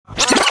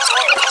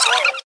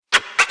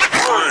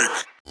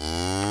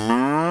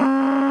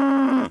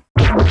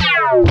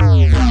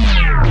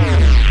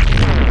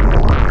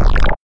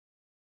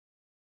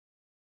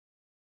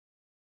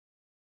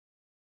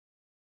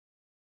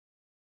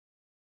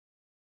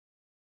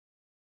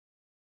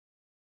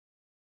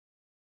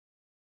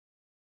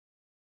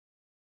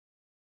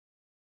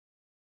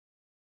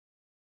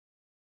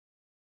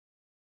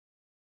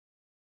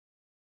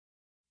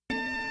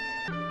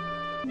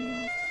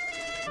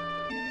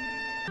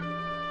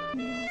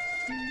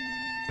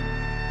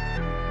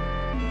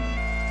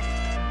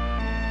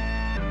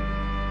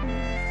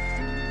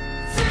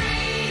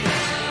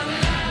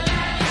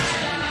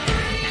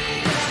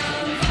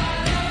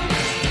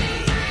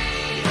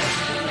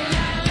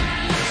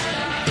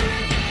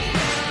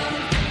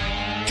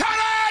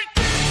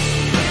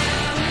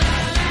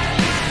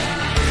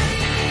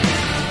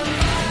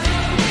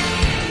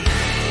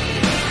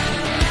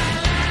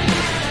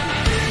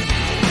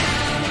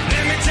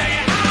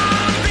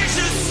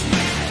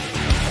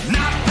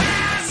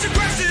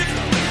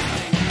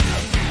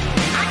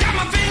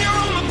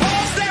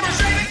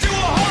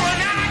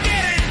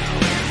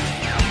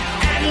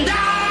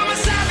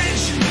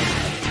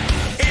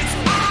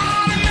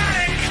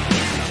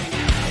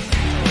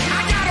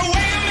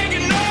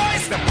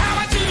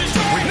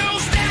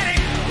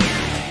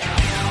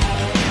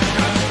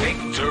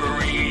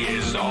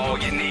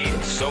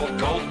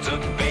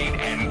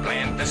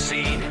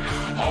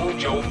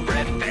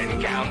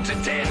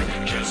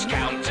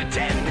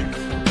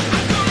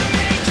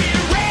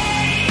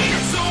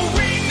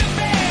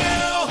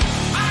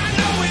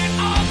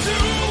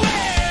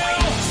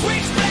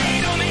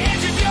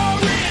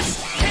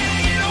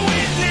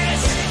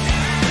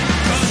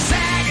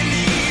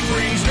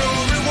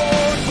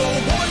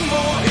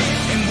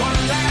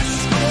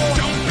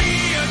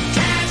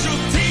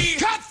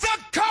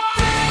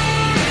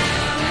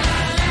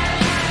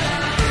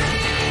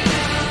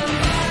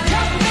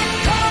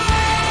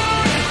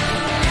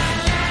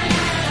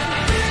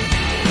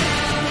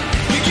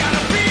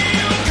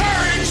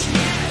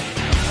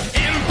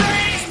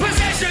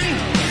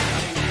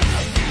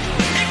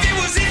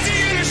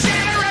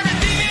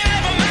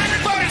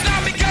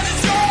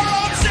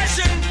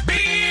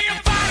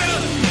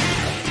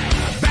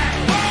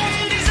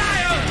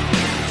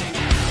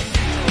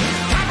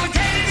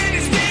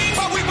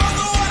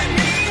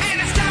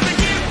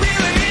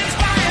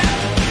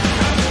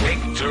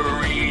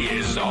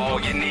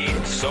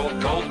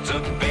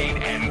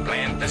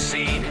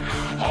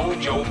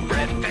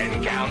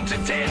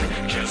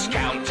10. Just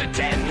count to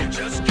 10.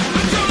 Just count.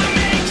 I'm gonna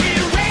make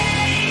it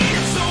rain,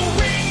 so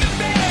ring the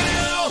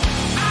bell.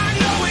 I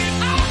know it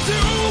all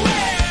too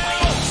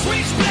well.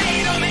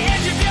 Switchblade on the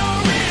edge of your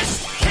wrist.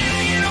 Can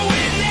I get a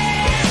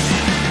witness?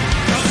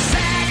 'Cause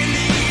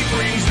agony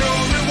brings no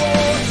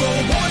reward for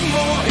one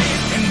more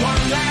hit and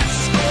one last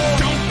score.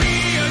 Don't be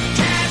a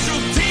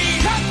casualty.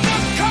 Cut the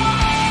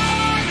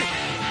cord.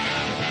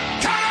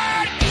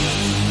 Cut.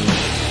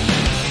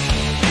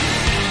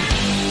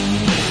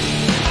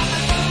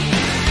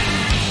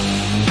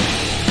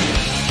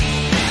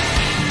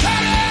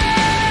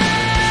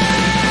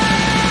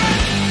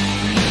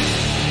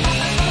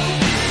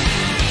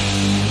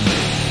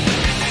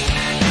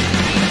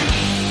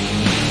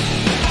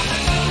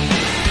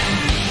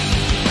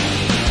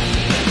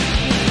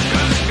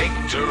 Cause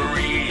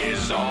victory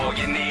is all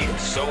you need.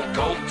 So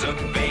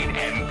cultivate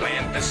and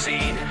plant the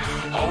seed.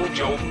 Hold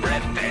your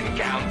breath and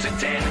count to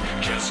 10.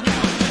 Just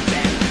count to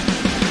 10.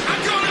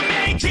 I'm gonna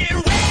make it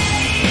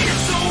rain,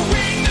 so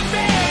ring the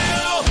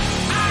bell.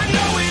 I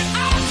know it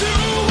all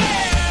too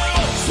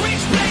well.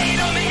 Switchblade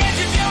on the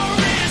edge of your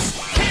wrist.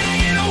 Can I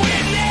get a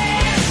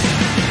witness?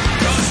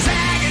 'Cause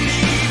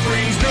agony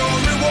brings no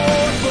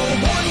reward for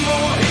one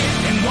more hit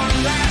and one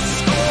last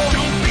score.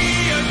 Don't be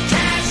a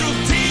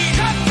casualty.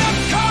 Cut the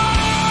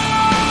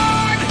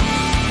cord.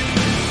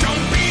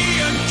 Don't be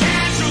a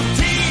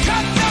casualty.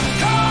 Cut the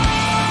cord.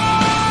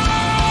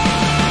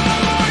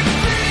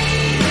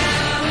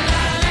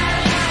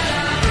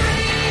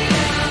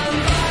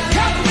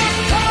 Cut the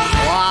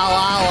cord. Wah,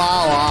 wah,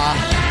 wah, wah.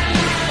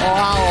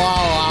 Wah,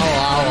 wah, wah,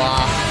 wah,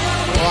 wah.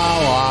 Wah,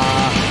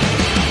 wah.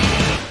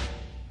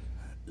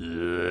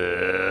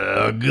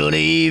 Good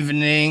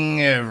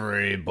evening,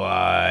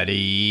 everybody.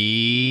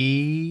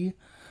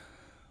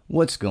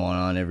 What's going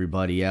on,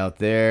 everybody out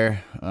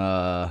there?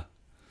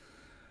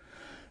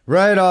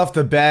 Right off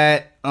the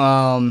bat,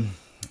 I'm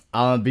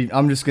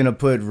just gonna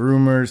put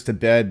rumors to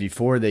bed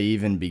before they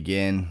even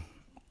begin.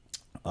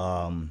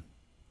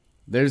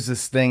 There's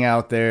this thing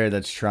out there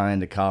that's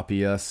trying to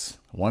copy us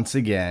once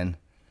again,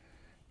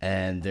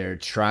 and they're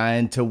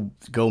trying to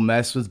go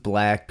mess with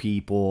black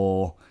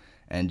people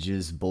and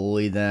just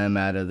bully them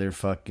out of their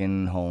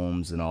fucking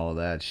homes and all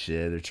that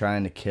shit. They're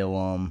trying to kill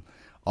them,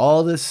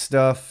 all this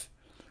stuff,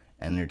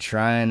 and they're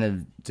trying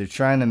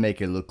to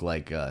make it look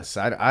like us.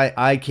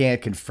 I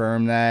can't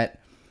confirm that,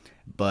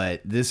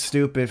 but this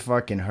stupid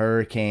fucking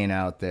hurricane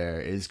out there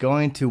is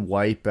going to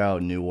wipe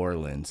out New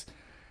Orleans.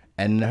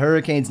 And the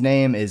hurricane's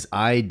name is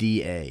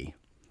Ida.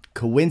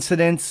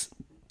 Coincidence?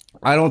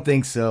 I don't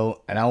think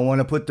so. And I want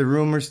to put the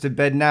rumors to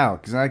bed now,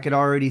 because I could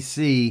already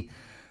see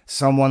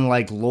someone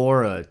like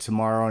Laura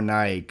tomorrow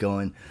night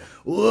going,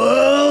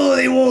 "Whoa,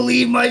 they won't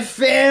leave my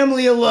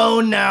family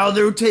alone now.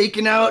 They're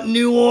taking out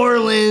New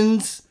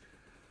Orleans."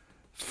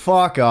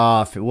 Fuck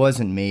off. It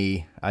wasn't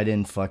me. I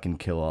didn't fucking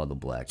kill all the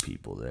black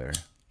people there.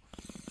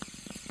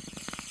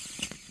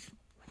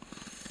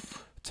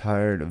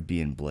 Tired of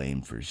being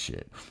blamed for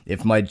shit.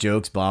 If my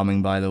joke's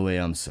bombing, by the way,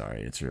 I'm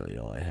sorry. It's really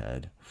all I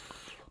had.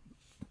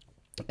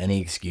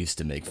 Any excuse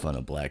to make fun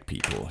of black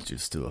people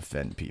just to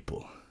offend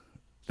people.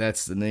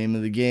 That's the name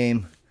of the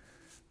game.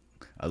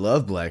 I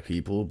love black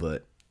people,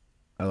 but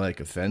I like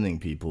offending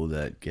people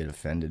that get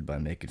offended by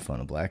making fun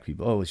of black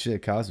people. Oh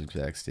shit, Cosmic's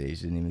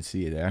backstage. Didn't even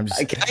see it there. I'm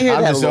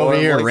just over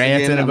here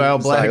ranting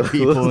about black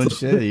people and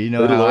shit. You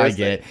know how I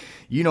get.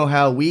 You know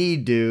how we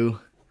do.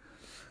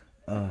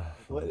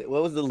 What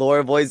was the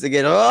Laura voice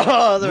again?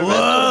 Oh, the rest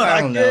I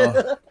don't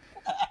know.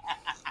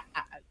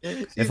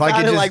 If I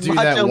could just like do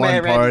that Macho one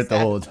Man Randy part the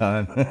whole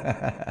time.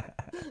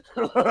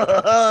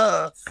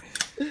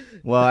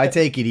 Well, I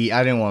take it.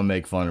 I didn't want to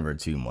make fun of her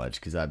too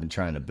much because I've been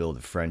trying to build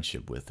a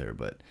friendship with her,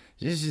 but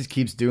she just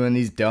keeps doing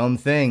these dumb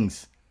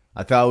things.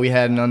 I thought we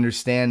had an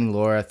understanding,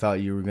 Laura. I thought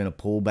you were gonna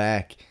pull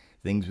back.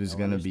 Things was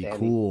gonna be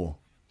cool.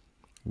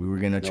 We were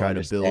gonna try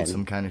to build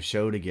some kind of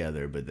show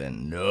together, but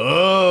then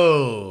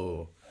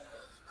no.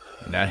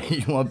 Now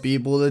you want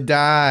people to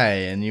die,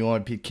 and you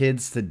want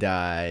kids to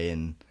die,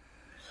 and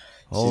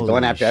she's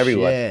going after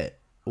everyone.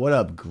 What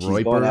up, Groiper?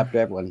 She's going after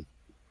everyone.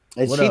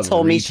 And What she up,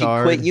 told me she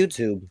retard? quit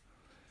YouTube.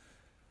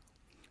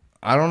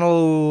 I don't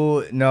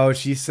know. No,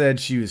 she said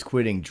she was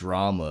quitting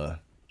drama,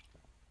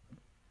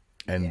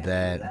 and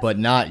but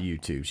not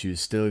YouTube. She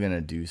was still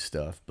gonna do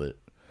stuff, but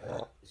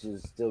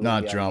She's still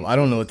not drama. I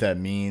don't know what that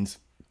means.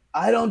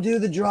 I don't do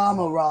the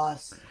drama,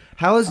 Ross.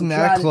 How is I'm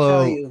trying to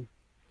tell Naklo? you.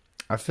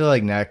 I feel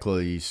like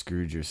Naklo, you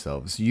screwed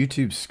yourself. It's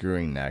YouTube's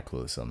screwing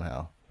Naklo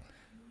somehow.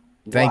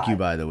 Thank you,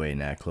 by the way,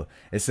 Naklo.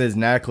 It says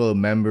Naklo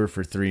member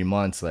for 3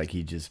 months, like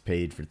he just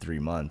paid for 3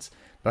 months.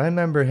 But I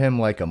remember him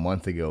like a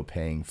month ago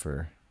paying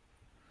for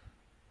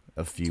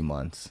a few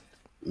months.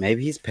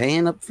 Maybe he's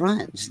paying up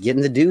front, just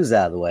getting the dues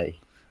out of the way.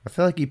 I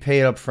feel like he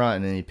paid up front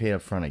and then he paid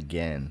up front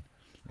again,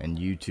 and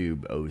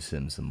YouTube owes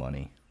him some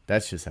money.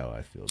 That's just how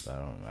I feel. I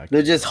don't know.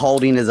 They're just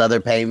holding his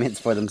other payments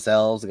for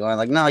themselves, going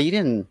like, "No, you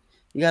didn't.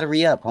 You got to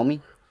re-up, homie."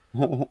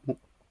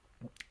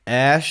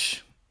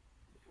 Ash,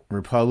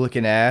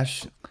 Republican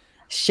Ash,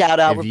 Shout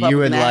out If Republican you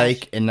would Ash.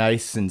 like a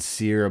nice,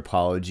 sincere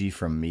apology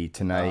from me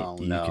tonight, Oh,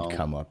 you no. could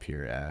come up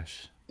here,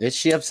 Ash. Is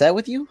she upset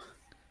with you?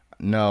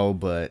 No,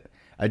 but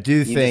I do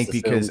You think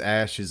just because assumed.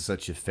 Ash is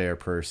such a fair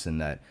person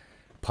that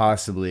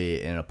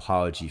possibly an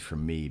apology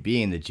from me,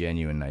 being the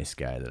genuine nice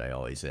guy that I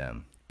always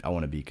am, I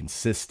want to be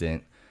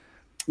consistent.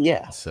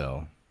 Yeah.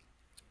 So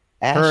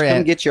Ash, her come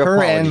and get your her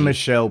apology. and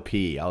Michelle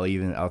P.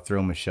 I'll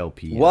throw Michelle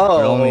P. in, Whoa,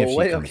 but only if she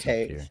wait, comes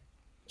okay. up here.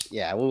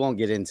 Yeah, we won't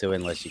get into it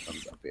unless she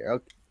comes up here.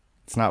 Okay.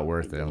 It's not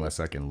worth it unless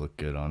I can look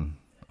good on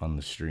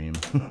the stream.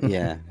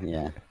 Yeah,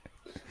 yeah.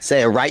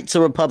 Say it right to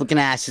Republican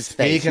Ash's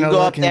face. Speaking You of go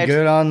up looking there.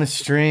 good on the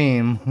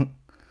stream,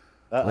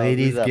 Uh-oh,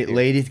 ladies who's up here?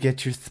 ladies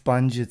get your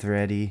sponges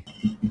ready.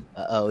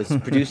 Uh-oh, it's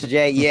producer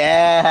Jay.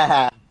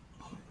 Yeah.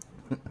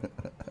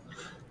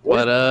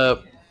 What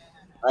up?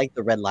 I like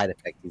the red light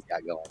effect he's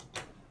got going.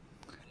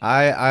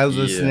 I was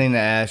Yeah. listening to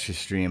Ash's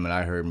stream and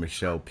I heard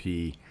Michelle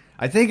P.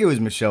 I think it was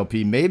Michelle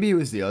P. Maybe it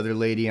was the other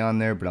lady on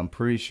there, but I'm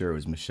pretty sure it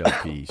was Michelle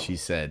P. She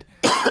said,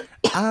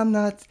 I'm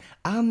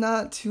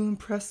not too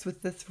impressed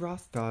with this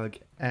Ross dog,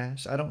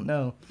 Ash. I don't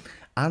know.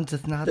 I'm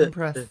just not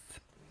impressed.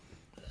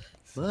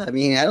 Well, I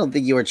mean, I don't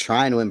think you were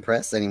trying to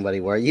impress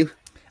anybody, were you?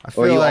 I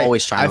Or you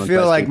always trying to I feel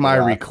impress like people my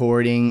a lot?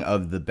 recording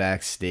of the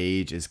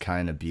backstage is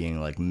kind of being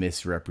like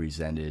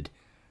misrepresented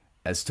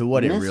as to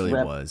what it really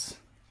Misrep- was.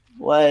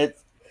 What?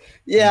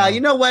 Yeah, you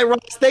know what,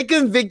 Ross? They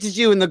convicted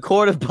you in the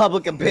court of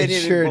public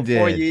opinion sure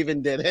before did. you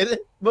even did it.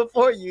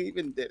 Before you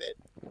even did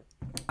it.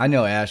 I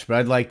know, Ash, but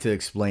I'd like to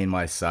explain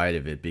my side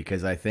of it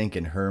because I think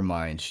in her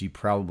mind, she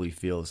probably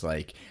feels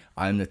like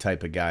I'm the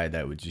type of guy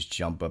that would just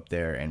jump up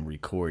there and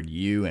record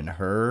you and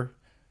her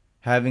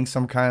having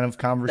some kind of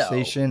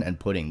conversation and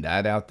putting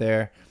that out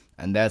there.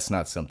 And that's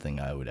not something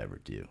I would ever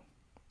do.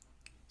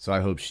 So I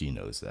hope she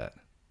knows that.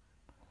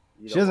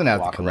 You She don't doesn't wanna have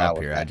to walk come around up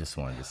with here. that. I just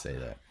wanted to say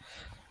that.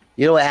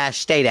 You know what, Ash?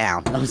 Stay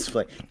down. I'm just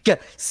like,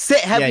 sit.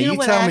 Yeah, you know you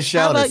what, tell Ash?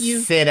 Michelle How to about you?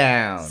 sit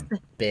down,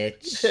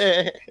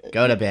 bitch.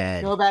 Go to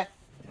bed.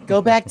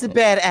 Go back to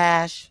bed,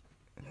 Ash.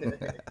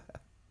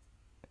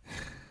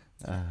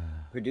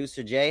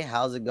 Producer Jay,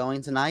 how's it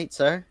going tonight,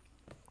 sir?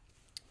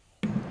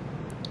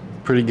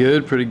 Pretty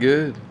good, pretty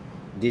good.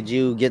 Did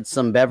you get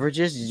some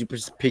beverages? Did you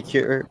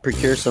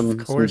procure some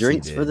course he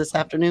drinks for did. this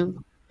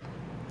afternoon?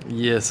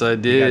 Yes, I You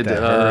got did. that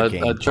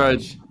hurricane I tried.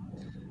 punch.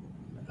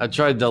 I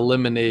tried the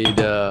lemonade,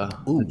 the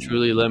Ooh.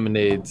 Truly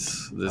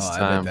lemonades this Oh, I bet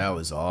time. that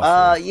was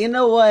awful. You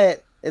know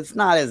what? It's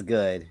not as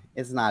good.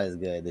 It's not as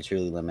good. The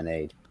Truly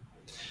lemonade.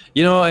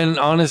 You know, and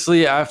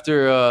honestly,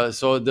 after I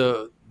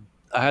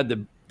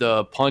had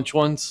the punch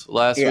ones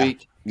last Yeah.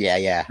 week,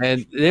 Yeah.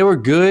 and they were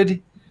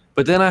good.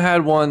 But then I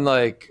had one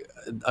like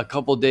a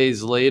couple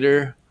days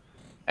later,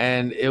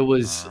 and it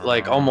was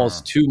like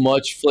almost too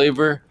much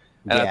flavor.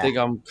 And I Yeah. think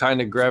I'm kind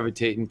of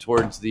gravitating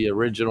towards the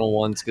original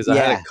ones because I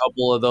had Yeah. a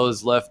couple of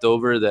those left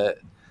over that,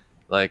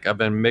 like, I've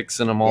been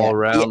mixing them all Yeah.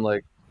 around.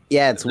 Like,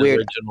 Yeah, it's the weird.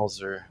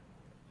 originals are.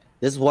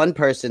 This one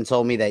person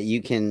told me that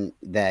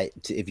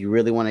if you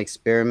really want to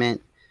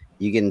experiment,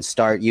 you can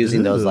start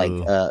using those like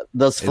Ooh. those It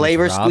was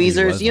flavor Robbie,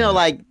 squeezers. You know,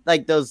 wasn't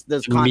like those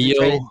Mio?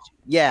 concentrated.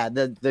 Yeah,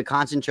 the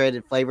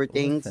concentrated flavor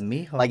things.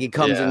 Like it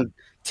comes Yeah. in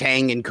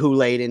Tang and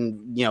Kool-Aid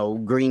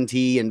and green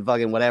tea and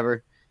fucking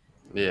whatever.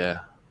 Yeah.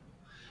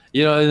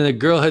 You know, and the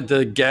girl at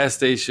the gas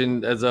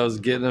station, as I was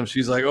getting them,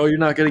 she's like, "Oh, you're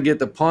not gonna get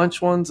the punch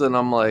ones?" And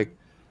I'm like,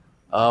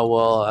 "Oh,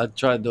 well, I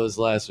tried those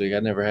last week. I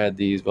never had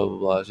these." Blah blah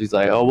blah. She's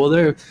like, "Oh, well,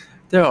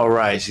 they're all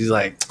right." She's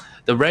like,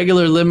 "The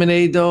regular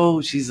lemonade,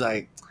 though," she's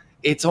like,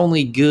 "it's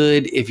only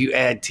good if you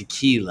add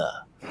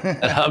tequila."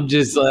 And I'm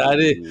just like,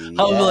 I'm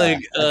like,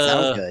 that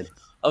sounds good.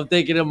 I'm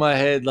thinking in my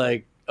head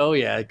like, "Oh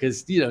yeah,"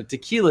 because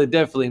tequila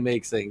definitely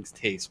makes things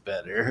taste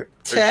better.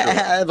 for sure.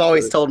 I've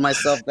always told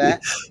myself that.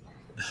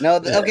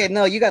 No, okay,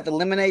 no, you got the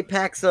lemonade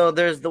pack. So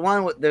there's the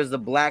one there's the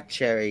black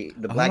cherry.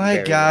 The Oh blackberry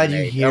my god, you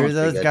lemonade. That hear one's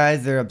pretty those good.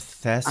 guys? They're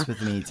obsessed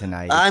with me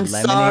tonight. I'm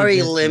Lemonade sorry,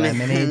 this, Lemon.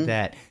 lemonade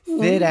that.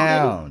 Sit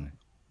down.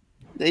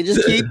 They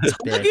just keep Bitch.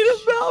 talking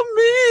about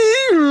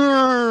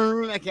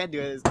me. I can't do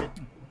it. It's good.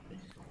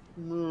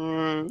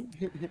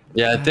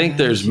 Yeah, I think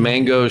there's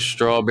mango,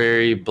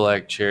 strawberry,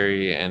 black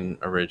cherry, and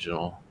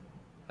original.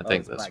 I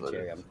think it's that's black what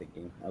cherry. it I'm is.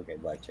 thinking. Okay,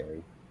 black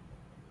cherry.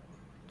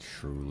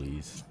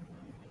 Trulies.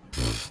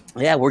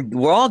 Yeah,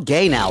 we're all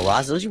gay now,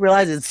 Ross. Don't you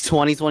realize it's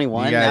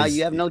 2021? You Now guys-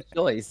 you have no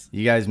choice.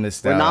 You guys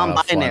missed We're out on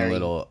non-binary.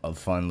 a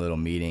fun little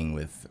meeting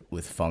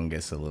with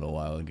Fungus a little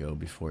while ago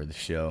before the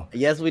show.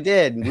 Yes, we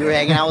did. We were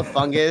hanging out with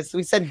Fungus.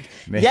 We said,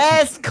 Man.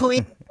 "Yes,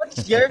 Queen.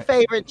 What's your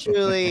favorite,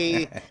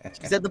 Truly?"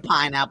 She said the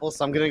pineapple,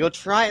 so I'm gonna go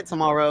try it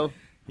tomorrow.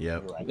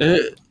 Yep. Eh,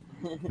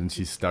 And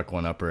she stuck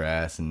one up her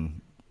ass and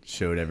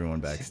showed everyone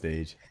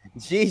backstage.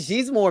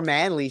 She's more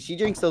manly. She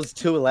drinks those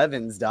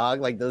 211s,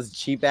 dog, like those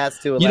cheap ass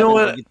 211s. You know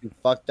what? that get you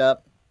fucked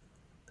up.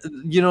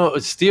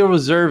 Steel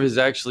Reserve is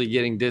actually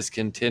getting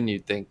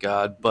discontinued, thank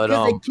God. But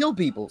Because they kill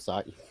people.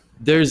 Sorry.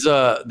 there's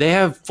they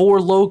have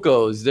Four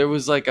Locos. There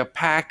was like a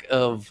pack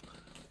of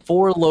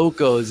Four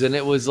Locos, and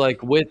it was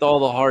like with all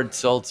the hard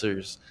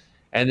seltzers,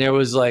 and there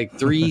was like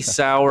 3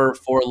 sour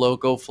Four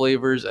Loco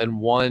flavors and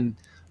 1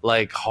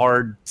 like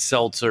hard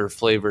seltzer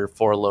flavor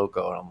Four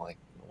Loko, and I'm like,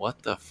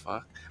 what the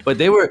fuck? But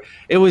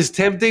it was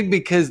tempting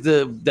because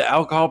the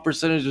alcohol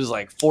percentage was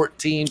like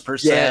 14%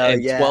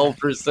 and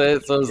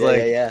 12%. So I was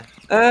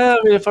I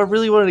mean, if I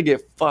really wanted to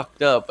get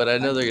fucked up, but I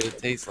know they're gonna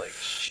taste like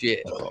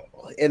shit.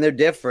 And they're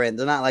different.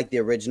 They're not like the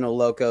original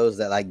Locos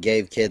that like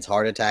gave kids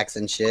heart attacks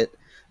and shit.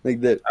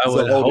 Like it's I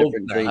would a whole hope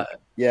different not. drink.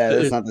 Yeah,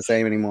 it's not the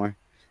same anymore.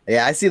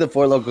 Yeah, I see the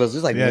Four Locos.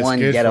 There's like Yeah, it's one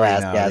good ghetto for you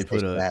ass now. gas They put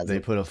station that has they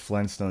it. put a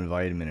Flintstone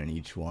vitamin in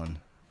each one.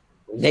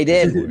 They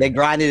did. They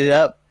grinded it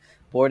up,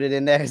 poured it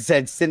in there, and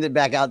said, "Send it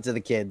back out to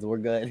the kids. We're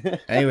good."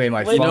 Anyway,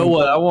 my You know fun-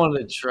 what? I want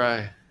to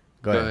try.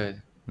 Go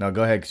ahead. No,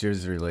 go ahead, because yours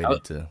is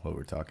related to what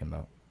we're talking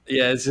about.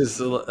 Yeah, it's just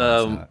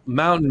not.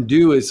 Mountain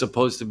Dew is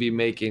supposed to be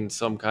making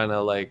some kind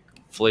of like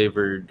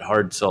flavored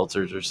hard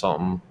seltzers or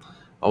something.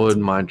 I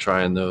wouldn't mind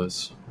trying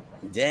those.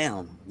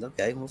 Damn.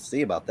 Okay, we'll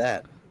see about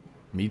that.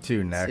 Me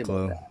too, See about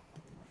Naklo. that.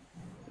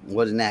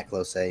 What did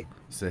Naklo say?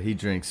 So he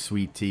drinks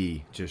sweet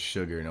tea, just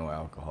sugar, no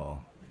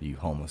alcohol. You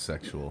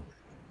homosexual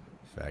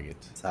faggot.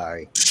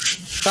 Sorry.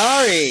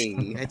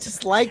 I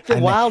just like the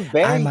wild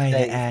berry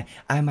thing.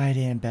 I might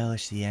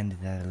embellish the end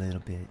of that a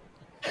little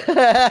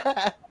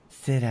bit.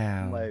 Sit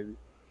down. Maybe.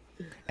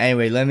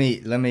 Anyway, let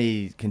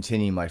me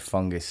continue my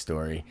fungus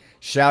story.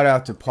 Shout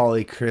out to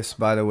Pauly Chris,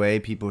 by the way.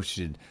 People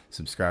should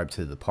subscribe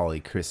to the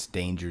Pauly Chris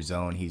Danger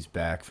Zone. He's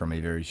back from a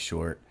very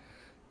short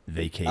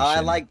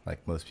vacation. like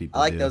most people.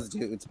 I like do. those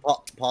dudes,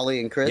 Paulie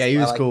and Chris. Yeah, he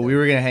was I like cool. them. We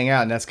were gonna hang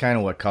out, and that's kind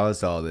of what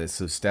caused all this.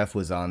 So Steph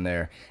was on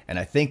there, and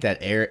I think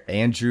that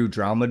Andrew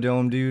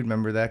Dramadome dude,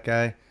 remember that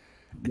guy?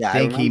 Yeah, I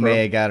think he remember.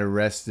 may have got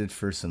arrested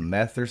for some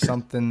meth or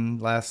something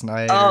last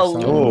night.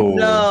 Oh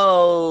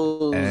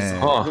no!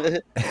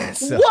 And-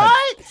 So-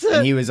 What?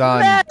 And he was on.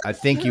 Meth? I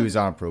think he was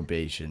on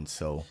probation.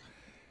 So.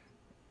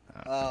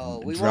 Oh,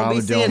 we won't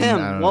be seeing Dramadome, him.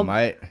 I don't know, Won't-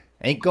 might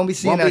ain't gonna be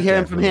seeing won't be that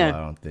hearing guy from for a him.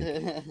 while, I don't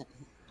think.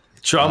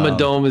 Trauma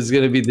Dome is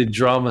going to be the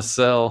drama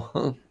cell.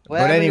 Well,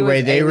 But he anyway,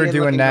 was they were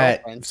alien-looking doing that.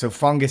 girlfriend. So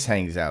Fungus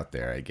hangs out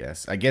there, I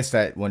guess. I guess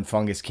that when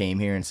Fungus came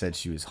here and said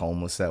she was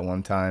homeless that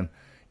one time,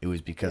 it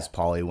was because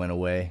Pauly went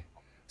away.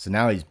 So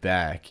now he's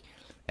back,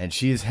 and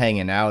she's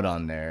hanging out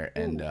on there.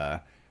 And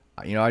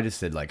you know, I just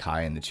said like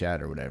hi in the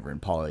chat or whatever,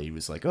 and Pauly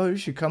was like, "Oh, you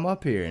should come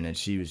up here," and then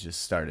she was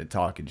just started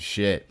talking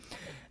shit.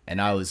 And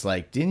I was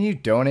like, "Didn't you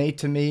donate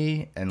to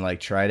me and like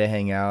try to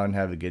hang out and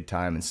have a good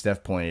time?" And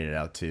Steph pointed it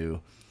out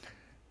too,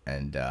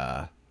 and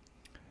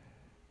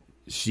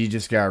she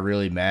just got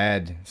really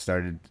mad.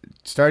 Started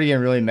getting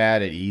really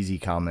mad at easy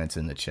comments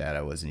in the chat.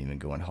 I wasn't even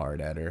going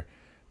hard at her.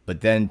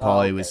 But then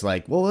Pauly was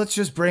like, "Well, let's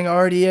just bring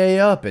RDA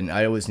up." And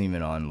I wasn't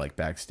even on like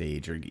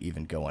backstage or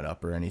even going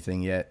up or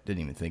anything yet.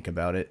 Didn't even think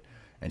about it.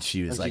 And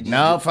she was like,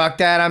 "No, fuck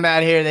that. I'm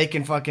out here. They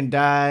can fucking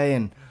die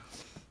and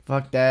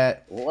fuck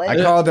that." What?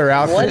 I called her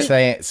out What?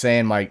 for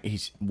saying my.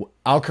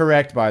 I'll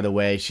correct, by the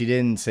way. She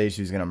didn't say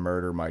she was gonna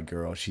murder my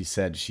girl. She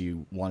said she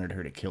wanted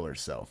her to kill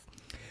herself.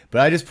 But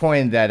I just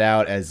pointed that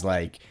out as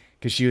like,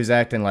 because she was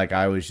acting like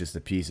I was just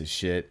a piece of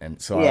shit, and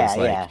so I was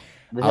like,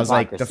 The I was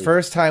like, the hypocrisy.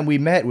 first time we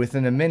met,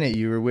 within a minute,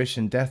 you were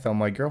wishing death on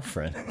my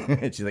girlfriend.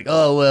 And she's like,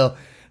 "Oh well,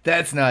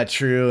 that's not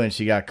true," and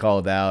she got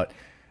called out.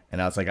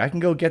 And I was like, "I can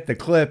go get the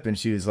clip," and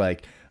she was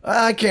like,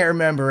 "I can't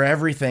remember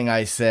everything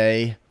I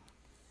say."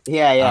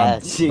 Yeah.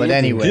 But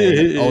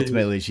anyway,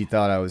 ultimately, she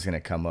thought I was gonna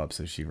come up,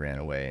 so she ran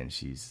away, and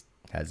she's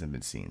hasn't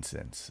been seen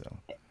since. So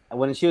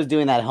when she was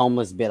doing that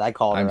homeless bit, I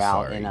called her I'm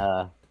out, sorry.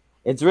 and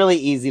it's really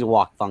easy to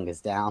walk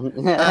Fungus down.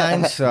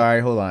 I'm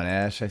sorry. Hold on,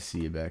 Ash. I see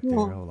you back there.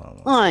 Hold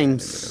on. I'm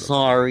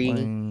sorry.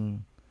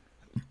 Boing.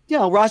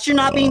 Yo, Ross, you're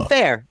not being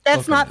fair.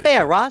 That's not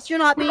fair, Ross. You're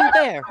not being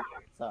fair.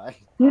 Sorry.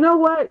 You know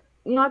what?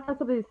 You know, I've got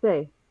something to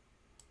say.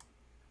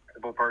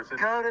 Go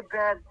to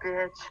bed,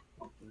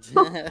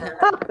 bitch.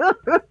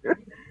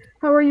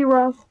 How are you,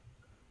 Ross?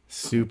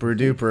 Super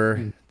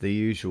duper, the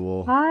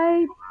usual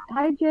Hi,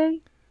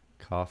 Jay.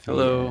 coffee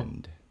Hello.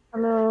 and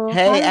Hello.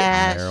 Hey, Hi,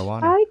 Ash.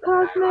 marijuana. Hi,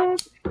 Cosmic.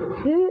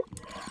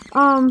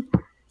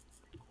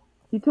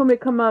 You told me to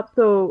come up,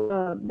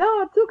 so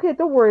no, it's okay.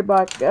 Don't worry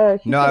about. She's No,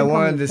 gonna I come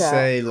wanted in to chat.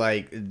 say,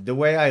 like, the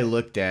way I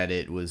looked at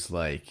it was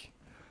like,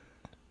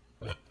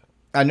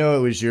 I know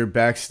it was your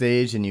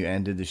backstage and you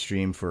ended the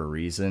stream for a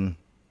reason,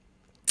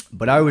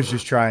 but I was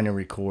just trying to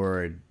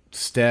record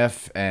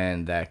Steph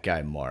and that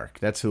guy Mark.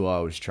 That's who I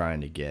was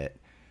trying to get,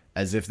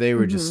 as if they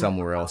were just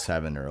somewhere else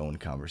having their own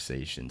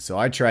conversation. So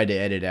I tried to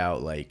edit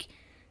out like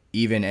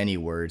even any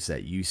words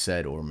that you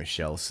said or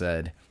Michelle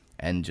said,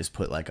 and just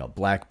put like a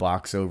black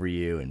box over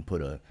you and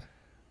put a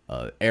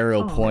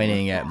arrow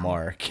pointing at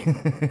Mark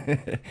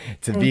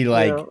to be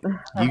like,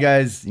 you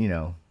guys, you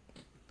know,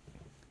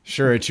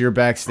 sure it's your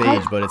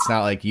backstage, but it's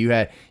not like you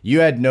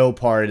had no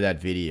part of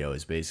that video.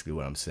 Is basically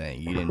what I'm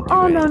saying. You didn't do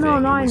Oh, anything. no,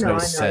 It was I no know.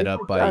 setup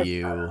It's by just,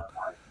 you.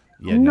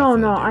 You had No,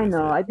 nothing to do I with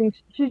know. it. I think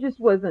she just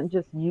wasn't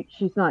just.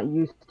 She's not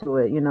used to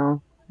it, you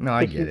know. No,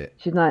 I get it.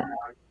 She's not.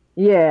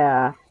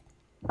 Yeah.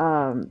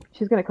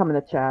 She's gonna come in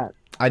the chat.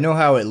 I know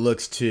how it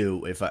looks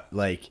too. If I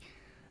like,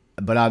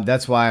 but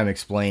that's why I'm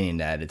explaining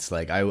that. It's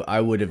like I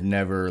would have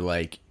never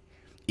like,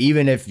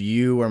 even if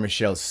you or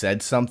Michelle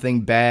said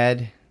something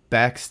bad,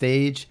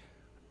 backstage,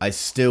 I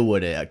still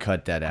would have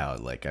cut that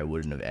out. Like, I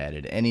wouldn't have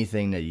added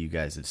anything that you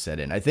guys have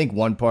said in. I think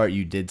one part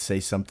you did say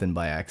something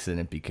by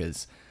accident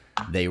because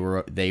they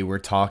were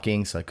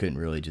talking, so I couldn't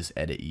really just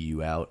edit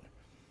you out.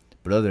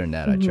 But other than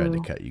that, I tried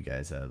to cut you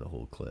guys out of the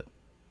whole clip.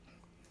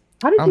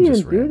 How did I'm you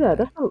just even do that?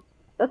 rambling.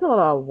 That's a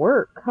lot of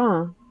work,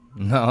 huh?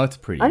 No, it's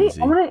pretty I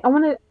easy. want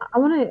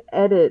to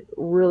edit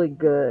really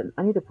good.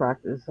 I need to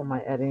practice on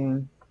my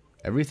editing.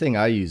 Everything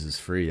I use is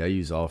free. I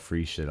use all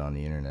free shit on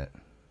the internet.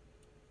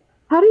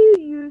 How do you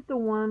use the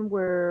one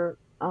where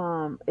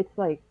it's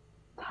like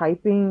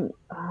typing?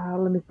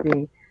 Let me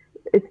see.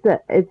 It's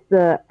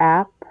the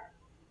app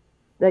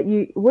that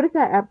you. What is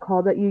that app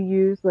called that you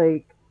use?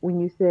 Like when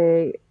you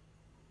say,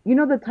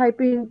 the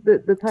typing,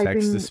 the typing.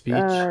 Text to speech.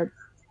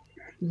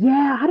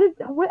 Yeah.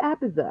 What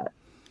app is that?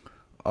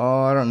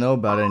 Oh, I don't know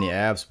about any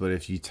apps, but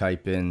if you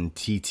type in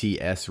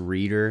TTS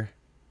Reader,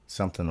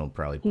 something will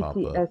probably pop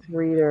up. TTS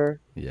Reader.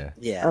 Yeah.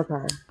 Yeah.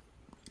 Okay.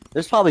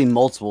 There's probably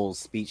multiple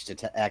speech to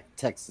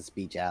text to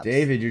speech apps.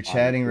 David, you're on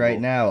chatting right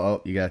Google. now.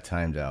 Oh, you got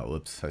timed out.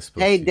 Whoops. I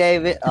spoke Hey, too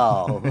David. soon.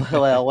 Oh,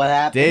 well, what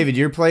happened? David,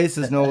 your place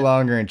is no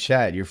longer in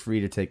chat. You're free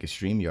to take a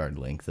StreamYard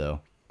link, though.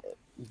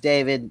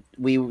 David,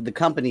 the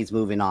company's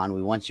moving on.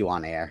 We want you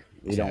on air.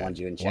 We don't want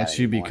you in chat Once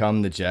you anymore.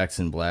 become the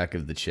Jackson Black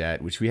of the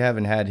chat, which we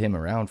haven't had him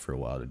around for a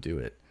while to do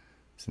it.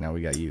 So now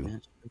we got you.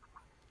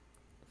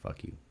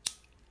 Fuck you.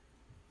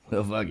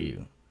 Well, fuck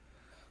you.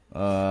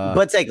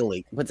 But take a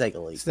leak.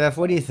 Steph,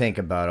 what do you think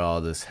about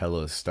all this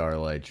Hello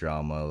Starlight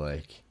drama?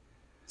 Like,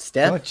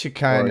 Steph don't you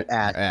kind or of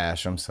Ash?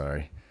 Ash? I'm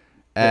sorry,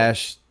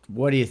 Ash.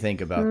 What do you think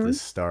about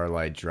this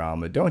Starlight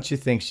drama? Don't you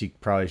think she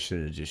probably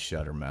should have just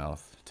shut her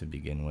mouth to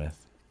begin with?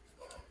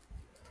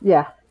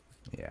 Yeah.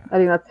 Yeah. I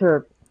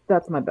think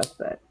that's my best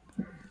bet.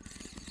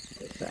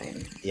 Just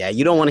saying. Yeah,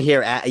 you don't want to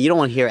hear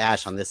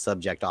Ash on this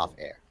subject off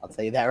air. I'll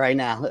tell you that right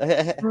now.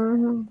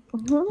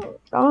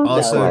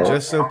 Also,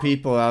 just so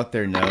people out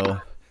there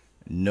know,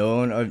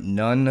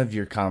 none of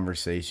your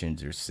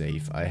conversations are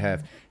safe. I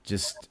have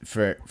just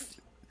for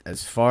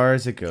as far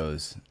as it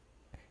goes,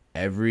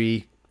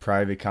 every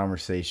private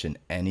conversation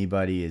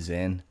anybody is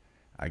in,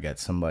 I got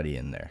somebody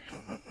in there.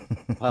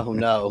 Oh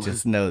no.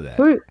 Just know that.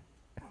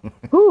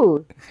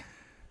 Who?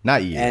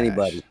 Not you.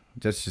 Anybody. Ash.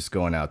 Just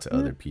going out to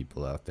other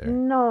people out there.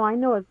 No, I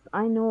know.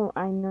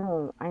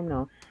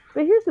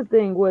 But here's the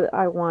thing, what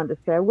I wanted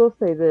to say. I will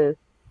say this.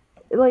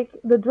 Like,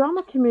 the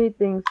drama community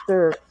thinks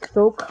they're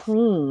so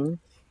clean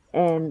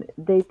and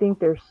they think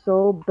they're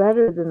so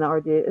better than the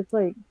RDA. It's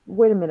like,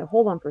 wait a minute,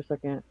 hold on for a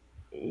second.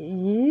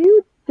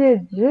 You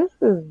did just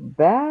as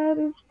bad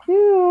as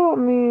too. I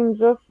mean,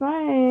 just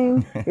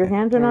saying. Your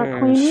hands are not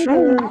clean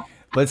either.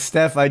 But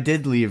Steph, I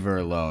did leave her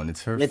alone.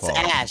 It's her It's fault.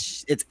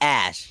 Ash. It's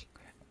Ash.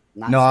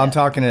 Not No, I'm Steph.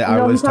 talking to. I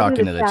No, was I'm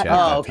talking talking to to the chat. chat.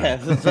 Oh, that okay. I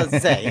time. was about to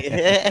say.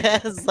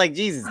 It's like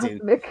Jesus,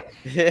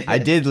 dude. I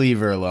did leave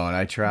her alone.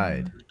 I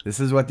tried. This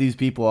is what these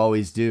people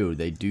always do.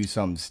 They do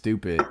something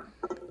stupid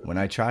when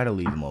I try to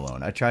leave them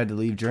alone. I tried to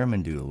leave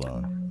German dude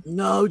alone.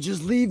 No,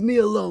 just leave me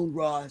alone,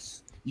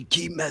 Ross. You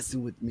keep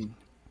messing with me.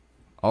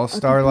 All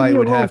Starlight you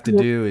would alone, have to kid.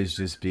 do is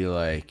just be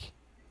like,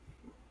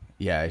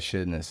 "Yeah, I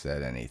shouldn't have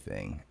said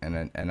anything,"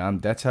 and I'm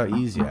that's how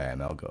easy I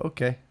am. I'll go,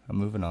 "Okay, I'm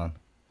moving on."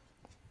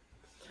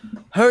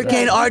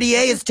 Hurricane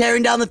RDA is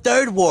tearing down the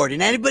third ward,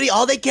 and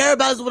all they care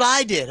about is what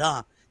I did,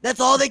 huh? That's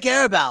all they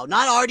care about,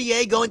 not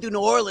RDA going through New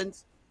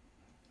Orleans.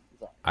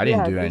 I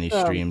didn't Yeah, do any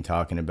just, stream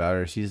talking about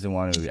her. She's the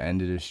one who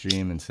ended her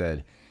stream and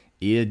said,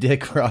 "Eat a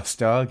dick, Ross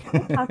dog."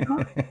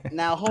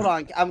 Now, hold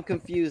on. I'm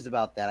confused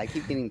about that. I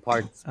keep getting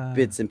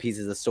bits and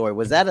pieces of the story.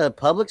 Was that a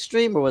public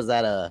stream or was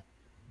that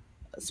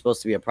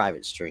supposed to be a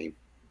private stream?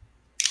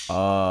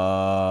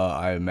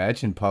 I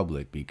imagine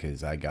public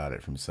because I got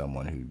it from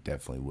someone who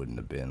definitely wouldn't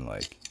have been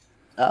like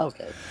Oh,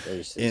 okay.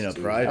 There's in a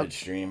two. private Okay.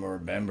 stream or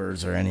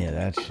members or any of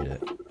that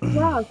shit.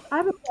 Ross, I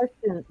have a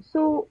question.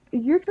 So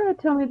you're trying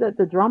to tell me that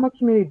the drama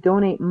community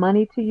donate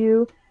money to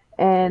you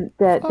and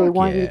that they Fuck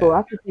want you to go yeah.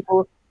 after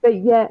people, but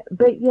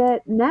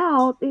yet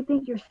now they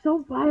think you're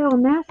so vile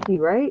and nasty,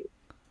 right?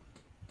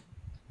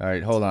 All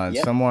right, hold on.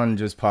 Yep. Someone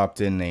just popped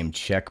in named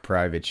Check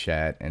Private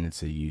Chat, and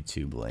it's a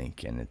YouTube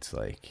link, and it's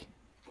like,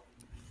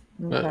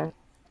 Okay.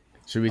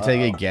 should we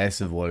take a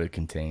guess of what it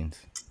contains?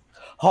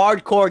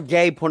 Hardcore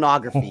gay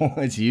pornography.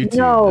 It's YouTube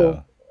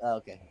No. though.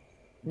 Okay.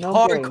 No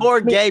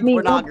Hardcore gay No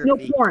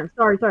pornography. porn.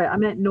 Sorry. I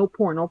meant no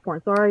porn. No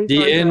porn. Sorry. The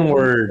sorry,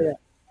 N-word.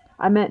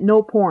 I meant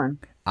no porn.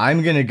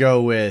 I'm gonna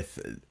go with.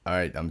 All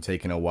right, I'm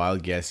taking a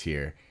wild guess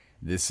here.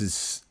 This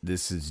is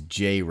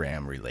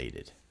J-Ram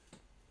related.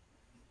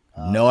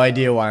 No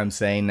idea why I'm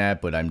saying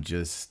that, but I'm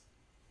just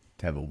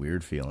have a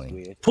weird feeling.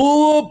 Weird.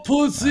 Pull up, All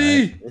pussy.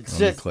 right, It's let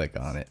me just. click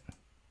on it.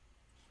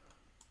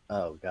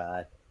 Oh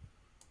God.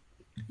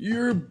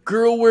 Your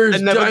girl wears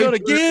I'm never gonna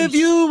diapers. give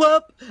you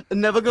up. I'm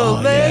never gonna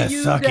Oh lay yeah,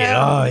 you suck it.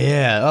 down. Oh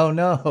yeah. Oh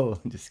no.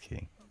 I'm just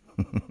kidding.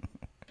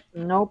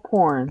 No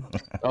porn.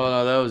 Oh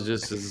no, that was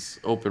just his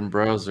open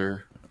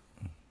browser.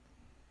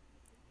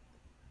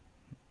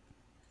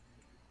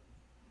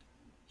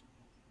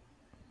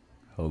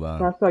 Hold on.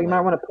 That's why you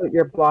might want to put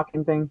your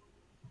blocking thing.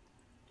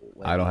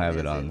 I don't what have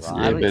is it on Rob? screen.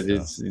 Yeah, I but don't-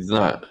 it's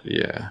not.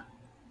 Yeah.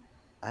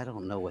 I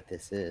don't know what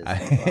this is.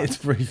 It's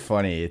pretty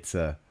funny. It's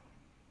Who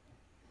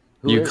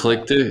You is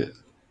clicked that? it.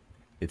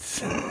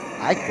 it's.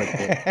 I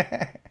clicked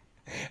it.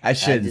 I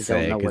shouldn't just don't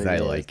say it know because what I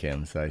it like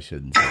him, so I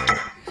shouldn't say it.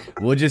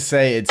 We'll just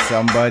say it's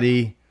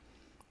somebody.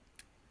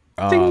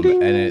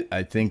 And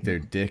I think their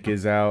dick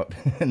is out,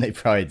 and they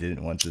probably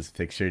didn't want this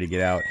picture to get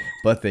out,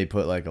 but they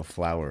put like a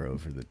flower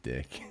over the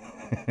dick.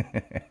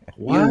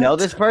 You know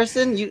this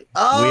person? We We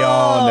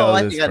all know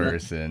I this think I know.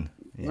 person.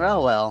 Yeah.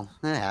 Well,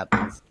 that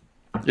happens.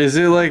 Is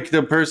it like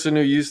the person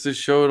who used to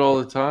show it all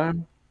the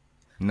time?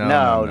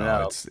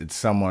 No. It's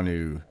someone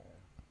who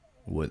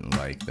wouldn't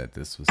like that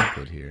this was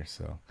put here,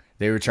 so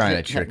they were trying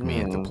to trick me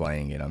into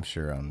playing it. I'm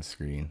sure on the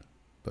screen,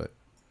 but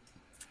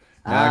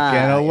not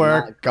gonna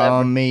work clever.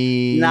 on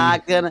me.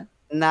 Not gonna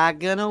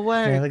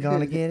work. Never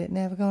gonna get it.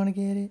 Never gonna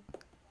get it.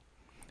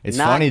 It's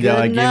Not funny though.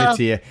 good I give enough. it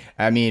to you.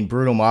 I mean,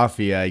 Brutal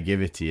Mafia. I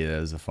give it to you. That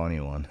was a funny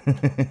one.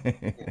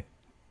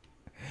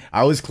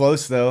 I was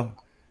close though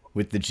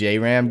with the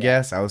J-Ram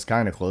guess. I was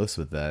kind of close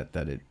with that.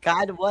 That it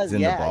Kind of was was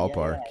in yeah, the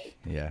ballpark.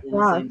 Yeah. Yeah. In the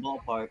Wow. same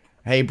ballpark.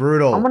 Hey,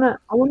 Brutal. I wanna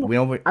I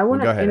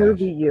wanna go ahead.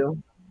 interview Ash.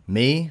 you.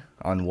 Me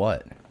on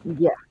what?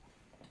 Yeah.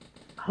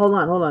 Hold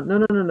on.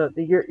 No.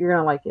 You're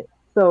gonna like it.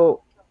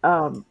 So,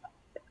 how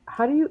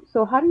do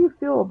you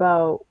feel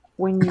about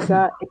when you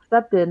got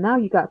accepted? Now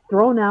you got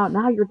thrown out.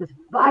 Now you're this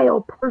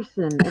vile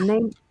person, and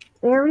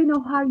they already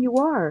know how you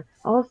are.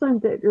 All of a sudden,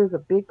 there's a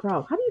big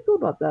crowd. How do you feel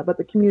about that? About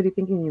the community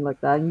thinking you like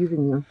that and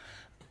using you?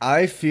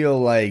 I feel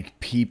like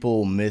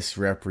people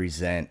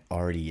misrepresent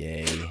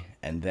RDA,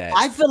 and that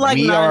I feel like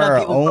we not are enough our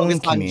people own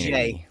focus on community.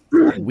 Jay.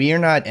 We are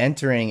not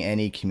entering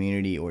any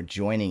community or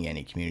joining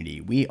any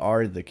community. We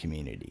are the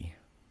community.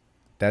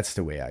 That's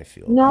the way I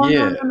feel. No.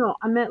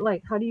 I meant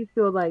like, how do you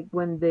feel like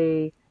when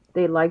they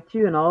liked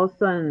you and all of a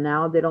sudden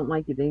now they don't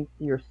like you?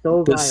 You're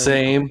so The vile.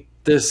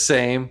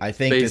 same. I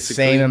think basically. the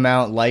same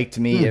amount liked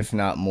me, if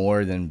not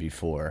more than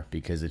before,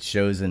 because it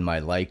shows in my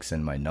likes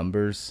and my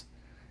numbers.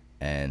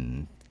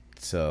 And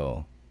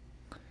so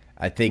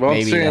I think Well, I'm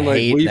maybe saying,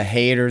 like, the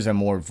haters are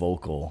more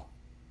vocal.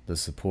 The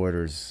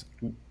supporters.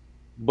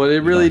 But it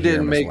You really don't hear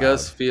didn't them as make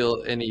us loud.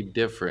 feel any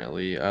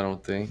differently, I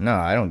don't think. No,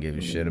 I don't give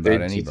a shit They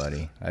about just-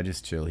 anybody. I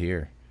just chill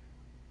here.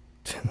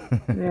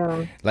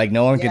 Yeah. Like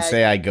no one could Yeah.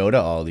 say I go to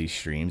all these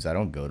streams. I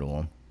don't go to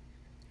them.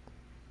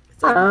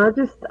 I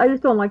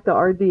just don't like the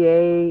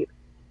RDA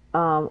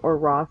or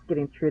Ross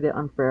getting treated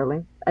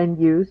unfairly and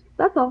used.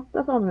 That's all.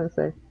 That's all I'm gonna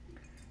say.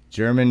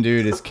 German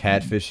dude is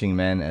catfishing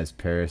men as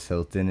Paris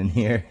Hilton in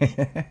here.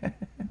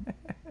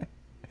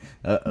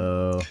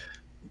 Uh-oh.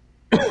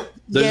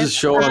 There's a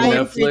show on I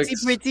am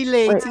Netflix Pretty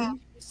lady. Wait.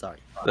 Sorry.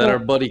 that our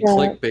buddy Yeah,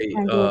 Clickbait,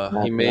 I do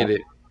he have made that.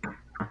 it.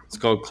 It's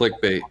called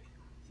Clickbait.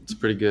 It's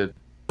pretty good.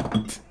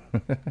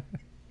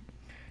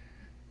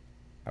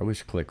 I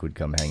wish Click would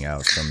come hang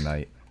out some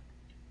night.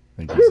 I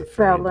think he's afraid,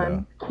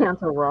 Fallon,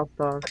 cancel Ross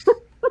dog. though.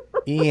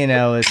 Ian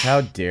Ellis,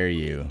 how dare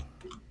you?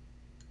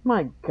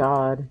 My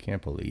God.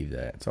 Can't believe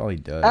that. That's all he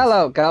does.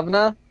 Hello,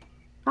 Governor.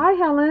 Hi,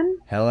 Helen.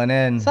 Helen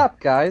N. What's up,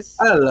 guys?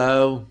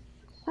 Hello.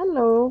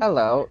 Hello.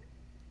 Hello.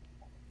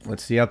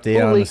 What's the update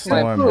Who on the leaked my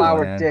storm,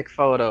 flower man? dick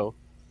photo?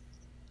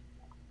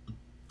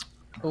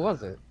 Who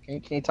was it?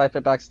 Can you type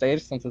it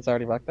backstage since it's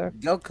already back there?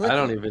 Go click. I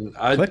don't even.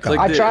 I Click on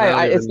clicked it. it. I tried, and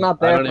I don't it's even- not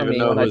there I don't for even me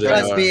know when who I they tried.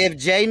 Trust are. me, if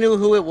Jay knew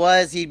who it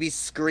was, he'd be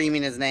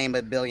screaming his name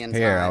a billion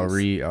Here, times. I'll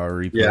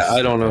repost Yeah,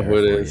 I don't know there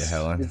who it for is. You,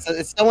 Helen.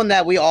 It's someone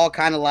that we all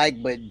kind of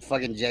like, but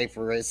fucking Jay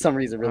for some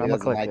reason really I'ma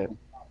doesn't click like it. him.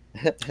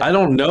 I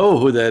don't know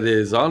who that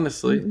is,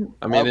 honestly. Mhm.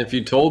 I mean, Oh. if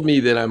you told me,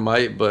 then I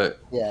might. But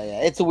Yeah,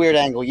 it's a weird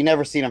angle. You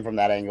never seen him from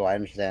that angle. I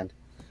understand.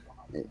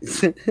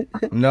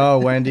 No,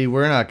 Wendy,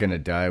 we're not gonna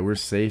die. We're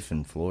safe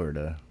in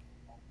Florida.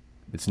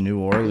 It's New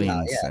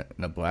Orleans, yeah.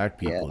 and the black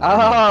people. Yeah.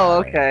 they're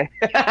Oh, gonna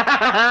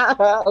die.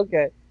 okay.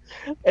 Okay.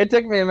 It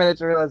took me a minute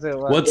to realize who it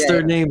was. what's Yeah.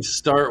 their name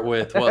start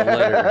with? What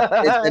letter?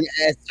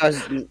 It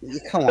starts,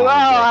 come on. Well,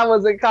 I Jay.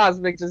 wasn't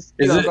cosmic. Just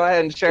Is it- go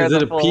ahead and share is it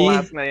the a full P?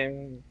 last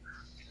name.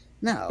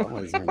 No.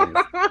 What is her name?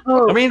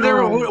 Oh, I mean,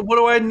 um, what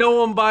do I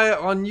know them by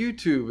on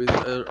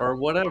YouTube or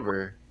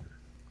whatever?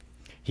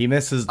 He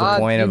misses the Uh,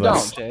 point you of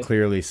us don't, Jay.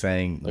 clearly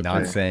saying,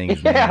 not Okay. saying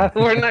his Yeah,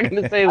 name. we're not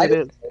gonna say what it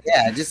is.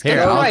 Yeah, just Here,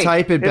 It's I'll Frank.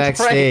 type it It's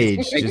backstage.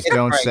 Frank. Just It's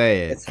don't Frank.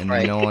 say it, It's and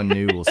Frank. then no one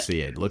new will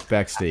see it. Look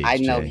backstage, I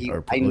know Jay,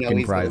 or I look know in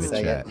he's gonna private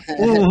say chat.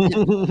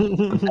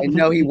 it. I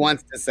know he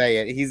wants to say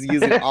it. He's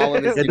using all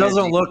of his. It doesn't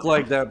energy. look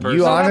like that person.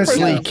 You that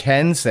honestly person-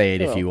 can say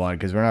it if No. you want,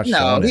 because we're not No,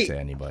 showing he- it to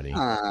anybody. It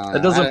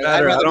doesn't matter.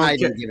 I'd I rather don't not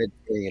even care. give it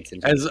any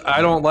attention. As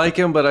I don't like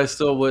him, but I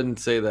still wouldn't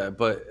say that.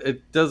 But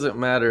it doesn't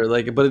matter.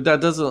 Like, but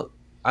that doesn't.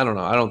 I don't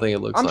know. I don't think it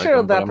looks. I'm like sure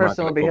him, but that I'm not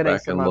person will gonna be go hitting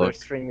back some and other look.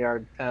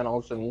 StreamYard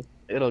panels and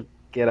it'll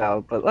get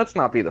out. But let's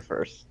not be the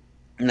first.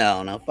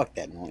 No, fuck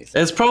that noise.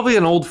 It's probably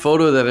an old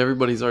photo that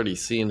everybody's already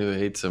seen who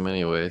hates him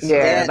anyway. So.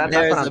 Yeah, that's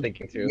there's what I'm a-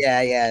 thinking too.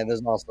 Yeah.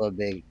 There's also a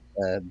big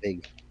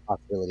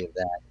possibility of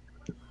that.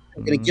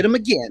 I'm gonna Mhm. get him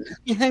again.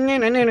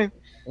 Nanu,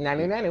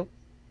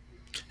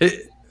 nanu.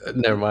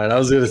 Never mind. I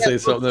was gonna say Yeah,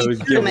 something that would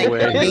keep give making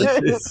away.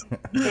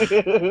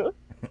 it.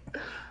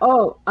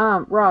 Oh,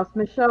 Ross,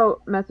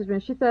 Michelle messaged me.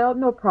 She said, "Oh,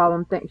 no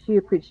problem. Thanks. She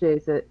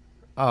appreciates it."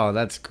 Oh,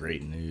 that's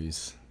great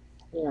news.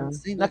 Yeah.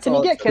 See, Now, that's can you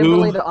all get it took.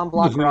 Kimberly to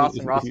unblock Ross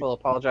and Ross will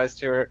apologize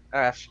to her,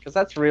 Ash? Because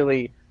that's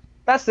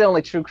the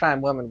only true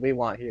crime woman we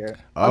want here.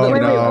 Oh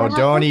Wait, no, what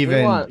don't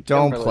happened? want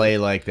don't Kimberly. play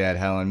like that,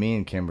 Helen. Me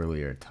and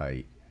Kimberly are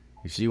tight.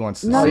 If she wants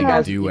to No, sing no, a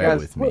you duet guys-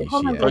 with me, Wait,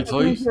 hold she on. has. Let's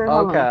listen to her,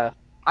 Helen. Okay.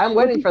 I'm What'd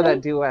waiting you for say?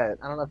 that duet.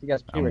 I don't know if you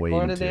guys I'm waiting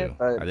pre-recorded to. it,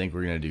 but I think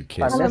we're gonna do I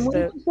kiss. Helen, missed what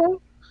did it. you say?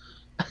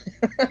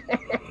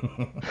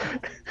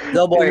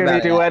 Don't worry you're gonna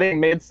about be it. duetting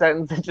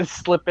mid-sentence and just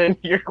slip in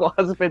your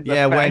husband.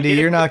 Yeah, Wendy,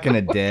 you're not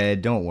gonna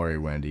dead. Don't worry,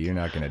 Wendy. You're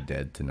not gonna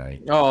dead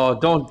tonight. Oh,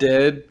 don't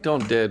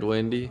dead,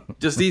 Wendy.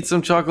 Just eat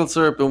some chocolate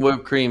syrup and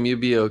whipped cream. You'll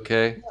be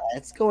okay.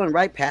 It's going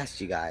right past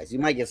you guys. You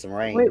might get some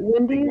rain. Wait,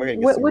 Wendy? We're gonna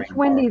get some Which rain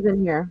Wendy's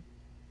in here?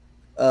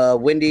 tomorrow.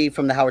 Wendy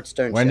from the Howard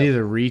Stern Wendy show. the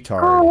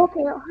retard. Oh,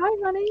 okay. Hi,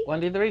 honey.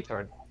 Wendy the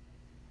retard.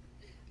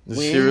 Is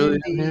she really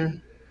in Wendy.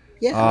 here?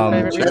 Yeah,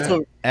 favorite that's retard.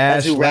 what.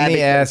 Ash, who let me Rabbit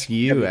ask goes.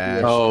 you, WPH.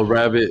 Ash. Oh,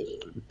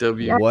 Rabbit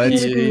W. Yeah, What?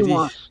 anything you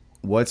want.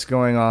 What's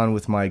going on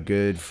with my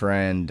good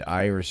friend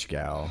Irish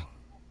gal?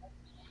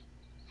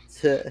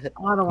 I don't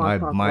want My to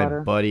talk my about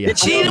her. buddy. Did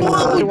she the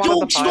one with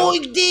jokes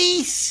like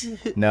this?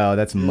 No,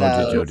 that's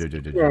Mojo No.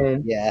 Jojo.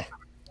 Okay. Yeah,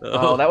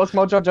 Oh, that was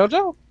Mojo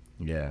Jojo?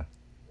 Yeah.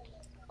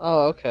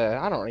 Oh, okay.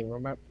 I don't even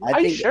remember. I Are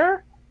you think-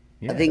 sure?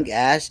 Yeah. I think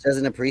Ash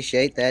doesn't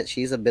appreciate that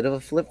she's a bit of a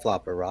flip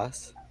flopper,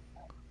 Ross.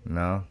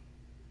 No.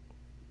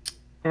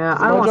 Yeah,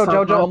 I don't want Mojo to talk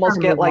Jojo about her. almost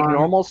I'm get like gonna move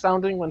on. normal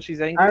sounding when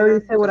she's angry. I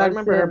already said what I I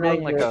remember her said,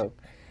 being like Mojo. a.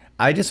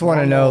 I just want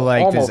to know,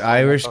 like, does Almost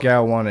Irish almost.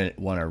 gal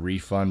want a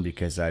refund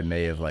because I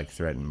may have like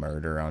threatened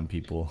murder on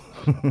people,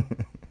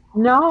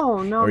 No,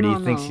 or do you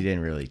no, think no. she didn't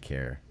really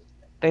care?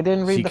 They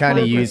didn't read She the kinda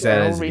fine print. used that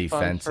No as a refunds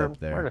defense for up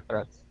there. Murder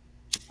threats.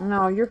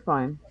 No, you're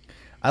fine.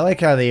 I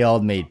like how they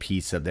all made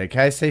peace up there. Can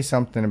I say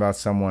something about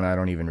someone I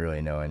don't even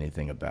really know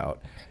anything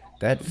about?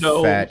 That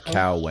No. fat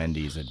cow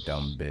Wendy's a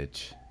dumb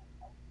bitch.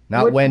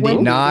 Not Which Wendy,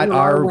 Wendy? not You are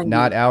our, Wendy.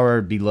 not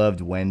our beloved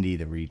Wendy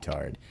the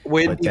retard, but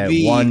Wendy that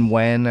V. one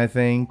Wen, I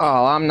think.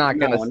 Oh, I'm not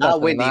gonna No, step not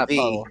in Wendy that V.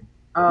 puddle.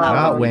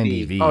 Not Wendy Wendy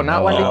V. V. Oh, not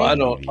no, Wendy V? I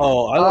don't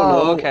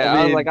know. Okay. I I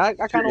was mean, like, I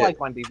kind of shit. like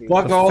Wendy V.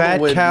 Fuck The all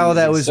fat the cow Wendy's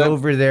that was except-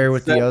 over there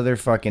with the except other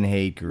fucking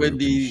hate group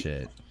Wendy- and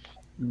shit.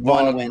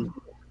 One win.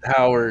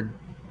 Howard.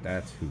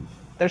 That's who.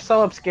 They're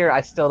so obscure.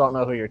 I still don't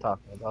know who you're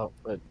talking about.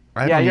 But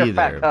I yeah, don't you're either.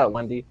 fat cut,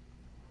 Wendy.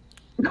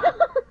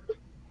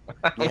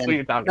 I don't know who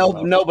you're talking No,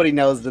 about. nobody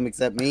knows them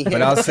except me.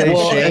 But I'll say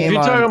Well, if shame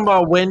you're on talking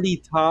about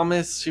Wendy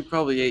Thomas, she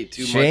probably ate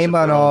too much. shame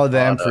of on her all own of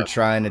them for product.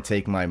 trying to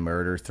take my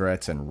murder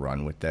threats and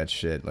run with that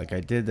shit. Like I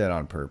did that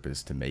on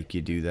purpose to make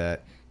you do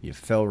that. You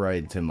fell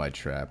right into my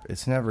trap.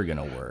 It's never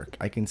gonna work.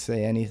 I can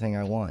say anything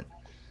I want.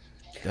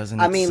 Doesn't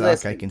it I mean, suck?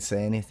 listen. I can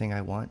say anything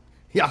I want.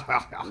 Yeah.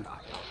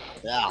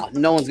 Ah,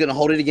 no one's gonna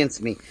hold it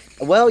against me.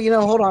 Well,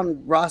 hold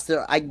on, Ross.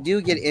 I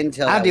do get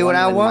intel. I that do what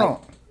I one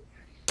want.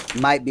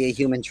 Might be a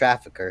human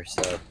trafficker,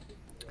 so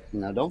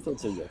don't feel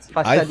too guilty. If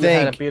I I said you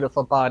had a think-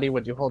 beautiful body,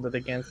 would you hold it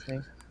against me?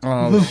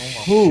 Oh,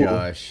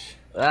 shush.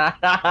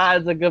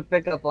 It's a good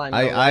pickup line.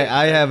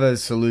 I have a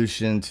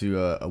solution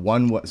to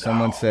one.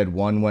 Someone said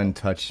one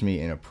touched me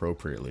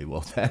inappropriately.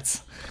 Well,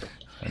 that's.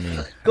 I mean,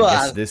 I Go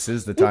guess on. this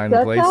is the time and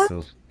said place. that?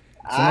 So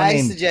I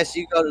named- suggest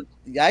you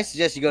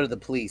go to the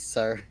police,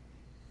 sir.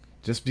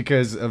 just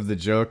because of the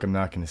joke, I'm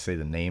not going to say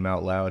the name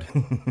out loud.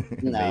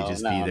 It may No,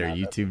 just no, be their no.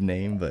 YouTube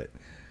name, but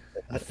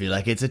I feel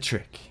like it's a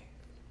trick.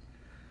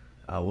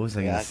 What was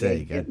I going Yeah, to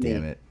say? get God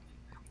damn me. it!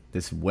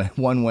 This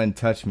one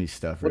touch me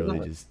stuff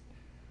really just.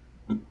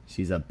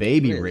 She's a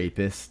baby Really?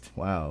 rapist.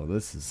 Wow,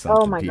 this is Oh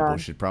something my people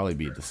God. should probably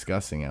be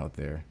discussing out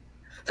there.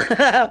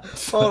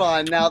 Hold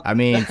on now. I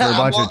mean, for a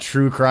bunch Well, of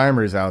true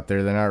crimers out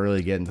there, they're not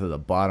really getting to the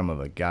bottom of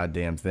a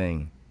goddamn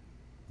thing,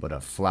 but a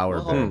flower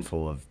Well, bed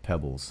full of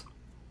pebbles.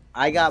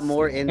 I got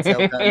more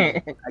intel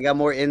coming. I got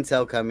more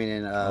intel coming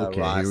in. Okay,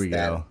 Ross, here we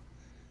that, go.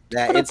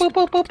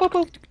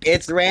 That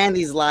it's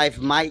Randy's life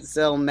might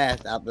sell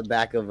meth out the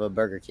back of a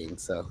Burger King.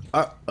 So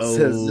this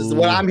is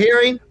what I'm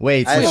hearing.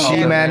 Wait, so I she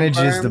don't manages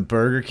confirm. the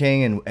Burger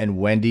King and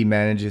Wendy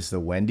manages the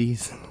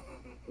Wendy's?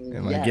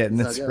 Am I Yeah, getting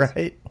so this it goes.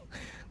 right?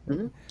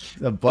 Mhm.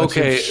 A bunch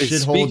Okay, of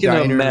shithole speaking of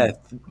diner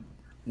meth,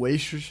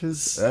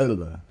 waitresses.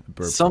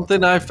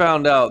 something I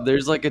found out.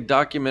 There's like a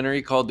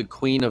documentary called The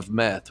Queen of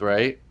Meth,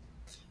 right?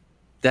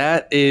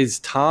 That is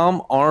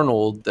Tom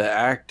Arnold, the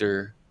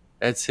actor.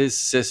 That's his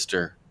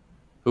sister,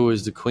 who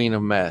is the Queen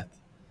of Meth.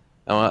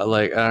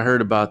 I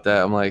heard about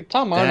that. I'm like,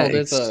 Tom that Arnold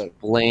is a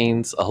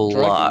explains a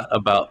lot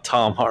about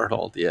Tom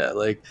Arnold. Yeah,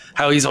 like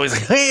how he's always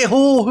like, hey,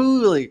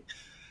 who, like,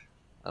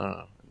 I don't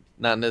know.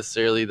 Not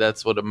necessarily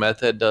that's what a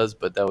meth head does,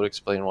 but that would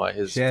explain why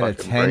his She had a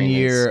fucking brain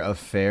 10-year is.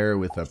 affair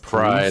with a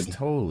Fried. priest.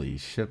 Holy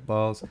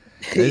shitballs.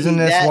 Isn't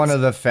this That's- one of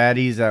the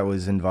fatties that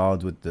was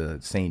involved with the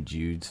St.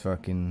 Jude's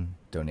fucking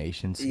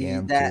donation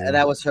scam? too?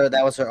 That was her.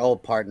 That was her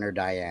old partner,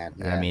 Diane.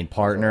 I Yeah. mean,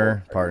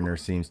 partner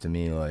seems to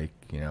me like,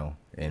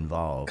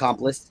 involved.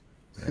 accomplice,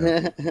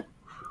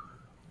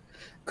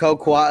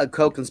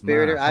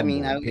 co-conspirator. My I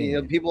mean, humble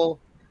opinion. people,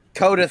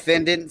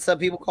 co-defendant. Some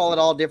people call it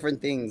all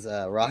different things.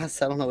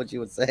 Ross, I don't know what you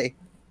would say.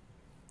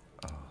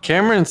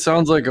 Cameron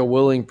sounds like a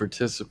willing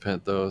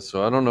participant though,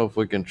 so I don't know if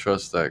we can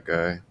trust that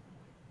guy.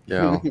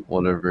 Yeah,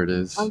 whatever it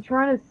is. I'm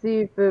trying to see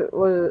if it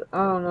was. I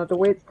don't know. The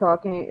way it's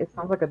talking, it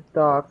sounds like a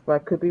dog, but I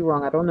could be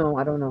wrong. I don't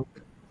know.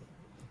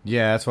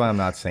 Yeah, that's why I'm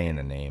not saying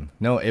the name.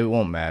 No, it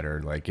won't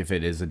matter. Like, if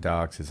it is a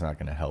dox, it's not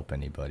going to help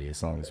anybody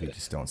as long as we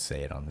just don't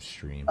say it on the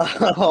stream.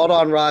 Hold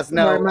on, Ross.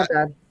 Sorry, No, my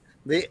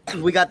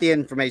bad. we got the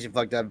information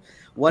fucked up.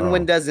 One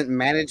Win doesn't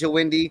manage a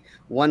Wendy.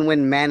 One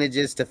Win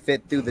manages to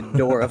fit through the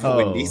door of a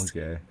Wendy's.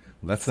 Okay.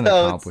 Well, that's an So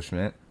it's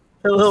accomplishment.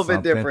 A little bit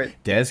Something.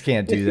 different. Dez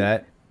can't do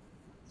that.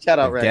 Shout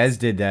out, If Rex. Dez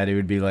did that, it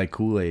would be like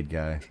Kool-Aid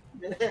guy.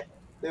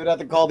 They would have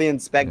to call the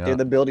inspector, Yeah.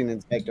 the building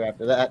inspector,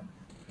 after that.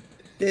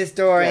 This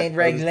door ain't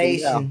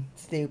regulation,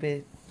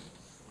 stupid.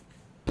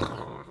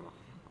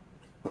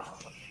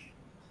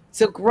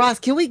 So, Ross,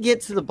 can we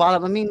get to the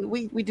bottom? I mean,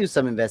 we do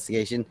some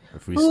investigation.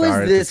 If we Who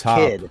start is at this the top,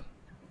 kid?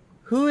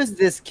 Who is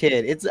this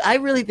kid? I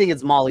really think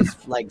it's Molly's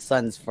like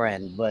son's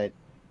friend, but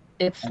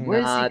It's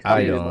where's he not.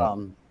 I coming don't.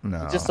 from?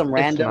 no. Just some It's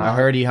random. not. I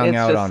heard he hung It's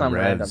out just on some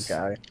random Revs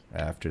guy.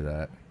 after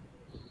that.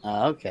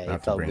 Oh, okay, Not it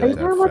to felt bring Are up you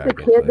good. that talking about the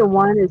faggot, kid? but- The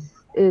one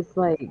is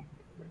like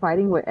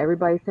fighting with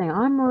everybody, saying,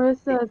 "I'm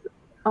Marissa's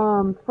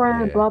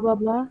friend," Yeah. blah blah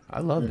blah. I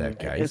love that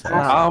guy. He's It's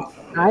awesome.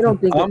 not. I don't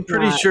think. I'm it's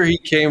pretty not. sure he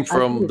came think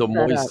from it's the set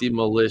up. Moisty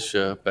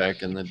militia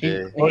back in the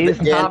day. He's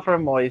the den? not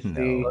from Moisty.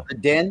 No. The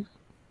den.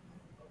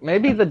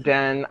 Maybe the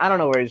Den. I don't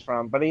know where he's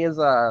from, but he is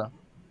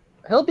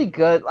he'll be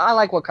good. I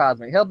like what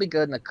Cosmic. He'll be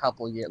good in a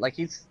couple years. Like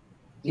he's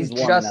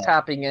warming just up.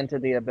 tapping into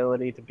the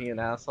ability to be an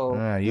asshole.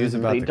 He was Mhm.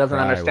 about He to doesn't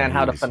cry understand when how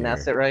he to was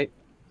finesse here. it right.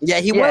 Yeah,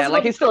 he Yeah, was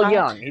like he's still about-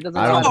 young. He doesn't.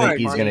 I don't know think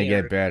he's money gonna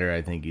or- get better.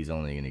 I think he's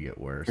only gonna get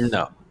worse.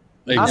 No.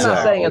 I'm not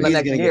Exactly. saying in the He's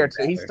next gonna year or get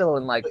two. He's better. still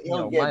in like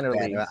He'll get minor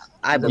better. leagues.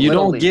 I The believe You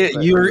little don't leagues, get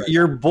but-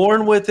 you're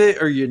born with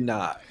it or you're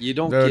not. You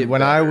don't Dude, get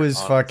when I better, was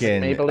honestly.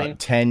 fucking Maybelline?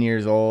 10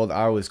 years old,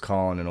 I was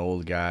calling an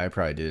old guy. I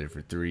probably did it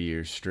for 3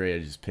 years straight. I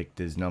just picked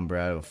his number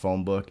out of a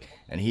phone book,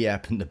 and he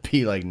happened to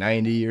be like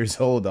 90 years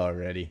old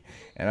already.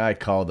 And I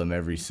called him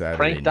every Saturday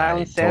Frank dialing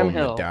night, Sam told him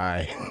Hill. to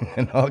die,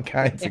 and all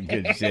kinds of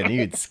good shit. He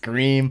would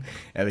scream,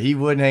 and he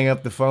wouldn't hang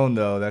up the phone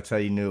though. That's how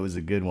you knew it was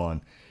a good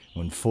one.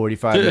 When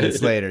 45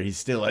 minutes later, he's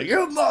still like,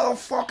 "You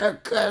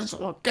motherfucking kids,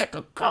 I'll get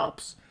the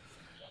cops.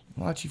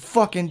 Why don't you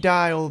fucking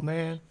die, old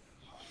man?"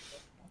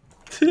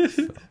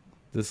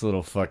 This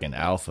little fucking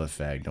alpha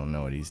fag don't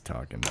know what he's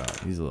talking about.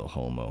 He's a little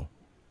homo.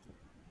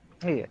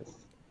 He is.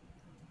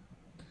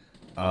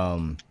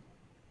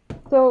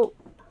 So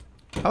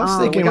I was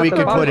we thinking got we the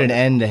could put bottom. an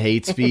end to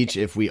hate speech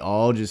if we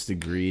all just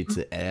agreed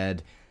to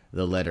add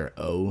the letter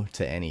O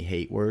to any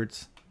hate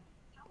words.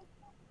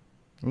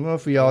 I don't know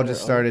if we all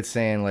just started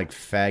saying like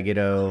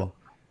faggoto,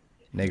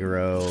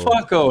 niggero.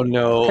 Fuck oh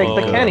no.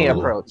 Take the Kenny Oh.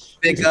 approach.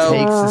 Big It O.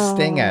 takes the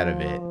sting out of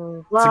it.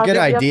 It's a good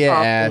idea,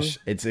 Ash.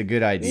 It's a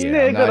good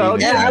idea. I'm not Niggero, even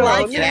Yeah, I trying to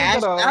like be it,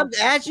 Ash. Niggero.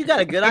 Ash, you got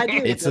a good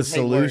idea. It's a with those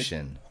hate words.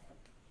 solution.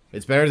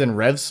 It's better than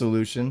Rev's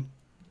solution.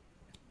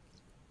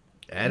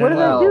 Add What it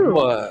do up. they do?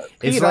 What?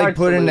 It's Pete like Ard's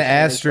putting the solution is the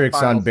asterisk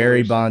final on Barry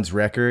solution. Bonds'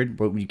 record,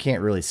 but you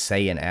can't really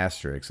say an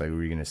asterisk. Like,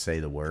 we're gonna say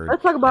the word.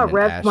 Let's talk about and then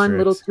Rev's one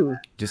little asterisk.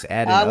 two. Just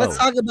add an Let's O.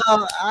 talk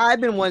about. I've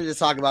been wanting to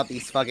talk about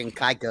these fucking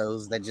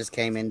Kaikos that just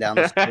came in down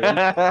the street.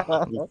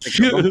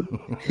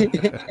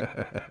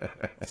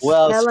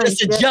 Well, Helen, it's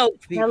just a guess- joke.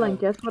 people. Helen,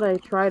 guess what I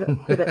tried?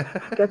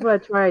 Guess what I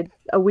tried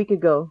a week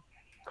ago,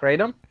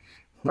 Kratom?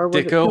 or was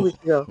it Dicko. 2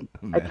 weeks ago?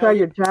 I tried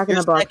your Jack in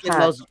Your the Box second hat.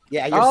 most,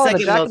 yeah, your Oh, the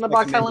second Jack in most the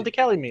Box Helen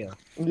recommended. DeKelly meal.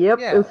 Yep,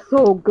 Yeah. it was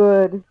so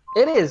good.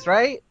 It is,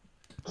 right?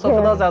 So for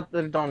Yeah. those out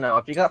there that don't know,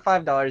 if you got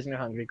 $5 and you're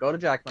hungry, go to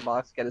Jack in the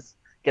Box,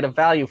 get a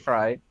value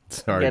fry,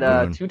 Sorry, get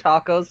Boone. 2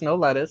 tacos, no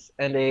lettuce,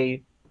 and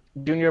a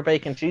junior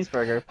bacon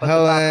cheeseburger. Put the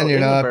Helen, taco you're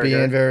in the not burger.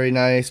 being very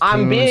nice. I'm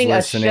Boone's being a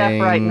listening.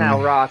 chef right now,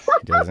 Ross.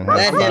 He doesn't Let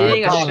have him five.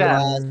 Being a chef.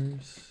 apologize.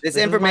 This is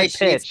my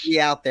information needs pitch. to be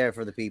out there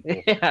for the people.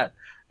 Yeah.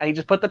 And you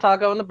just put the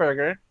taco in the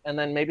burger, and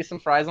then maybe some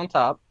fries on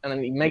top, and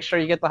then you make sure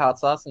you get the hot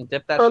sauce and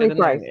dip that Curly shit in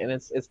fries. there, and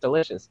it's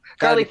delicious.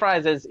 Gotta Curly be-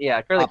 fries is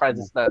curly fries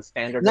is the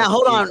standard. Now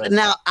hold recipe, on. but-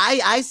 Now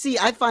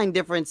I find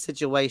different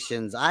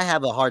situations. I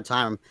have a hard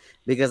time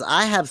because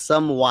I have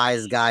some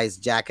wise guys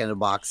Jack in the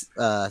Box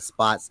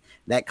spots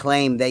that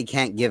claim they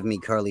can't give me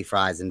curly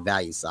fries in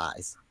value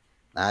size.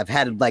 I've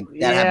had like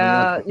that happen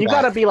yeah, once or you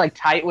twice. gotta be like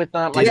tight with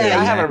them. Like Yeah,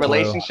 I have a exactly.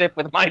 relationship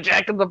with my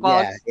Jack in the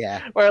Box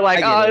Yeah, where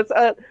like I get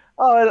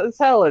it's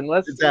Helen.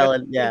 It's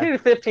Helen, yeah. Give you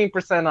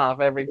 15% off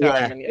every time.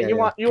 Yeah, and yeah, you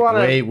yeah. want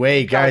to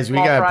Wait, got a guys, we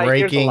small got fry, here's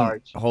a breaking.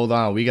 large. Hold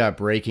on, we got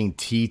breaking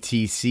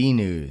TTC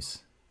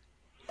news.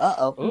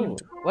 Uh-oh.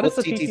 What is What's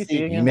the TTC? TTC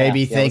You again? may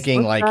be Yeah, what's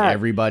thinking like that?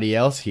 everybody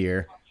else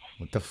here,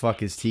 what the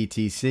fuck is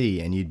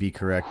TTC? And you'd be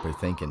correct by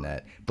thinking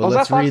that. But Oh, is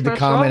let's that Fox read the News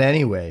comment Show?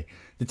 anyway.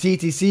 The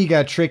TTC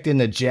got tricked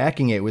into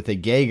jacking it with a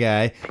gay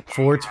guy.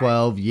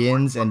 412,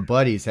 Yins, and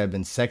buddies have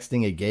been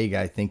sexting a gay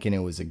guy thinking it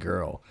was a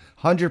girl.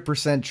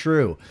 100%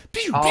 true.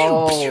 Pew, pew,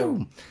 Oh,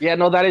 pew. yeah,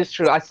 no, that is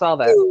true. I saw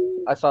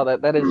that.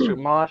 That is true.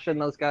 Mosh and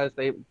those guys,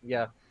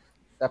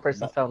 that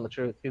person's telling the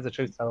truth. He's a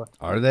truth teller.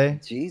 Are they?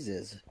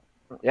 Jesus.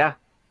 Yeah.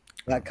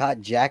 Got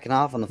caught jacking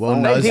off on the Well,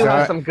 phone. They do have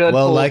Nuzdar. some good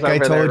Well, pools like I over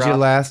there, told you Ross.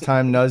 last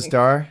time,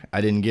 Nuzdar, I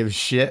didn't give a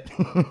shit.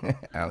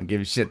 I don't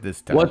give a shit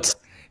this time. What's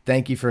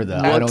Thank you for the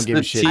I don't What's give a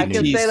the shit. I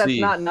can news. say that's TTC.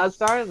 not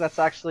Nuzdar. That's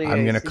actually. I'm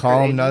a gonna secret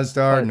call him agent,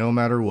 Nuzdar but- no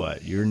matter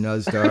what. You're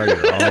Nuzdar.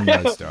 You're all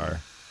Nuzdar.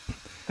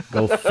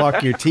 Go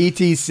fuck your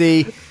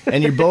TTC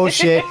and your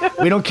bullshit.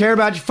 We don't care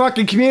about your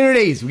fucking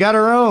communities. We got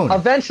our own.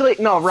 Eventually,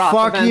 no, Ross.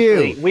 Fuck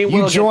eventually, you. We will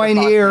You get to join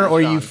here Foxman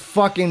or Sean. you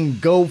fucking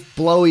go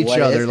blow each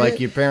What other is like it?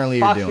 you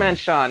apparently are doing. Foxman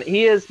Sean.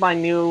 He is my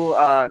new.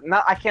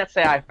 Not. I can't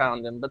say I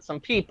found him, but some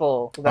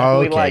people that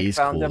Oh, we okay, like he's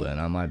found cool him. then.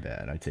 Oh, my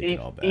bad. I take He- it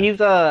all back. he's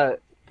a.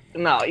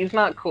 No, he's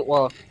not cool.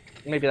 Well,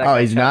 maybe that. Oh,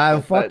 guy's he's not.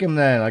 cool, but- Fuck him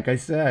then. Like I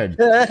said.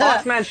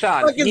 Foxman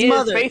Sean. Fuck his He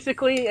mother. is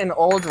basically an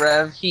old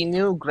Rev. He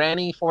knew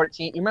Granny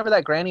 14. You remember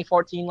that Granny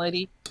 14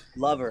 lady?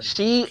 Lover.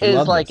 She She is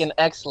loved like us. an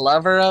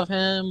ex-lover of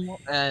him,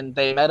 and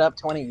they met up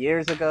 20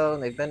 years ago,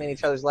 and they've been in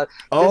each other's life.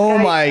 Oh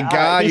guy, my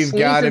god, he you've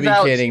got to sneezes be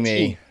out kidding me.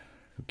 teeth.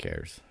 Who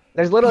cares?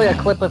 There's literally a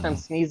clip of him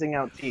sneezing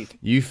out teeth.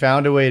 You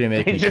found a way to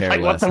make me He's just care like,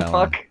 what less, the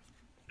Helen. fuck?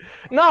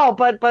 No,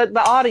 but the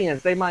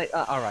audience, they might.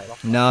 All right.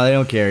 No, they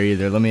don't care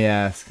either. Let me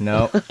ask.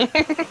 No. Oh,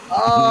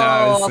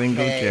 Not a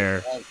single okay,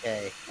 care.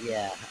 Okay,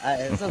 yeah.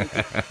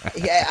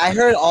 Yeah, I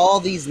heard all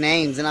these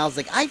names, and I was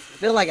like, I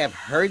feel like I've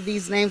heard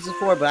these names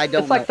before, but I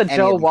don't. It's like know the any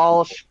Joe of these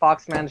Walsh,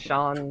 Foxman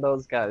Sean,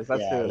 those guys.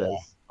 That's Yeah, who it is. yeah.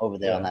 over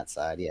there on Yeah. that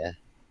side. Yeah.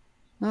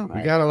 All We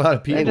right. got a lot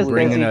of people just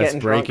bringing busy us getting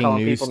drunk, breaking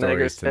calling news people niggers,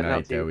 stories spitting out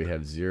tonight that teeth. we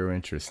have zero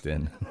interest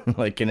in.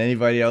 Like, can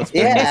anybody else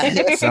bring Yeah.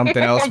 us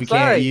something else I'm we sorry.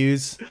 can't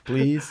use,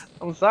 please?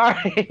 I'm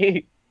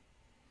sorry.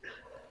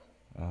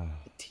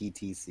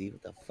 TTC.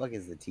 What the fuck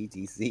is the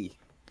TTC?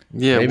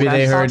 Yeah, Maybe Trash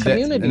they talk heard that,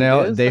 community, and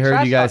they, dude. they The heard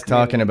trash you guys talk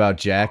talking community. about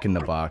Jack in the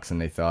Box, and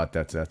they thought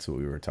that's what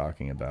we were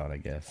talking about. I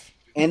guess.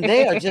 And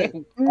they are just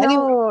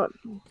No,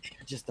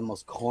 just the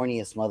most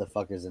corniest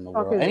motherfuckers in the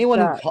Okay, world. Anyone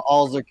who that.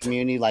 calls their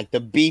community like the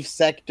beef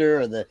sector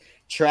or the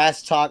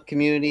trash talk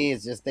community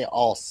is just they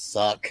all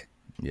suck.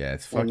 Yeah,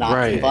 it's They're fucking not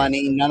Right.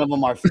 funny. None of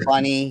them are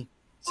funny.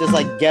 It's just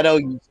like ghetto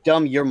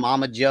dumb your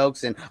mama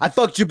jokes and I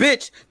fucked your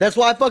bitch. That's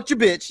why I fucked your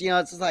bitch. You know,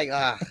 it's just like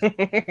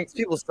these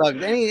people suck.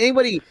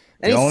 Anybody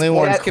any The only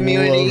one sports cool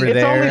community. over It's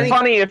there. only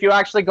funny if you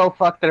actually go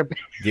fuck their.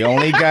 The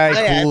only guy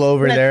Yeah, cool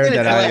over yeah, there it's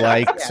that I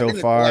hilarious. like Yeah, so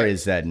it's far hilarious.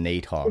 is that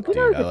Nate Hawk, if you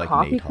dude. know I the like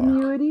coffee Nate Hawk.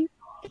 community,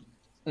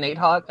 Nate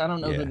Hawk. I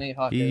don't know who Yeah. Nate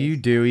Hawk You, is. you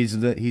do.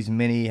 He's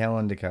mini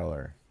Helen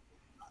DeKellar.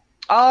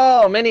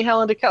 Oh, Minnie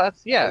Helen DeKellar.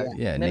 Yeah.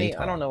 Yeah, Minnie, Nate I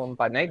don't Hawk. know him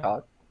by Nate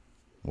Hawk.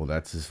 Well,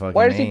 that's his fucking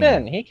Where's name. he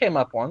been? He came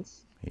up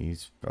once.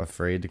 He's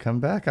afraid to come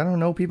back. I don't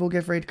know. People get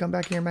afraid to come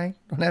back here, man.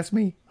 Don't ask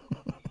me.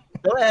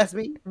 Don't ask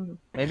me.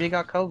 Maybe he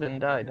got COVID and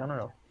died. I don't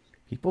know.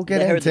 People get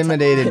They heard the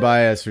intimidated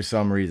by us for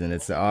some reason.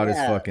 It's the oddest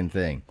Yeah. fucking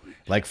thing.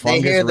 Like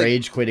They hear Fungus the-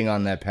 rage quitting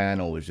on that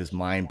panel was just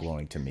mind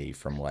blowing to me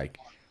from like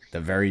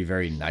the very,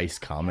 very nice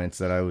comments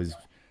that I was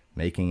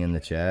making in the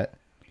chat.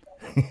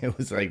 It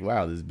was like,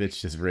 wow, this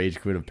bitch just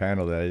rage quit a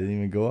panel that I didn't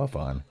even go up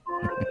on.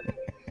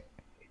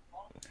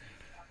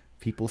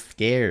 People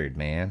scared,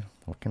 man.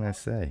 What can I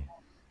say?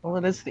 Well,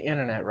 it is the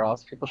internet,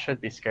 Ross. People should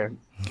be scared.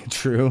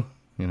 True,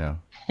 you know.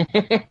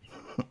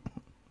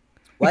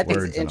 What I think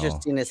Words is and all.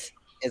 interesting is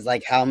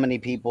like how many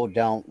people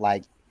don't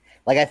like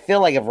I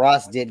feel like if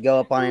Ross did go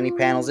up on any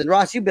panels, and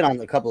Ross, you've been on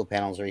a couple of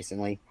panels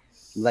recently,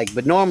 like,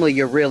 but normally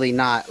you're really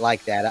not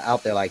like that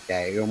out there like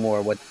that. You're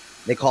more what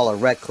they call a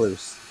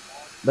recluse.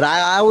 But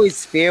I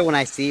always fear when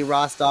I see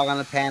Ross Dog on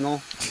a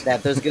panel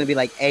that there's gonna be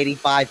like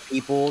 85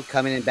 people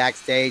coming in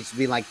backstage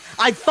being like,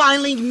 I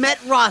finally met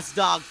Ross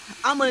Dog.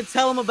 I'm gonna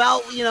tell him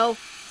about,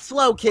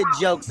 slow kid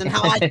jokes and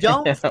how I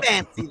don't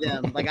fancy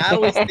them. Like, I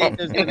always think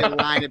there's gonna be a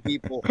line of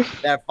people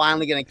that are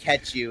finally gonna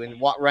catch you and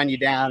run you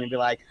down and be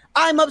like,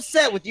 I'm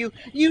upset with you.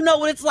 You know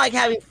what it's like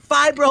having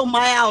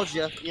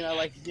fibromyalgia. You're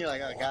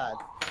like, oh god,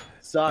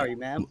 sorry,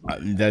 man.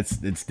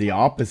 It's the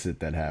opposite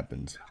that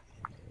happens.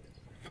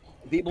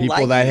 People People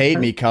like that you. hate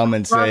me come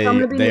and say I'm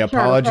gonna be in they the chat, okay?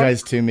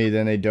 apologize to me,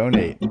 then they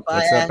donate.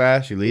 What's up,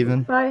 Ash? You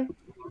leaving? bye.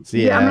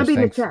 See ya, Yeah, I'm gonna Ash. be in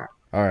the Thanks. chat.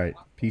 All right,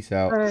 peace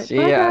out. All right. See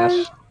bye, ya,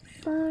 guys.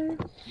 Ash. Bye.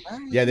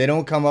 Yeah, they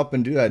don't come up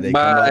and do that. They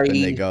come up and Bye.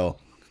 they go,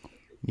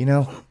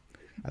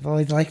 I've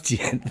always liked you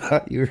and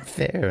thought you were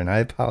fair, and I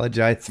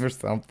apologize for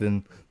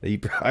something that you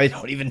probably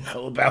don't even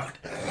know about.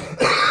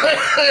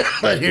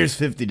 But here's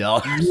 $50.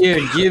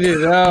 Yeah, get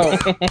it out.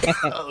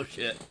 Oh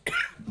shit.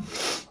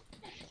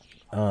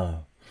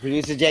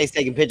 Producer Jay's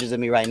taking pictures of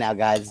me right now,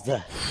 guys.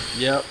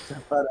 Yep.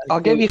 I'll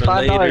give you For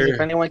 $5 later. if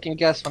anyone can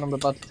guess what I'm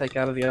about to take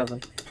out of the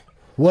oven.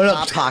 What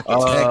Hot up,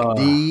 Pockets. Tech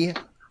D?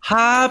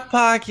 Hot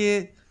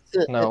pocket.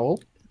 No.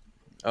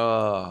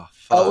 Oh,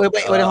 Oh,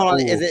 wait, hold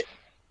on. Ooh. Is it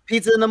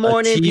pizza in the A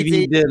morning?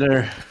 TV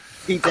dinner.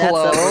 Pizza at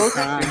Close.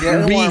 supper time.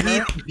 Yeah.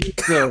 Reheat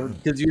pizza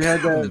because you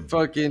had that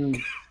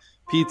fucking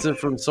pizza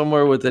from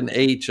somewhere with an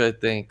H, I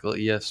think,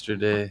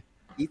 yesterday.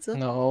 Pizza?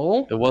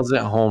 No. It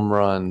wasn't home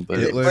run, but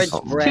It it was was French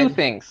something. bread. Two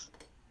things.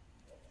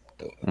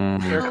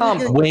 Mm. They're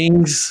combo.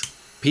 Wings,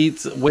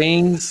 pizza,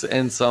 wings,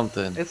 and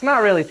something. It's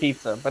not really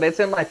pizza, but it's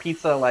in my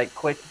pizza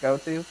quick go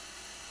to.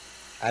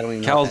 I don't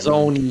even know. what that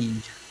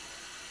means. Calzone.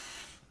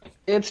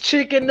 It's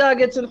chicken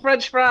nuggets and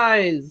French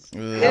fries. Ugh.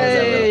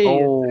 Yay!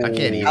 Oh, I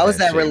can't eat How is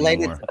that shit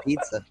related anymore. to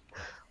pizza?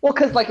 Well,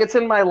 cause like it's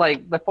in my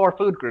the 4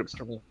 food groups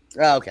for me.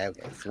 Oh, okay.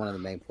 It's one of the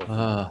main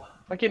points.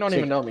 Like you don't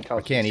even know me, I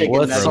Coach. can't eat Chicken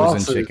frozen nuggets.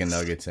 sauces? chicken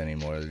nuggets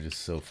anymore. They're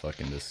just so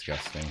fucking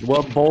disgusting.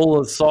 What bowl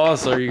of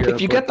sauce are you gonna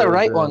If you put get the those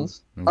right in?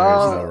 ones. There's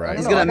no right.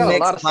 He's I don't gonna know, I got mix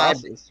a lot of 5.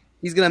 sauces.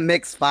 He's gonna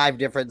mix 5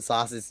 different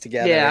sauces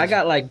together. Yeah, I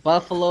got like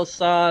buffalo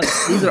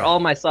sauce. These are all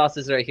my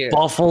sauces right here.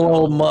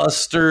 Buffalo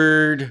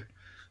mustard,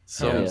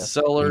 some Yeah. He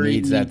celery,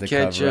 needs that to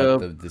cover up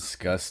ketchup. the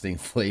disgusting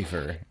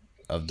flavor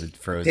of the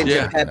frozen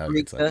Yeah. chicken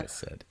nuggets, like I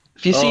said.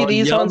 If you see Oh,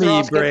 these ones, Yummy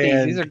Ross, get these.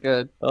 brand. These are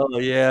good. Oh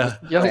yeah,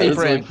 Yummy Those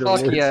brand. look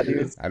Fuck yeah,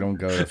 delicious. dude. I don't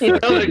go to You know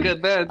they're fucking,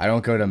 good, man. I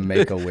don't go to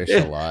Make a Wish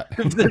a lot.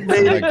 If they're For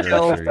made my in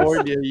groceries.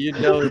 California, you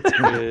know it's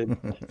good.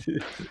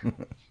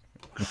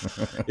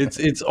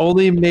 It's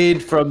only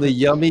made from the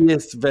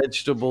yummiest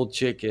vegetable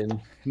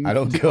chicken. I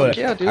don't go.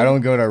 Yeah, dude. I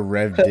don't go to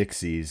Rev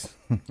Dixie's.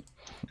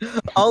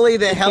 only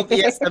the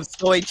healthiest of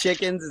soy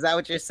chickens. Is that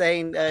what you're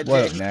saying, What,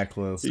 Jay?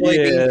 Naklo?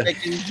 Soybean Yeah.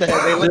 chickens.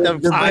 They let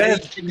them The fry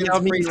best these chickens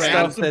yummy free stuff range.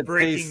 Have some that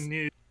breaking tastes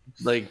news.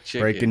 like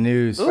chicken. Breaking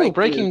news. Ooh,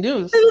 breaking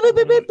news.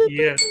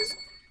 Yes.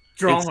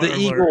 Drama It's the alert.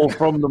 eagle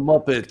from the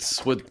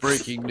Muppets with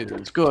breaking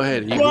news. Go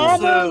ahead, Eagle.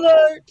 Drama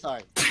alert!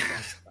 Sorry.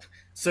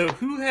 So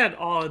who had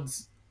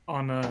odds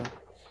on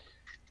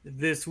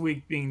this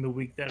week being the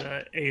week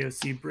that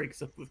AOC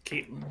breaks up with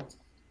Caitlyn?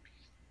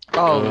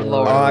 Oh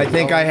lord. Oh, I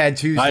think I had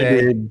Tuesday. I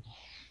did.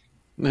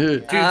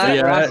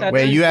 Tuesday. Ross had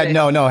Wait, you had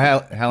Tuesday. no.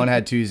 Helen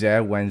had Tuesday. I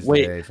had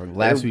Wednesday. From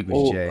last week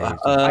was Jay. I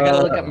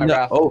gotta look at my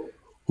raffle.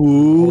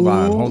 Hold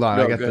on. No,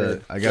 I got go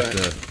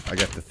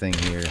the thing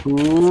here.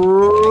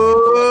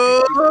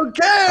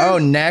 Okay. Oh,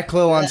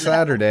 Naklo on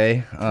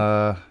Saturday.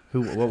 What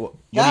do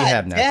you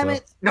have, God damn Naklo?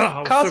 it! No, I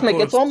was Cosmic,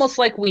 so it's close. almost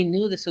like we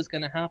knew this was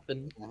gonna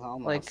happen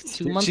Almost. like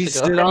 2 Did months she ago.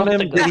 sit on him?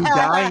 Did he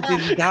die? Did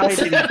he die? Did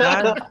he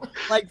die?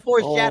 Like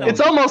foreshadowing. It's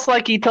almost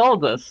like he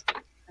told us.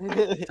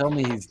 Tell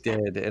me he's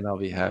dead, and I'll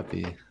be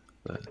happy.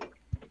 But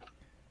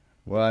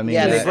Well, I mean,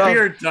 Yeah, His they-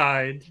 spirit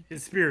died.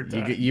 His spirit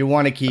died. you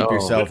want to keep Oh.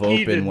 yourself But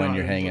he open did when not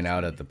you're enjoy hanging it.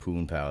 out at the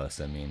Poon Palace.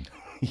 I mean,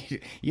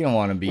 you don't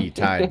want to be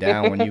tied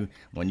down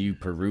when you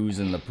peruse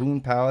in the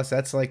Poon Palace.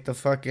 That's like the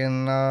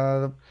fucking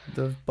the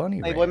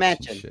bunny Playboy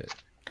ranch and Mansion.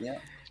 shit.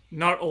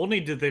 Not only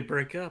did they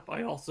break up,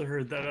 I also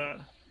heard that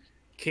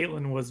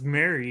Caitlyn was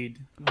married.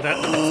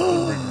 That's the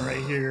rumor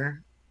right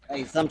here.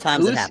 Hey,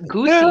 sometimes it happens.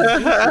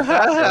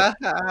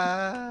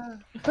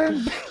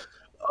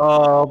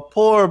 oh,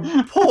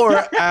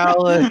 poor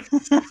Alex.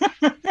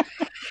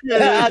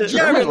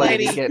 German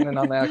lady. Getting in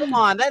on that. Come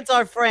on, that's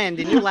our friend,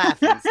 and you're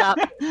laughing. Stop.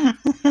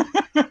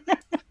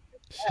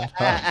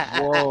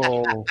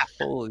 Whoa!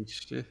 Holy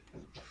shit!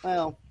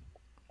 Well,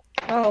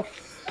 Oh,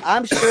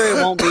 I'm sure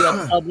it won't be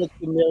a public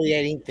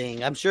humiliating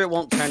thing. I'm sure it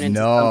won't turn into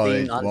No,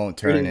 something. it won't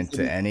turn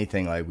into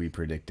anything like we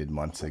predicted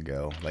months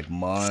ago. Like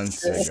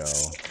months ago.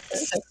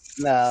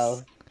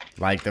 No.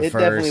 Like the It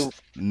first definitely-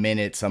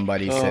 minute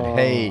somebody said,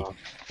 "Hey,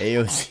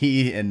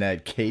 AOC and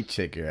that K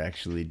chick are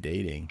actually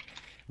dating."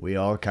 We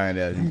all kind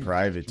of in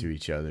private to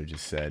each other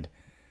just said,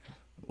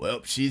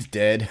 "Well, she's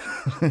dead."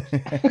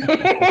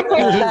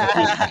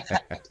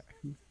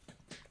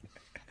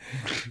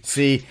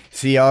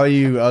 See, all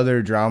you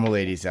other drama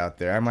ladies out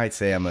there, I might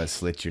say I'm gonna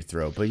slit your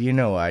throat, but you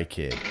know I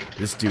kid.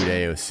 This dude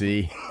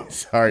AOC.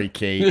 Sorry,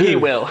 Kate. he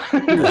will.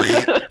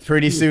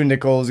 Pretty soon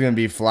Nicole's gonna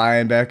be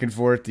flying back and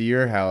forth to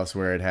your house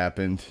where it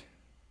happened.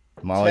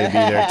 Molly be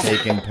there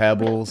taking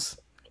pebbles.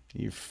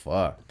 You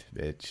fucked,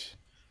 bitch.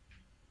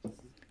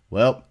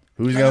 Well,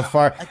 who's gonna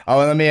fuck? Oh,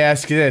 let me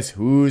ask you this: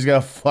 who's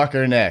gonna fuck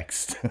her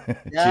next?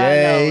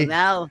 Jay,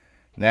 Now,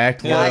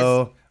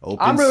 Naklo, open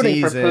I'm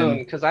rooting for season. Poon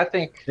because I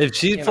think If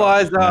she know.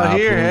 flies out Nah,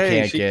 here, Poon hey,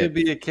 can't she get could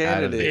be a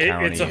out of the candidate.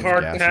 county It's a is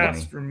hard gas pass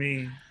money. for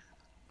me.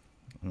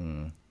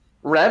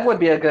 Rev would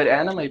be a good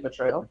anime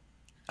portrayal.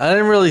 I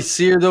didn't really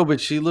see her though, but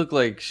she looked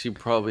like she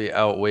probably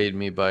outweighed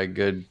me by a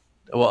good.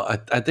 Well,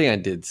 I think I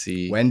did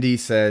see. Wendy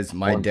says,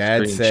 "My One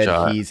dad said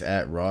screenshot. he's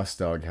at Ross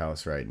Dog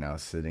House right now,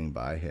 sitting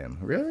by him."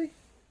 Really?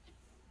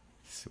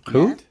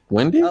 Who?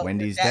 Wendy? Oh,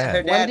 Wendy's her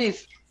dad.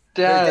 Wendy's Her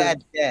dad.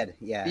 dad's dead.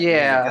 Yeah.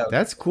 Yeah. there you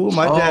That's cool.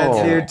 My dad's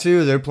Oh. here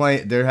too.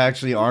 They're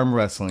actually arm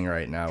wrestling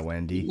right now,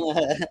 Wendy. go.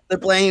 They're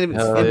playing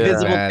Hell yeah.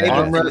 invisible Man, table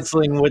Arm tennis.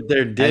 wrestling with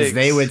their dicks. As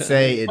they would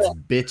say, it's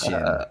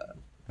bitching.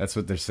 That's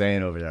what they're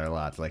saying over there a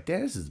lot. It's like,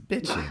 Dad, this is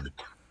bitching.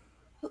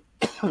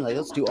 Like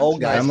those two old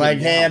guys. I'm like,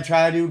 getting hey, down. I'm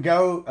trying to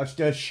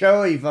do a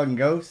show, you fucking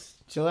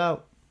ghost. Chill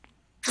out.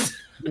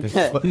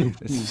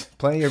 There's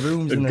plenty of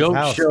rooms The in this goat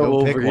house. show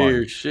Go pick over one.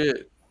 here.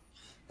 Shit.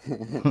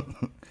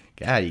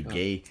 God, you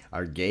gay.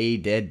 Our gay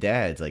dead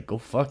dad's like, go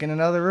fuck in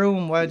another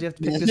room. Why'd you have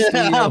to pick the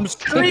studio? I'm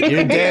streaking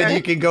You're dead. here.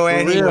 You can go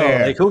For real.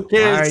 anywhere. Like, who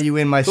cares? Why are you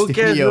in my Who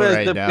cares studio who has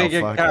right the now?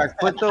 bigger Fuck cock?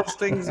 Put those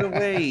things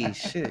away.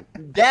 Shit.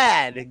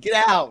 Dad,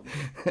 get out.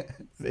 it.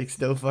 Makes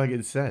no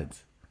fucking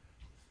sense.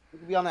 You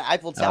could be on the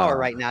Eiffel Tower Oh.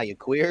 right now, you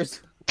queers.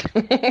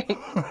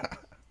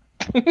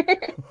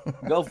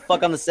 Go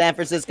fuck on the San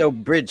Francisco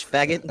Bridge,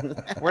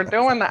 faggot. We're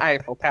doing the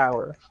Eiffel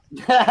Tower.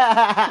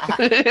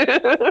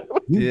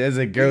 Yeah, as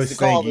a ghost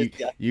call thing, this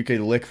guy. you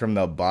could lick from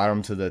the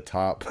bottom to the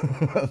top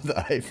of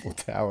the Eiffel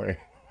Tower.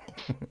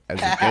 As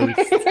a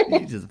ghost,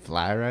 you just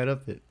fly right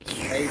up it.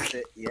 Face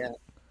it, yeah.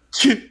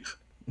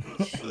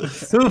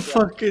 Who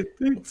fucking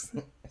thinks?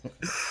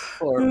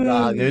 Poor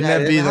dog. Wouldn't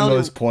that be the How do-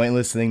 most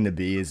pointless thing to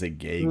be as a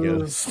gay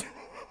ghost?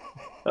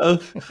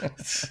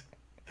 Because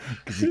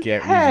you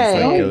can't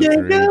Hey, really just like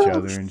go gay through each ghost.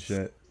 other and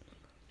shit.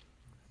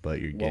 But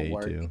you're gay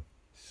work. too.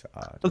 So,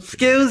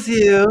 Excuse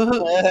you.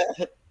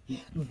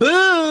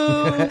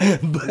 Boo!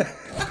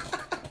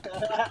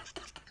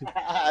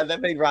 That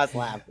made Ross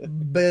laugh.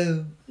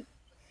 Boo.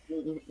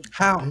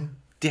 How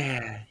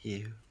dare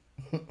you?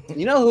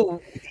 You know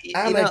who?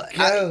 I'm you know, a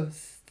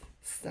ghost.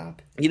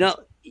 Stop it.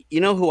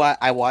 You know who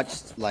I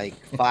watched like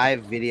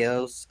 5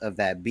 videos of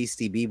that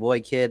Beastie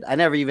B-Boy kid. I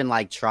never even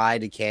like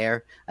tried to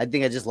care. I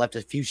think I just left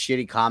a few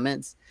shitty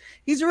comments.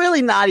 He's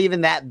really not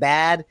even that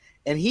bad,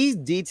 and he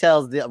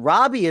details that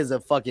Robbie is a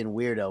fucking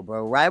weirdo,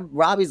 bro.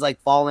 Robbie's like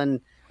falling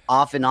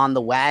off and on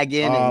the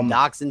wagon and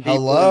doxing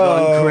people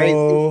and going crazy.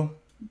 Hello.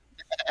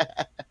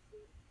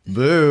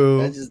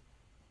 Boo. I just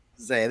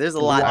say there's a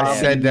lot. I of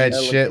said that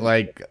Robbie. shit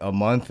like a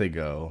month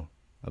ago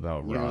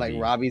about You know, Robbie.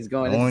 like Robbie's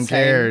going. No one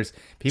insane. cares.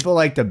 People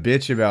like to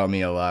bitch about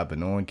me a lot, but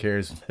no one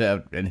cares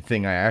about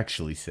anything I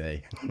actually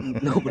say.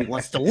 Nobody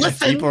wants to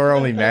listen. People are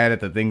only mad at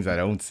the things I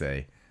don't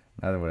say,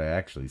 not at what I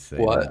actually say.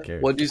 No one What?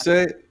 cares. What'd you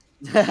say?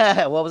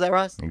 What was that,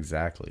 Ross?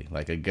 Exactly.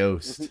 Like a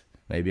ghost.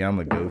 Maybe I'm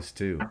a ghost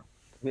too.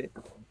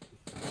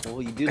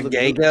 Well, you do A look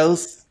gay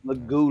ghost?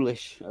 look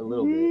ghoulish a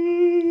little bit.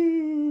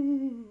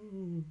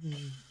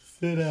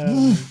 Sit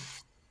down.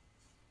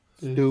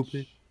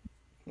 Stupid.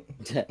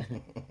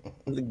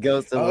 The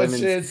ghost of Oh women's.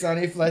 shit,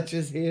 Sonny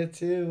Fletcher's here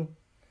too.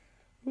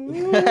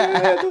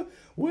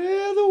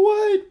 Where the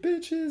white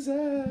bitches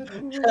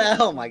at?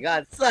 Oh my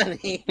God,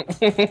 Sonny!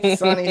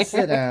 Sonny,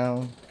 sit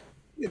down.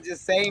 You're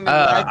just saying.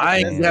 I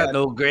ain't got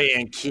no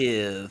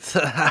grandkids.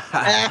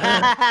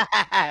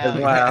 That's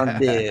why I'm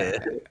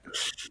dead.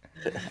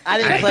 I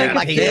didn't claim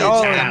my They kids.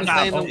 all I'm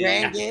claiming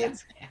adopted.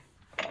 grandkids.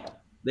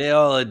 They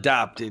all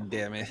adopted,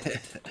 damn it.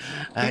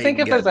 I think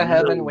if there's a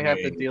heaven, we have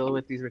to deal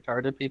with these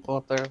retarded people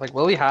up there. Like,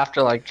 will we have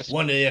to like just?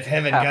 Wonder if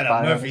heaven Half got a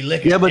fire. Murphy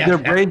lick. Yeah, but their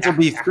brains will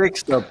be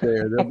fixed up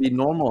there. They'll be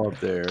normal up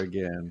there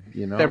again,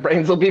 you know? Their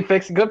brains will be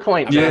fixed. Good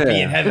point. Yeah.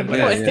 Murphy in heaven, but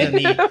Yeah, I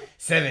yeah.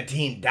 still need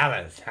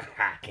 $17.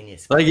 Can you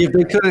Like, if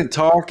they couldn't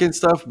talk and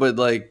stuff, but,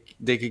 like,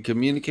 they could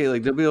communicate,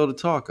 like, they'll be able to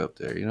talk up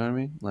there, you know what I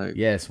mean? Like,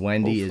 Yes,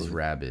 Wendy is Hopefully.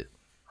 Rabbit.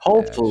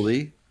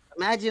 hopefully.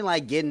 Imagine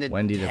like getting to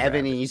Wendy the heaven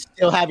rabbit. and you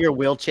still have your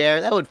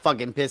wheelchair. That would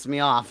fucking piss me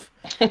off.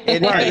 Right,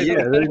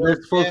 yeah,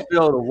 they're supposed to be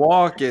able to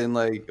walk and,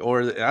 like,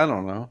 or, I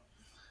don't know.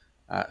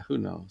 Who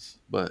knows?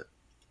 But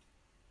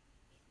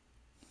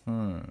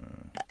I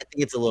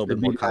think it's a little bit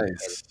It'd more be complicated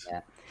nice. than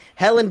that.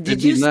 Helen, did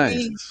it'd you be see?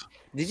 nice.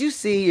 Did you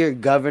see your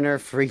governor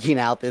freaking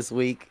out this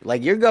week?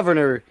 Like your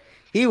governor,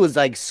 he was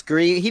like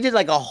scream. He did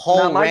like a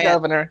whole Not my rant.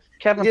 governor,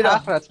 Kevin Did a-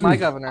 Papa. That's my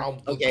governor.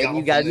 Okay,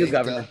 you got a new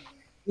governor.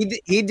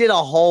 He did a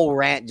whole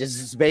rant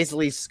just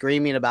basically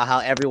screaming about how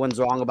everyone's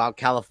wrong about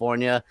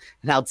California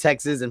and how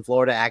Texas and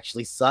Florida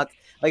actually suck.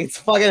 Like it's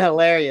fucking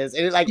hilarious.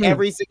 And like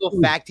every single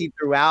fact he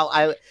threw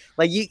out,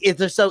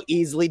 they're so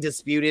easily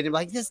disputed. And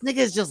like this nigga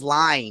is just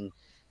lying.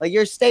 Like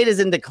your state is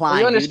in decline. Well,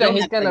 you dude. understand Don't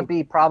he's have gonna to-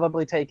 be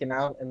probably taken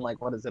out in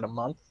like what is it, a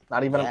month?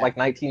 Not even Yeah. like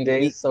 19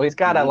 days. So he's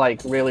gotta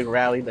like really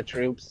rally the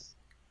troops.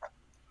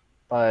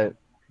 But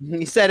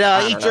He said,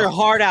 I don't "Eat your know.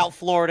 heart out,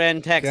 Florida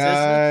and Texas."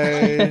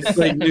 Guys. It's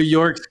like New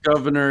York's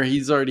governor,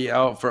 he's already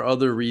out for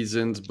other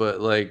reasons,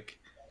 but, like,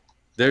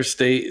 their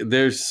state,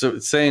 they're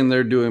saying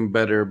they're doing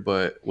better,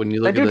 but when you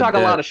they look do at the talk a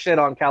lot debt- of shit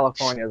on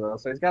California though.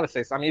 So he's gotta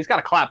say something. He's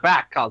gotta clap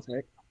back,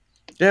 Cosmic.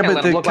 Yeah, Can't but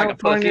let him the look like a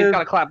pussy. He's California,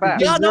 gotta clap back.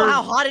 Y'all know Deserve-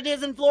 how hot it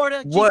is in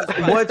Florida. what Jesus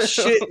Christ. what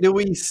shit do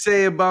we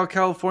say about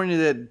California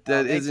that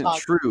They isn't talk-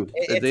 true? That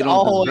It's they don't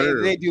always-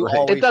 deserve? they do Like,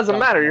 always- It doesn't talk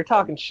matter. about You're that.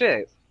 talking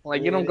shit.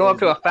 Like you It don't go up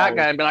to a is fat always-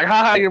 guy and be like,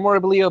 "Ha, you're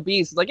morbidly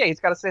obese." It's like, yeah, he's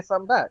gotta say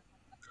something back.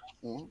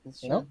 Yeah,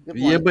 that's You know? true. Good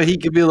Yeah, point. but he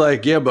could be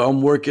like, yeah, but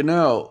I'm working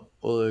out,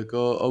 or like,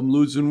 I'm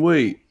losing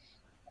weight,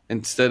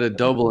 instead of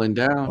doubling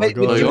down. But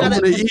you like, I'm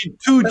gotta- gonna eat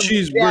 2 but-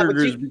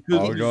 cheeseburgers yeah,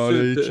 because I you got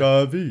said that.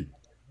 HIV.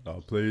 I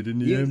played in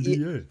the You-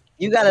 NBA.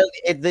 You gotta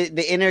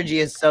the energy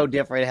is so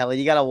different, Helen.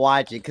 You gotta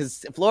watch it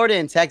because Florida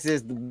and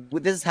Texas.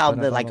 This is how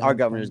our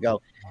governors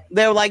go.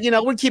 They're like,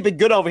 we keep it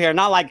good over here,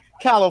 not like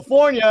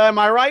California. Am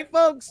I right,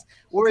 folks?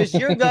 Whereas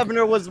your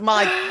governor was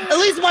like, at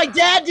least my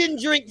dad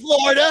didn't drink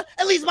Florida.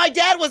 At least my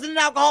dad wasn't an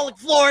alcoholic.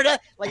 Florida,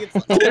 like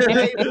it's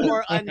way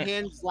more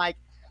unhinged. Like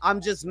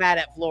I'm just mad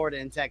at Florida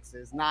and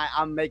Texas. Not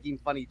I'm making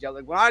fun of each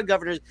other. When our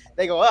governors,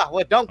 they go, oh,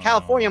 well, don't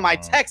California my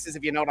Texas,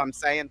 if you know what I'm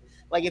saying.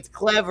 Like it's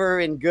clever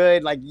and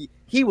good. Like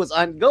he was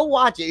go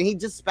watch it. And he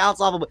just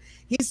spouts off of.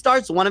 He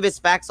starts one of his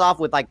facts off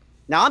with like,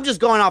 now I'm just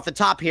going off the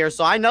top here,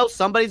 so I know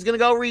somebody's gonna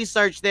go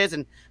research this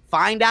and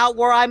find out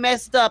where I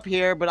messed up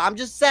here. But I'm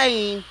just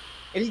saying.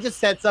 And he just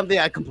said something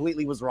I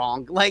completely was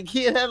wrong. Like No,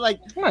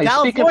 he's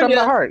speaking from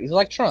the heart. He's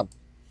like Trump.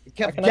 I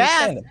can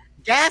gas. understand him.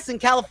 gas in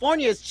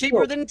California is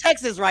cheaper than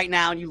Texas right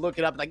now, and you look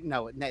it up like,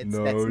 no, that's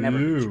never,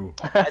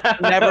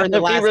 that's never in the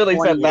If last he really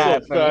 20 said that,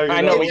 years. then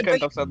I know he It-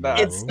 couldn't have said that.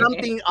 It's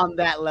something on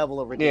that level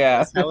of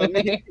Yeah. ridiculous. You know what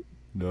I mean?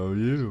 No,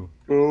 you.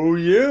 Boo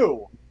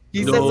you.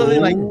 He said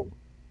something like, You.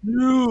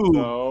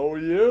 No,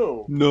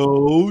 you.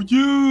 No,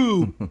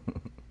 you.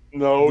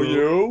 No,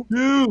 you.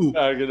 You.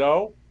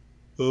 Agano.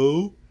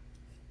 Oh.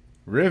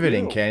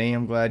 Riveting, You. Kenny.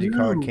 I'm glad you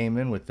came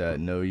in with that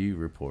no you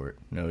report.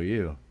 No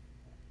you.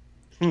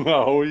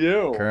 No,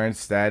 you. Current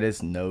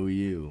status, no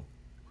you.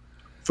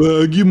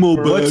 Faggy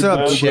mobile. What's up,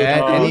 That's chat?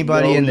 about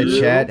Anybody no in the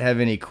you. chat have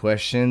any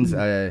questions?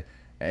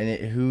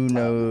 Who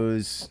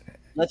knows?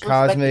 let's respect the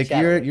Cosmic,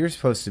 chat. you're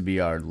supposed to be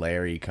our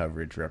Larry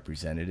coverage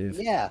representative.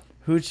 Yeah.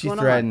 Who'd she What's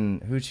going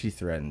threaten? Who'd she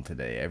threaten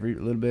today? Every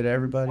little bit of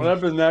everybody. What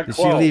happened to that Did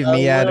she quote? leave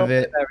me out of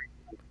little it?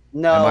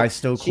 No. Am I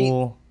still she-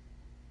 cool?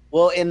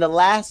 Well, in the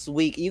last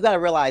week, you got to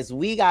realize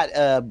we got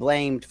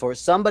blamed for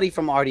somebody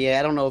from RDA.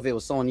 I don't know if it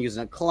was someone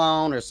using a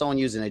clone or someone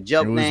using a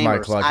joke It was name. my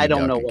Or, Clucky I don't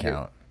Duck know what it-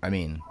 account. I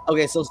mean,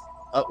 Okay, so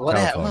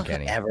Telephone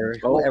Kenny.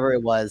 whatever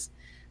it was.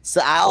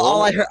 So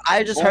all I heard,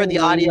 I just heard the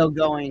audio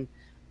going,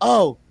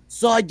 "Oh,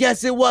 so I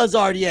guess it was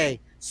RDA.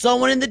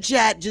 Someone in the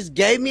chat just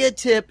gave me a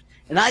tip,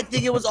 and I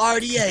think it was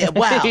RDA.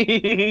 Wow,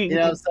 you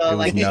know." So it was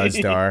like,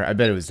 Nuzdar. I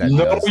bet it was that.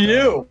 No, Nuzdar.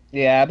 you.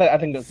 Yeah, I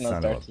think it was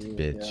Son no of a start.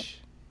 bitch.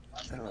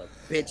 son of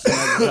a bitch,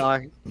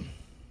 Nuzdar.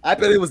 I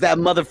bet it was that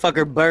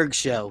motherfucker Berg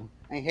show.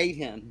 I hate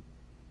him.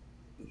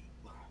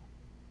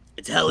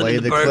 It's Helen Play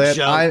in the the Berg clip.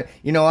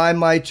 show. I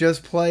might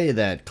just play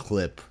that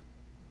clip.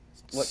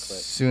 What clip?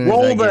 Soon as I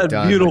Roll get that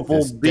done beautiful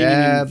with this beam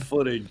dab,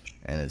 footage.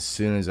 and as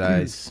soon as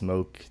I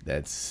smoke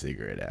that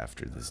cigarette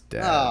after this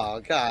dab, Oh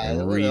God!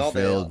 and what the hell?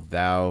 refill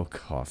thou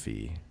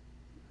coffee.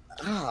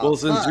 Oh, Well,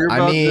 since fuck. you're I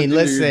about mean, to do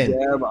listen.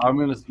 your dab, I'm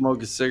gonna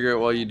smoke a cigarette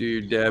while you do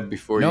your dab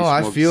before you No, smoke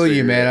I feel a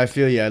you, man. I cigarette.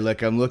 feel you.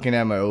 Look, I'm looking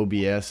at my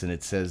OBS and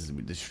it says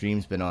the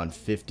stream's been on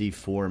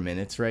 54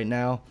 minutes right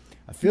now.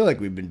 I feel like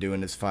we've been doing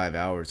this 5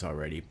 hours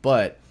already,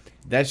 but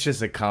that's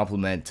just a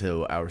compliment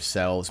to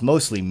ourselves,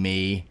 mostly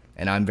me,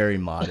 and I'm very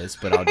modest,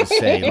 but I'll just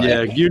say, like,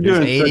 Yeah, you're there's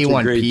doing such a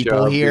 81 great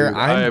people job, here. dude.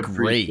 I I'm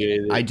great.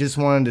 appreciate it. I just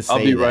wanted to say I'll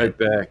be that. right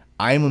back.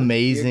 I'm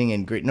amazing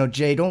and great. No,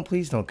 Jay,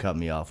 please don't cut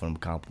me off when I'm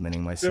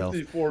complimenting myself.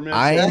 54 minutes.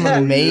 I am No,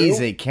 you.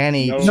 amazing,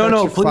 Kenny. No, shut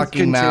No, your please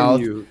fucking mouth.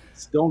 continue.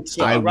 Don't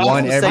stop. I Ross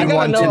want was saying-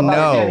 everyone I gotta to know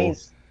about know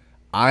Kenny's-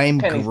 I'm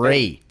Kenny's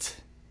great.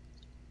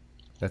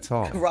 That's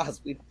all.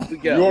 Ross, we got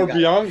You're we got-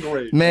 beyond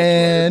great.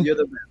 Man, You're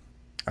the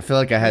I feel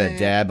like I had a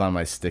dab on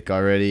my stick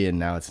already, and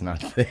now it's not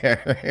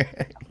there.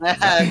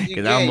 best.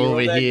 Because I'm over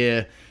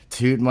here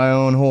tooting my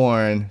own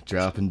horn,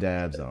 dropping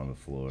dabs on the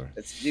floor.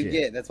 That's you Shit.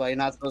 get. That's why you're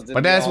not supposed to.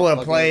 But be that's all what a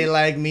fucking- play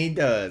like me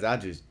does. I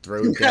just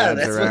throw Yeah, dabs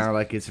that's what- around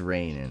like it's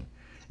raining.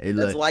 It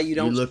That's why you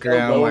don't look show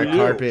around no my you.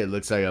 carpet. It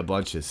looks like a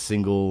bunch of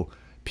single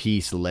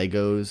piece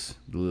Legos,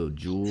 the little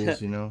jewels.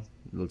 You know,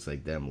 it looks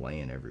like them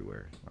laying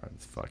everywhere.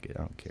 Fuck it, I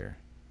don't care.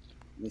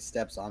 He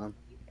steps on him.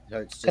 It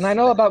hurts just Can I as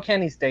know bad. about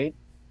Kenny's date?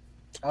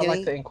 I'd Kenny?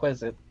 like to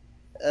inquis it.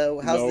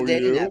 How's No, the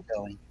dating you. app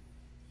going?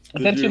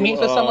 Didn't you meet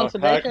with someone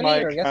today, hack Kenny, my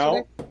or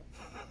account?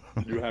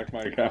 yesterday? You hacked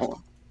my account.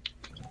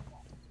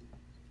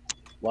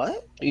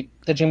 What?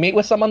 Did you meet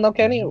with someone though,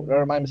 Kenny,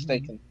 or am I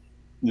mistaken?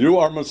 You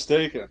are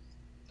mistaken.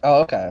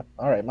 Oh, okay.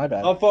 All right, my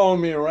bad. Stop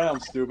following me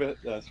around, stupid.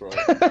 That's right.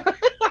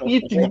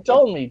 you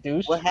told me,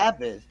 douche. What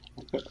happened?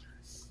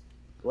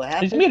 What He's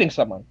happened? meeting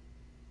someone.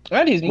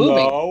 And he's moving.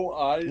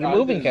 No, You're I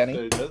moving, didn't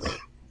Kenny. say this.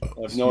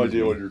 I have no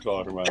idea what you're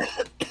talking about.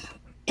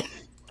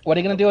 What are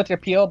you going to do with your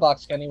P.O.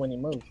 box, Kenny, when you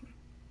move?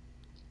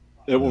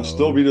 It will No.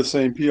 still be the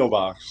same P.O.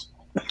 box.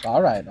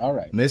 All right, all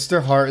right.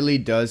 Mr. Hartley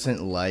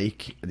doesn't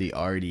like the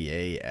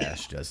RDA.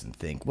 Ash doesn't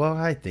think. Well,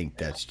 I think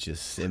that's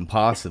just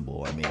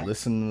impossible. I mean,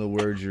 listen to the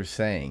words you're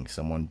saying.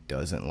 Someone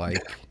doesn't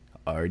like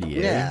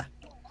RDA. Yeah.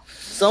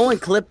 Someone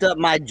clipped up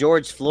my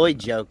George Floyd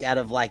joke out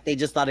of like they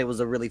just thought it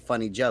was a really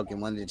funny joke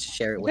and wanted to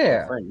share it with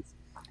their Yeah. friends.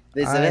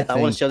 They said, I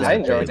want to show this. I to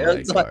enjoyed my it.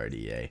 friends." like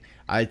RDA.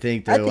 I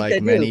think I they're think like they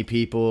do. many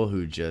people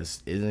who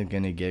just isn't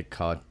gonna get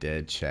caught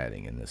dead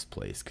chatting in this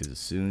place. Because as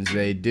soon as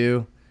they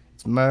do,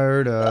 it's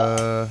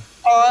murder.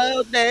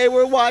 Oh, they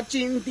were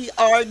watching the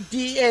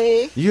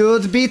RDA.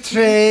 You'd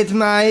betrayed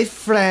my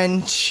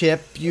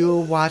friendship. You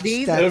watched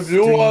These- that. If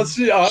you stream. want to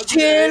see us, I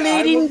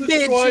Cheerleading will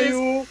destroy bitches.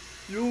 you.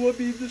 You will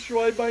be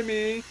destroyed by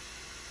me.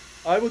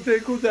 I will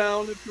take you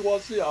down if you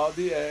want to see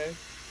RDA.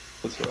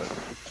 That's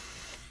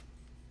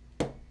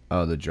right.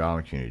 Oh, the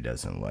drama community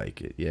doesn't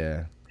like it.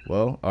 Yeah.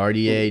 Well,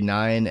 RDA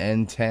 9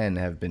 and 10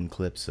 have been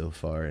clipped so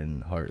far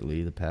in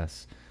Hartley. The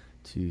past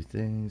two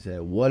things.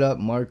 What up,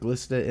 Mark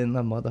Lista in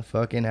the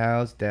motherfucking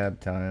house? Dab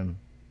time.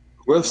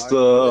 Where's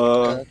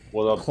the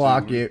what up?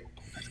 Clock dude?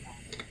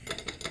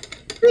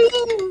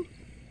 it.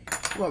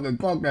 Fucking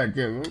clock that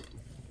shit.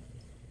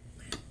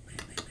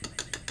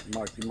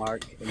 Marky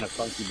Mark and the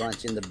Funky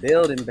Bunch in the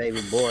building, baby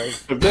boy.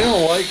 If they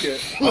don't like it,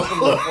 how come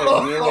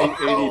there's like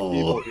nearly 80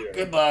 people here?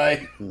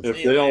 Goodbye. If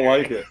they don't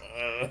like it,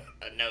 I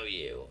know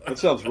you. that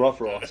sounds rough,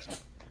 Ross.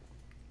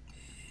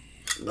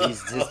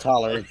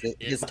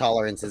 His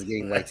tolerance is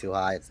getting way too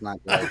high. It's not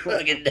good.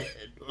 Fucking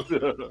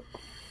dead.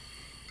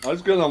 I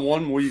was good on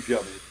 1 weed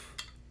gummy.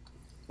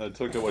 I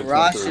took it with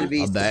Ross should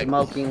be I'm back.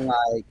 smoking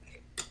like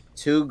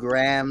 2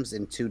 grams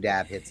and 2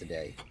 dab hits a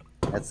day.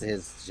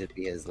 Should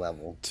be his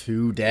level.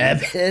 2 dab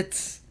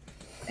hits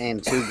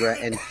And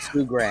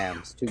 2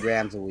 grams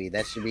of weed.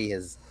 That should be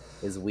his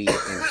weed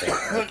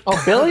intake.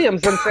 Oh,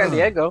 Billiam's in San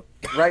Diego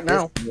right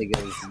now. This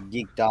nigga's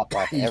geeked up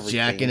off He's everything.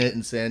 jacking it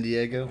in San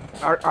Diego.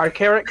 Our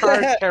carrot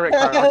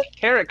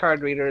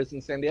card reader is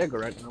in San Diego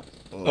right now.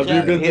 Have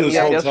you been to this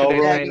Yeah, hotel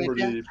yesterday, room?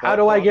 saying, How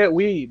do I get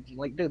weed? I'm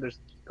like, dude,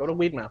 go to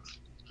Weed Mouse.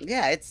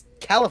 Yeah, it's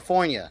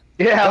California.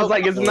 Yeah, I was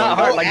like, it's not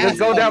hard. Like, just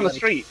go down the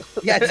street.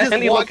 Yeah, just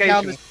Any walk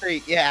down location. the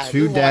street. Yeah,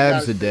 2 just walk down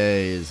dabs the a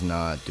day is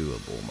not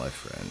doable, my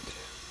friend.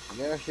 street.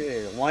 Yeah,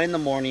 sure. 1 in the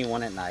morning,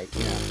 1 at night.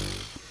 Yeah.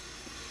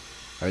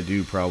 I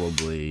do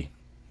probably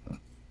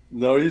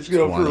No, he's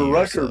going for 20 a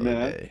or so record, a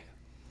man. day.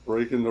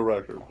 Breaking the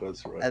record.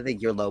 That's right. I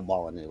think you're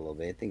lowballing it a little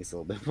bit. I think it's a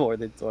little bit more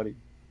than 20.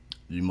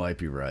 You might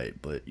be right,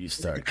 but you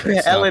start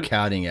Ellen- stop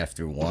counting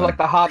after It's 1. like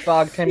the hot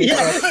dog Timmy.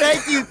 Yeah, Fresh.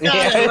 thank you. God,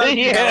 I love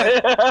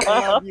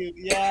you,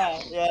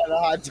 Ellen. Yeah, the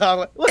hot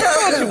dog. Why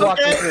don't you walk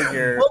me Okay. through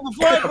your Well,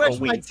 before I brush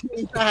typical my week?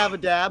 teeth, I have a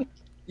dab.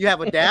 You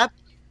have a dab?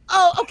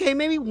 Oh, okay,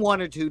 maybe 1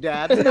 or 2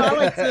 dabs. You know, I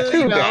like to,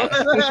 you know.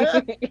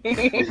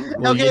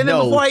 Well, Okay, you and then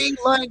know- before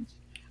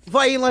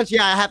I eat lunch,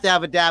 yeah, I have to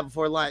have a dab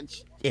before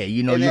lunch. Yeah,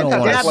 you know, And you then don't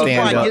want to dab before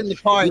stand I up. get in the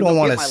car You and don't go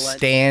want get to my lunch.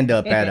 stand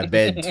up out of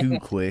bed too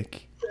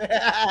quick.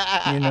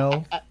 You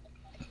know.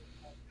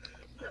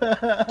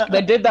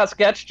 They did that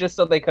sketch just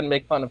so they could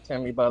make fun of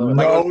Timmy, by the way.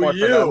 Like, it was No, more for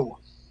them, you.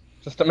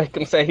 just to make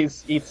him say he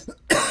eats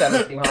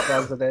 17 hot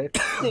dogs a day.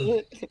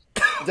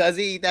 Does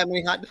he eat that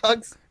many hot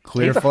dogs?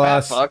 Clear He's a fat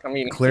Floss. fuck. I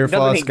mean, Clear he doesn't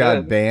Floss eat got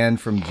good.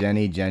 banned from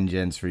Jenny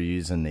Jens for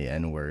using the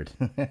N word.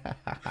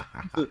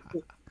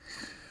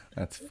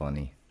 That's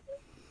funny.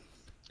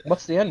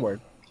 What's the N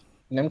word?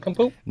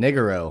 Nincompoop?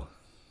 Nigero.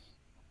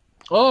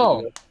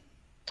 Oh,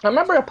 I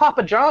remember a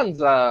Papa John's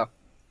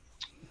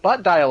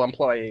butt dial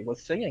employee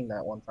was singing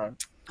that one time.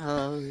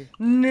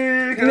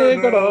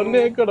 Nigero,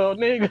 nigero,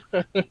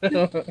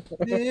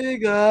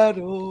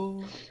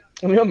 nigero.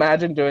 Can you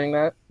imagine doing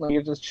that when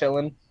you're just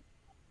chilling?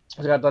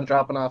 Just got done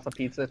dropping off a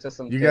pizza to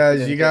some. You kid guys,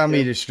 didn't you got get me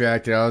to.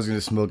 distracted. I was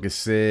gonna smoke a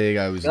cig.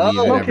 I was Oh,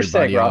 leaving smoke your cig,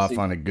 everybody off Rossi.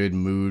 on a good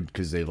mood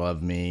because they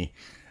love me.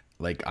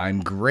 Like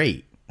I'm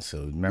great.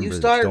 So remember,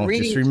 started don't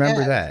reading just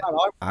remember chat. that. It's not our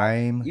fault.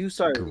 I'm You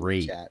started reading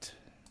great. chat.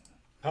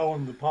 How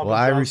in the Papa Well,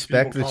 I John's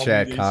respect people the called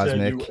chat, me, they said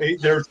Cosmic. You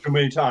ate there too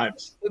many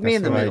times. Put me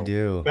in That's the what I middle.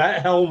 do.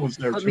 That Helm was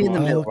there Put too me in the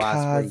much. middle. Oh, Ross,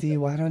 what do you Kazi,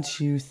 think? why don't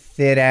you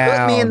sit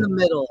down? Put me in the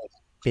middle.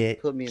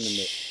 Bit. Put me in the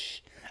middle.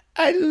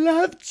 I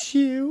loved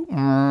you.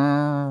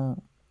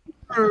 I'm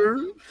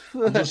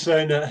just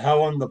saying that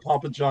Helen, the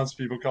Papa John's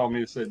people called me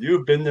and said,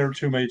 "You've been there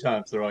too many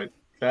times." They're like,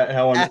 "Fat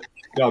Helen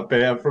got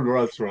banned from the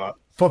restaurant."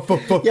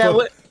 Yeah,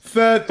 what,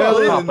 Fat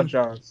Papa Ellen.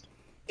 John's.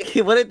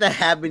 what did that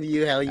happen to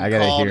you? How you I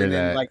gotta called hear and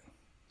then that. like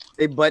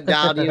they butt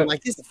dialed you?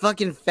 Like this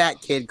fucking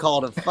fat kid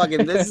called a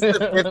fucking. This is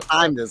the 5th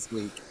time this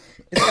week.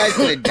 This guy's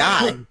gonna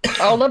die.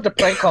 I would love to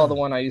prank call the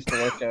one I used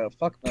to work at.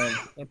 Fuck them.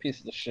 They're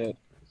pieces of shit.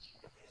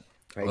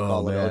 Prank Oh,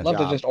 call it man. a I'd love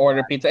to job. just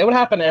order pizza. It would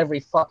happen every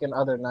fucking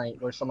other night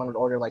where someone would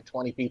order like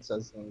 20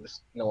 pizzas and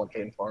just no one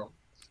came for them.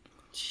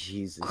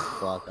 Jesus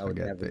fuck! I I would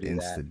got never the do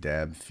Insta that.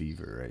 dab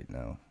fever right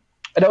now.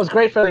 And it was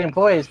great for the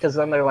employees because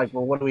then they're like,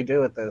 well, what do we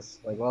do with this?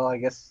 Like, well, I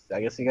guess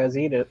you guys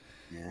eat it.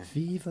 Yeah.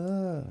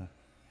 Fever.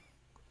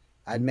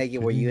 I'd make it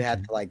where you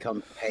had to like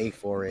come pay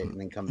for it and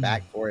then come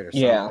back for it or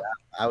something. Yeah.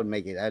 I would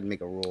make it. I'd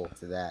make a rule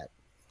to that.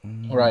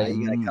 Right.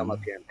 You gotta come up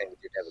here and pay with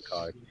your debit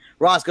card.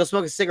 Ross, go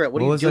smoke a cigarette.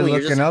 What, What are was you I doing?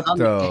 You're looking just up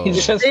humming. though?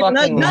 He's just Hey, fucking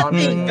nothing.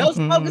 laundry. Go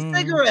smoke a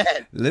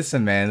cigarette.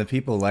 Listen, man, the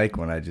people like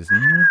when I just.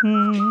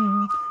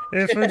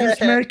 If I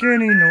just make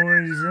any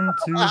noise into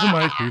the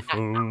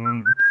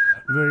microphone,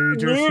 they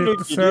just hit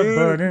the sub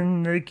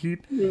button. They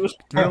keep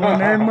throwing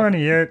their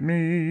money at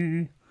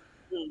me.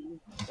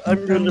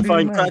 I'm Don't be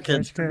my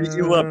crackheads to beat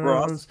you up,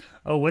 Ross. girls.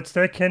 Oh, what's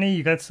that, Kenny?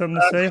 You got something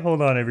to say?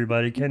 Hold on,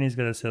 everybody. Kenny's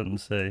got something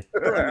to say.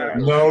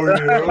 No,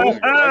 you.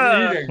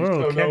 I'm eating,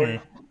 Whoa, so no. Kenny.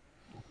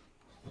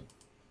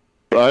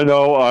 I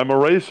know I'm a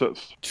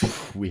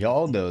racist. We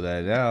all know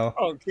that now.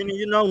 Oh, Kenny,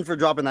 you're known for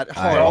dropping that.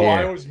 All right, Oh, here.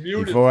 I was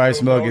muted. Before I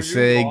so smoke no, a you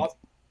cig, lost.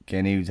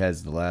 Kenny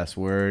has the last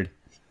word.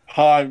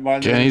 Hi, my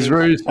name Kenny's is.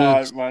 racist.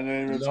 Hi, my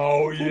name is.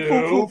 No,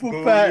 you.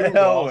 Fat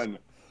Helen.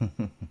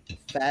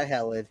 Fat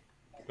Helen.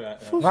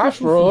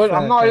 That's rude.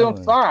 I'm not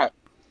even fat.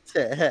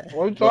 Was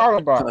What are you talking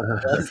about?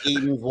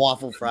 eating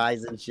waffle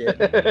fries and shit.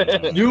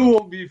 You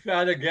will be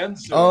fat again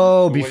soon.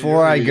 Oh, the way before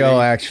you're I go,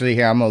 eating. actually,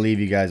 here, I'm going to leave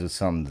you guys with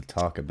something to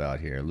talk about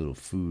here. A little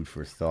food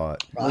for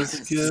thought. Let's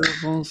give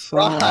them some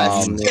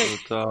Ross.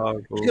 Taco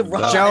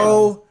Ross.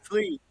 Joe.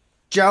 Please.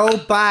 Joe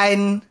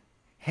Biden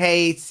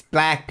hates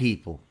black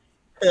people.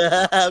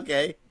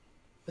 Okay.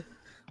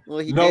 Well,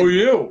 he No, did.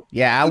 you.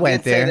 Yeah, I He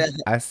went did say there.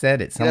 that. I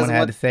said it. Someone doesn't had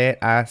want- to say it.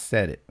 I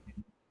said it.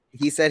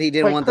 He said he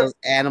didn't Wait, want Chris- those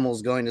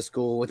animals going to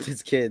school with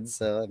his kids.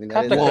 So I mean,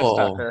 Cut that to is- Chris Whoa.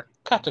 Tucker.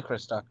 Cut to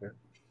Chris Tucker.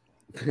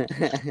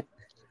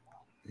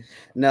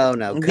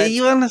 no. Do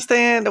you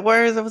understand the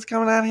words that was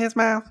coming out of his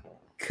mouth?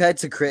 Cut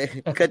to Chris.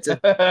 Cut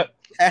to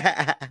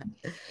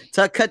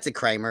Cut to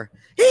Kramer.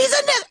 He's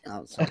a nigga.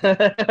 Oh,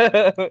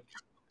 sorry.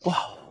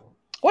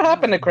 What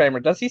happened to Kramer?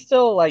 Does he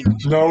still like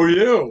No,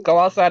 you. go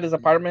outside his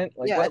apartment?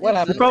 Like Yeah, I what think He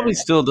happened? probably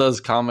still does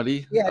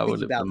comedy. Yeah, I think would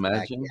he have bounced back.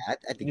 imagined. Yeah,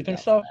 I think You he think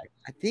bounced so? back.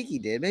 I think he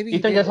did. Maybe You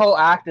he think did. his whole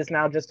act is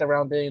now just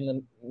around being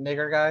the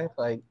nigger guy?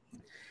 Like,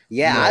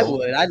 Yeah, I No.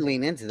 would. I'd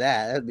lean into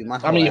that. That'd be my.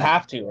 I mean, you whole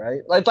act. have to,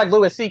 right? Like, it's like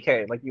Louis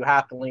C.K. Like, you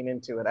have to lean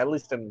into it, at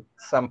least in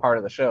some part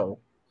of the show.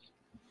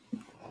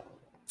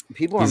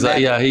 People are He's mad.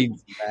 like,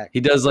 yeah, he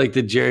does like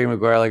the Jerry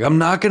Maguire, like I'm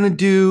not gonna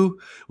do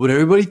what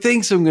everybody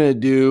thinks I'm gonna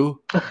do,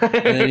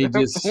 and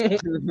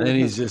then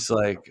he's just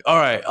like, all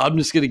right, I'm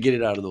just gonna get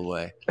it out of the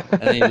way,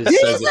 and then he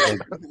just says it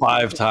like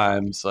 5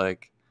 times,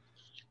 like,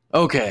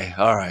 okay,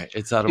 all right,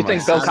 it's out of You my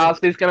think Bill system.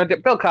 Cosby's gonna do?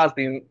 Bill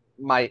Cosby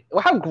might.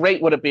 Well, how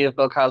great would it be if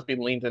Bill Cosby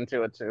leans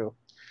into it too?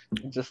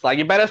 Just like,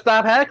 you better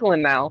stop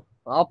heckling now.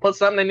 I'll put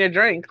something in your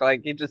drink.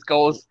 Like, he just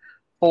goes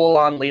full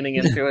on leaning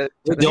into it.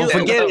 Don't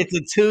forget, it's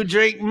a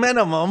 2-drink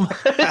minimum.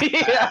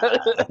 Yeah.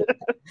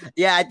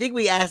 Yeah, I think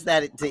we asked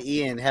that to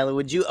Ian. Helen,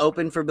 would you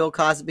open for Bill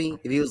Cosby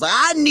if he was like,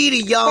 I need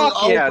a young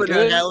Fuck yeah, opener,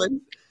 dude.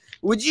 Helen?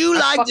 Would you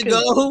I like to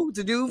fucking- go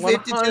to do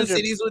 52 100.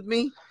 cities with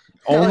me?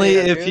 Only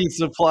Hell yeah, if dude. he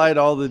supplied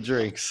all the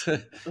drinks.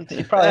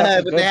 He probably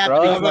has some But good they have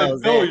to be drugs. How about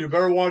closed. Bill? You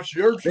better watch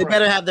your They drink.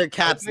 better have their I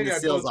caps and think the I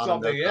seals put on them.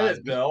 something Bill in it,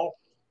 Cosby. Bill.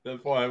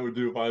 That's what I would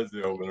do if I was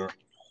the opener.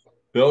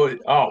 Bill,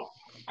 oh,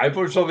 I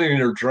put something in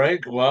your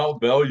drink. Well,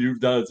 Bill, you've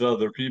done it to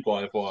other people.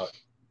 I thought.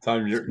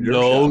 Time your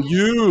No, shot.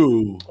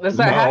 you. There's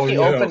that No, hacky yeah.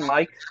 open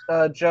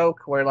mic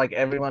joke where like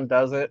everyone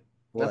does it.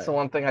 That's What? the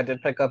one thing I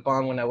did pick up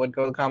on when I would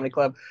go to the comedy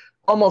club.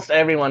 Almost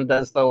everyone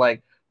does though.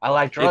 Like, I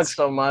like drugs It's-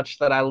 so much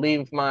that I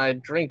leave my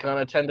drink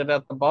unattended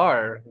at the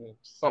bar.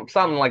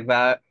 Something like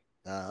that.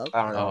 Okay.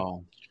 I don't know.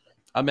 Oh,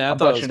 I mean, I I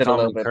thought it was butchered it a little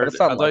common bit, but courtesy. I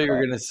something thought like you were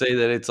that. gonna say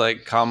that it's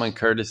like common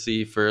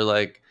courtesy for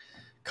like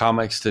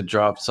comics to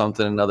drop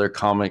something in other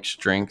comics'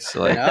 drinks.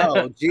 Like,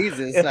 No,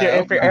 Jesus. If I you're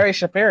hope if you're not. Ari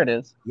Shafir, it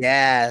is.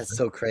 Yeah, it's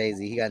so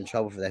crazy. He got in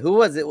trouble for that. Who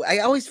was it? I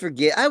always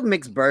forget. I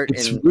mix Bert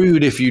it's and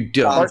rude if you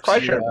don't. Bart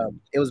Kreischer.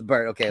 it was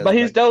Bert. Okay, it was But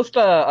he's Bert. dosed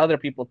other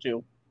people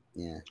too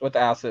Yeah, with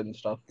acid and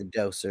stuff. the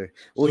doser.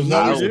 Well, So he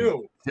now used,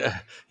 you.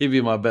 He'd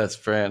be my best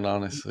friend,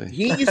 honestly.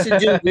 he used to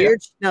do weird.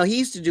 No, he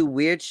used to do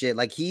weird shit.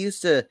 Like he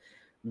used to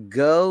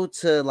go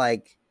to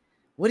like,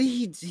 what did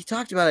he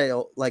talked about it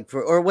like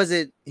for, or was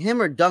it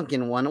him or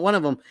Duncan? One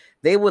of them.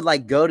 They would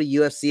like go to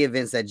UFC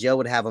events that Joe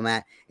would have them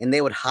at, and they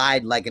would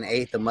hide like an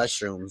eighth of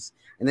mushrooms,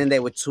 and then they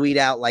would tweet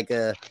out like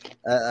a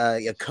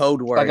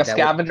code word, Like a that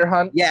would- scavenger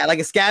hunt. yeah, like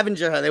a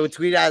scavenger hunt. They would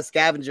tweet out a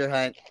scavenger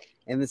hunt,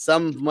 and then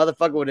some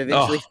motherfucker would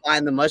eventually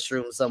find the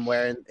mushroom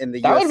somewhere in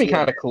the That would be UFC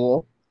kind of event.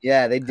 cool.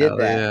 Yeah, they did Hell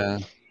that.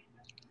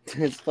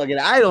 yeah. It's fucking.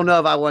 I don't know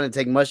if I want to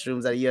take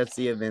mushrooms at a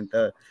UFC event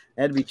though.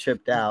 That'd be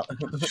tripped out.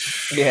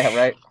 Yeah,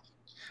 right.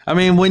 I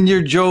mean, when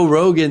you're Joe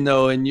Rogan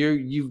though, and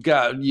you've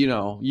got, you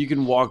know, you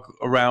can walk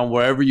around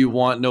wherever you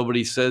want,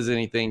 nobody says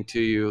anything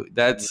to you.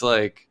 That's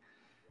like,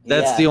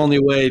 that's Yeah, the only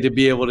way to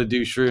be able to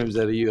do shrooms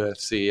at a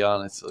UFC.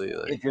 Honestly,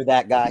 like, if you're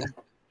that guy.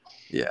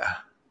 yeah.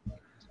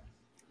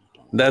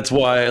 That's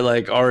why,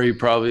 like Ari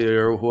probably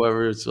or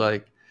whoever is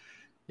like,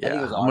 I think it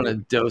yeah, was I'm gonna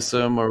Ari. dose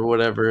him or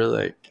whatever.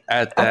 Like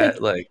at I that,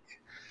 think like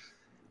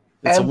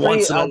it's a every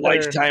once in a other-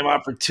 lifetime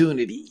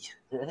opportunity.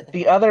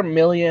 The other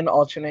million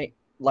alternate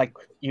like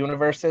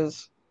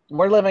universes,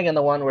 we're living in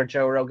the one where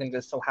Joe Rogan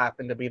just so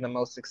happened to be the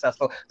most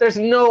successful. There's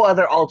no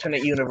other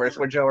alternate universe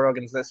where Joe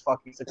Rogan's this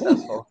fucking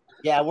successful.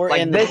 Yeah, we're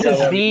Like, in this the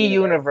is the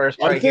universe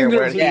I right think here where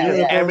there's a yeah,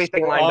 universe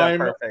everything where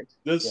lined I'm- up perfect.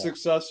 This Yeah.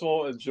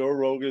 successful, and Joe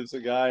Rogan's a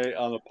guy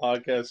on the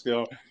podcast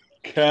go,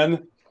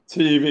 Ken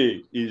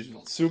TV. He's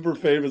super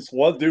famous.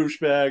 What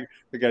douchebag?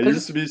 The guy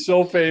used to be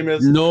so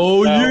famous.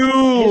 No, Now- He's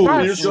you.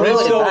 not He used to be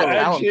really so that edgy.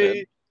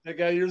 talented. The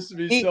guy used to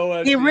be He- so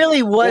edgy. he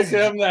really was.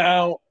 Look at him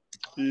now.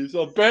 He's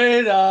a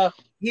beta.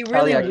 He Hell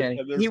really, yeah, Kenny.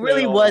 And there's he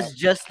really been all was that.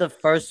 just the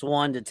first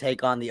one to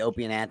take on the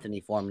Opie and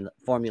Anthony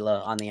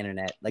formula on the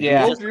internet. Like,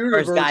 Yeah. he was Both just the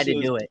first guy to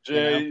universes, do it. you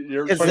Jay, know?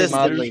 you're It's pretty just-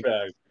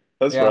 douchebag.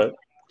 That's Yeah. right.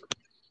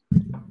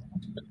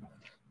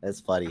 That's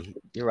funny.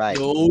 You're right.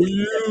 No,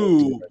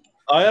 you.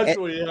 I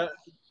actually had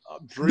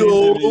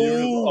dreamed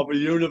No. of a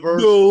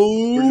universe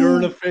where you're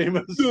in a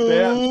famous band.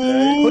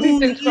 Jay. Who do you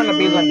think's gonna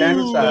be the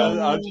next?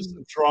 I'm just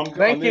drunk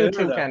Thank on the you too,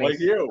 internet, Kenny. like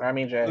you. I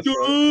mean, Jay. That's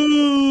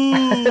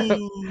right.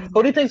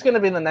 Who do you think's gonna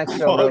be the next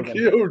Joe Fuck Rogan?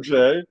 you,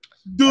 Jay.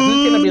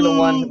 Who's gonna be the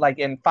one like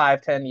in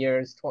 5, 10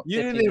 years? You 50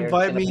 didn't years,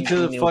 invite gonna me be to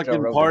the new Joe fucking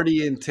Rogan?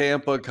 party in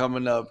Tampa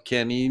coming up,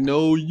 Kenny.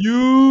 No,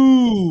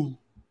 you.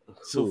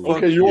 So Ooh. fuck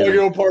Okay, you want to you.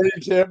 go party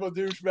in Tampa,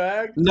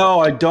 douchebag? No,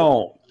 I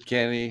don't,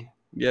 Kenny.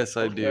 Yes,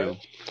 I do.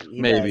 He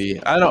Maybe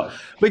does. I don't.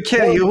 But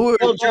Kenny, who?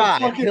 He'll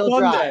drive. Fucking He'll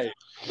drive.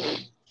 Monday.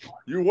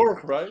 You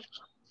work, right?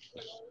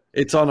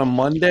 It's on a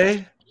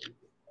Monday.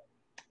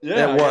 Yeah.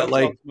 At I what? guess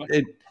Like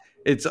I'm-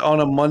 it's on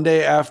a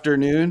Monday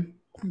afternoon.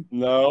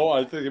 No,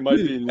 I think it might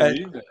be in the At-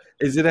 evening.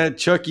 Is it at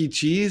Chuck E.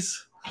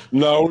 Cheese?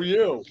 No,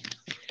 you.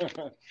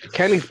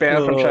 Kenny's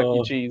banned from Chuck E.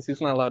 Oh. Cheese.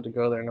 He's not allowed to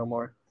go there no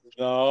more.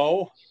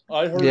 No,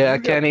 I heard. Yeah, you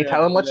got Kenny,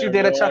 tell him what you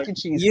did at Chuck E.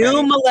 Cheese. You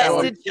Kenny.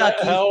 molested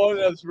Chucky. Helen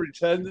has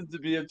pretended to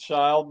be a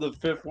child the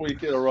 5th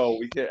week in a row.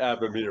 We can't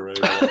have him here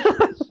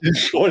anymore.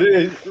 He's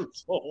 28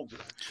 years old.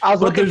 I was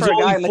But looking there's for a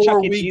guy in only the 4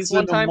 Chuck E. weeks Cheese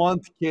one in a time.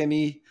 month,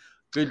 Kenny.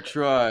 Good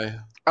try.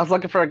 I was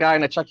looking for a guy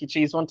in a Chuck E.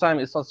 Cheese one time.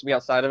 He was supposed to be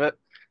outside of it,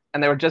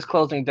 and they were just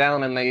closing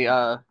down, and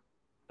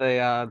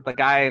the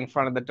guy in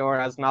front of the door,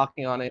 I was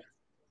knocking on it.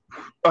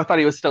 I thought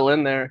he was still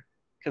in there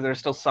because there were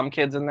still some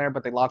kids in there,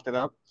 but they locked it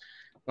up.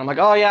 And I'm like,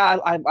 oh yeah,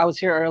 I was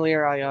here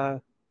earlier.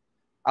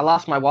 I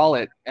lost my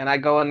wallet, and I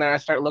go in there. I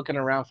start looking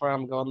around for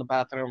him. Go in the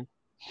bathroom.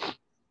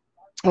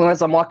 And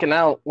as I'm walking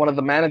out, one of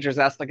the managers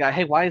asked the guy,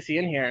 "Hey, why is he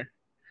in here?" And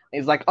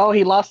he's like, "Oh,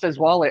 he lost his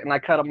wallet." And I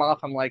cut him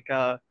off. I'm like,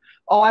 "Oh,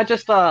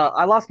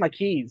 I lost my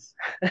keys."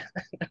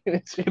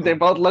 They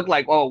both look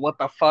like, "Oh, what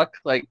the fuck?"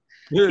 Like,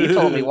 he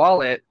told me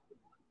wallet.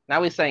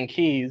 Now he's saying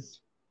keys.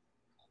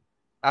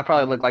 I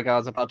probably looked like I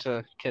was about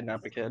to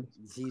kidnap a kid.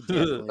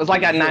 It was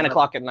like at 9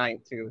 o'clock at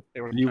night too.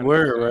 You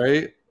were,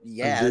 right?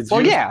 Yeah. Did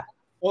Well, you? yeah.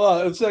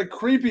 Well, it's that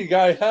creepy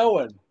guy,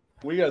 Helen.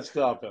 We got to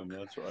stop him.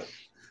 That's right.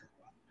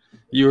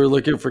 You were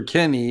looking for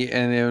Kenny,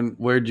 and then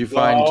where'd you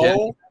find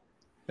No.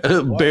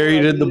 Kenny?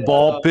 Buried in the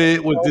ball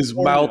pit with his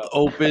California. mouth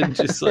open,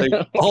 just like,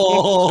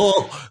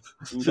 oh.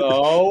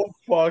 No,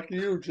 fuck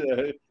you,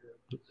 Jay.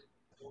 Do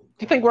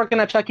you think working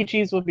at Chuck E.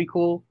 Cheese would be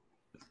cool?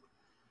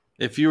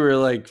 If you were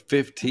like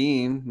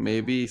 15,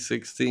 maybe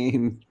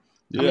 16,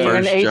 your Yeah. You're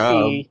an first AC.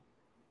 job.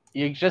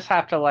 You just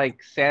have to like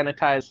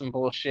sanitize some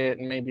bullshit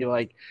and maybe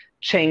like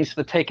change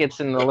the tickets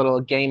in the little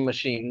game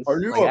machines. Are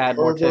you like, a add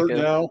more pervert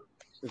tickets. now?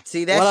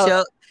 See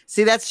What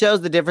that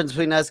shows the difference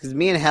between us because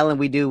me and Helen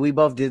we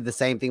both did the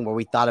same thing where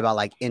we thought about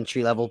like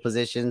entry level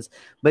positions.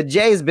 But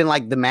Jay's been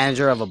like the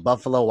manager of a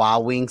Buffalo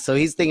Wild Wings, so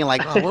he's thinking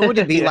like, oh, what would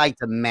it be Yeah. like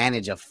to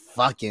manage a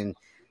fucking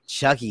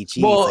Chuck E.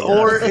 Cheese? Well, Like,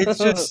 or it's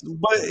just,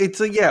 but it's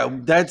a, yeah,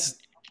 that's,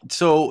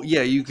 so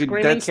yeah, you could,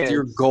 Screaming that's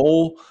your kids.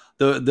 goal.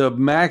 The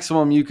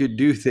maximum you could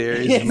do there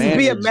is yeah, to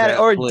be a manage that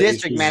or place.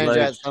 district It's manager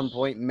like- at some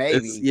point, maybe.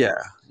 It's, yeah.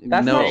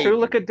 That's no. not true.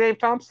 Look at Dave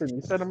Thompson.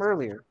 You said him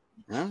earlier.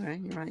 All right,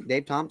 you're right.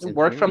 Dave Thompson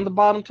Work from the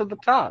bottom to the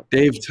top.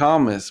 Dave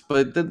Thomas,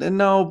 but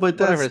no, but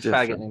that's Whatever his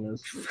different. faggot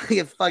name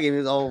is. fucking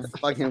his old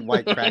fucking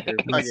white cracker.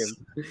 Fuck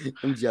him.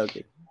 I'm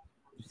joking.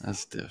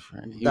 That's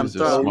different. He I'm was a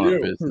throwing smart you.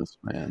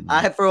 businessman.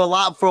 For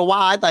a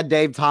while, I thought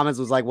Dave Thomas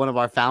was like one of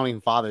our founding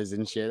fathers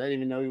and shit. I didn't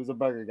even know he was a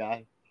burger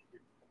guy.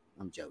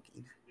 I'm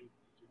joking.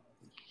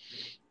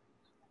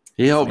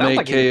 He helped Sounds make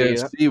like he would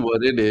do KFC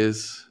what it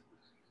is.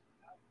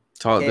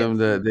 Taught them KFC.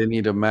 that they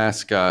need a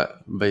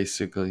mascot,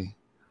 basically.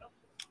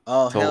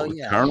 Oh hell Told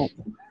yeah, Colonel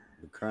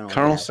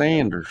Colonel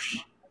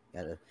Sanders.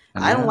 gotta-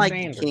 I don't like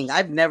the Sanders. King.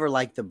 I've never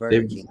liked the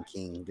Burger They-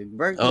 King. The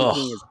Burger Ugh.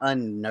 King is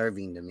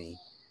unnerving to me.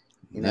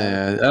 You know?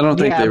 Yeah, I don't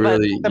think Yeah, they but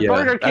really. the yeah,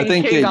 Burger I King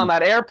think King they. on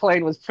that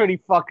airplane was pretty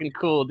fucking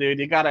cool, dude.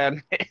 You gotta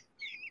admit.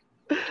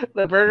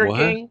 The Burger What?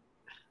 King,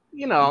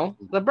 you know,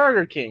 the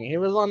Burger King. He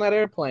was on that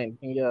airplane.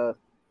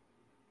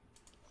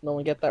 No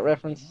one get that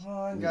reference?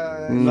 No.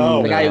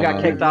 The guy who got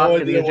No. kicked No off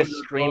because he idea was what just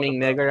you're screaming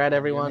talking nigger at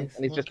everyone,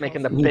 and he's just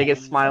making the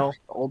biggest smile.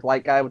 The old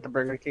white guy with the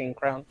Burger King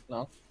crown.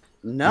 No,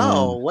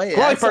 No, wait.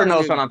 that Groyper sounds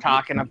knows good. what I'm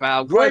talking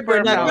about. Groyper,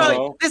 Groyper no, knows.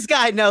 knows. this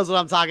guy knows what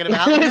I'm talking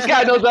about. This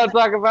guy knows what I'm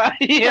talking about.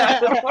 Yeah,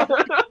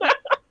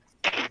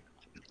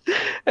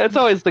 it's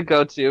always the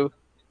go-to.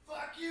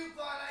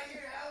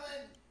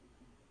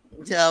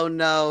 Oh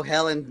no,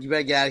 Helen, you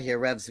better get out of here.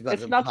 Rev's about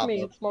It's to not pop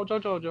me. up. It's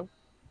Mojo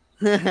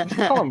Jojo.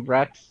 Call him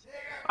Rex.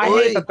 I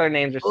Oi. hate that their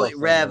names are so Oi,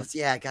 similar. Revs,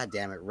 yeah, god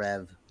damn it,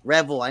 Rev.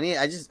 Revel. I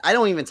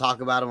don't even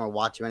talk about him or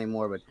watch him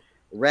anymore, but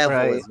Revel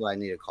Right. is what I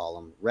need to call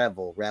him.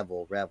 Revel.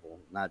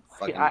 Not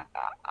fucking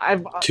I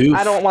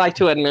Tooth. don't like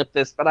to admit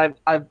this, but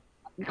I've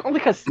only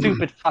because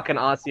stupid fucking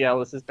Aussie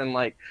Ellis has been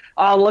like,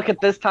 oh, look at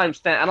this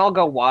timestamp, and I'll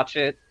go watch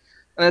it,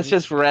 and it's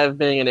just Rev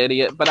being an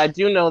idiot. But I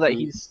do know that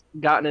he's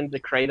gotten into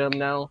Kratom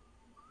now,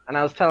 and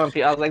I was telling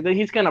people, I was like,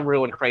 he's gonna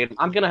ruin Kratom.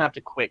 I'm gonna have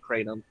to quit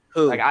Kratom.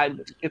 who? Like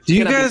it's Do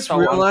you gonna be guys so uncool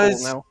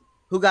realize- now.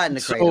 Who got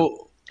into Kratom?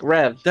 So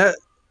Rev? that.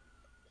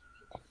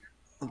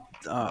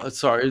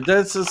 Sorry,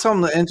 that's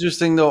something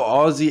interesting though.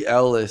 Ozzy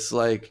Ellis,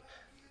 like,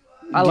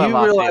 I do love you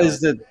Ozzy realize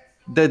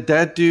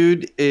that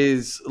dude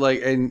is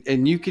like,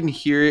 and you can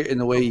hear it in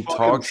the way he Fucking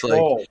talks, like.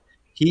 troll.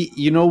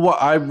 You know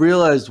what? I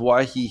realized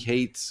why he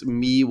hates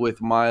me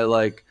with my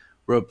like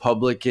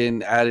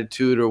Republican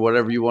attitude or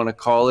whatever you want to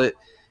call it.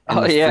 And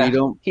Oh the yeah,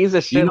 freedom. he's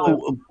a shit. You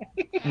know,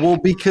 well,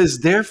 because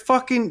they're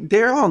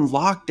on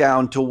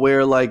lockdown to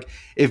where like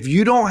if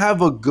you don't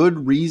have a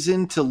good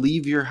reason to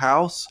leave your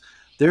house,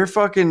 they're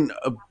fucking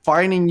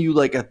fining you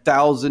like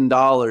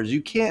 $1,000.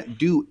 You can't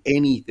do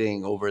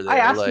anything over there. I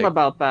asked like, him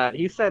about that.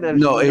 He said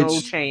there's No, no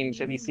it's-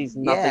 change and he sees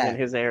nothing Yeah. in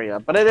his area.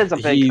 But it is a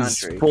big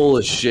he's country. full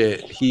of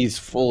shit. He's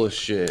full of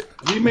shit.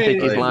 He may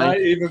think he's not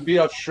lying? even be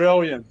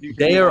Australian. You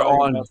can They be are lying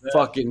on about that.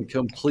 fucking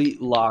complete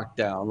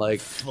lockdown.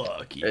 Like,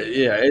 Fuck you.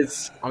 yeah,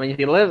 it's. I mean,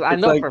 he lives. I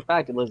It's know like- for a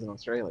fact he lives in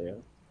Australia.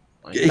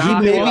 Like, He nah,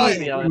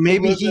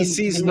 maybe Aussie, he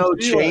sees New no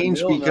Zealand, change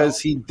you'll know.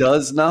 because he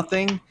does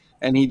nothing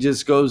and he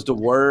just goes to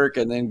work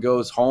and then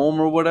goes home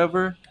or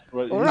whatever.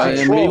 But All he's right,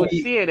 a and we troll. would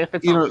see it if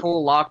it's you a know-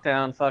 full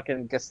lockdown,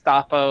 fucking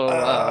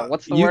Gestapo.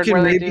 What's the You word can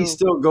where they maybe do?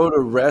 still go to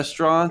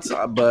restaurants,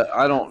 but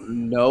I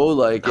don't know.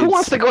 Like, Who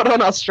wants to go to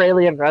an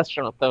Australian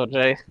restaurant though,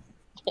 Jay?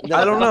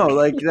 I don't know.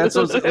 Like, that's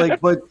what I'm saying.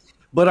 Like,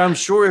 but I'm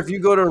sure if you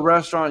go to a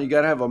restaurant, you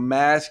gotta have a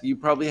mask. You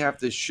probably have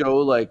to show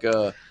like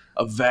a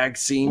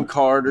vaccine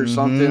card or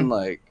something.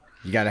 Like,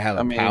 You gotta have a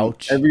I mean,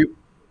 pouch.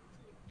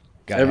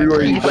 Gotta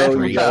everywhere have you a go,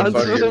 free you gotta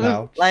couch. fucking-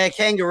 pouch. Like a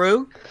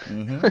kangaroo?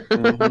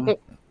 mhm.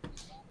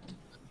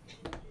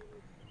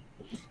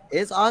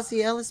 Is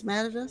Ozzy Ellis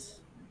mad at us?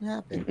 What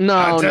happened?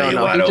 No,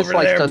 no. He just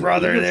likes to.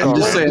 I'm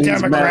just saying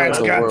he's mad at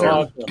the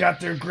world. got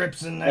their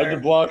grips in I had to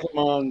block him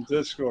on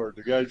Discord.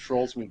 The guy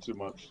trolls me too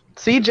much.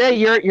 CJ,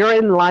 you're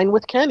in line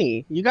with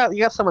Kenny. You got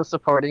someone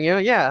supporting you.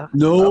 Yeah,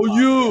 No,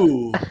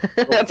 you.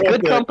 that's Fuck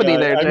good that company guy.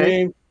 there, I Jay.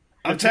 mean,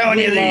 I'm if telling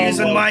he you, they're came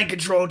using on, mind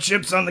control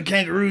chips on the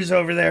kangaroos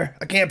over there.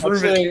 I can't I'm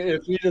prove it. saying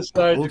if he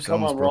decided Oops, to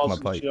come almost on broke my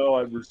Ross's pipe. show,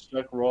 I'd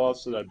respect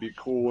Ross and I'd be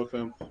cool with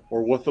him,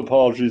 or with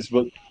apologies,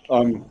 but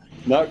I'm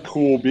not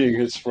cool being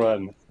his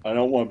friend. I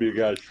don't want to be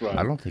a guy's friend.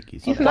 I don't think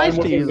he's. He's I'm nice fine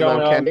to with you him going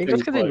though, out Kenny. and Just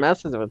things because he like-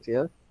 messes with you.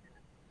 No,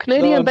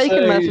 Canadian I'm Bacon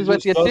saying messes he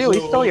with you just does too. it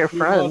He's a still your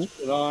little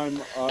too friend.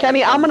 much, and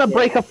Kenny, I'm gonna okay.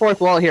 break a fourth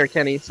wall here,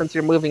 Kenny, since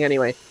you're moving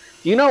anyway.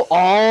 Do you know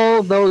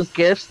all those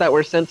gifts that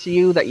were sent to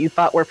you that you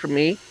thought were from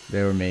me?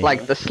 They were me.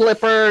 Like the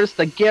slippers,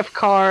 the gift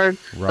card,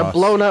 the Ross.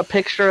 blown up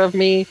picture of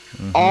me,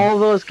 Mhm. all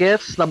those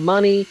gifts, the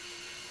money.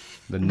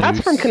 The That's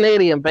noose. from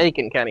Canadian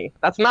Bacon, Kenny.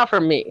 That's not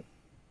from me.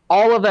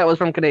 All of that was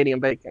from Canadian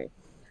Bacon.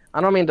 I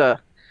don't mean to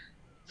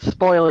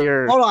spoil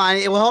your. Hold on.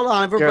 Well, hold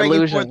on. If we're Your breaking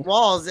illusion. fourth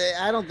walls,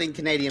 I don't think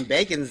Canadian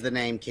Bacon's the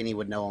name Kenny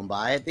would know him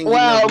by. I think. he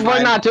Well, knows him we're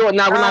by- not doing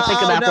that. We're not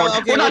taking Oh, that no, fourth.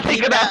 okay, We're not we'll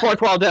taking keep that that-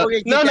 fourth wall down. we're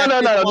gonna keep No, no, that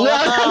no, no, fifth wall.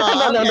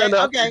 no, no, no,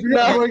 no. Okay. If you're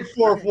gonna break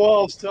fourth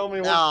walls, tell me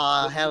what.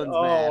 Oh, Helen's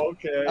mad.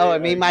 okay. Oh,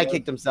 and he might guess.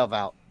 kicked himself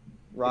out.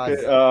 Ross.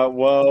 Okay,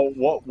 well,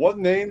 what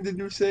name did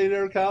you say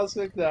there,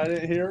 Cosmic, that I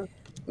didn't hear?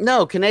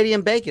 No,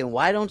 Canadian Bacon.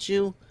 Why don't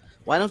you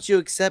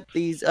accept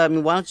these? I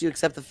mean, why don't you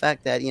accept the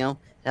fact that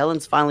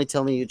Helen's finally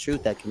telling you the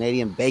truth that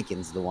Canadian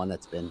Bacon's the one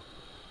that's been.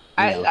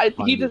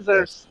 He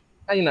deserves.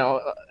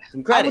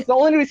 Some credit. The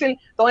only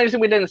reason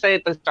we didn't say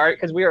it at the start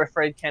because we were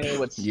afraid Kenny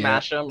would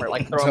smash him or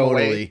like throw him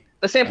away. Totally.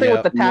 The same thing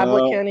with the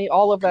tablet, No. Kenny.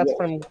 All of that's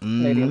from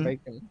Canadian Mhm.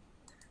 Bacon.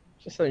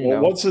 Just so you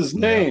Well, know. what's his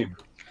name?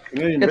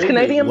 Canadian It's Bacon.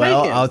 Canadian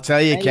Well, Bacon. I'll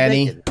tell you,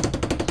 Kenny. Canadian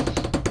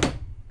Bacon.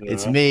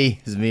 It's Yeah. me.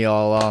 It's me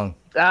all along.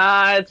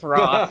 Ah, it's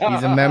Ross.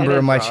 He's a member It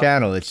of is my Ross.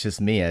 channel. It's just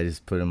me. I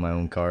just put in my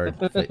own card.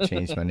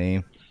 Changed my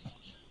name.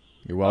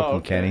 You're welcome, Oh,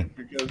 okay, Kenny.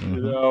 Because,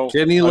 Mhm.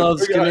 Kenny I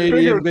loves figured- I Canadian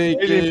figured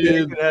Canadian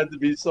bacon. Bacon had to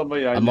be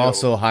somebody I I'm knew.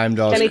 also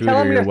Heimdall Kenny, tell Scooter.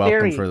 him your You're welcome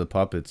theory. for the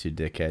puppets, you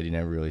dickhead. You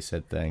never really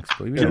said thanks.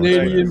 But you know,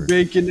 Canadian whatever.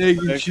 bacon, egg,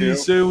 and Thank cheese you.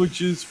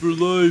 sandwiches for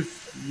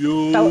life.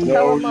 Yo.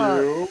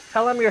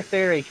 Tell him your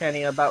theory,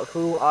 Kenny, about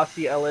who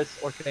Aussie Ellis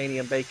or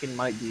Canadian Bacon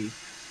might be.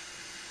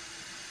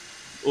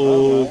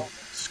 Oh,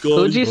 Sky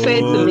Who'd you say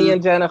to me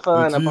and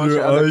Jennifer and a It's bunch of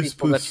either other Ice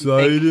people that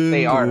you think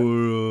they are?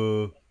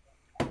 Or,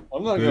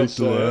 I'm not gonna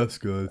say it.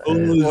 Alaska. Oh,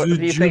 Or is do it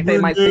you think they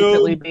might Jimmy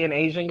secretly Dale? be an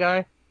Asian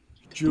guy?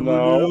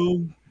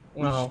 No.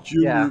 Well,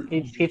 Jimmy- yeah,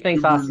 he thinks Jimmy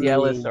Aussie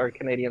Ellis Dale. or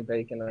Canadian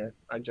Bacon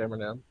are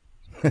Gemini.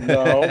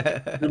 No.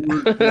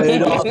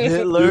 Adolf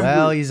Hitler.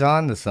 Well, he's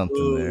on to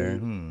something there.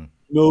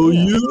 No,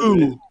 you.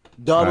 All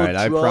Donald right,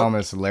 I Trump.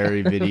 promised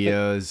Larry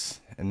videos,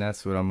 and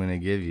that's what I'm gonna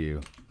give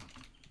you.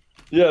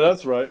 Yeah,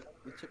 that's right.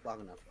 You took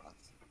long enough, Ross.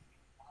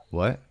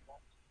 What?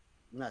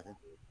 Nothing.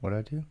 What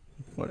I do?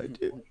 What I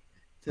do?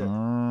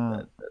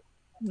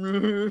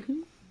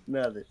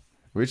 Nothing.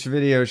 Which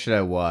video should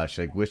I watch?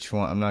 Like which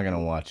one? I'm not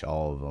gonna watch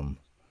all of them.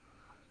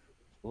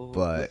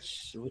 But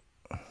You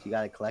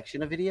got a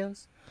collection of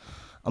videos?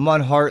 I'm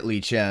on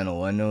Hartley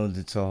channel. I know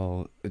it's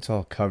all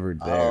covered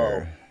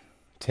there.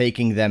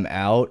 Taking them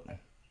out.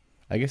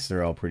 I guess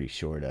they're all pretty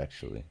short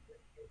actually.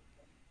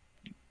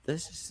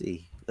 Let's just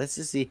see. Let's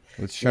see.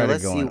 Let's try to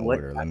let's go see in what-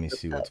 order. Let me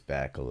see what's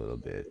back a little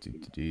bit.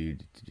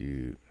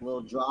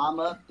 Little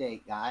drama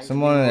update, guys.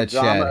 Someone in Little the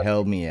drama chat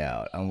help me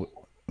out.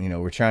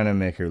 We're trying to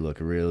make her look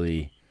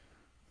really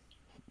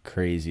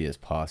crazy as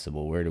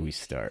possible. Where do we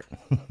start?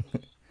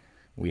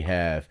 We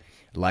have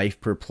Life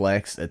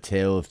Perplexed, A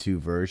Tale of Two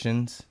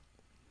Versions.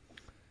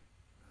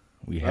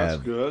 We That's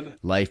have good.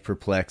 Life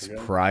Perplexed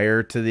Yeah.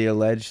 prior to the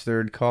alleged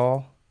third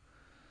call.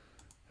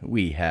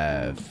 We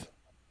have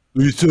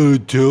It's a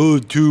tale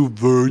of two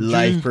virgins.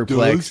 Life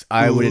Perplexed,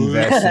 I would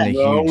invest in a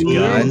No, huge we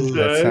gun. didn't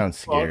That say.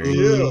 sounds Fuck scary.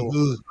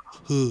 you.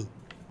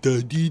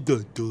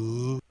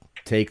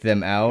 Take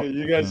them out. Okay,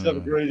 you guys have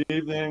a great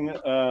evening.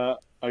 I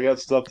got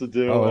stuff to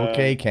do. Oh,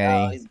 okay, Oh,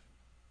 Kenny.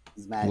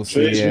 he's mad. We'll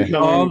see Jason ya.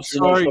 coming Oh, I'm too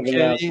sorry, much of an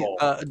Kenny. asshole.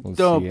 We'll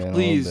Don't, see you in a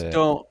please little bit.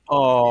 don't.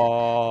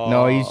 Oh.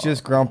 No, he's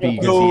just grumpy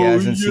because No, he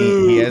hasn't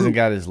seen. He you. hasn't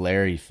got his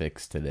Larry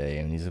fix today,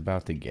 and he's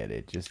about to get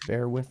it. Just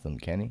bear with him,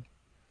 Kenny.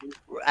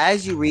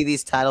 As you read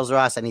these titles,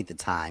 Ross, I need the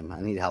time. I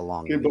need how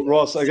long. Okay, you but read.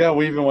 Ross, I got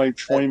leaving like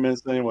 20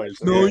 minutes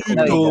anyways. No, you No, you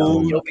don't.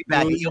 don't. You'll be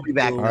back. No, You'll be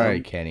back. All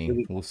right,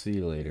 Kenny. We'll see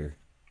you later.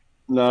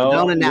 No, So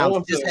don't announce.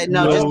 have Just to- say-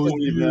 no, you just- don't have to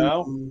leave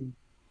now.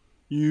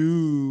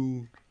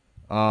 You.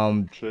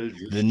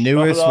 The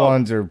newest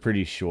ones are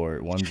pretty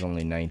short. One's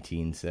only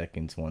 19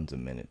 seconds. One's a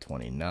minute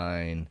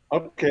 29.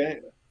 Okay.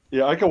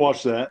 Yeah, I can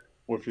watch that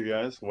with you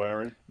guys,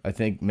 Larry. I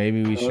think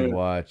maybe we should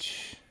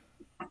watch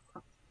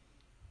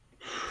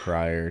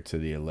prior to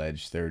the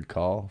alleged third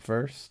call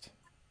first.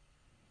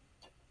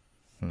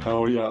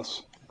 Oh,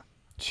 yes.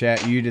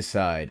 Chat, you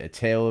decide. A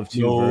tale of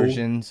two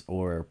versions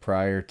or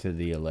prior to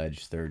the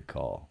alleged third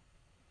call?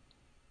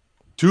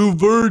 Two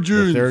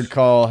virgins. The third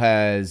call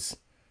has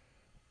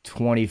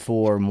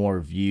 24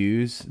 more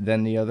views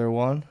than the other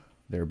one.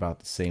 They're about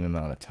the same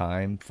amount of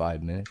time,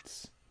 5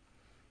 minutes.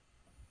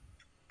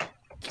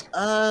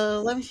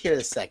 Let me hear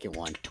the second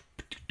one,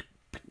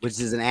 which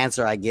is an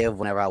answer I give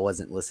whenever I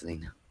wasn't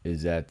listening.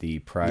 Is that the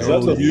prior Is that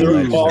to the the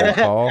third alleged third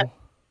call?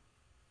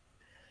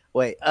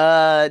 Wait,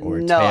 Or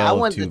no, I tale of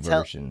want two to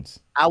tell. versions.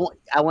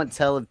 I want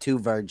tale of two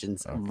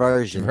virgins. Okay.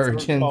 Versions.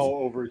 Virgins. Call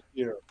over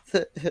here.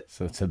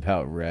 So it's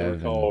about Rev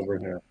Third call over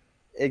here.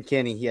 And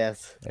Kenny,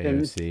 yes.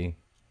 AOC.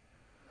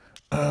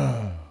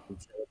 Tale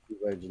of two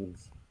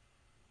virgins.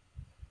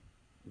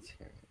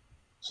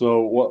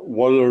 So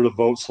what are the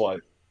votes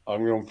like?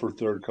 I'm going for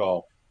third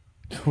call.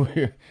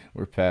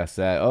 We're past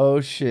that.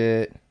 Oh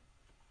shit.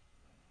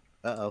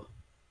 Uh-oh.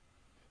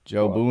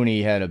 Joe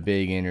Booney had a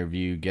big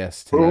interview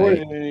guest tonight.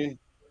 Booney.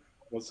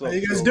 What's up? How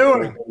you guys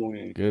Joe? doing?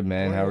 Booney. Good,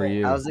 man. How are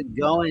you? How's it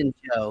going,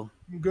 Joe?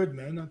 I'm good,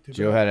 man. Not too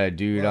Joe bad. had a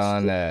dude Lost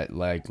on it. that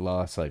like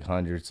lost like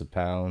hundreds of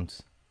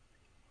pounds.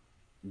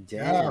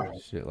 Damn.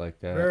 Shit like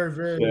that. Very,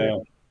 very Yeah.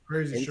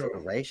 crazy show.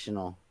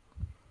 Inspirational.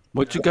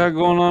 What you got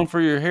going on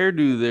for your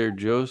hairdo there,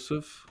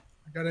 Joseph?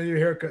 I got a new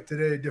haircut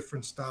today,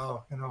 different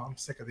style. You know, I'm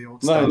sick of the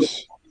old style.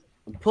 Nice.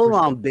 Pull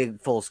on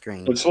big full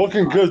screen. It's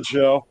looking good,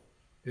 Joe.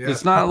 Yeah.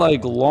 It's not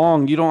like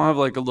long. You don't have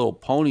like a little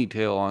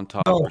ponytail on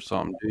top No. or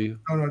something, do you?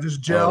 No,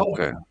 just gel. Oh,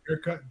 okay.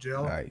 Haircut,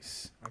 gel.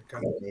 Nice.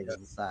 Kind of, Made on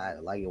the side,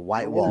 like a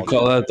white We wall.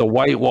 call that the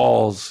white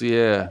walls.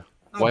 Yeah,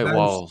 not white bad.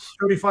 walls.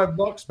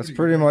 $35. That's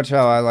pretty much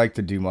how I like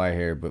to do my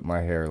hair, but my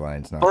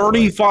hairline's not quite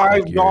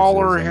 $35 like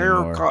yours is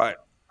anymore. haircut.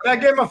 And I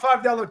gave him a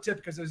 $5 tip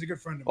because he was a good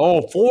friend of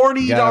mine. Oh,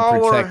 $40 You gotta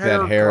protect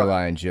haircut. that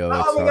hairline, Joe. Oh,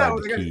 It's look at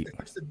hard that. to They keep.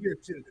 fixed the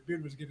beard too. The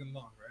beard was getting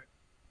long, right?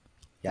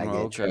 Yeah, I get Oh,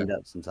 it okay. trimmed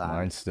up sometimes.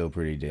 Mine's still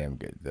pretty damn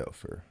good though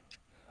for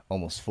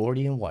almost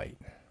 40 and white.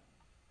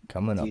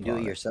 Coming Do up you do on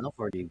it it. yourself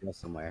or do you go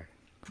somewhere?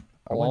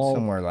 I went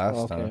somewhere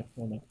last time.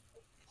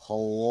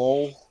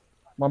 Hello?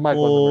 My mic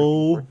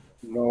wasn't working.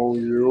 No,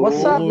 you.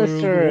 What's up,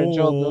 Mr.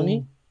 Joe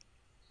Looney?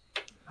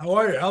 How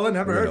are you, Ellen?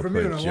 Haven't We're heard gonna from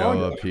you in put a Joe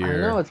long up time. I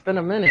here. know, it's been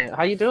a minute.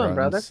 How you doing, front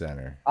brother? and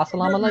center.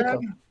 Assalamu Good,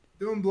 alaikum. man.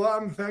 Doing blah.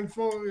 I'm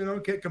thankful. You know,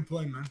 can't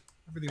complain, man.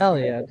 Everything's Hell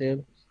fine. yeah,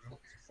 dude.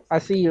 I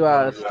see you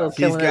still He's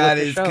killing got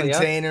it his with the show, yeah?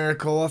 container of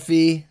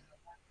coffee,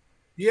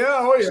 Yeah,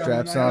 oh yeah.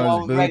 straps man. on All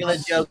his boots, regular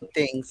joke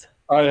things.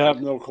 I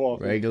have no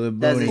coffee. regular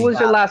Doesn't Who booty. was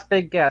your last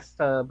big guest,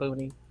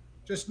 Booney?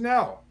 Just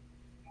now.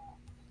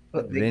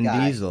 The big Vin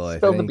guy. Diesel, I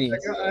Spill the think.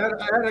 beans. I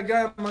had a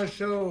guy on my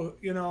show,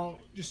 you know,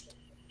 just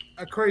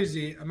a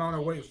crazy amount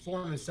of weight,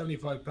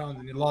 475 pounds,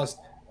 and he lost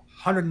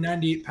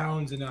 198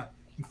 pounds in We're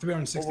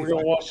 365.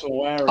 gonna watch the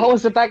Larry. Oh,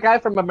 is it that guy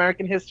from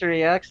American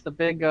History X, the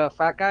big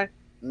fat guy?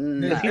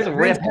 Mm, Yeah. He's a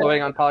rip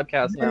going on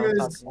podcasts now. His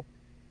name is-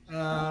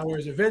 where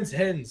is it? Vince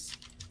Hens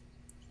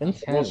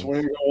Vince Plus, Hens.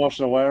 when you gonna watch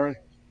the Larry?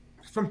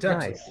 from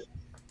Texas. Nice.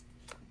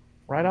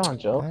 Right on,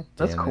 Joe. God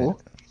That's damn cool.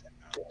 it.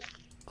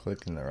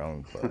 Clicking the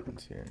wrong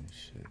buttons here and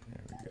shit.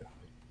 There we go.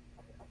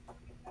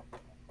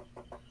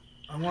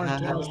 I wanted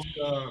to ask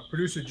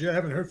producer Jay. I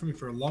haven't heard from you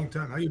for a long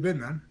time. How you been,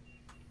 man?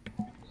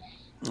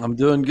 I'm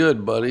doing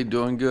good, buddy.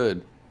 Doing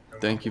good.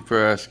 Thank you for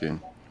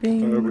asking. We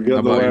How get the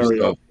about Larry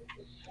yourself?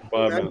 up.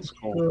 5 minutes.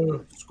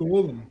 Cool.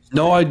 School and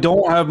No, I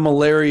don't have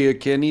malaria,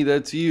 Kenny.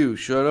 That's you.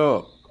 Shut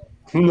up.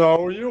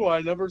 No, you. I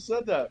never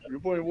said that. You're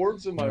putting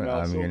words in my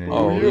mouth. I'm So gonna who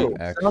Oh, are do you? it,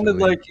 it actually. sounded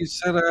like you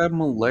said I have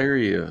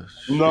malaria.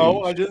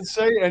 No, Jeez. I didn't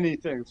say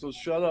anything. So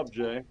shut up,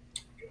 Jay.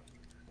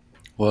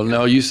 Well,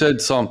 no, you said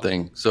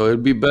something, so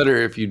it'd be better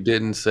if you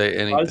didn't say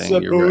anything. I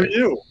said, You're who are right.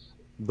 you?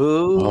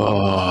 Boo.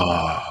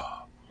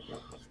 Oh.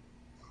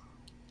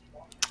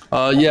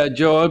 Yeah,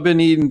 Joe, I've been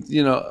eating,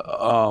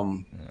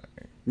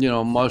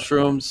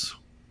 mushrooms.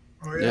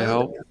 oh Yeah,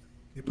 help.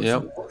 You put,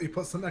 Yep. you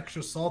put some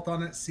extra salt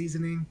on it,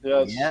 seasoning.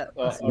 Yes. Yeah.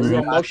 Are you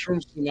on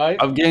mushrooms tonight?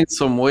 I've gained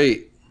some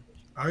weight.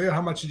 Oh yeah,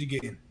 how much did you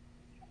gain?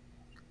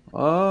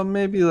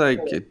 Maybe like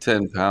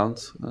 10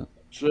 pounds.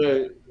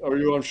 Jay, are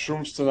you on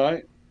shrooms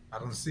tonight? I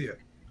don't see it.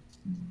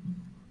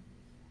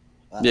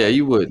 Yeah,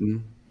 you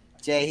wouldn't.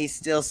 Jay, he's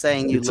still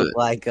saying you It's look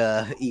like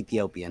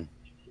Ethiopian.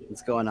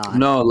 What's going on?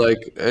 No, like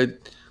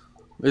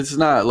it's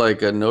not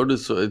like a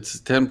noticeable. It's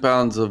 10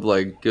 pounds of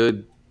like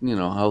good,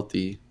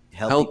 healthy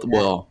health. fat.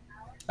 Well,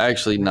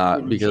 actually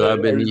not because I've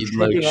Are been you eating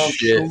like tripping on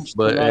shit. shrooms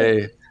But tonight?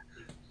 hey,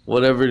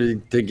 whatever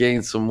to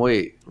gain some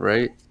weight,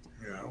 right?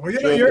 Yeah. Well,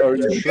 Jay, are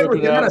you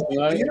tripping out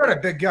tonight? you're not a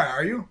big guy,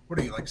 are you? What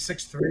are you, like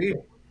 6'3"?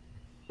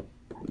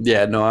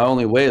 Yeah, no, I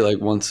only weigh like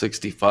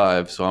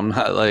 165, so I'm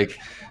not like,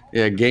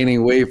 yeah,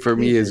 gaining weight for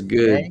me is Jesus,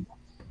 good. Jay.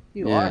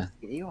 You Yeah.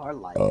 are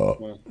light.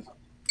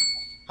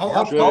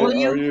 How Jay, tall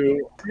are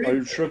you? are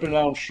you tripping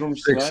out on shrooms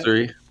tonight?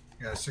 6'3".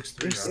 Yeah,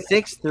 6'3". You're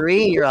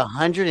 6'3", you're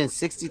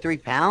 163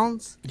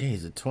 pounds? Yeah,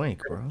 he's a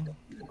twink, bro.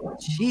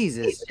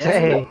 Jesus. Jay,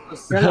 Jay.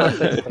 you're not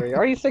 6'3".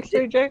 Are you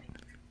 6'3", Jay?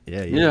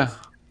 Yeah, Yeah.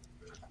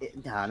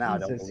 No, I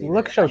don't Jesus, believe you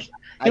look it. so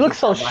I you look can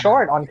so tell by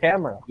short on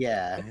camera.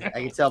 Yeah,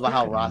 I can tell by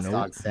how Rostock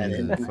Nope, said he's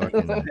it. a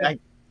fucking-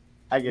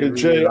 I can Hey, read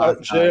Jay,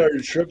 Rostock. Jay, are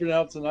you tripping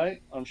out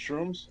tonight on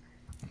shrooms?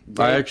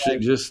 I actually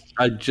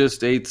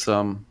just ate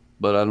some,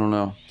 but I don't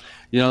know.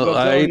 You know, I'm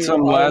I telling ate you,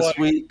 some I last like-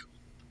 week.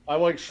 I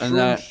like And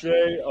shrooms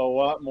Jay a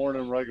lot more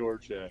than regular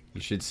Jay.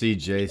 You should see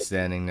Jay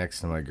standing next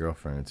to my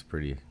girlfriend. It's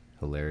pretty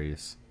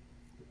hilarious.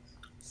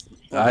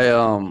 You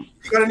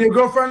got a new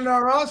girlfriend,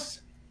 Ross?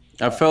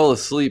 I fell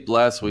asleep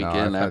last No, weekend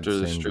I've had after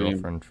the same stream.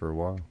 girlfriend for a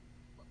while.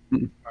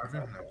 Did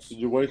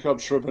you wake up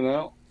tripping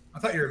out? I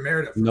thought you were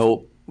married at first.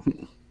 Nope.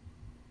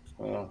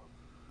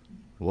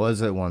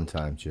 Was at one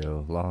time,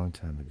 Joe. Long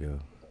time ago.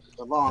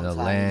 A long In a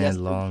time.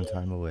 land long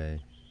time away.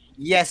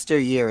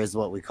 Yesteryear is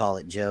what we call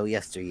it, Joe.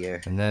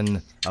 Yesteryear. And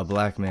then a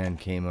black man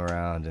came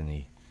around and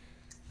he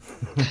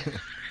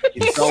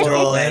stole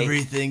stole away.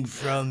 everything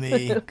from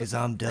me because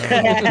I'm dumb.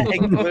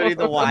 Including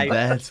the wife.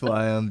 That's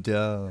why I'm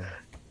dumb.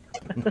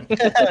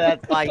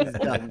 That's why he's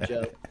dumb,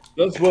 Joe.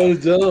 That's what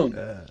it's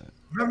done.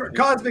 Remember,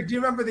 Cosmic, do you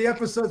remember the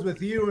episodes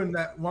with you and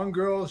that one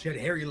girl? She had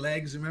hairy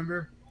legs,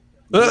 remember?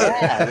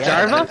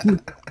 Yeah.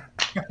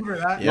 Remember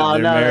that? Yeah,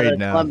 they're no, married the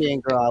now.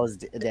 Colombian girl I was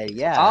dating.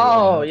 Yeah.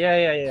 Oh,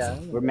 yeah.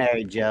 We're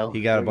married, Joe.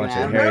 He got a bunch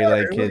of We're hairy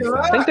leg Look kids. at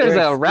now. I think there's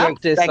a We're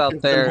Raptus expecting out some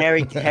there.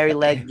 hairy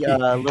leg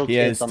little He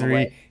kids has on the three.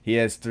 way. He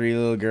has 3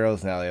 little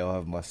girls now. They all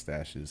have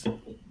mustaches.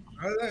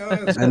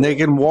 And they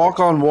can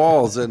walk on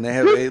walls and they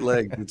have 8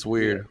 legs. It's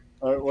weird.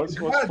 All right, let's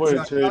play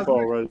a tape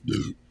already.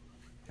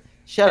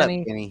 Shut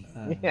Kenny. up, Kenny.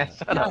 Yeah,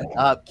 shut up. Shut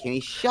up, Kenny.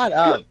 Shut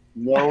up.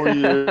 No,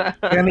 you.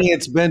 Kenny,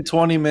 it's been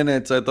 20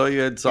 minutes. I thought you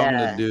had something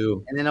Yeah. to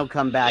do. And then he'll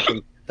come back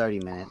in 30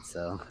 minutes.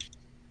 So.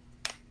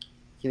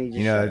 Kenny, just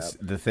You know, shut it's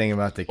up. the thing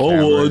about the Oh,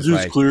 cameras. well, I just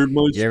like, cleared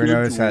my you ever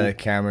notice how schedule. the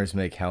cameras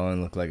make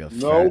Helen look like a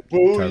No, fat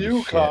boo tub of you,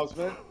 shit?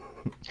 Cosmic.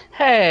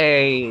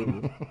 Hey,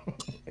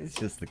 It's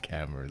just the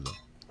camera.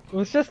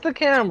 it's just the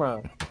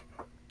camera.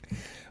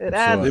 It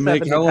adds They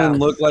make 70 Helen pounds.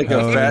 look like a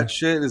Helen, fat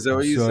shit? Is that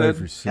what you said?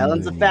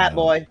 Helen's a fat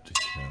boy.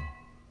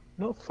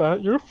 No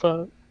fat, you're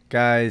fat.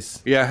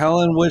 Guys, Yeah,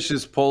 Helen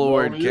wishes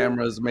Polaroid Well, you-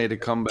 cameras made a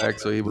comeback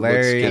so he would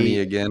Larry- look skinny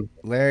again.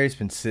 Larry's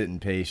been sitting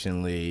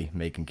patiently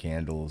making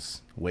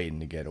candles, waiting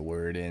to get a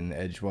word in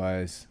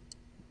edgewise.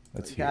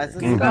 Let's hear Guys,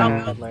 it. let's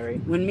Well, go. Larry.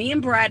 when me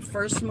and Brad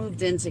first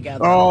moved in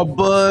together, Oh, I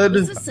bud.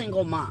 was a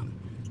single mom.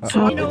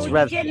 So, you know, It's you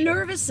Rev- get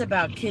nervous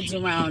about kids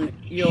around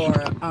your,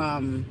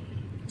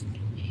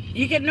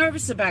 you get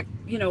nervous about,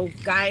 you know,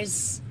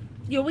 guys,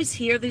 you always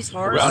hear these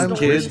horror Around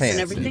stories kids and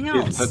everything Kid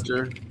else.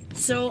 toucher.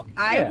 So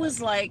I Yeah.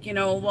 was like, you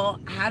know, well,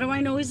 how do I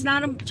know he's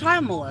not a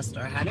child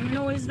molester? How do you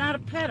know he's not a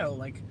pedo?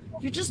 Like,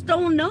 you just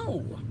don't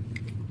know.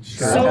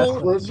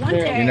 So That's one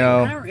fair. day, You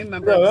know- I don't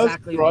remember Yeah, that's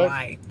exactly right.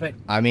 why, but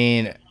I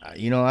mean,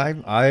 you know,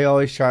 I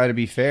always try to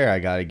be fair. I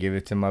got to give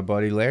it to my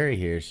buddy Larry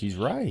here. She's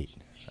right.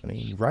 I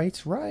mean,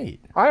 right's right.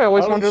 I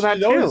always How wonder does that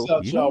she know too. he's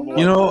not You child don't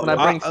You know, When I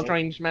bring I-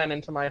 strange men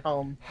into my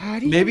home, How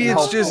do you Maybe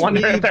it's know? just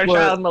wonder me, if they're but-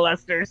 child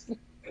molesters.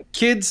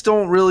 kids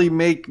don't really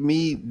make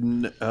me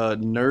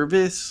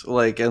nervous,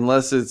 like,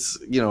 unless it's,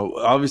 you know,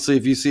 obviously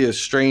if you see a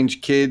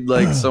strange kid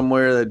like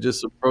somewhere that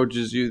just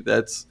approaches you,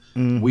 that's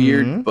Mhm.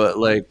 weird, but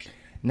like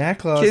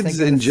Nacla, I was kids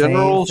thinking in the same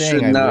general thing.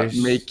 should I not wish-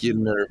 make you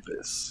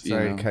nervous.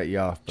 Sorry you know? to cut you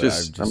off, but I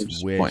I'm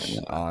just wish pointing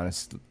it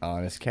out.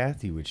 honest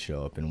Kathy would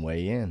show up and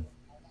weigh in.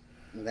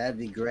 That'd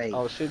be great.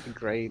 Oh, she'd be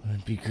great.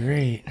 That'd be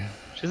great.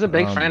 She's a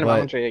big fan of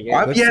but- Andre again.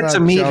 I've Let's yet not to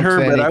meet jump her,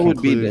 to but any I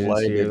would be conclusions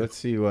delighted. here. Let's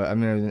see what I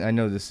mean. I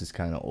know this is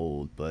kind of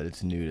old, but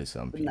it's new to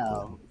some people.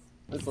 No.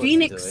 Let's listen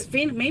Phoenix, to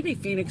it. Maybe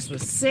Phoenix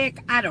was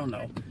sick. I don't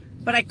know.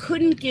 But I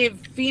couldn't give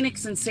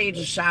Phoenix and Sage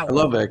a shower. I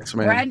love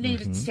X-Men. Brad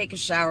needed Mm-hmm. to take a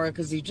shower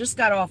because he just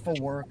got off of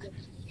work.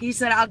 He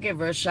said, I'll give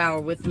her a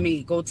shower with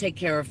me. Go take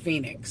care of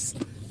Phoenix.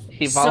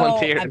 He So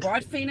volunteered. I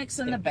brought Phoenix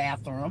in the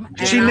bathroom.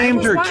 And She I named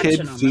was her watching kid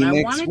him, and I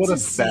Phoenix. wanted What to a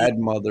see- bad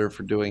mother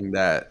for doing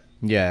that.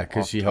 Yeah,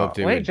 because she hoped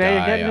they Wait, would Jay, you're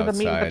die getting into the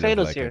meat and outside of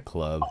potatoes like here. a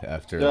club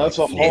after. Yeah, that's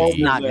like, a horrible It's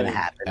not thing. gonna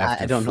happen.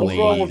 After I don't know. What's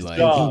wrong with like,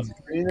 John?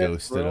 Phoenix,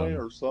 ghosted really, him.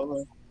 or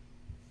something?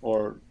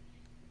 Or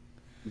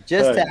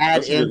Just Hey, to add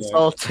that's a good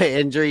insult to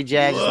injury,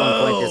 Jay, I just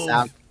want to point this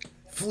out.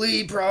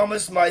 Flea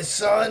promised my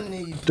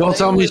son. Don't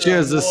tell me she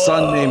has a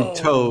son named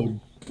Toad.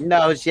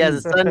 No, she has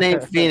a son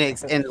named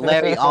Phoenix, and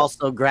Larry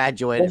also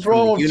graduated What's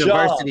wrong from the with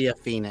University John? of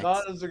Phoenix.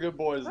 John is a good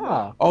boy's name.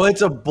 Ah, Oh,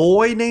 it's a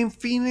boy named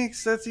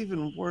Phoenix? That's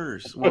even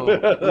worse. Whoa.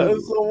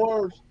 That's the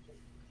worst.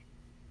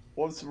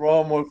 What's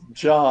wrong with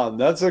John?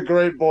 That's a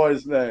great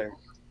boy's name.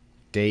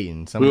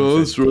 Dayton. Someone Well, said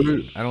that's right.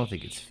 Dayton. I don't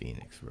think it's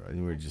Phoenix, bro.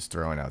 We're just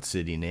throwing out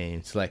city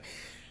names. Like,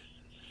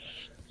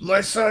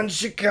 my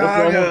son's What's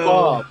wrong with Chicago.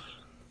 Bob?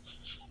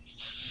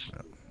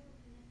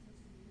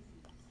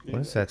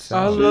 What is that I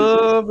sound?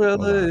 love Hold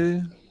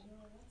LA.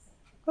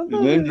 You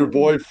named your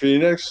boy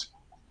Phoenix?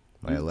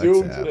 My You Alexa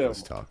doomed app him,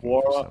 was talking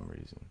for Laura. some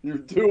reason. You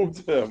doomed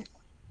him.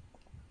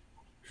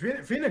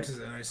 Phoenix is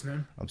a nice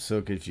name. I'm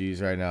so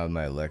confused right now with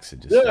my Alexa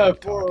just Yeah,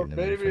 started for talking a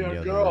to me baby from the or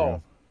other girl.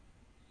 room.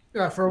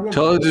 Yeah, for a woman.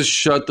 Tell her to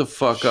shut the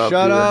fuck up.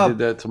 Shut dude. I up, did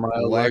that to my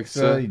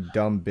Alexa, Alexa. you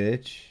dumb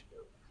bitch.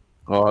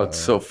 Oh, it's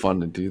so fun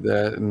to do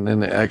that, and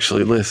then it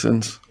actually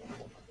listens.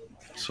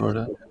 Sort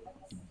of.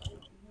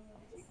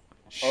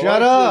 Shut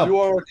Alexa, up! You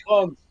are a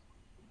cunt.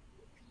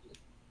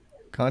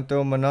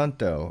 Canto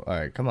Monanto. All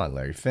right, come on,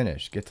 Larry.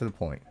 Finish. Get to the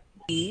point.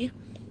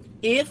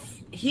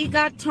 If he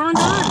got turned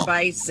on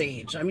by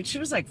Sage. I mean, she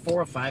was like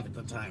 4 or 5 at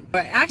the time.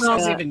 But actually, I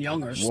was even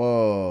younger.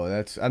 Whoa,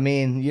 that's. I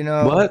mean, you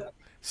know. What?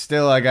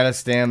 Still, I gotta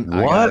stand.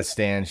 I What? gotta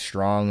stand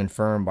strong and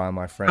firm by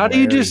my friend. How do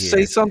you Larry just say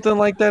here. something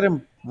like that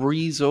and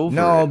breeze over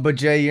No, it? but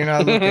Jay, you're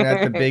not looking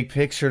at the big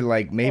picture.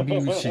 Like, maybe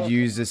we should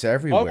use this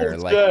everywhere.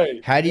 Uncle Like,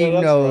 Jay. how do Yeah, you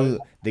that's know right.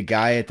 the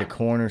guy at the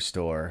corner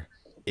store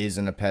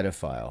isn't a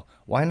pedophile?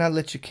 Why not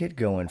let your kid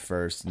go in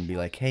first and be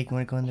like, "Hey, you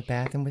want to go in the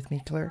bathroom with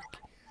me, clerk?"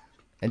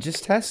 And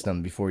just test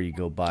them before you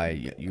go buy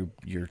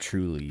your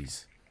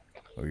Trulies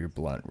or your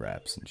blunt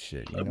wraps and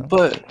shit. You know.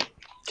 But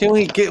can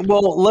we get?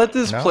 Well, let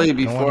this No? play No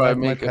before one I like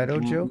my make a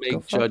pedo joke? Go make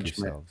fuck judgment.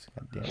 yourselves.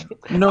 God damn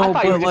it. No, I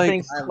thought you but were like,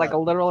 saying like a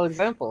literal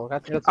example. I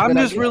think that's a I'm good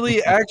just idea.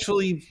 really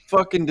actually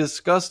fucking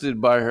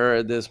disgusted by her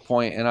at this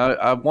point, and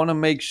I want to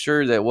make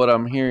sure that what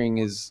I'm hearing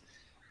is,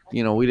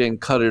 you know, we didn't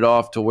cut it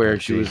off to where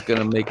she was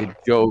gonna make a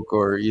joke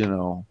or, you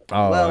know.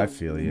 Oh, Well, I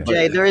feel you.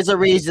 Jay, there is a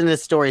reason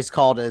this story's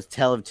called a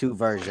tale of two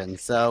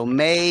versions. So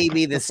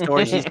maybe the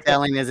story she's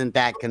telling isn't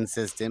that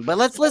consistent. But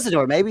let's listen to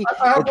her. Maybe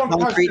I have it's one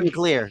concrete question. and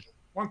clear.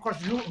 One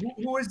question.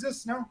 Who is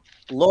this now?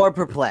 Lord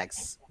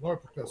Perplex.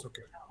 Lord Perplex.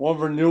 Okay. One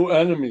of her new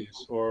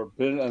enemies, or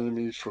been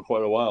enemies for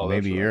quite a while.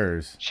 Maybe that's right.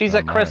 yours. She's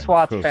not a Chris mine.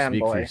 Watts Go Speak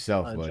fanboy. for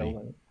yourself, buddy.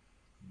 Jolene.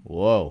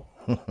 Whoa.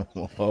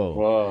 Whoa.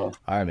 Wow.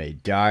 I'm a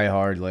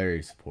die-hard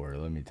Larry supporter,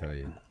 let me tell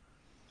you.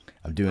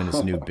 I'm doing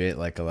this new bit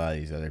like a lot of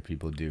these other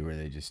people do where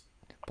they just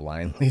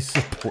blindly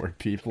support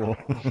people.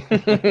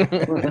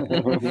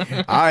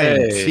 I am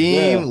Hey,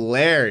 Team yeah.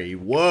 Larry.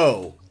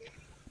 Whoa.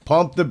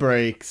 Pump the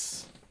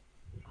brakes.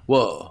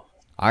 Whoa.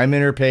 I'm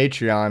in her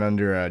Patreon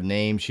under a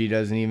name she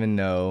doesn't even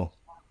know.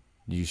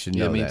 You should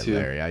Yeah, know me that, too.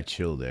 Larry. I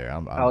chill there.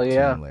 I'm Hell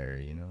yeah. Team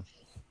Larry, you know.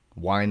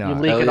 Why You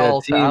not? leak Hell it yeah,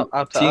 all team,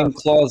 out to team us.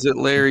 Closet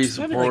Larry It's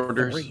probably like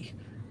supporters. 3.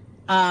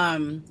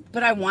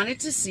 But I wanted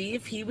to see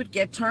if he would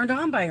get turned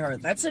on by her.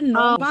 That's a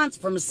no response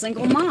from a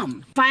single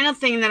mom. Final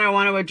thing that I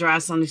want to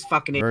address on these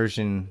fucking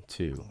Version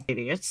 2.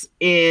 idiots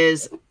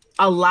is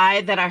a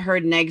lie that I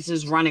heard Negs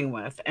is running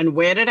with. And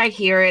where did I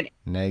hear it?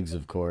 Negs,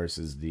 of course,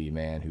 is the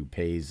man who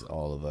pays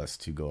all of us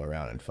to go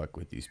around and fuck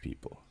with these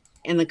people.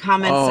 In the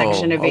comment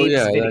section of Abe's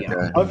yeah, that video.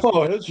 guy. I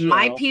follow his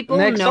My channel. people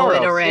Nick know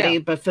it Soros, already, yeah.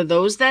 but for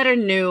those that are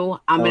new,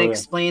 I'm Oh, going to yeah.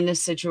 explain this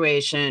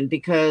situation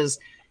because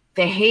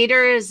the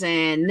haters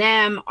and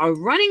them are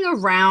running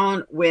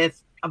around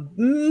with a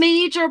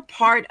major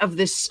part of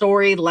this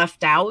story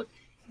left out.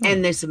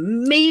 And this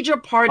major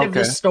part of the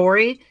Okay.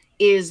 story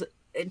is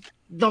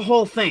the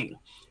whole thing.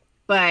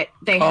 But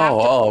they have to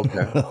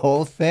Okay. The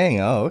whole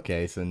thing. Oh,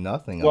 okay. So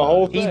nothing. The about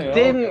whole it. He thing.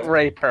 didn't Okay.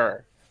 rape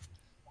her.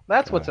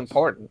 That's what's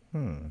important.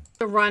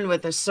 run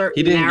with a certain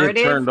He didn't narrative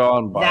get turned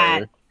on by that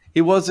her.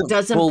 He wasn't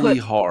doesn't fully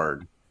put-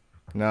 hard.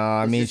 No,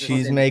 I mean, is just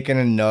she's an- making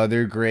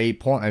another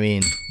great point. I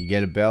mean, you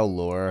get a bell,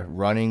 Laura.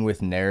 Running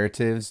with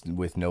narratives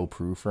with no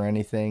proof or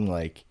anything.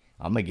 Like,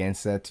 I'm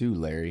against that too,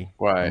 Larry.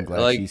 I'm Right.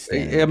 glad Like, she's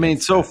standing I mean,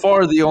 against so that.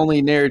 far the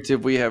only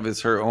narrative we have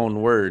is her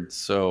own words.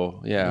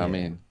 So, yeah, Yeah. I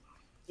mean,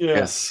 Yeah.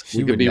 yes, She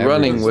we would could be never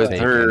running just with take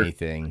her.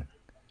 anything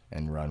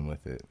and run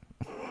with it.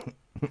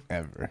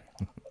 Ever.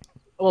 It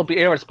will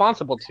be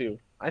irresponsible too,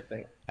 I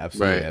think.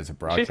 Absolutely. Right. As a She's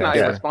broadcaster. not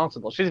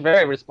irresponsible. She's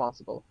very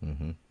responsible.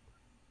 Mm-hmm.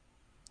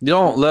 You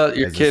don't let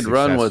your As a kid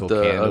run with successful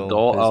the candle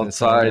adult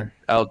business outside owner.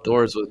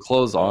 outdoors with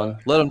clothes on.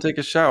 Let them take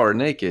a shower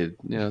naked.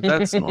 You know,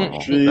 that's normal.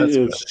 She That's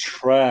is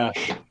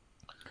trash.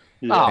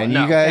 Yeah. Oh, And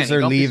no, you guys Kenny,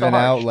 are don't be so leaving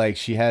out harsh. like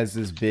she has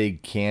this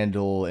big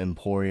candle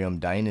emporium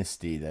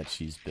dynasty that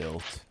she's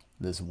built,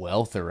 this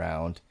wealth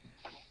around.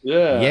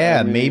 Yeah. Yeah,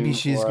 I mean, maybe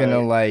she's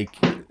gonna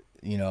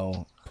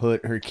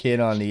put her kid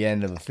on the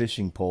end of a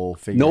fishing pole.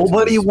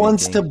 Nobody figuratively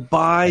wants to speaking,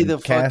 buy and the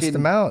cast fucking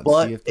them out.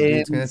 butt See if the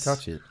dude's gonna ends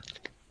touch it.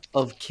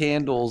 of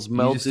candles just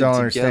melted don't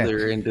understand.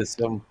 together into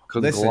some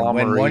Listen,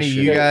 conglomeration. when one of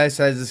you guys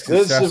has a This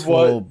is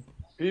successful what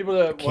people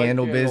that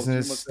candle like candles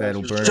business too much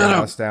that'll faster burn say. a Shut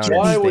house down,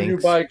 Why it would you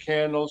stinks. buy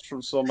candles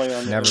from somebody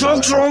on the Never internet?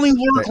 mind. Chunks only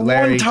work But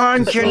Larry, one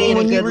time, put Kenny. me in a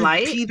When you good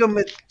light. repeat them,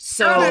 it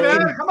So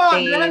man, come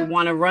on, they man.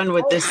 want to run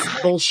with this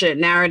bullshit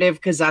narrative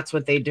because that's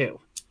what they do.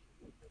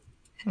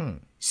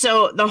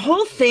 So the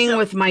whole thing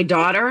with my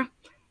daughter,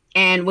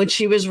 and when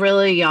she was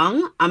really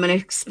young, I'm going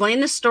to explain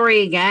the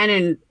story again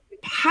and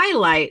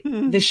highlight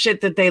the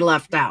shit that they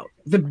left out,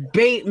 the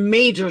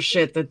major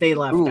shit that they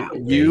left out.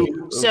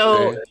 you So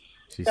okay.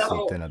 She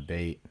slipped in a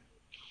bait.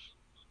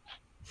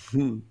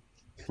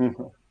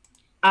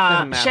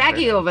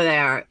 Shaggy over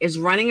there is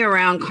running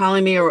around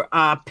calling me a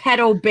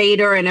pedo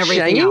baiter and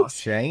everything Shaggy? else,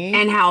 Shaggy?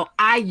 and how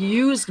I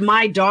used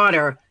my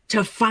daughter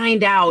to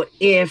find out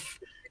if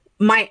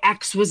my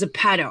ex was a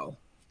pedo.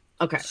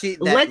 Okay,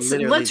 That let's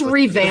literally was-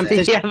 revamp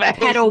this Yeah, that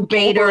was pedo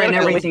baiter and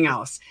literally- everything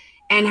else.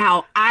 and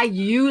how I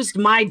used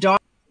my daughter.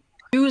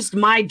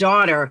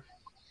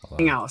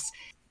 Something else.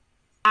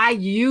 I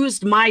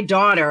used my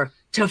daughter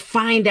to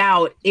find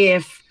out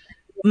if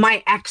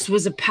my ex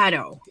was a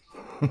pedo.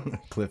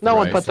 No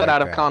one puts that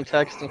out of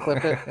context and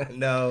clip it.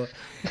 No,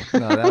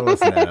 that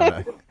wasn't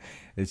out of.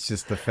 It's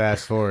just the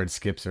fast forward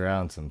skips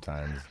around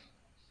sometimes.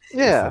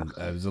 Yeah,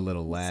 it was a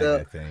little lag, So-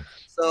 I think.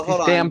 So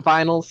hold on. Damn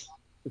vinyls.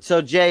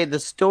 So Jay, the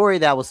story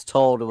that was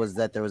told was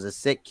that there was a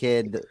sick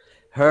kid.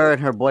 Her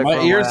and her boyfriend.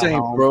 My were ears at ain't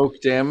home. broke,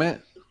 damn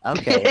it.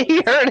 Okay.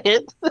 He heard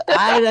it.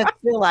 I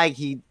feel like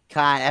he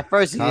at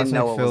first he didn't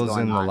know Cosmic what was fills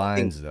going in the on. I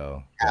think lines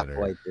though. halfway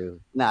better. through.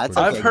 No, it's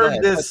I've okay. Go heard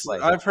ahead. this. Let's play.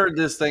 I've heard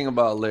this thing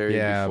about Larry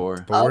Yeah,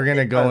 before. but we're Okay,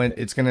 gonna go in. perfect.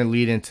 It's gonna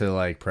lead into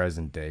like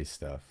present day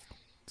stuff.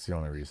 It's the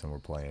only reason we're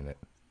playing it.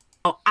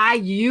 I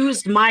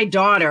used my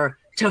daughter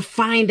to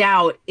find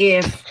out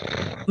if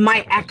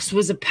my ex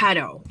was a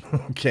pedo.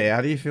 Okay,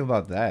 how do you feel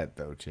about that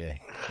though,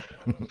 Jay?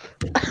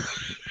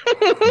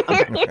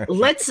 Okay,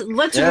 let's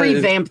Yeah,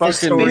 revamp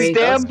this fucking story these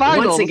damn once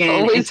vinyls again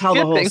and always tell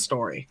the whole skipping.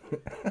 story.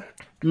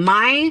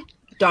 My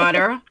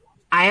daughter,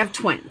 I have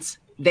twins.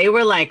 They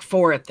were like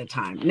 4 at the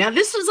time. Now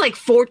this was like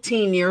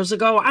 14 years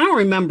ago. I don't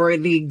remember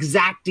the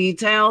exact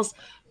details,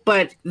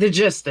 but the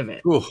gist of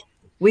it. Ooh.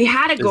 We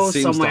had to It go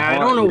seems to somewhere. I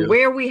haunt don't know you.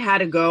 where we had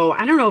to go.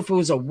 I don't know if it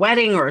was a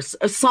wedding or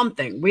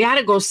something. We had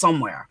to go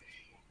somewhere.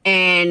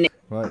 And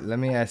Well, let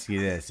me ask you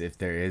this: if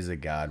there is a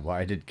God,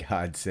 why did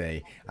God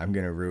say, "I'm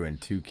gonna ruin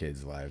 2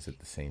 kids' lives at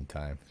the same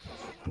time"?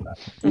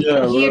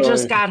 Yeah, he had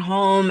just really. got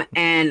home,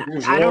 and He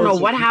was I don't know always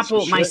a what piece happened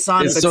of with my shit.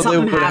 son, It's but so they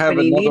something would have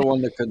happened. He another needed,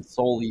 one to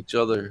console each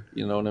other.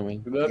 You know what I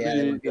mean? Could that Yeah,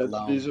 they be would be that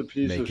alone. he's a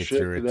piece Make of it shit?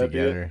 through Could it that be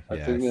it? together. I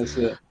Yeah, think I that's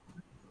see.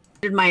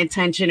 it. my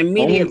attention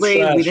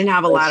immediately. Only We didn't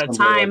have a trash lot of or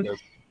something time. like that.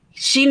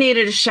 She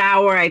needed a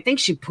shower. I think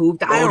she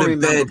pooped. I Go don't to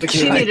remember, bed, but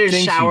kid. she I needed a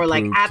think she shower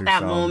like pooped at or that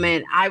something.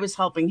 moment. I was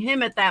helping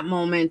him at that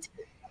moment,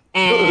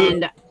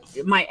 and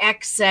my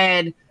ex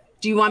said,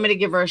 "Do you want me to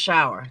give her a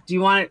shower? Do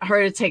you want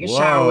her to take a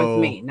shower with Whoa.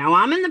 me?" Now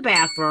I'm in the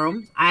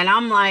bathroom, and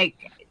I'm like,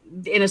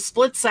 in a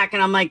split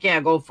second, I'm like, "Yeah,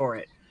 go for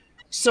it."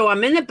 So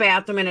I'm in the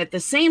bathroom, and at the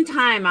same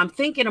time, I'm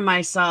thinking to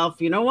myself,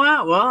 you know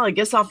what? Well, I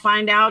guess I'll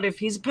find out if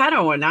he's a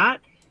pedo or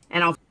not,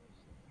 and I'll.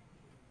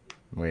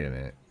 Wait a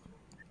minute.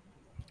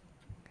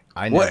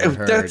 I What never if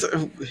heard. that's?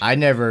 I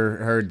never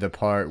heard the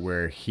part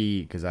where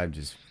he, because I'm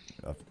just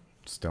a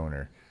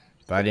stoner,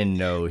 but I didn't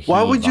know he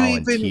Why would you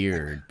even-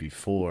 volunteered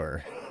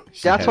before.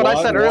 she That's had what I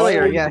the said sex.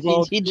 earlier. Why Yeah,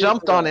 would he you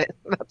jumped do on that? it.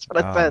 That's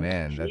what I Oh said.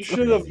 man, You that's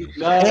should have. crazy.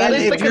 That And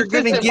is the if you're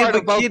gonna consistent give part a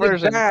of both kid a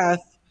versions.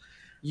 bath,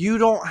 you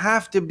don't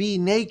have to be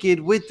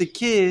naked with the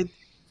kid.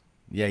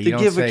 Yeah, you to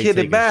don't give a say kid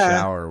a take bath.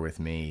 shower with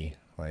me.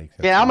 Like,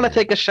 Yeah, I'm gonna weird.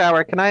 take a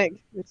shower. Can I?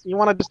 You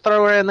want to just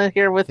throw her in there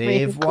here with me?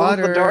 Save and close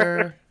the door?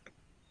 water.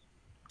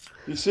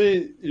 You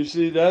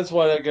see, that's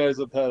why that guy's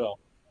a pedo.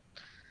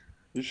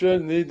 You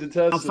shouldn't need to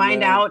test I'll him, find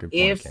man. out Good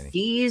point, if Kenny.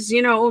 he's,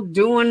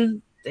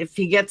 doing, if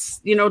he gets,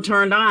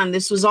 turned on.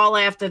 This was all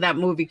after that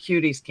movie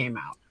Cuties came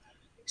out.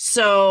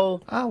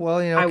 So Oh well,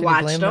 I can you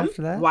watched blame him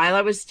after that? while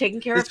I was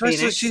taking care of Especially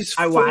Phoenix. she's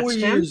I 4 watched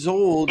him years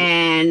old.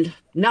 and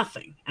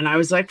nothing. And I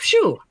was like,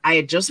 phew, I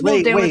had just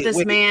moved in with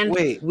this man.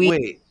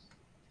 Wait.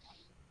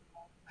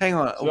 Hang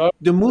on. So-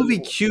 The movie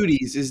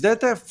Cuties, is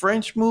that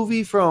French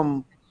movie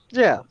from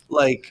Yeah,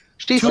 like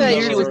she's 2 saying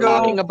years she was ago?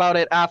 talking about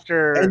it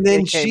after. And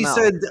then it came she out.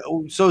 said,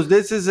 so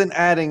this isn't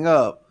adding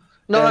up.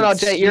 No, that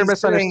Jay, you're she's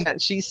misunderstanding.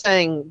 She's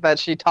saying that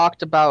she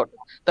talked about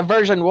the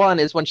version 1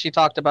 is when she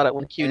talked about it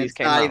when And Cuties it's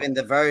came not out. even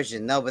the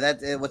version. No, but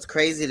what's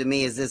crazy to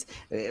me is this.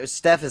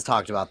 Steph has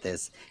talked about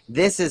this.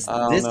 This is I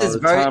don't this know, is the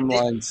version.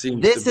 timeline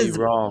seems This to be is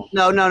wrong.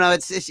 No.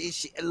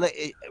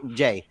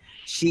 Jay.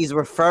 She's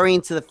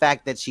referring to the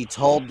fact that she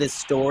told this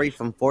story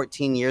from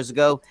 14 years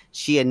ago.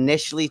 She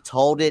initially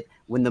told it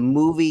when the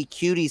movie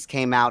Cuties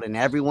came out and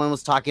everyone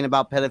was talking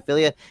about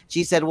pedophilia.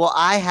 She said, "Well,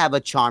 I have a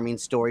charming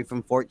story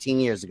from 14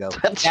 years ago."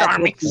 That's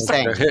Charming what she's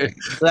saying.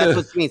 So that's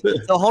what she means.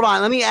 So hold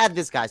on, let me add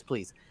this, guys,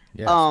 please.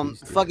 Yes, please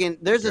do. Fucking,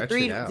 there's a Stretch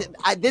three. it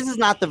out. This is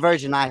not the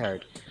version I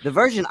heard. The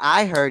version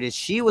I heard is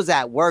she was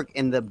at work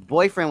and the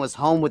boyfriend was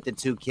home with the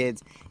 2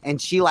 kids, and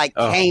she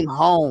came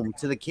home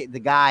to the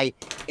guy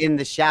in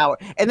the shower.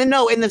 And then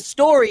in the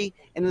story,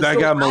 That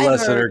guy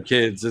molested her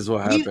kids, is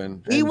what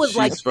happened. he And was,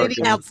 like, she's sitting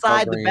fucking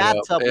outside the covering it up.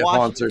 bathtub It washing-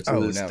 haunts her to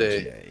Oh, this no,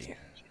 day. Jay.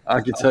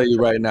 I can tell you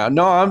right now.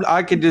 No,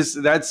 I could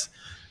just. That's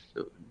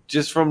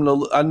just from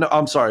the.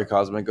 I'm sorry,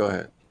 Cosmic. Go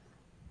ahead.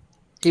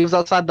 He was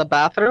outside the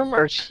bathroom,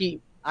 or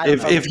she?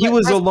 If he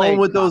was Press play, alone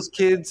with Tom. those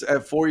kids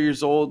at 4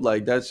 years old,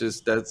 like that's,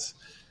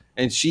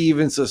 and she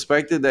even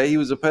suspected that he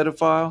was a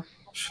pedophile.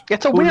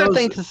 It's a Who weird knows?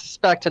 thing to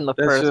suspect in the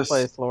That's first just-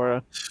 place,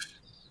 Laura.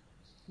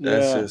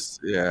 That's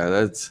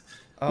That's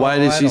why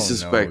did I she don't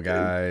suspect know,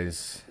 it?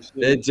 guys?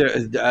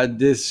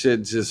 This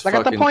shit just Like, at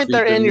the fucking point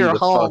they're creeping in me your the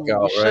home, fuck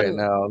out you right shouldn't-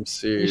 now. I'm You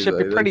serious. should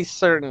be like, pretty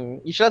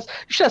certain. You should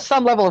have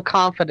some level of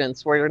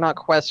confidence where you're not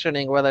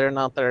questioning whether or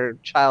not they're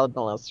child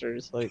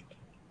molesters. Like,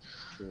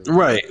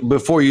 right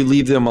before you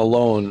leave them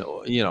alone,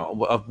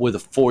 with a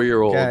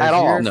 4-year-old. Guys, At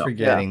all. you're No.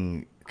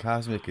 forgetting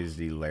Cosmic is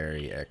the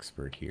Larry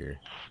expert here.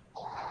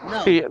 No,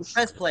 He is.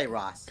 press play,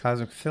 Ross.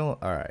 Cosmic film.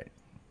 All right.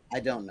 I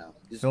don't know.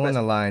 Just Fill in press-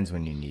 the lines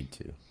when you need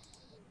to.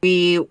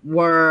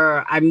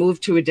 I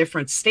moved to a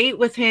different state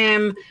with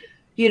him.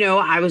 You know,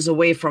 I was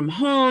away from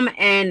home.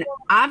 And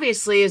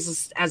obviously,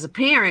 as a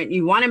parent,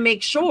 you want to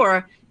make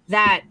sure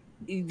that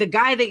the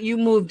guy that you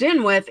moved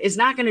in with is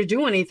not going to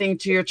do anything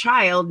to your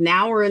child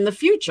now or in the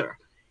future.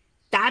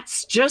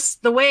 That's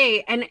just the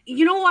way. And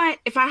you know what?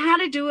 If I had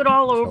to do it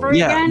all over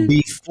again,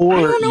 before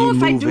I don't know you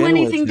if I'd move do in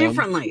anything with him.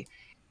 differently.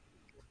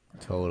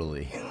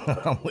 Totally.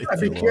 I'm with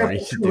I'd be you, Laura. You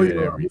careful should who do it you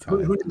are. every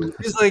time.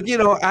 It's like, you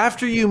know,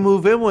 after you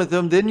move in with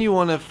him, then you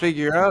want to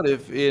figure out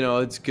if, you know,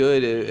 it's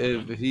good,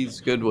 if he's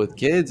good with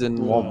kids and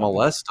won't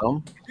molest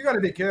them. You got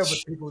to be careful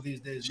with people these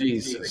days.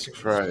 Jesus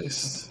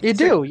Christ. You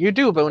do,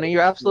 Booney.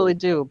 You absolutely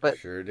do. But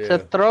Sure to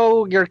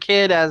throw your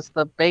kid as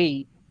the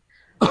bait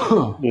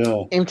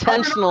Yeah.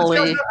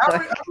 intentionally. How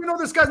do we know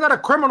this guy's not a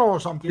criminal or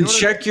something? You know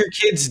what I mean? Check your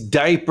kid's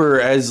diaper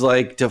as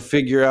like to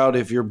figure out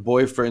if your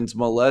boyfriend's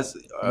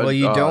molested. Well,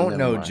 you don't never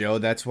know, mind. Joe.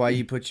 That's why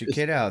you put your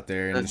kid out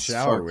there in the That's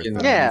shower with fucking-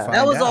 them. Yeah, and you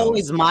that was find out.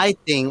 always my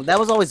thing. That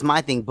was always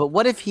my thing. But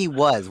what if he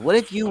was? What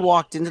if you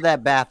walked into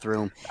that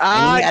bathroom and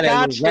I he had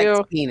got an erect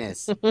you.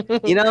 penis?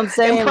 You know what I'm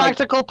saying? Like,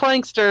 Impractical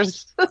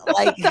pranksters.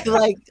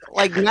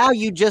 like now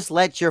you just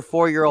let your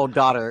 4-year-old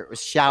daughter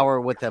shower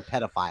with a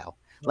pedophile.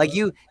 Like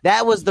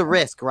that was the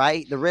risk,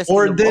 right? The risk.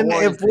 Or and the then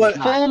reward if is what-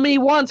 not. Fool me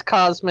once,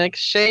 Cosmic.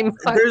 Shame.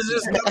 There's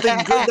just nothing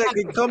good that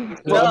could come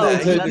from Well,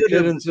 that. I'd take the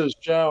kid into the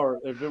shower.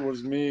 If it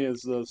was me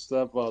as the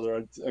stepfather,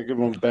 I'd give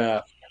him a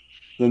bath,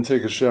 then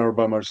take a shower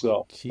by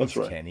myself. That's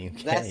right. Kenny.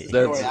 That's the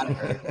story I That's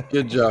heard.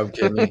 good job,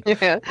 Kenny.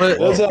 Yeah. But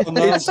That's how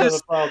the it's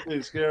just non-pedophile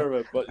takes care of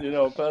it. But you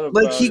know, pedophile.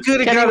 like he could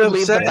have Kenny got would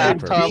leave the upset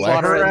and bathtub beat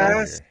water her in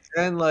there. ass,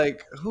 and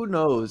like who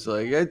knows?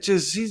 Like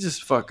he's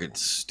just fucking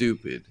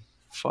stupid,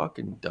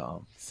 fucking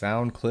dumb.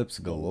 Sound clips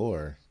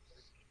galore.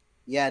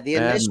 Yeah, the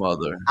Bad initial.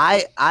 mother.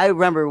 I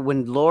remember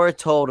when Laura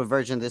told a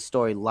version of this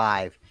story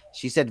live.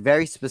 She said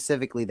very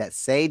specifically that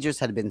Sagers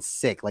had been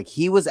sick. Like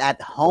he was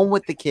at home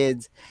with the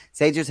kids.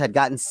 Sagers had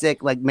gotten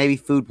sick, like maybe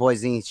food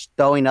poisoning,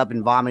 throwing up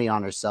and vomiting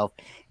on herself.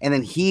 And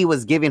then he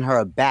was giving her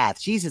a bath.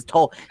 She's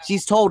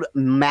told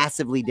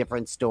massively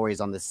different stories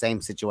on the same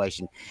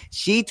situation.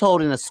 She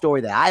told in a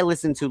story that I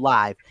listened to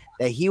live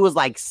that he was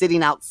like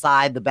sitting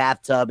outside the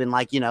bathtub in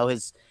like, you know,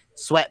 his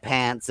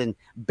sweatpants and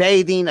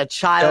bathing a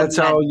child. That's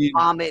who had how you-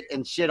 vomit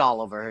and shit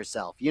all over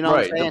herself. You know what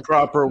Right, I'm the saying?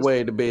 proper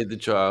way to bathe the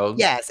child.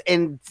 Yes,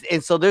 and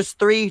so there's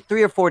three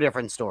or four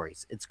different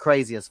stories. It's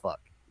crazy as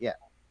fuck. Yeah.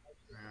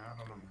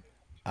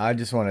 I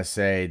just want to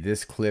say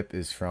this clip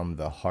is from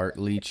the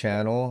Hartley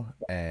channel,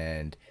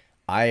 and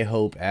I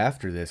hope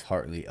after this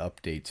Hartley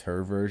updates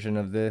her version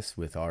of this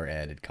with our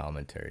added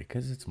commentary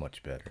because it's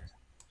much better.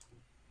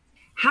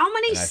 How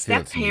many And I feel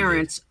step it's needed.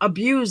 parents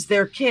abuse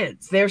their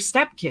kids, their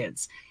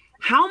stepkids?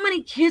 How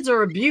many kids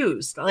are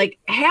abused? Like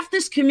half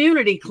this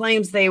community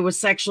claims they was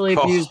sexually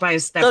Oh. abused by a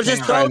step So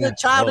just throw the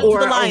child into or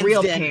the a lion's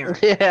real den. parent.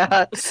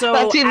 Yeah. So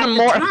That's even at the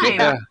more. time,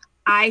 Yeah.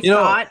 I You know,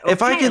 thought,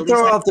 if I okay, can at least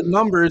throw I- out the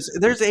numbers,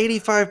 there's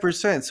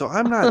 85%, so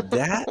I'm not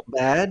that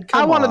bad.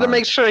 I Come wanted to on.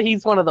 make sure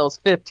he's one of those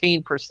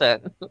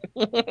 15%.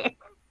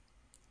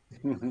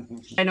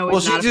 I know Well,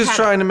 he's she's not a just pedo.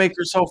 trying to make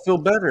herself feel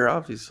better,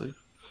 obviously.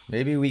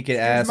 Maybe we could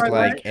Excuse ask my like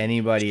language.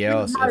 anybody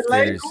else My if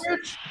there's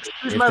language.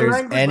 Excuse if my there's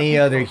language, any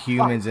but- other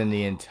humans in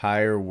the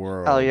entire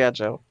world Oh yeah,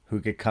 Joe.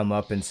 who could come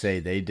up and say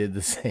they did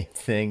the same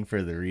thing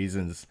for the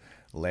reasons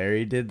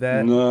Larry did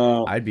that.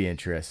 No. I'd be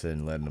interested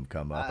in letting them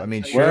come up. I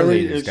mean, Larry surely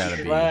Larry there's is got to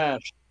be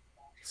trash.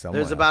 someone.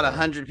 There's out about there.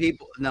 100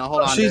 people. No,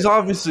 hold on. She's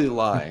obviously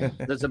lying.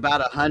 There's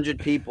about 100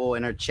 people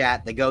in her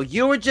chat that go,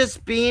 "You were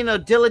just being a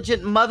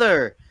diligent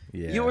mother.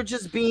 Yeah. You were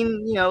just being,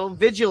 you know,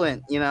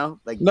 vigilant. You know,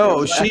 like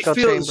No, there's- she Echo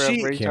feels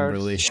chamber of she retards.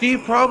 Kimberly. she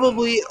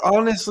probably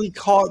honestly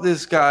caught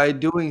this guy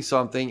doing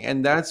something,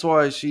 and that's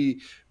why she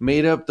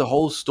made up the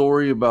whole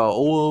story about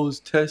I was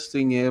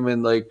testing him,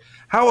 and like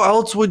how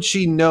else would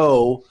she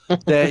know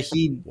that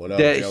he What up,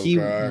 that he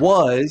Joker?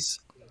 was?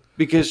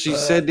 Because she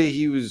said that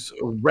he was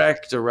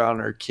wrecked around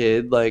her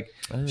kid. Like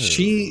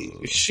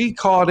she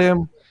caught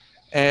him,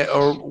 and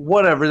or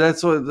whatever.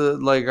 That's what the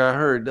like I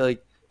heard.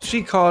 Like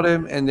she caught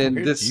him, and then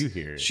Where did this you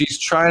hear it? she's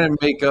trying to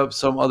make up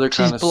some other She's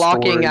kind of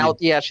blocking story. out.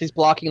 Yeah, she's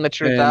blocking the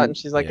truth And- out, and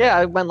she's like, yeah. "Yeah,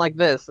 I went like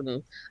this, and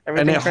and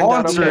everything it turned out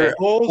haunts okay." her,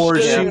 or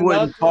Bullshit she and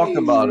wouldn't not talk being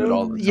about it true.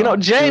 all the time. You know,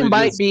 She Jay would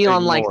might just be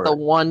on like ignore the it.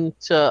 1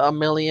 to a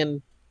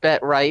million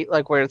bet, right?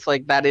 Like where it's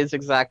like that is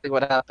exactly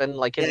what happened.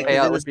 Like his Yeah, 'cause in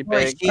payout the would be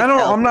story big. she I don't.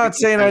 tells I'm not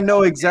saying I everything-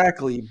 know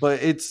exactly,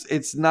 but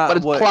it's not But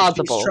it's what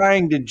plausible. she's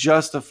trying to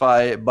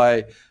justify it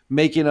by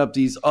making up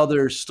these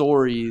other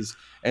stories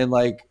and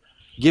like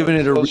giving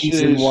it a So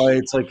reason she's- why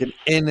it's like an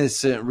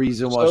innocent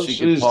reason why So she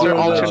could she's talk Their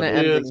doing about alternate it.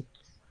 that. ending.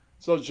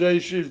 So Jay,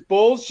 she's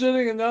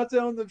bullshitting and not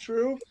telling the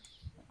truth.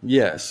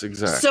 Yes,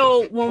 exactly.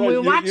 So when Well, we you-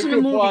 were watching you the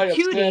could movie apply a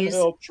Cuties,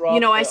 10 drop you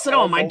know, I to said,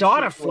 "Oh, my almost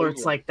daughter situation.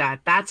 flirts like that.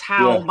 That's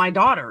how Yeah. my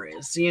daughter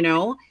is," you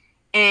know.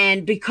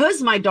 And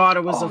because my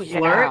daughter was a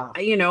flirt,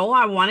 you know,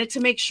 I wanted to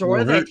make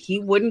sure that he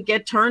wouldn't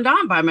get turned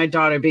on by my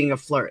daughter being a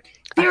flirt.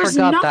 There's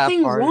forgot that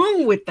nothing part.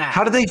 wrong with that.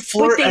 How do they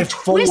flirt But they at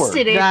 4?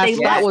 twisted it. They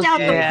left out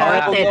the part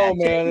I that don't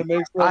know, man. It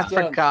makes no I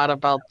sense. forgot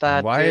about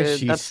that. Why dude. is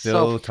she That's still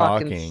so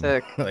fucking talking?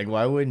 sick. Like,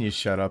 why wouldn't you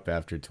shut up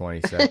after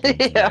 20 seconds?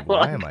 Yeah, Like,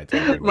 why am I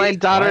telling my this?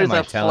 daughter Why is am I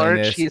a telling flirt,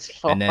 this? she's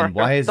And then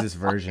 4. why is this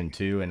version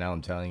 2? And now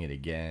I'm telling it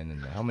again.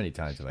 And how many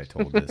times have I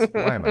told this?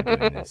 Why am I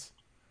doing this?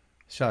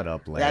 Shut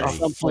up, Larry. That's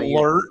something.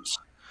 Flirt.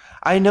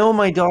 I know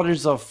my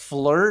daughter's a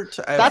flirt.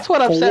 at That's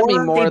what upset me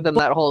 4. more than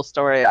that whole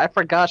story. I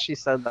forgot she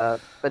said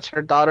that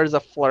her daughter's a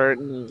flirt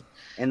and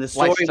And the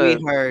story likes we to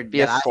heard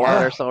be a that I slut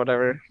had, or so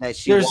whatever. that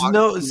she There's walks,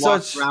 no she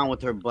walks such- around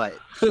with her butt.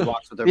 She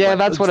walks with her Yeah, butt.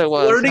 that's what it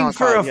was. Flirting No,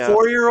 for a yeah.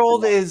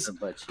 4-year-old She walks is with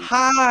her butt cheeks.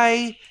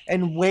 hi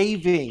and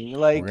waving.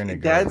 Like We're gonna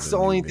go that's to the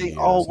the only new thing. videos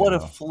Oh, what a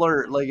now.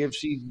 flirt! Like if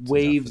she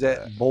waves enough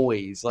of at that.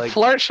 boys, like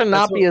Flirt should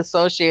not that's be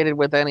associated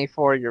with any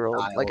 4-year-old,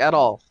 like Child. at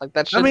all. Like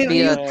that I should mean, be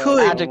you a could,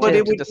 but adjective it to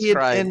would be an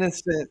describe.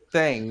 innocent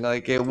thing.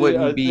 Like it See,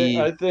 wouldn't be.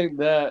 I think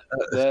that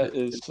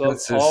is some,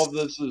 This all is- of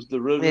this is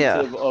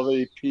derivative of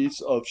a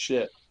piece of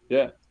shit.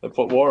 Yeah, that's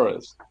what war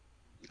is.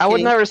 I would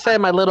King. never say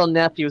my little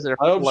nephews are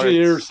I hope flirts. she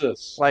hears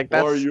this. Like, or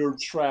that's- you're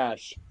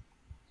trash.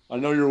 I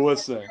know you're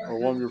listening, or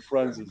one of your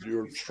friends is.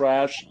 You're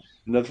trash,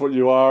 and that's what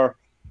you are.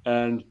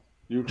 And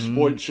you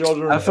exploit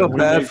children. I feel and we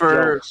bad make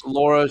for jokes.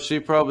 Laura. She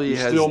probably You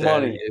has steal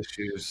daddy money.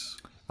 issues.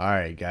 All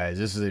right, guys.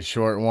 This is a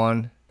short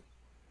one.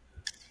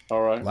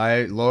 All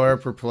right. Laura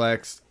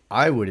perplexed.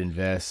 I would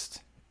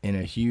invest in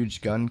a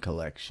huge gun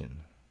collection.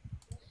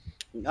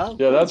 Oh,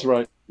 Yeah, that's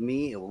right.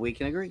 we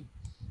can agree.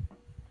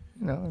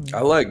 No, I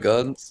like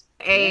guns.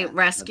 a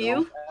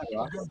rescue,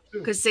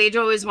 because Sage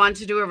always wanted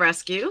to do a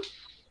rescue.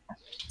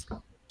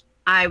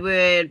 I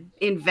would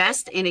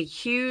invest in a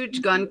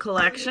huge gun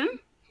collection,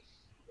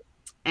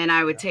 and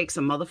I would take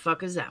some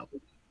motherfuckers out.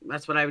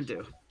 That's what I would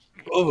do.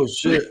 Oh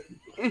shit!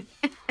 That's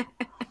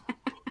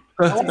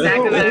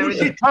exactly what I would Who's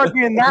she do.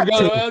 targeting You that got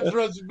to? an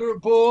address, you better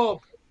pull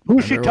up.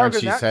 Who's she remember when targeting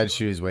she that said to?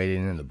 she was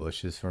waiting in the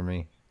bushes for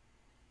me?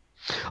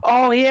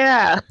 Oh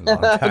yeah. A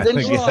long time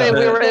Didn't she ago. say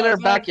we were in her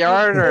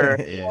backyard or?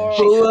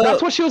 Yeah.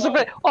 That's what she was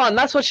afraid. Oh, and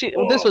that's what she.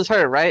 This was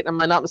her, right?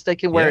 Am I not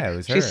mistaken? Where Yeah, it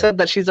was she her. said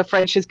that she's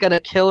afraid she's gonna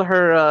kill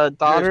her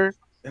daughter.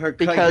 Because her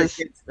Because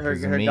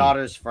of me.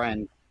 daughter's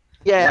friend. One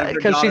Yeah, of her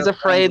because she's daughter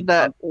afraid friends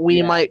that we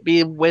yeah. might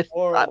be with.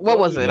 What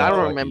was it? I don't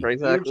Lucky. remember You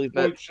exactly,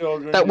 exploit but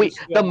children, that you we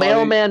steal the money.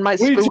 mailman might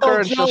We spook tell her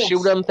and she'll jokes.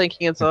 shoot him,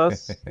 thinking it's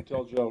us. We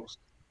tell jokes.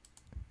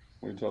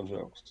 We tell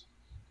jokes.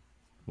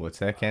 What's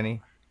that,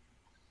 Kenny?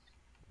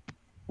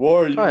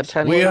 War, you Go ahead,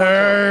 Tenny. We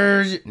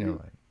heard you. Never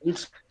mind. You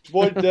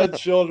exploit dead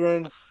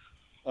children.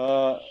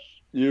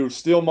 You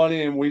steal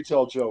money, and we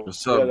tell jokes.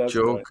 What's Yeah, up, that's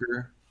right.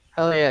 Joker?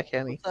 Hell yeah,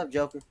 Kenny. What's up,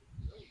 Joker?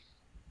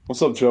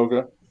 What's up,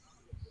 Joker?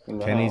 In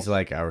the Kenny's house.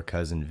 like our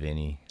cousin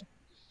Vinny.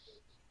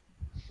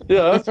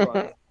 Yeah, that's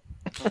right.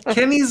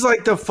 Kenny's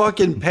like the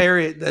fucking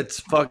parrot that's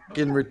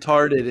fucking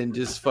retarded and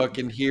just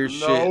fucking hears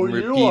shit No, and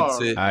you repeats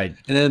are. it, I and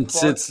then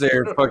sits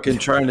there fucking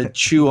trying to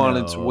chew on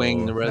its No,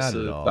 wing the rest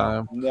not of at the all.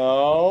 time.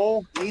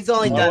 No, He's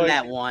only I done like-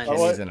 that once. I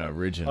Kenny's like- an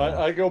original.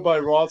 I go by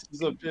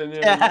Ross's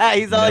opinion.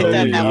 He's only No,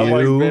 done that I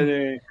once. you- like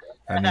Vinny.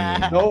 I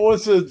mean, No,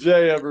 what's a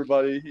J,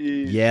 everybody?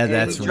 He, yeah,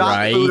 that's He dropped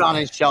right. food on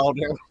his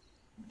shoulder.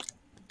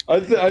 I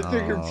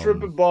think you're Um,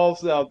 tripping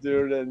balls out,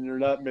 dude, and you're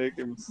not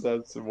making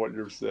sense of what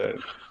you're saying.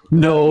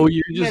 No,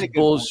 you're You made just a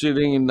good one.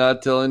 bullshitting and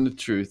not telling the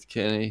truth,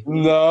 Kenny.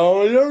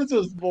 No, you're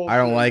just bullshit. I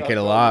don't like it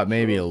a lot,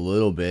 maybe a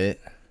little bit.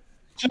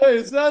 Jay,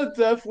 it's not a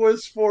death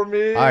wish for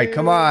me. All right,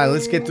 come on,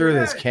 let's get through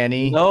this,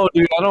 Kenny. No,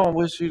 dude, I don't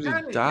wish you to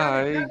Kenny,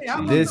 die. Kenny,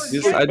 how This-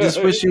 much I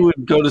just wish you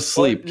would go to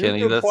sleep, You Kenny.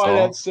 can That's apply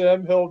all. that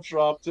Sam Hill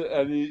drop to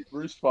any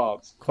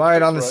response.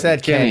 Quiet on the Right.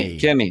 set, Kenny.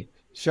 Kenny,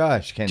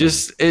 Shush, Kenny.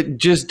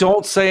 just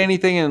don't say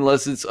anything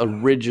unless it's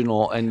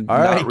original and All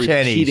not right,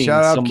 Kenny, repeating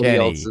shut up, somebody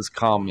Kenny. else's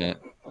comment.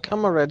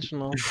 Come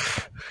original.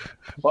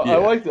 Well, Yeah. I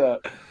like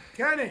that.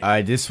 Kenny. All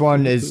right, this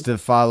one is to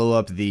follow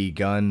up the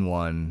gun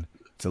one.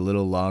 It's a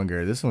little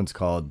longer. This one's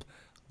called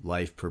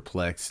Life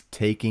Perplexed,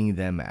 Taking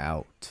Them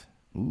Out.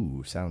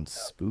 Ooh, sounds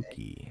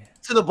spooky.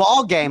 To the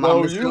ball game. No,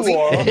 on this you movie.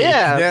 are.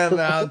 Yeah. Them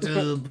out to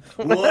the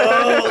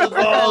whoa, the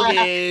ball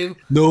game.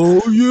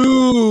 No,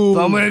 you. If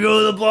I'm gonna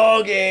go to the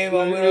ball game,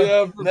 I'm Yeah,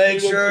 gonna for make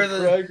peanuts sure and the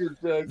Cracker Jacks,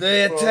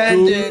 bro.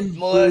 attendant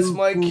molest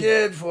my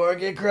kid before I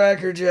get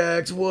Cracker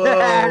Jacks.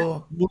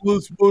 Whoa.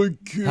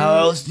 How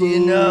else do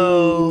you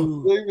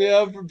know? Take me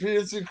out for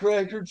peanuts and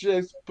Cracker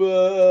Jacks,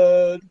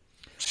 bud.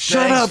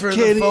 Shut Thanks up, for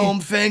Kenny. the foam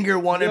finger.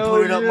 Want to No,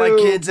 put it up my you,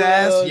 kid's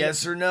ass? bud.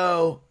 Yes or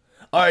no?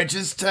 All right,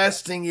 just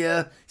testing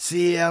you.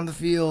 See you on the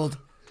field.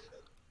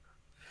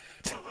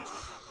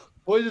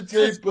 What you Just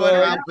take, going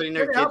around bud? putting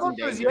their Kenny, how kids in about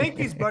those danger.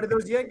 Yankees, buddy?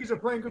 Those Yankees are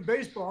playing good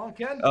baseball, huh,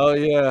 Ken? Oh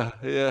yeah,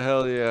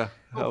 hell yeah.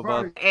 How Oh, about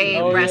probably. A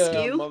Oh, yeah,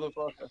 rescue,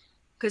 motherfucker.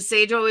 because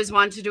Sage always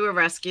wanted to do a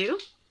rescue.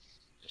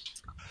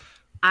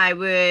 I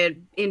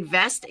would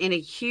invest in a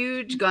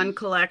huge gun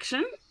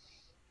collection,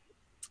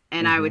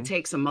 and I would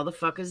take some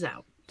motherfuckers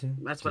out.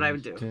 That's what I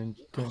would do.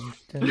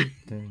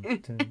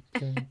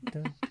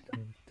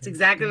 That's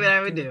exactly what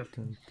I would do.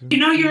 You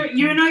know you're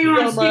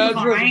on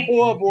speakerphone, right?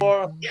 Blah,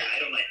 blah.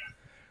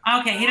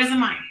 Okay, he doesn't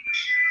mind.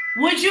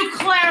 Would you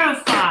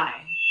clarify?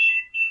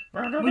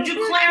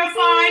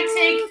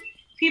 Take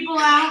people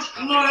out,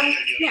 Laura?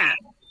 Yeah.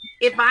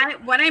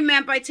 What I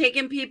meant by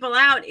taking people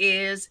out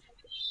is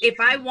if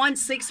I won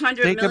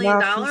 $600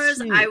 million,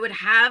 I would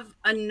have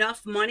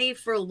enough money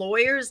for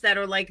lawyers that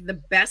are like the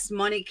best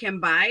money can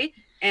buy,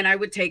 and I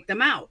would take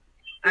them out.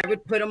 I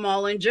would put them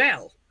all in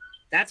jail.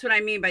 That's what I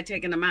mean by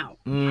taking them out.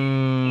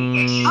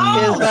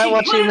 Is that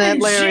what you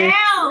meant, Larry?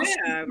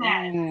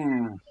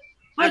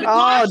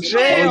 Oh,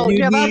 jail.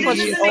 Yeah, that's what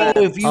you said.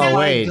 If you buy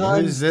wait,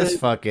 guns, who's this the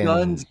fucking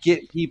guns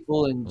get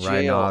people in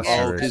jail?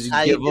 rhinoceros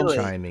How you do it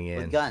chiming in?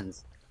 with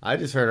guns. I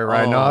just heard a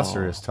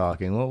rhinoceros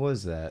talking. What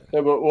was that?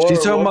 Yeah, but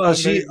She's talking about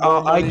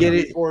I get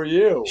it. For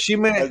you. She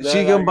meant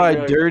she gonna buy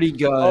dirty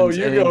guns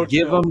and then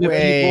give them to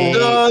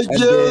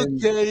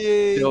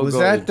people. Was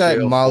that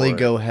Molly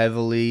Go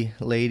Heavily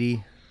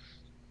lady?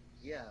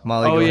 Yeah.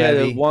 Molly Go yeah,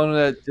 Heavy. the one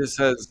that just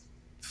has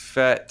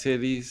fat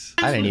titties.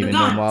 I didn't even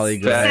know Molly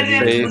Go Fat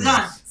Heavy.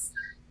 face.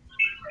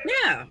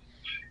 Yeah.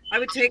 I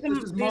would take them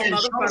these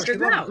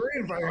motherfuckers out.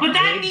 But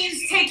that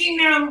means taking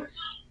their.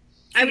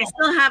 I would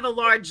still have a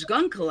large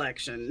gun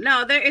collection.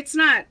 No, it's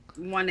not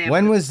one.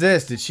 When was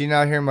this? Did she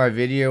not hear my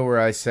video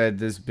where I said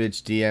this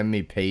bitch DM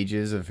me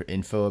pages of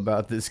info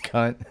about this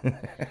cunt?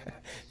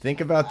 Think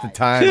about the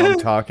time I'm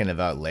talking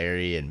about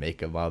Larry and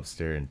Makeup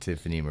Mobster and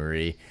Tiffany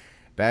Marie.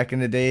 Back in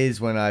the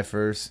days when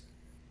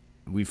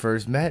we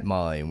first met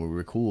Molly and we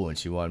were cool and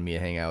she wanted me to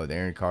hang out with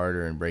Aaron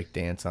Carter and break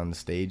dance on the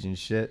stage and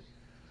shit.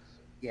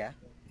 Yeah.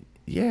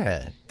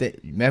 Yeah.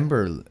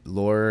 Remember,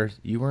 Laura,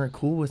 you weren't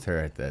cool with her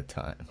at that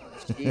time.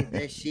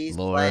 She's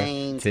Laura,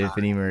 playing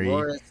Tiffany Marie,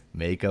 Laura's...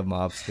 Makeup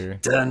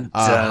Mobster, Dun,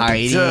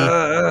 Heidi,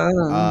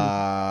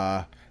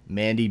 dun.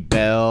 Mandy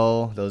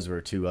Bell. Those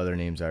were two other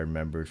names I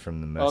remembered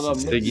from the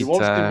message. You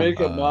won't see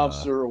Makeup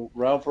Mobster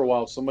around for a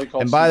while. Somebody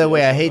calls. And by the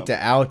way, I hate to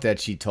out that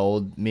she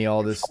told me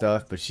all this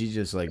stuff, but she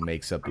just like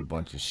makes up a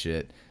bunch of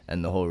shit,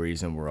 and the whole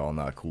reason we're all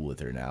not cool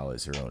with her now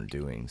is her own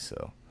doing.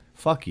 So,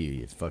 fuck you,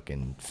 you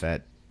fucking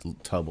fat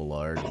tub of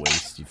lard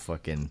waste. You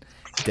fucking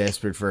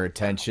desperate for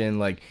attention.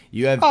 Like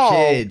you have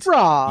kids.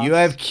 Rob. You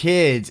have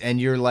kids,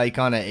 and you're like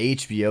on an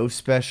HBO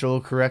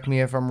special. Correct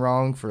me if I'm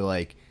wrong. For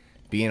like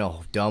being a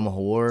dumb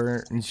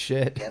whore and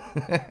shit.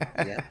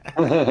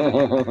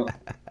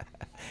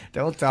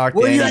 Don't talk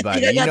to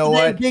anybody. You know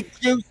what?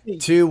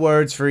 2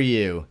 words for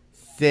you.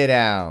 Sit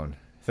down.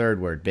 3rd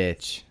word,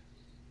 bitch.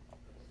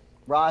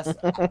 Ross,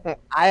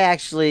 I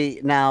actually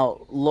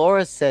now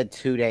Laura said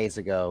 2 days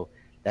ago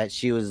that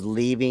she was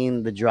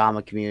leaving the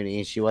drama community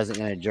and she wasn't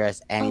going to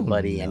address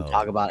anybody and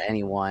talk about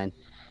anyone,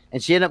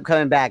 and she ended up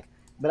coming back.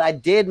 But I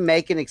did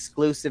make an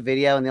exclusive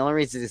video, and the only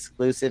reason it's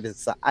exclusive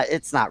is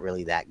it's not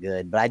really that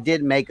good. But I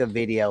did make a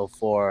video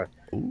for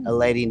a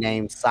lady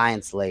named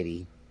Science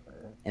Lady,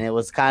 and it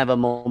was kind of a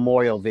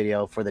memorial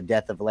video for the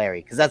death of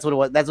Larry, because that's what it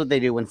was. That's what they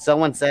do when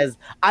someone says,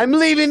 "I'm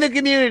leaving the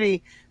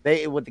community."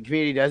 What the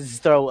community does is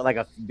throw like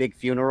a big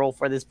funeral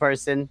for this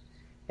person.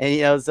 And,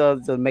 you know, so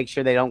make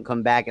sure they don't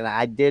come back. And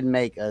I did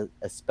make a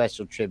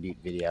special tribute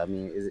video. I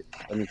mean,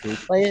 can we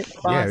play it?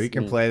 Yeah, we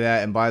can play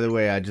that. And by the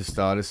way, I just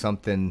thought of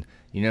something.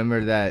 You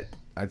remember that?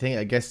 I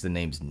guess the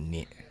name's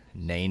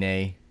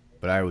Nene,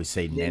 but I always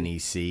say Nenny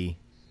C.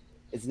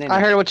 It's Nene. I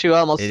heard what you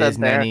almost said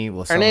there. Nenny.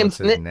 Well, her name's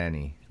says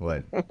Nenny.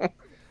 What? What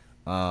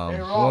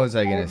was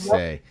I gonna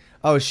say?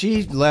 Oh,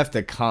 she left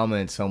a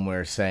comment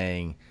somewhere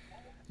saying,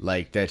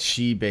 like, that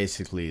she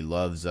basically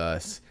loves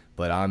us,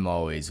 but I'm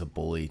always a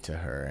bully to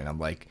her. And I'm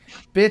like,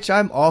 bitch,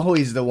 I'm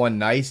always the one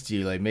nice to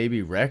you. Like,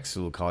 maybe Rex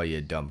will call you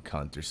a dumb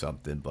cunt or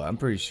something, but I'm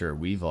pretty sure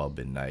we've all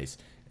been nice.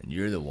 And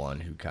you're the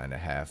one who kind of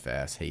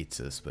half-ass hates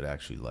us, but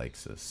actually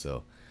likes us.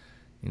 So,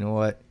 you know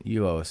what?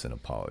 You owe us an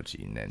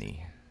apology,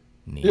 Nenny.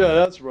 Yeah,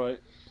 that's right.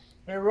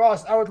 Hey,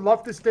 Ross, I would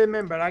love to stay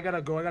in, but I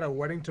gotta go. I got a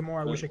wedding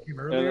tomorrow. I wish I came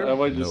earlier. I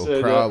would just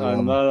say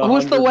problem. that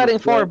Who's the wedding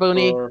for,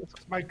 Booney?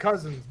 My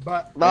cousins,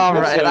 but all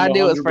right, I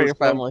knew it was for your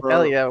family.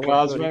 Hell yeah!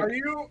 Are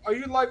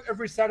you live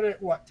every Saturday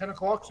at what, 10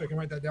 o'clock? So I can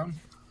write that down.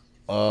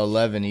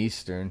 11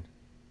 Eastern.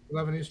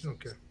 11 Eastern,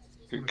 okay.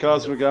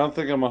 Cosmic, I don't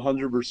think I'm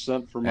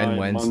 100% for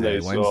my Monday,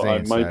 so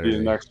I might be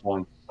the next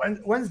one.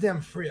 Wednesday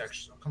I'm free,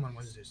 actually. Come on,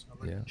 Wednesdays.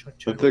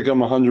 I think I'm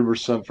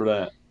 100% for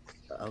that.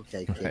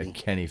 Okay,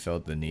 Kenny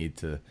felt the need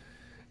to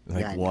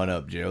one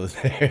up Joe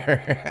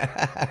there.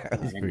 That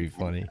was pretty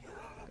funny.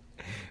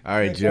 All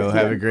right, Joe,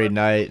 have a great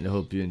night, and I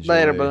hope you enjoy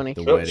Later, Booney.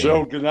 the wedding.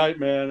 Joe, good night,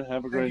 man.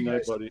 Have a great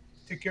night, buddy.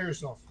 Take care of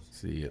yourself.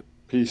 See you.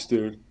 Peace,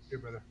 dude. Hey,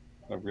 brother.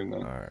 Have a good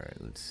night. All right,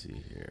 let's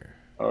see here.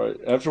 All right,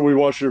 after we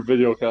watch your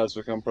video,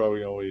 Cosmic, I'm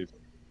probably going to leave.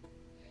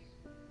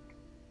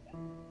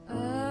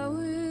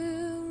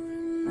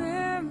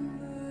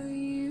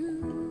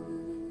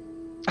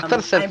 I thought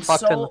it said I'm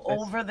fucked in so the face.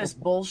 over this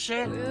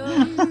bullshit.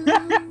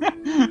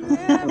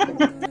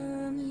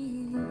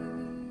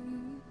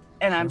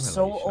 And I'm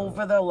so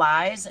over the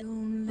lies.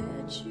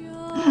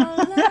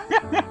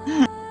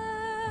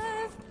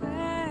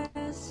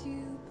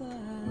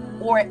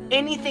 for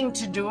anything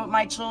to do with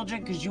my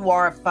children because you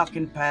are a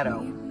fucking pedo.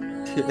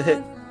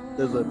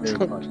 Those are very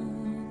funny.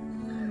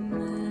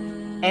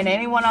 And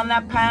anyone on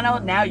that panel,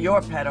 now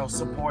you're pedo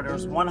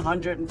supporters,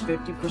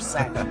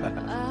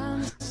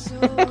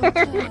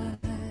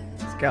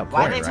 150%.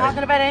 Why are they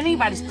talking about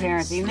anybody's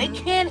parenting? They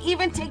can't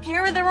even take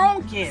care of their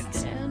own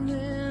kids.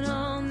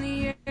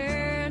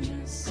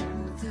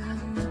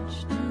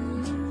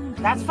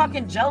 That's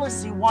fucking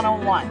jealousy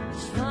 101.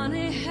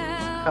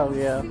 Oh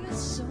yeah.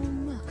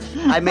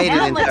 I made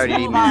it in 30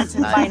 move on minutes. to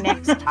my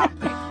next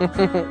topic.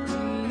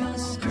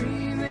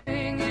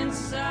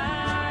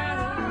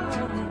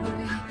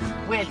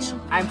 Which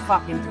I'm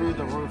fucking through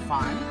the roof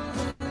on.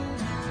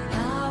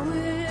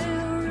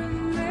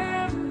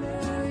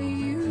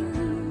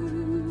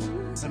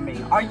 To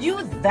me, are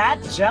you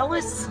that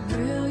jealous?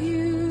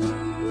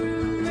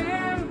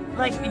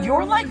 Like,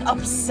 you're like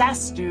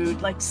obsessed,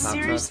 dude. Like,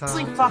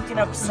 seriously fucking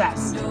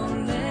obsessed.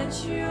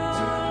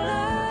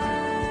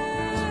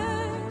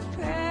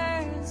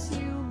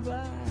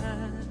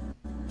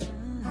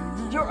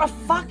 You're a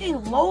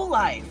fucking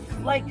lowlife.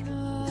 Like,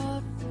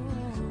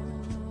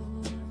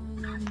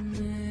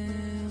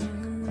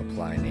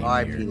 Apply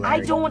name here.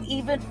 I don't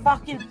even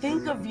fucking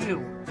think of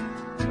you.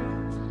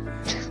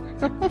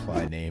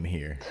 Apply name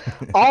here.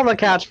 All the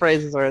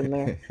catchphrases are in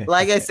there.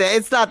 Like I said,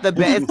 it's not the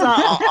best. It's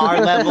not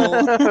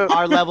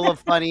our level of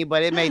funny,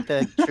 but it made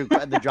the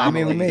drama. I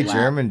mean, we made laugh.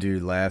 German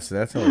dude laugh, so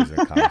that's always a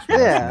accomplishment.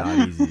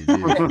 Yeah. It's not easy to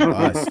do for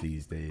us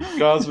these days.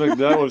 Cosmic,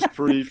 that was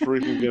pretty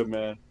freaking good,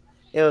 man.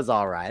 It was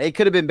all right. It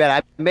could have been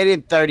better. I made it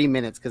in 30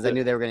 minutes because I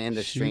knew they were going to end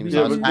the stream. So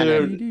I Yeah, was but kind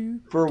of, dude,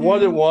 for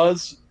what it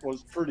was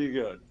pretty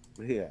good.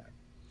 yeah.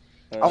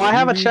 Oh, I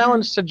have a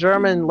challenge to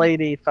German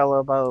lady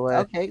fellow, by the way.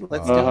 Okay,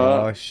 let's do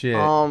Oh it. shit.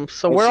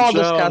 So we're all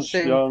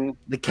discussing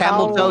the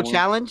camel toe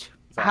challenge.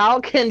 How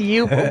can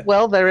you?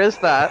 Well, there is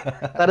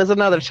that. That is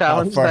another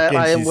challenge How far that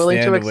can I am she willing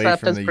to stand away accept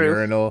from as the proof.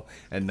 urinal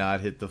and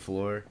not hit the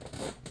floor?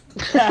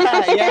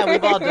 Yeah,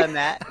 we've all done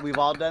that. We've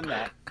all done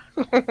that.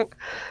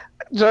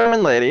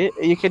 German lady,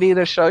 you could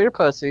either show your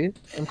pussy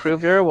and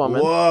prove you're a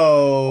woman,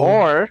 Whoa.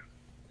 or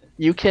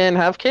you can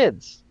have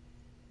kids,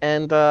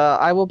 and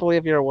I will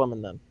believe you're a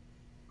woman then.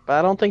 But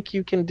I don't think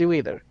you can do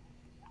either.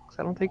 'Cause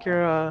I don't think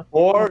you're. I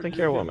don't think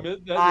you're a woman.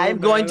 I'm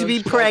going to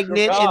be pregnant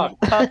in a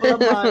couple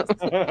of months.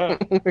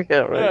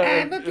 Yeah,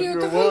 right. If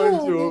you're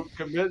willing to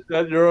commit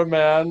that you're a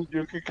man,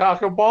 you can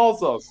cock and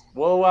balls us.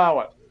 We'll allow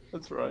it.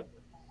 That's right.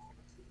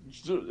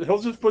 He'll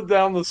just put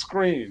down the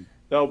screen.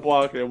 They'll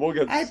block it. We'll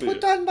get to I see put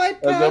it. on my And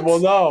then pants. we'll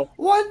know.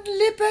 One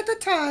lip at a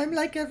time,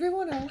 like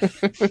everyone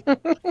else.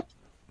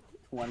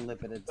 One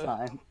lip at a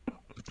time.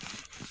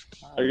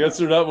 I guess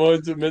you're not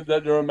willing to admit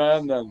that you're a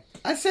man then.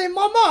 I say,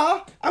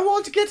 Mama, I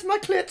want to get my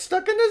clit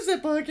stuck in the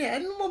zipper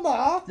again,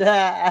 Mama.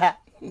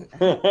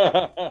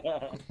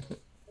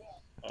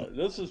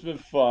 This has been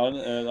fun,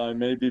 and I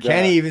may be back.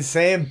 Kenny even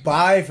saying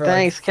bye for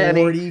Thanks, like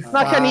Kenny. 45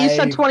 No, Kenny, you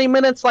said 20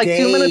 minutes like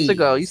 2 minutes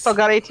ago. You days. still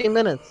got 18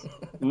 minutes.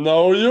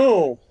 No,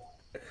 you.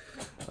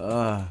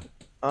 All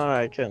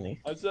right, Kenny.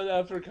 I said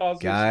after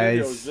Cosmic's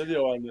Guys.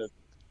 video on this.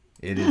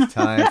 It is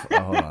time for... Oh,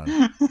 hold on.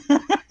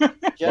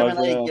 German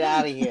lady, get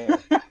out of here.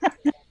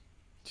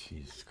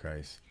 Jesus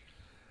Christ.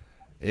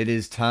 It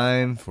is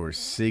time for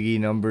Siggy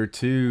number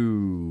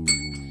 2.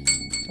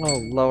 Oh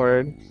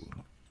Lord.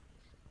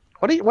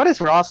 What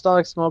is Ross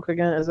Dog smoke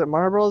again? Is it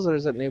Marlboros or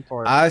is it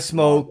Newport? I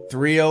smoke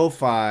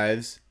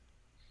 305s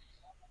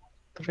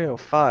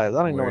 305. I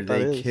don't even know where what that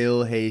they is.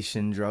 kill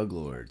Haitian drug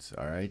lords.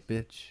 All right,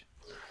 bitch?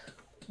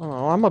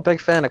 Oh, I'm a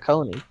big fan of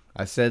Coney.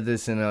 I said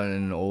this in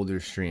an older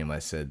stream. I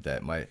said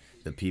that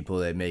the people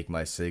that make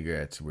my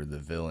cigarettes were the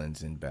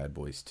villains in Bad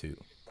Boys 2.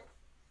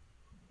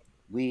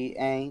 We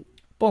ain't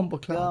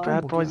Bumbleclad.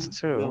 Bad Boys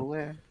 2.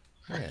 nowhere.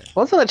 Yeah.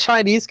 Wasn't the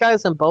Chinese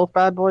guys in both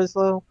Bad Boys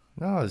though?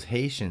 No, it was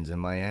Haitians in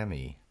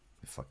Miami.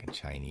 The fucking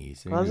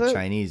Chinese. They're Was gonna be it?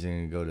 Chinese are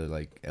gonna go to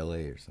like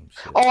LA or some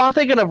shit. Oh, I'm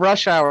thinking of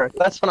Rush Hour.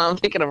 That's what I'm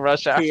thinking of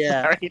Rush Hour.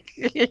 Yeah. Sorry.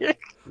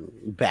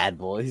 Bad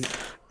boys.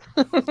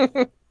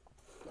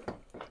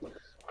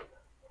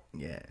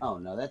 Yeah. Oh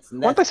no, that's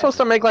Weren't they supposed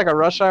to make like a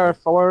Rush Hour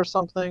 4 or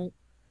something?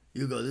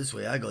 You go this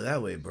way, I go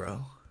that way,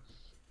 bro.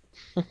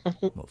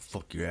 Well,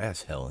 fuck your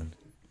ass, Helen.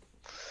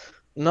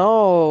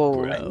 No,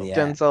 Bro. Yeah.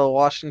 Denzel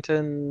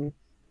Washington.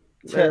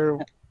 They're...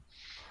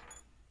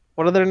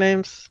 What are their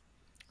names?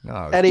 No,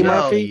 I was Eddie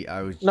Jackie- Murphy?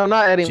 I was No,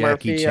 not Eddie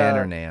Jackie Murphy.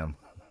 Channernam.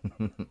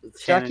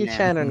 Jackie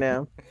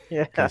Channernam.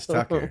 Yeah. Chris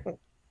Tucker.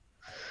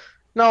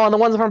 No, and the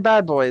ones from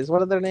Bad Boys.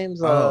 What are their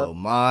names? Oh,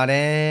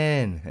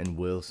 Martin and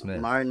Will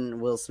Smith.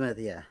 Will Smith,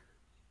 yeah.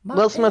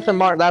 Will Smith and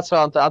Martin. That's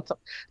what I'm.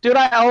 Dude,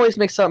 I always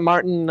mix up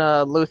Martin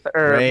Luther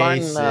or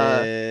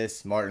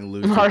Racist. Martin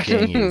Luther Martin-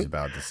 King. He was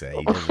about to say.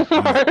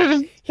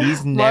 Martin- He's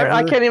Martin- never.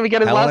 I can't even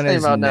get his Helen last name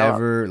has out now.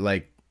 never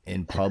like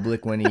in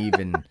public when he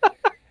even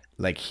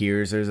like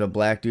hears there's a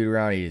black dude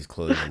around. He just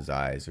closes his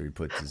eyes or he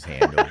puts his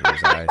hand over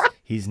his eyes.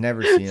 He's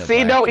never seen a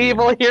See black no dude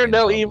evil, hear in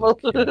no public. evil.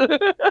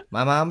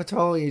 My mama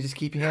told you just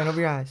keep your hand over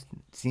your eyes.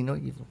 See no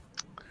evil.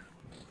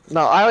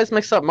 No, I always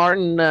mix up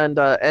Martin and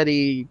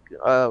Eddie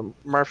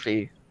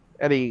Murphy.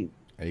 Eddie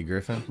Eddie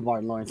Griffin.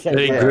 Martin Lawrence.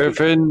 Hey, Yeah.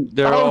 Griffin,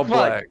 they're Oh, all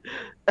fuck.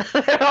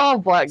 black. They're all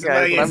black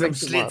guys. Somebody but I get make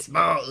some them up. Schlitz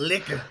malt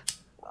liquor.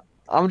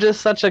 I'm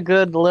just such a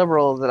good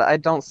liberal that I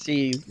don't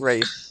see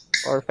race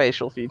or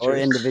facial features. Or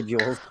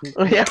individuals.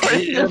 Yeah, or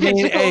I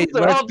mean, hey, individuals.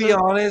 They're let's all be just-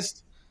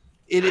 honest.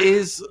 It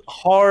is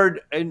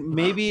hard, and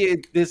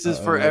maybe this is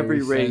for Uh-oh,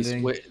 every we're race.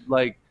 sending-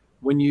 Like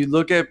when you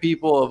look at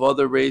people of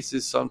other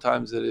races,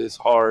 sometimes it is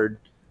hard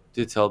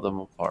to tell them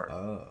apart.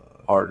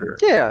 Harder.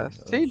 Yeah,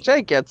 see,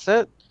 Jay gets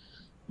it.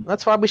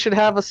 That's why we should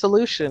have a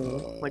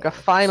solution, like a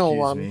final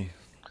Excuse one me.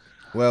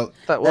 Well,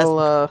 that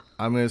will.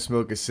 I'm gonna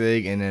smoke a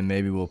cig and then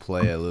maybe we'll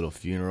play a little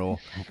funeral.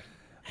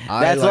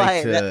 That's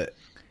why-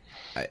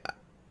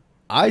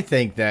 I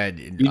think that I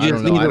just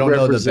don't know. need I a don't know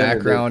the representative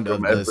background of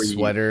from the every-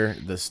 sweater,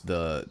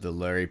 the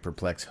Larry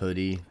Perplex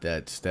hoodie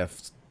that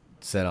Steph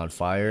set on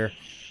fire,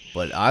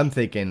 but I'm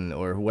thinking,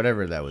 or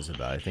whatever that was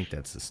about. I think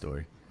that's the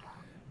story.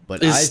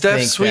 But Is I Steph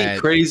think Sweet that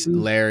crazy?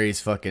 Larry's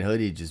fucking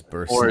hoodie just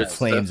bursts Or into is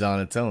flames Steph- on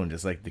its own,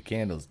 just like the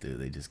candles do.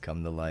 They just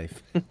come to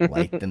life,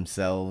 light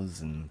themselves,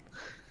 and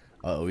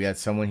oh, we got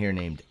someone here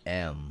named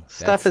M.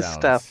 Steph is sounds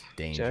Steph,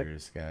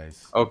 dangerous,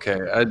 guys. Okay,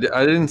 I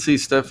didn't see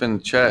Steph in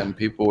the chat, and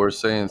people were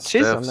saying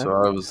She's Steph, on there. so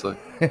I was like,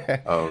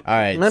 oh. All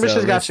right, Maybe so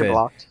she's got you listen,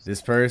 blocked.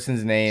 This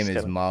person's name Just is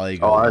kidding. Molly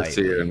Oh, I Golightly.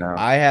 see her now.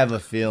 I have a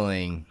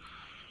feeling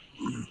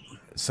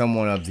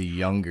someone of the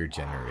younger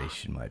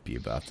generation might be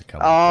about to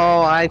come. up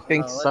Oh, right I now.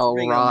 think let's so,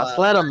 bring 'em Ross. up.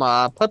 Let him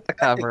up. Put the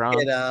cover on.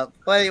 Get up.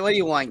 What do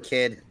you want,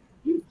 kid?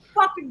 You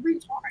fucking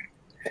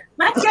retard.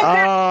 Let's get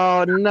back.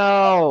 Oh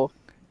no!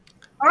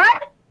 All right.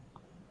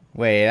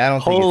 Wait, I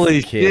don't think Holy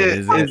it's a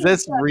kid. shit! Is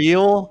this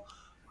real?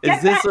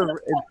 Is this a?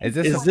 Is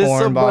this Is a this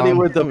porn somebody bomb?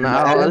 with a No,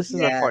 mask? this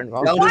is a porn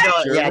bomb. Don't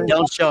show it. Yeah,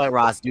 don't show it,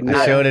 Ross. Do I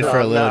not. showed it for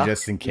a little No.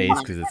 just in case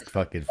because it's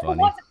fucking If it funny.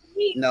 wasn't for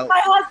me, No. my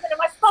husband and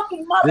my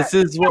fucking mother. This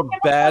is what you don't give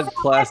a bad fuck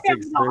about my plastic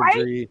family, though, right?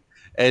 surgery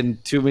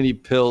and too many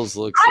pills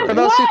looks I For like.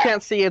 those who What?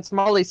 can't see, it's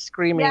Molly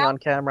screaming Yeah. on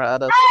camera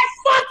at us. I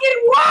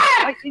fucking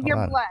what?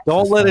 Hold on.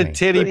 Don't It's let a funny.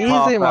 titty Easy,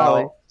 pop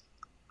Molly. out.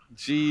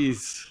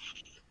 Jeez.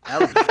 That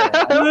was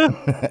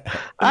bad.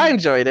 I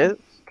enjoyed it.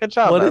 Good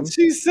job, What man. did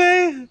she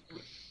say?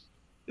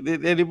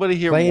 Did anybody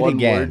hear Play it one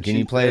again. word Can she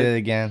you play said? it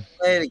again?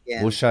 Play it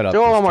again. We'll shut up.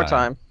 Do it this one more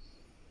time.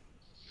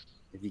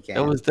 If you It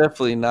can. was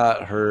definitely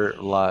not her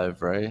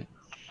live, right?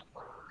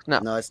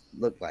 No, it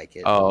looked like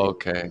it. Oh,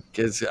 okay.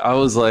 Because I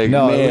was like,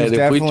 No, man, it was if we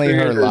definitely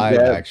her treated live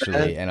that actually,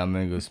 bad- and I'm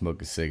gonna go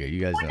smoke a cigarette. You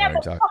guys I know what never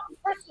I'm talking. fucking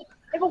person.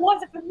 If it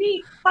wasn't for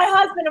me, my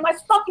husband and my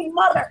fucking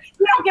mother,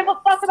 you don't give a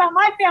fuck about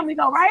my family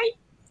though, right?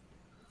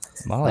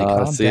 Molly,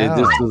 calm see, down.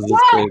 this was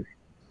the thing.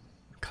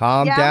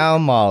 Calm Yeah.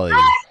 down, Molly.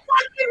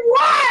 Fucking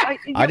what?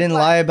 I didn't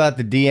lie about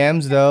the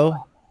DMs though,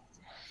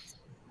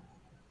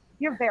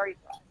 You're very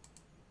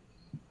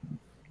good.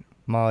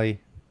 Molly.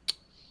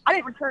 I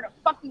didn't return a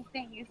fucking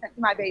thing you sent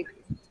to my baby.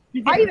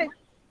 I even.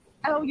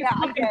 Oh yeah,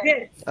 I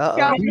did.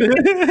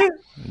 Uh-oh.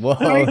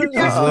 Whoa,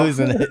 she's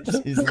losing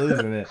it. She's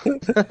losing it.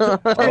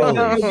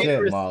 Holy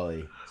shit,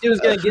 Molly. She was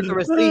gonna get the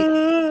receipt.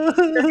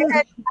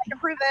 I can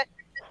prove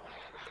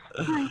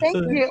it. Thank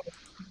you.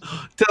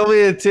 Tell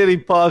me a titty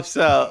pops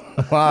out.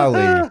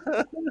 Molly.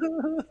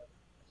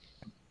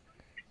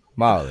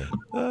 Molly.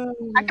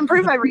 I can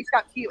prove I reached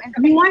out to you. And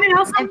you want to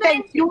know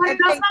something? You want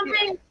to know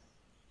something?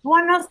 You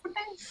want to know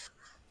something?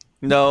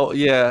 No,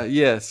 yeah,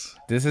 yes.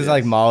 This is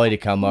like Molly to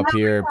come up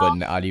here, but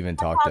not even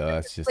talk to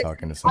us, just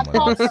talking to someone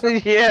else.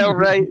 Yeah,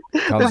 right.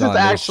 Comes This is on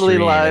this actually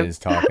stream live. and is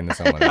talking to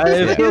someone I, else.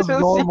 it Yeah. feels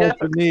normal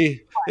to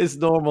me. It's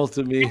normal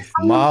to me.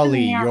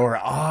 Molly, you're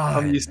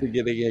I'm on. used to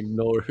getting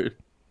ignored.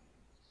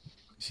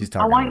 She's I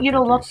talking. want to you her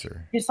to look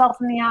producer. yourself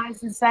in the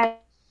eyes and say,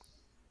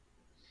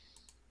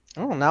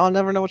 Oh, now I'll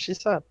never know what she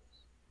said.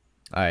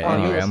 All right, Oh, you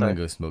anyway, will I'm gonna say.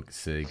 go smoke a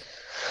cig.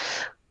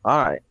 All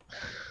right.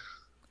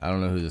 I don't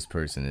know who this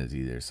person is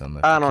either, so I'm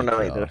gonna I have to don't know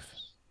kick it either. off.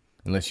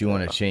 Unless you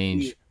want to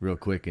change real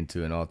quick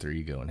into an alter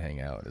ego and hang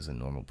out as a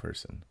normal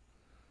person.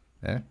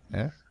 Eh?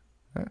 No?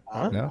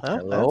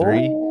 Hello?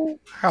 3?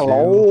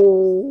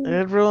 Hello.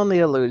 It ruined the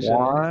illusion.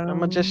 One. A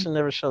magician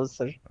never shows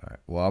their. All right.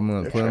 Well, I'm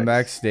gonna put him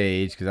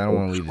backstage because I don't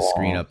want to leave the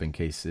screen up in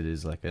case it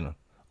is like an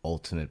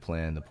ultimate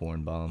plan, the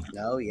porn bomb.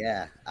 Oh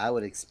yeah, I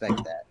would expect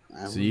that.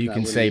 So you I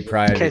can would say even-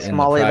 private case in the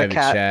Molly the private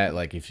cat- chat,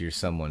 like if you're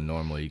someone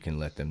normal, you can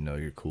let them know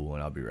you're cool,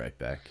 and I'll be right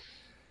back.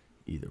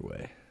 Either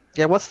way.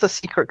 Yeah, what's the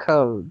secret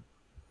code?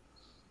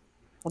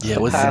 Yeah,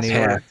 what's the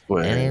password?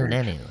 password?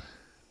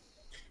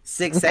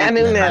 Six Nanu,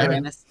 Semper nanu.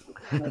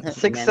 Tyrannis.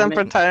 Six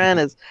Semper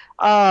Tyrannis.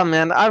 Oh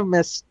man, I've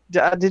missed.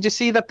 Did you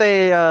see that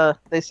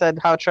they said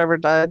how Trevor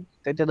died?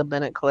 They did a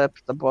minute clip.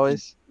 The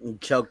boys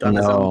Choked on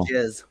his own No.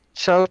 jizz.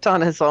 choked on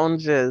his own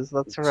jizz.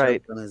 That's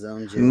right. Choked on his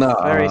own jizz. No.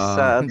 Very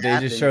sad. They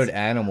just showed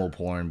animal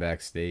porn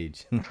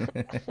backstage.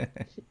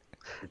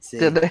 Let's see.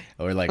 Did they?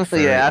 Or like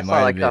furry. Yeah, I it saw might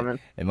that have been- coming.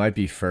 It might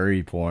be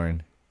furry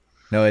porn.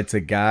 No, it's a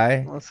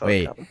guy. I saw that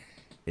Wait, coming.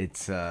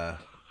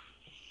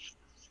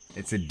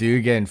 it's a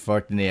dude getting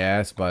fucked in the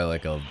ass by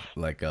like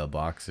a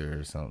boxer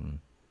or something.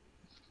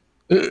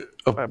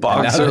 A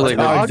boxer Now like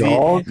that a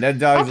dog. That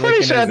dog's I'm pretty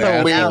licking sure his that's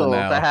asshole illegal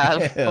now. to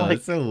have, Ew, like-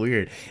 that's so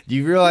weird. Do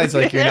you realize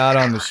like you're not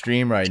on the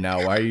stream right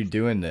now? Why are you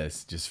doing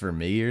this? Just for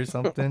me or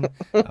something?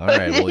 All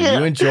right. Well, Yeah,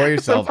 you enjoy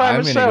it's a yourself.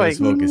 I'm private gonna go showing.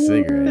 smoke a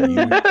cigarette. You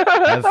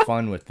have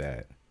fun with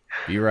that.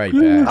 Be right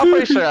I'm back.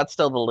 pretty sure that's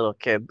still the little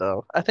kid,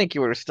 though. I think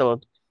you were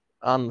still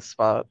on the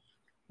spot,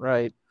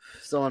 right?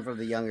 Someone from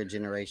the younger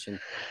generation.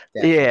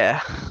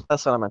 Yeah,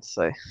 that's what I meant to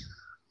say.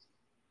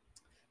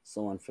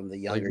 Someone from the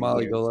Like younger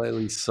Molly years.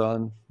 Golightly's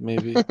son,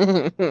 maybe.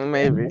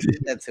 Maybe.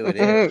 That's who it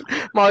is.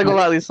 Molly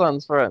Golightly's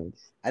son's friend.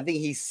 I think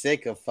he's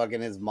sick of fucking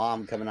his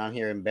mom coming on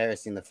here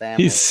embarrassing the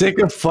family. He's sick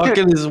of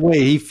fucking his way.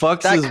 He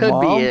fucks That his could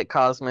mom. be it,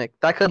 Cosmic.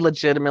 That could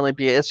legitimately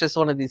be it. It's just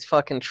one of these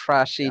fucking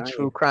trashy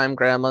true crime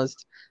grandmas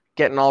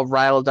getting all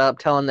riled up,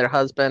 telling their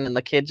husband, and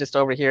the kid just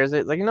overhears it.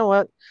 It's like, you know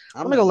what?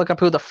 I'm gonna go look up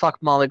who the fuck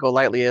Molly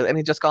Golightly is. And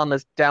he just gone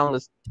down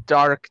this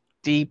dark,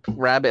 deep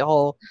rabbit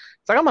hole.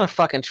 It's like, I'm gonna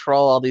fucking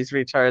troll all these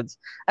retards.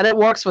 And it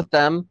works with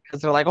them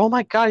because they're like, oh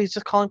my god, he's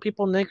just calling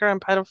people nigger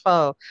and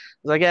pedophile.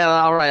 It's like, yeah,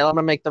 all right, I'm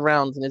gonna make the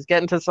rounds. And he's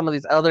getting to some of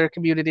these other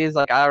communities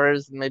like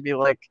ours and maybe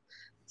like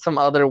some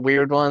other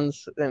weird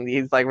ones. And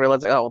he's like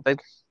realizing, oh,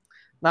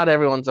 not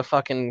everyone's a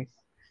fucking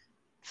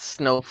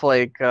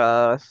snowflake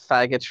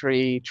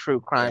faggotry true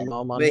crime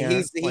mom on But here.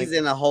 he's Like,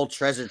 in a whole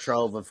treasure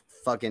trove of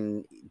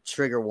fucking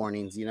trigger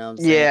warnings, you know what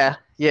I'm saying?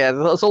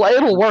 yeah. So like,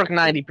 it'll work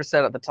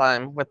 90% of the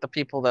time with the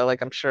people that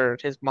like I'm sure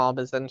his mom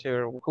is into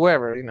or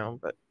whoever, you know.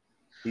 But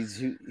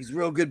He's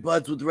real good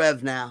buds with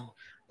Rev now.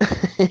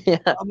 yeah.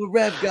 I'm a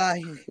Rev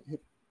guy.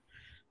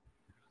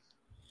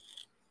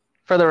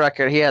 For the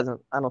record, he hasn't.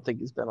 I don't think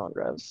he's been on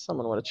Revs.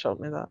 Someone would have showed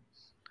me that.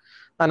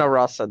 I know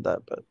Ross said that,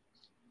 but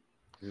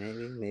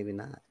Maybe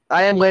not.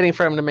 I am waiting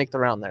for him to make the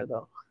round there,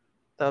 though.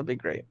 That would be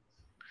great.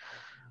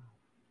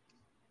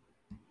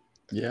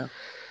 Yeah.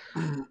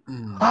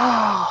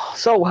 Oh,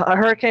 so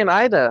Hurricane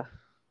Ida.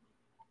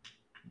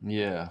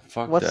 Yeah.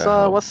 Fuck What's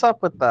that. what's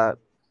up with that?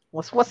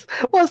 What's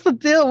the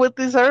deal with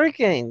these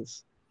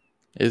hurricanes?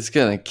 It's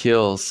gonna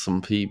kill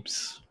some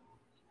peeps.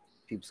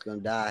 People's gonna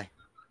die.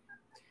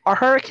 Are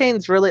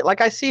hurricanes really like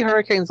I see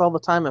hurricanes all the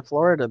time in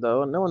Florida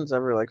though, and no one's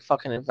ever like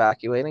fucking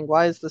evacuating.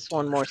 Why is this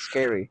one more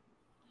scary?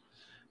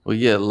 We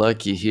get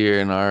lucky here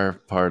in our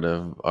part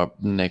of our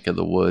neck of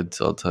the woods,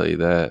 I'll tell you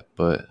that.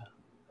 But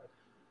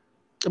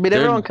I mean,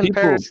 everyone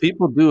compares.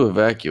 People do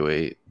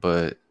evacuate,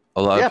 but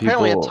a lot Yeah, of people.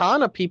 apparently a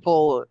ton of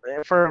people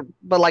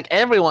but like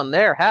everyone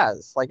there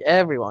has, like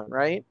everyone,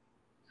 right?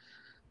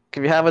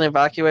 If you haven't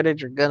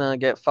evacuated, you're gonna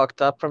get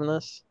fucked up from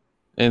this.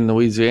 In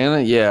Louisiana,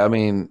 yeah, I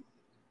mean,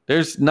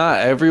 there's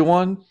not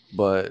everyone,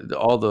 but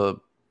all the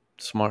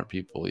smart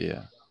people,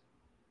 yeah.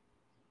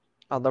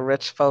 All the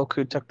rich folk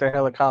who took their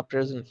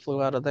helicopters and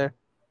flew out of there.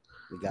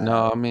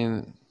 No, I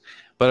mean,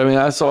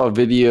 I saw a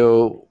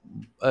video.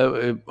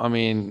 I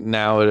mean,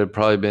 now it had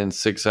probably been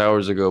 6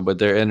 hours ago, but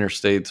their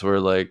interstates were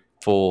like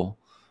full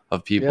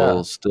of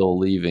people still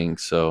leaving.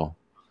 So,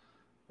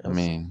 I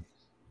mean,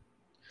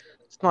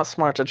 it's not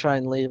smart to try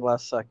and leave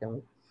last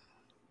second.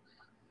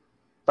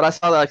 But I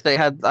saw that like they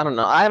had, I don't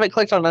know, I haven't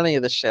clicked on any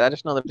of this shit. I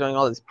just know they're doing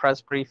all these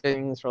press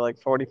briefings for like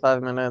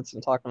 45 minutes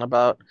and talking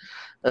about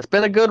it's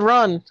been a good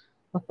run.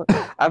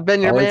 I've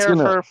been your mayor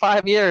for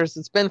 5 years.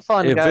 It's been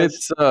fun,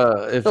 guys.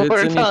 If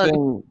it's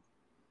anything,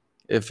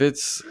 if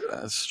it's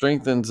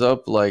strengthens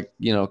up, like,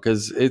 you know,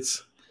 because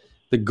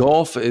the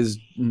Gulf is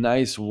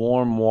nice,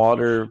 warm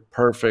water,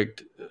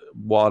 perfect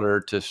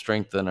water to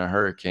strengthen a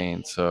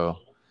hurricane. So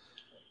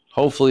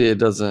hopefully it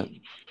doesn't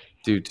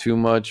do too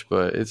much,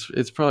 but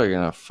it's probably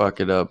gonna fuck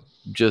it up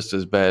just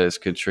as bad as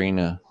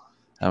Katrina,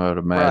 I would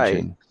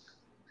imagine. Right.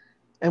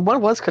 And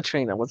when was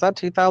Katrina? Was that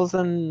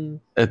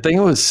 2000? I think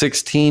it was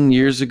 16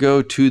 years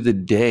ago to the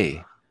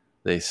day,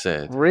 they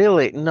said.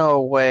 Really? No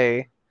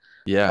way.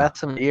 Yeah. That's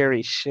some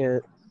eerie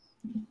shit.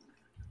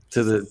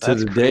 To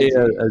the day,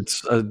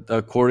 it's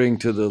according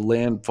to the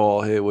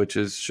landfall hit, which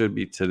should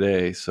be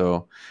today.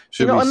 So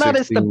should be and that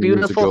is the 16 years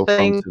beautiful ago from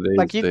thing. today's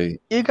Like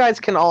date. you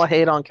guys can all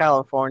hate on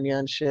California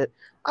and shit.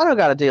 I don't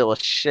got to deal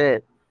with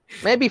shit.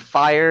 Maybe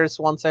fires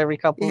once every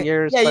couple of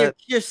years. Yeah, but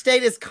your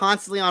state is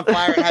constantly on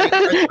fire. And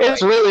having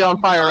it's really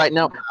on fire right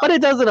now. But it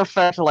doesn't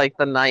affect like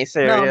the nice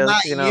areas. No,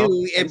 not you know,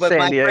 in but San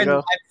my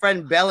Diego.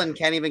 friend Bellin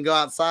can't even go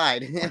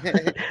outside.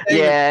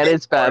 Yeah,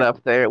 it's bad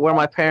up there. Where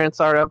my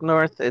parents are up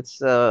north,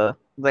 it's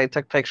they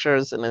took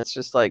pictures and it's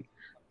just like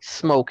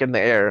smoke in the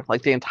air.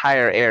 Like the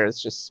entire air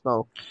is just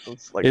smoke.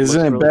 It's like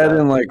Isn't it looks bad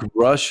really in like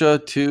Russia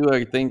too?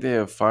 I think they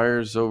have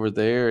fires over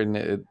there, and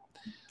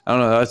I don't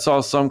know. I saw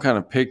some kind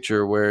of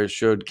picture where it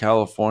showed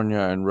California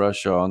and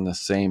Russia on the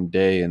same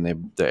day, and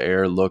the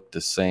air looked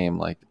the same.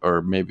 Like,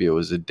 or maybe it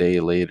was a day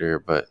later,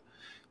 but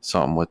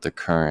something with the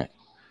current.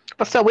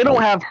 But still, we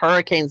don't have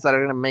hurricanes that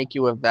are gonna make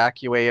you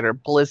evacuate or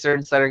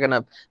blizzards that are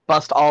gonna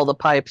bust all the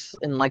pipes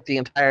in like the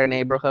entire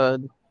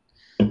neighborhood.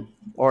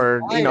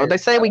 Or they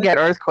say we get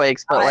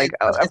earthquakes, but like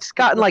I've just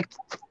gotten like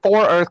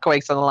 4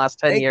 earthquakes in the last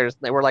 10 years.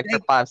 They were like for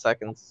 5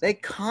 seconds. They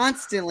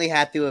constantly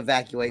have to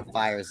evacuate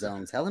fire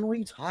zones. Helen, what are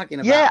you talking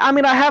about? Yeah, I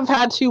mean I have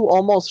had to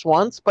almost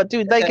once, but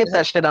dude, they get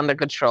that shit under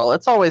control.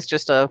 It's always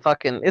just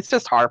it's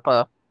just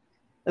HARPA.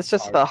 It's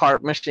just the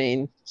HARP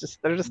machine.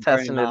 They're just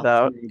testing it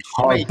out.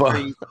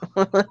 HARPA.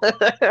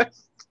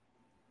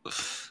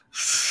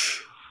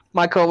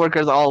 My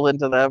coworker's all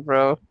into that,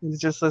 bro. He's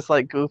just this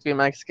like goofy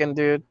Mexican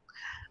dude.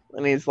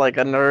 And he's like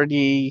a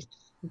nerdy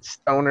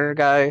stoner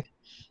guy.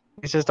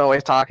 He's just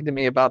always talking to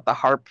me about the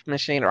HARP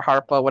machine or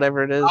HARPA,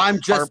 whatever it is.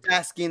 I'm just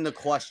asking the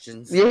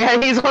questions.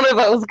 Yeah, he's one of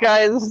those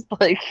guys.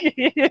 Like,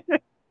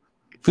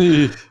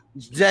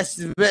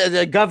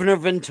 the Governor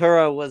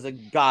Ventura was a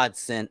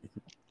godsend.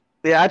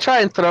 Yeah, I try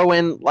and throw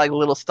in like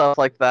little stuff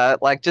like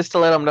that, like just to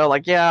let him know,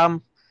 like, yeah,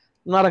 I'm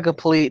not a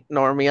complete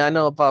normie. I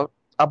know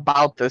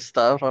about this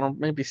stuff. I don't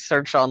maybe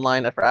search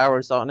online for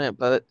hours on it,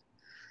 but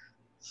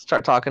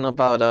start talking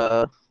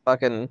about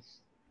fucking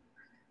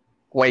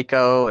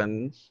Waco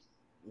and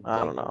I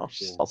don't know,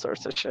 just all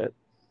sorts of shit.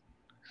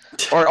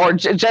 Or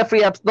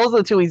Jeffrey Epstein. Those are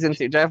the 2 he's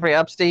into. Jeffrey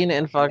Epstein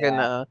and fucking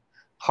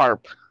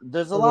HARP.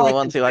 There's a Those lot are of the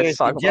ones he likes to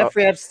talk about.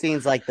 Jeffrey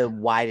Epstein's like the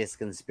widest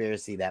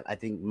conspiracy that I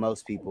think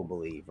most people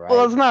believe, right?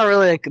 Well, it's not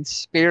really a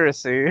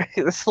conspiracy.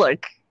 It's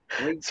like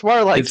it's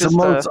more like It's just the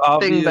most a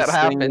obvious thing that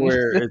happened.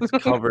 where it's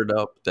covered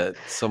up that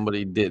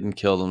somebody didn't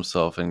kill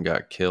themselves and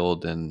got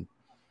killed, and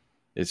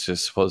it's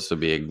just supposed to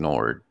be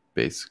ignored,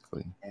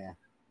 basically. Yeah.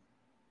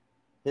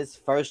 His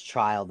first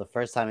trial, the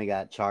first time he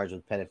got charged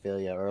with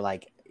pedophilia, or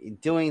like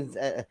doing,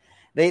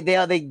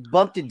 they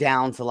bumped it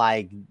down to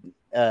like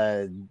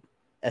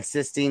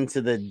assisting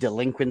to the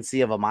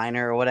delinquency of a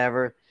minor or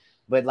whatever.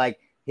 But like,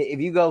 if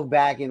you go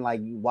back and like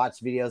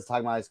watch videos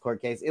talking about his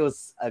court case, it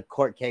was a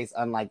court case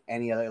unlike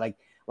any other.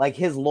 Like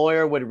his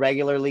lawyer would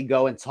regularly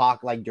go and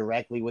talk like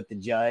directly with the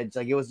judge.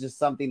 Like it was just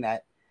something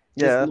that.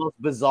 Just the most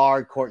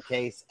bizarre court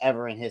case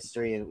ever in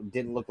history. It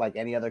didn't look like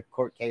any other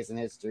court case in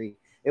history.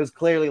 It was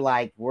clearly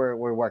like we're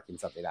working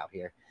something out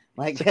here,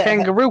 like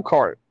kangaroo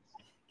court.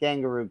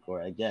 Kangaroo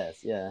court, I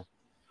guess. Yeah.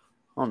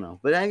 I don't know,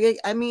 but I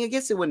mean, I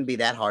guess it wouldn't be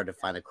that hard to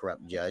find a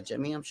corrupt judge. I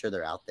mean, I'm sure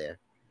they're out there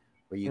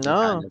where you can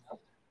kind of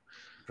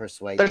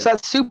persuade. There's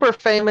that super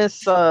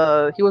famous.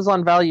 He was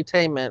on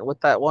Valuetainment with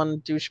that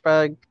one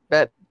douchebag,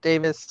 Bet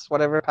Davis,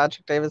 whatever,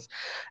 Patrick Davis,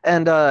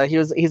 and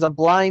he's a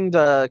blind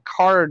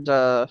card.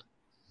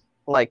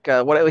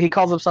 What he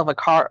calls himself a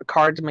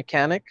card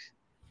mechanic,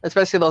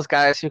 especially those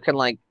guys who can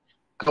like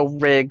go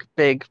rig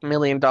big $1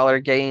 million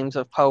games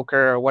of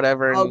poker or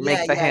whatever and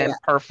make the hand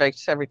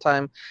perfect every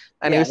time.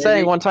 And he was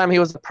saying one time he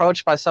was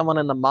approached by someone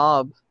in the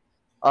mob,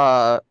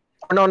 or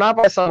no, not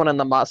by someone in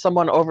the mob,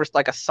 someone over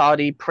like a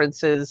Saudi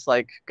prince's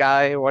like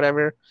guy or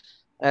whatever.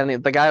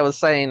 And the guy was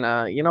saying,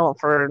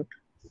 for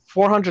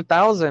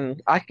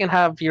 $400,000, I can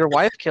have your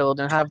wife killed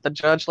and have the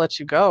judge let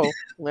you go.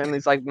 And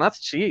he's like,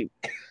 that's cheap.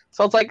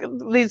 So it's like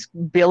these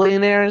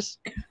billionaires,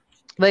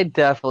 they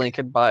definitely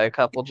could buy a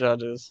couple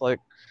judges. Like,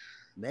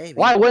 maybe.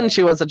 Why wouldn't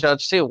you as a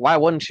judge too? Why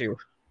wouldn't you?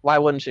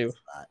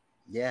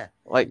 Yeah.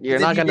 Like you're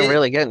not going to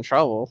really get in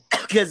trouble.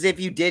 Because if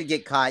you did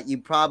get caught, they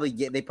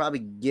probably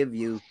give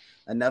you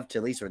enough to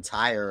at least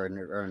retire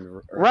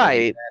or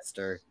right. Invest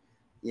or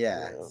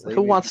yeah. So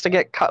who wants to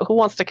get caught? Who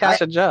wants to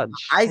catch a judge?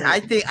 I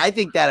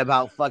think that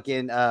about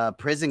fucking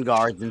prison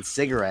guards and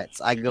cigarettes.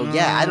 I go,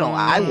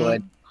 I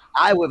would.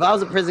 If I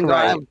was a prison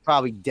guard, I would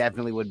probably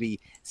definitely would be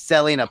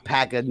selling a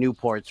pack of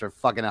Newports for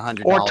fucking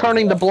 $100. Or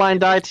turning the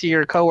blind eye to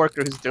your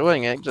coworker who's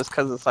doing it, just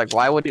because it's like,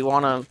 why would you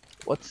want to?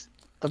 What's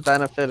the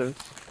benefit of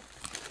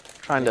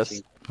trying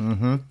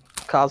to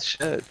cause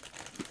shit?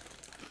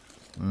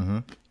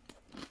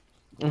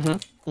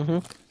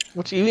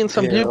 What you eating?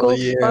 Some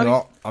bugles? Yeah,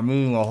 no, I'm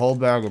eating a whole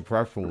bag of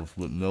pretzels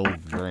with no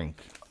drink.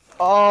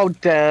 Oh,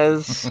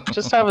 Des,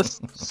 just have a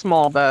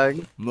small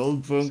bag. No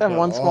drink. Just have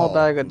one small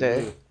bag a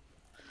day.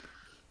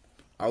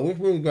 I wish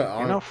we would get on.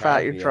 You're no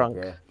fat, you're drunk.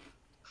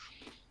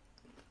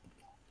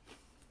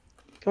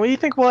 Do you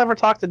think we'll ever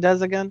talk to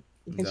Des again?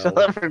 You think she'll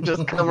ever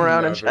just come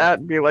around and chat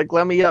and be like,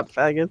 let me up,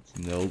 faggots?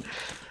 Nope.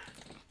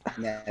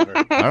 Never.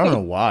 I don't know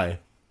why.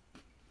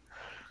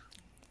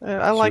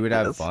 I like she would Des.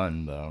 have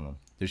fun, but I don't know.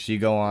 Does she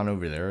go on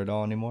over there at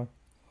all anymore?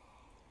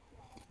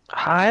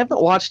 I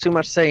haven't watched too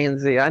much Saiyan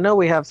Z. I know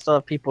we have still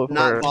have people who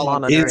are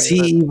monitoring. Is he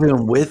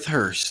even with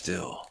her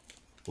still?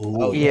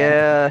 Ooh.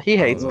 Yeah, he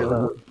hates me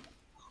though.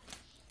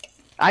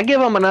 I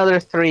give him another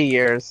 3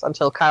 years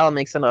until Kyle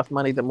makes enough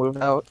money to move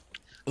out.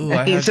 Ooh,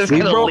 he's just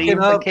gonna leave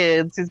the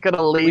kids. He's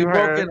gonna leave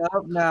her. Broken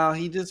up now.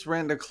 He just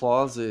ran a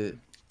closet.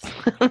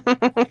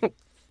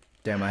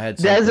 Damn, I had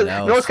something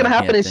else. What's gonna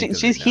happen is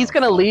he's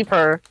gonna leave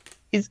her.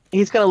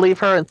 He's gonna leave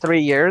her in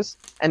 3 years,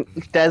 and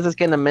Des is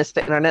gonna miss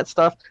the internet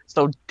stuff.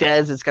 So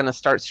Des is gonna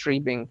start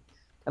streaming,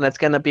 and it's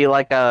gonna be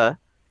like a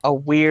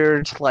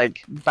weird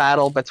like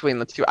battle between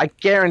the two. I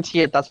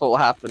guarantee it. That's what will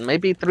happen.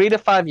 Maybe 3 to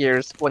 5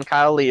 years when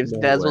Kyle leaves,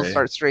 Des will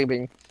start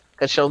streaming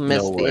because she'll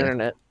miss the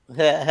internet.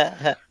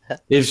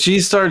 If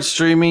she starts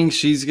streaming,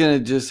 she's gonna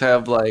just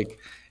have like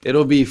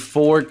it'll be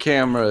 4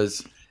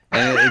 cameras,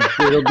 and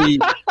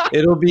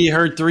it'll be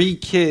her 3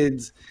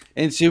 kids,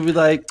 and she'll be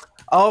like,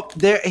 "Oh,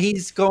 there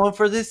he's going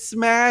for the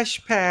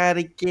smash pad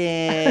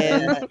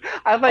again."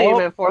 I thought you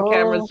meant 4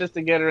 cameras just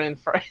to get her in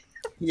frame.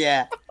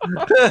 Yeah.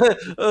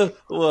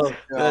 Well,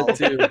 that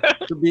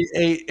too. Could be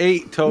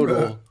 8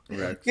 total.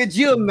 Could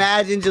you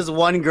imagine just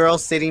one girl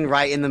sitting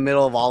right in the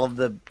middle of all of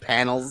the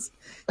panels?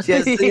 She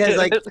has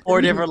like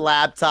 4 different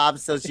laptops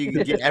so she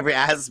can get every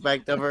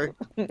aspect of her.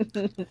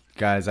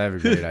 Guys, I have a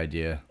great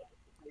idea.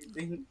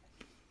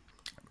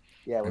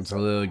 Yeah, It's a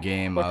little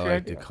game I What's your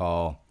like to idea?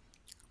 call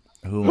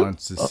Who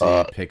Wants to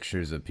See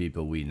Pictures of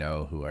People We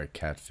Know Who Are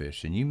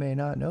Catfish, and you may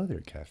not know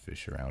they're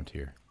catfish around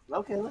here.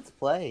 Okay, let's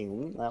play.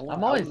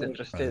 I'm always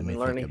interested Let me in think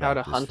learning how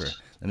to about this hunt.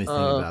 Let me think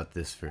about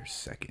this for a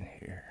second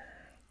here.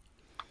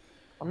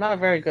 I'm not a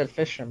very good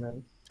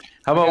fisherman.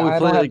 How about I we don't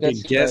play have like a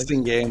good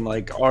guessing game?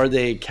 Like, are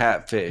they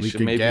catfish? We And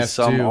could maybe guess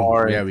some too.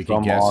 are. Yeah, and we could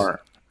some guess. aren't.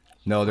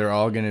 No, they're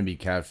all gonna be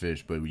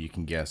catfish, but you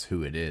can guess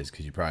who it is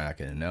because you're probably not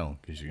gonna know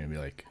because you're gonna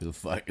be like, "Who the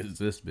fuck is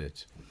this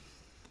bitch?"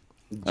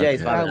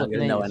 Jay's Okay. probably not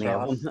gonna know any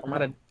of them.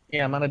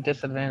 I'm at a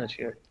disadvantage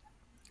here.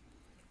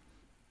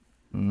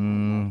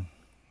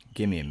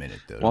 Give me a minute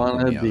though. Don't One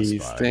put me of on the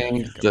these spot.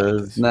 things Think about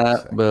does this for a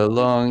not second.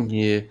 belong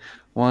here.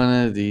 One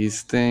of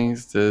these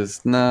things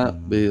does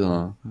not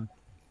belong.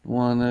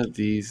 One of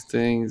these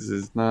things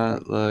is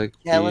not like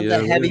Helen's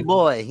the a heavy other.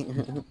 boy.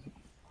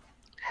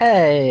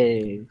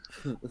 Hey.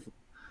 Yeah,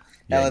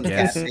 Helen's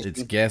guess, catfish.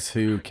 it's Guess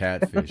Who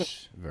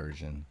catfish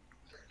version.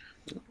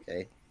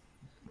 Okay.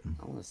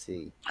 I want to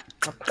see.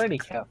 A pretty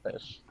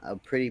catfish. A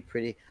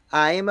pretty.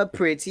 I am a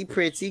pretty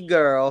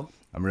girl.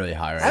 I'm really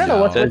high right I don't now.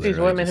 know what's I'm with these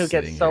literally women who just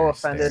get sitting so here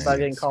offended staring by at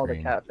getting the called a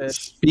screen. catfish.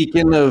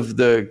 Speaking of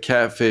the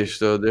catfish,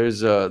 though,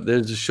 there's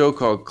a show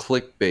called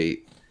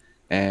Clickbait,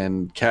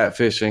 and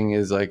catfishing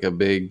is like a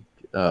big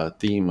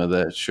theme of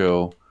that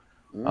show.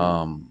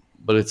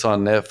 But it's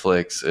on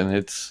Netflix, and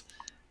it's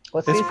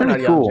season pretty are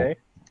you on, cool. Jay?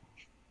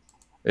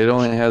 It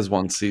only has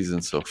 1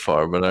 season so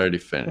far, but I already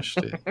finished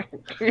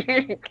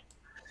it.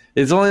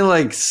 It's only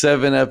like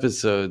 7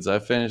 episodes. I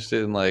finished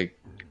it in like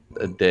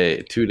a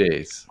day, 2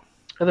 days.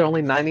 They're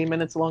only 90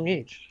 minutes long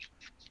each.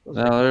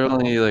 No, they're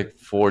only like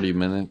 40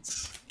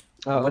 minutes.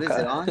 Oh, What is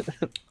okay. it on?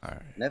 All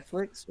right.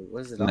 Netflix? Or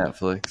what is it on?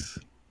 Netflix.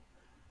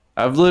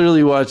 I've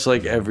literally watched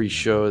like every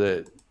show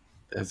that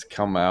has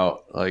come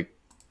out like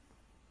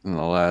in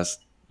the last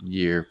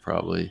year,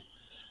 probably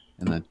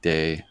in a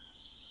day.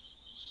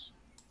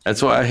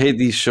 That's why I hate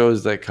these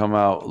shows that come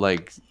out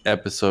like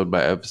episode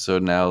by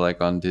episode now, like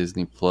on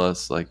Disney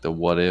Plus, like the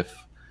What If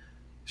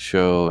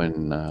show,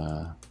 and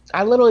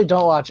I literally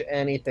don't watch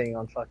anything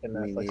on fucking Me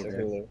Netflix or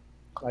neither. Hulu.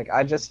 Like,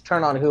 I just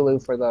turn on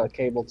Hulu for the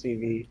cable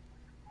TV.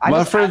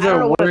 My friends I don't at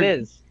know what work- it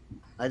is.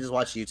 I just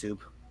watch YouTube.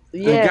 the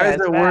Yeah, guys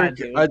it's at bad, work,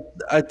 dude.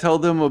 I tell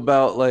them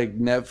about like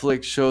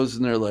Netflix shows,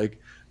 and they're like,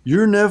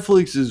 "Your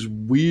Netflix is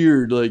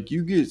weird. Like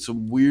you get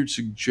some weird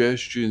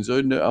suggestions."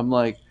 I'm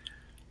like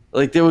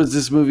there was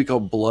this movie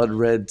called Blood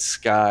Red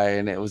Sky,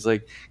 and it was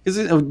like because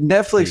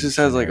Netflix just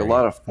has like a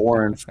lot of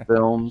foreign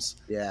films.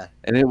 Yeah.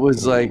 And it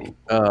was like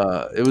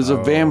it was a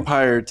Oh.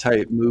 vampire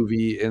type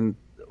movie in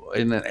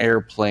an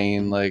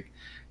airplane, like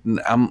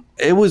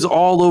it was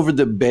all over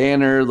the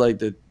banner, like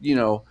the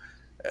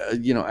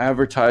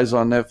advertised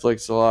on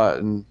Netflix a lot,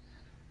 and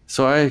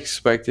so I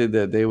expected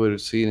that they would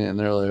have seen it, and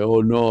they're like,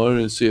 "Oh no, I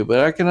didn't see it." But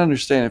I can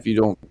understand if you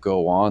don't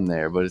go on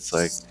there, but it's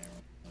like,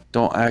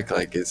 don't act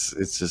like it's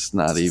just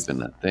not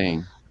even a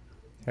thing.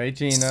 Hey,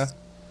 Gina.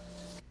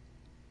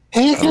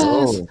 Hey guys,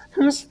 Hello.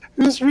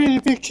 who's ready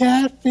to be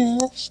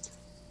catfished?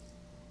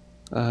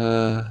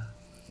 I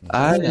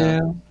Yeah.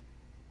 am.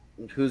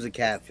 Who's a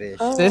catfish?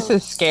 This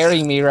is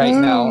scaring me right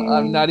now.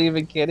 I'm not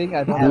even kidding.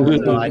 I don't I have know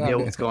no idea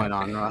what's going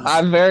on, Ross.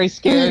 I'm very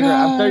scared.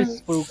 I'm very guys.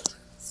 spooked.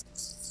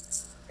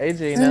 Hey, Are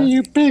Gina.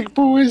 you big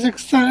boys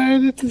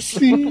excited to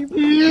see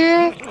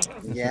me?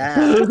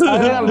 Yeah.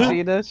 I am,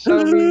 Gina.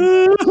 Show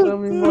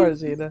me more,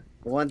 Gina.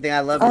 One thing I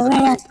love is a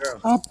Alright, pretty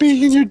girl. I'll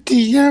be in your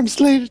DMs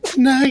later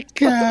tonight,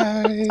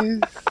 guys.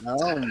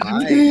 Oh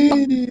my.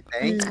 Yeah.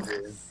 Thank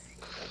you.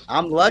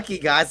 I'm lucky,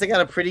 guys. I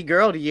got a pretty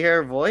girl. Do you hear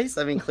her voice?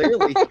 I mean,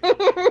 clearly.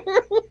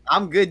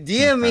 I'm good.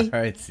 DM me. All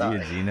right, see you,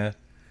 Gina.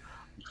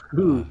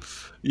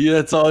 Yeah,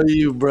 that's all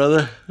you,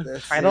 brother.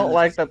 I don't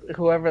like that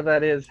whoever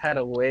that is had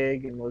a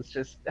wig and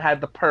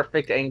had the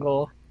perfect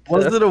angle.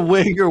 Was it a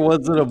wig or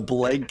was it a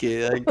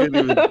blanket? I couldn't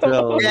even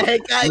tell. Yeah, I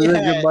it got think your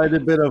it head. might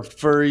have been a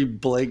furry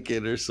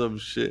blanket or some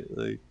shit.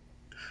 Like,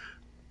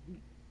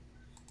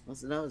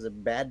 What's it know? It's a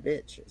bad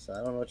bitch. So I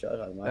don't know what y'all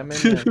talking That about.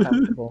 made me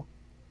uncomfortable.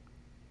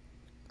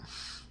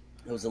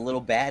 It was a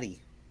little baddie.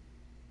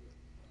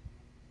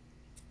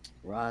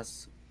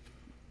 Ross,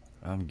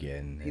 I'm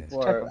getting it.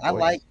 people are. I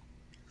like.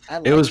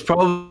 it was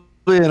probably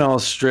an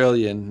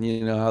Australian.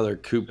 You know how they're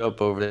cooped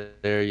up over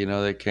there. You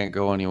know they can't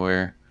go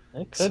anywhere.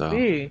 It could So-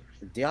 be.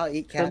 Do y'all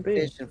eat Could be.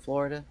 catfish in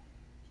Florida?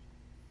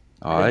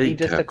 Oh, Could I be eat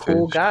just a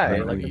cool catfish. guy, I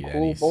don't like eat a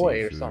cool any boy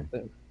or seafood.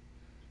 something.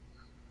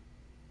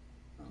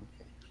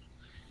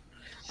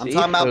 I'm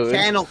talking about Seafood.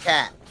 channel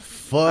cat.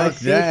 Fuck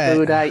that.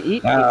 Seafood, I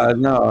eat.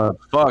 No,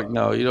 fuck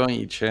no. You don't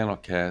eat channel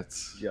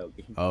cats.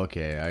 Joking.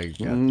 Okay, I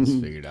got this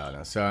figured out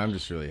now. So I'm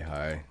just really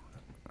high.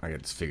 I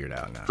got this figured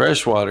out now.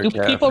 Freshwater Do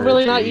catfish. people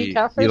really not you eat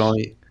catfish? You don't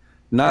eat.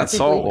 Not Do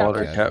people eat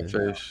saltwater catfish?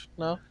 catfish.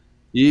 No.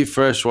 You eat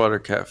freshwater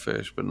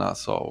catfish, but not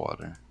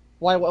saltwater.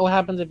 Why? What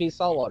happens if you eat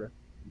saltwater?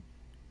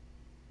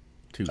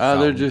 Too They're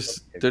salty.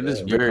 just very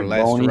Your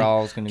bony.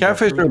 cholesterol's gonna go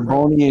Catfish through are the roof.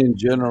 bony in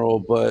general,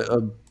 but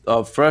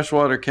a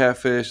freshwater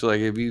catfish, like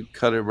if you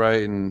cut it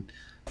right and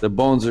the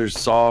bones are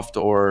soft,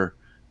 or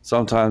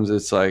sometimes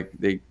it's like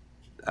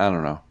I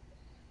don't know.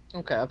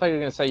 Okay, I thought you were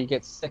gonna say you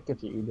get sick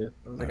if you eat it.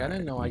 I was like, I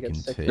didn't know I get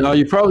sick. No,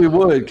 you probably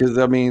would, because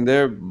I mean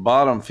they're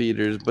bottom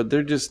feeders, but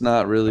they're just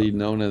not really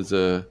known as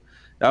a.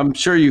 I'm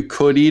sure you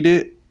could eat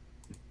it,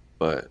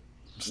 but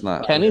it's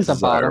not. Kenny's a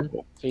bottom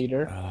desirable.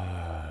 feeder.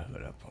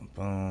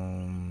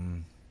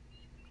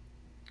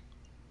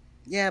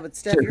 Yeah, but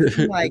Steph, you're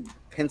from like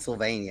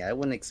Pennsylvania. I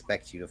wouldn't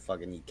expect you to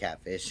fucking eat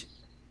catfish.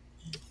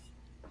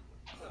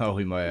 Oh,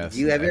 we might have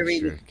You some have you ever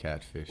extra eaten-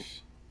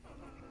 catfish.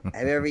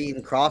 Have you ever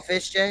eaten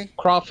crawfish, Jay?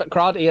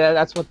 Yeah,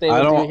 that's what they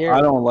would do here. I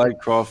don't like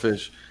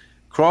crawfish.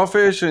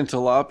 Crawfish and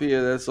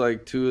tilapia, that's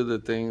like two of the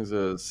things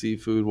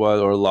seafood wise,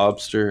 or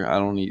lobster. I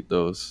don't eat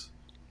those.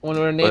 When we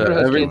were But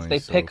neighborhood kids, they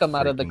so pick them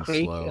out of the freaking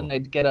creek slow. and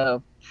they'd get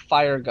a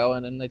fire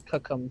going and they'd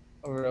cook them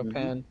over a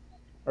pan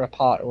or a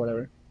pot or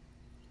whatever.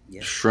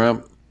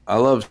 Shrimp. I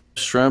love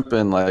shrimp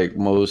and like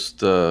most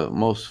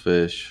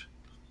fish.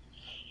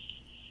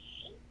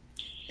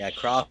 Yeah,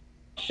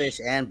 crawfish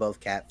and both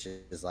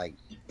catfish. Like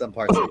some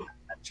parts of the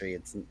country,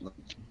 it's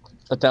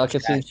a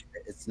delicacy. trash.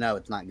 It's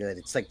not good.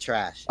 It's like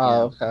trash.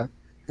 Oh,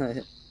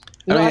 okay.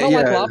 You know, I don't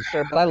like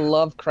lobster, but I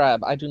love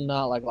crab. I do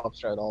not like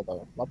lobster at all,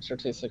 though. Lobster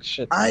tastes like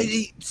shit. I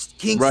eat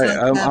king Right,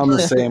 size I'm the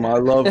crab. same. I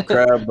love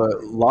crab,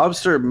 but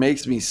lobster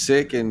makes me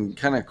sick, and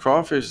kind of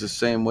crawfish the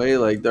same way.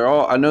 Like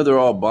I know they're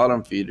all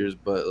bottom feeders,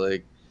 but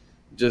like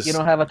just You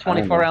don't have a I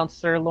don't know. 24-ounce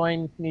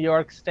sirloin New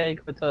York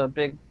steak with a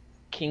big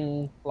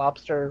king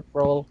lobster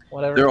roll,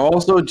 whatever. They're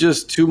also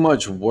just too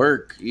much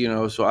work,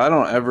 so I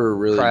don't ever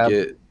really Crab.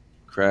 get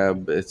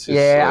crab. It's just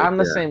Yeah, like, I'm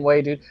the same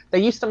way, dude. They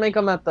used to make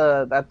them at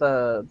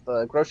the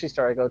grocery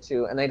store I go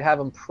to, and they'd have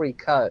them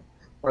pre-cut,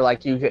 where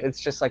like it's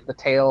just like the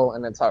tail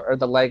and or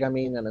the leg,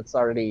 and it's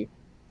already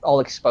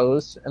all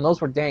exposed, and those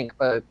were dank,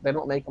 but they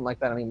don't make them like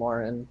that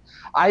anymore. And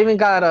I even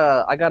got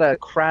a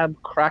crab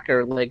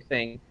cracker leg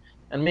thing,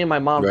 and me and my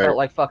mom Right. felt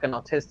like fucking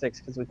autistics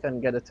because we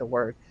couldn't get it to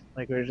work.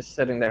 Like we were just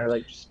sitting there,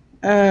 like just.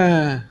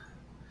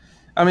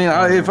 I mean,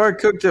 if I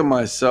cooked it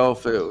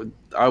myself,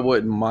 I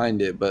wouldn't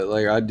mind it. But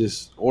like, I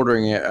just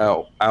ordering it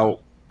out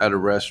at a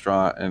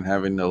restaurant and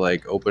having to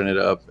like open it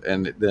up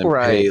and then pay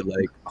Right.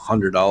 like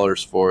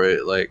 $100 for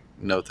it. Like,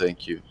 no,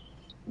 thank you.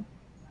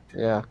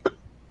 Yeah.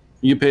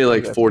 You pay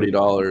like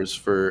 $40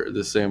 for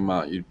the same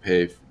amount you'd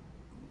pay,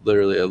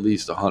 literally at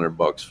least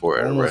 $100 for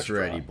it at a Almost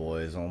restaurant. ready,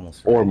 boys.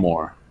 Almost Or ready.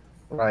 more.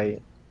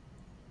 Right.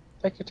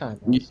 Take your time.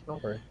 Ye- Boss.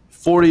 Don't worry.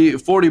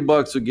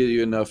 $40 would get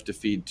you enough to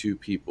feed 2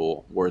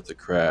 people worth of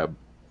crab,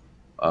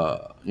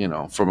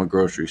 from a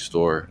grocery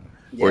store,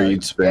 where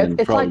you'd spend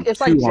It's probably like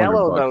 $200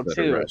 Jell-O though at a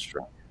too.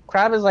 restaurant.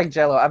 Crab is like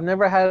Jell-O. I've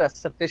never had a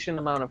sufficient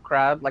amount of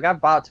crab. Like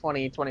I've bought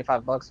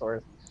 $20-$25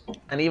 worth,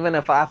 and even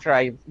if after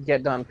I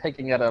get done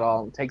picking at it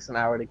all, it takes an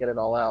hour to get it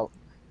all out.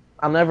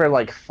 I'm never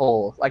like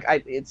full. Like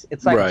it's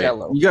like Right.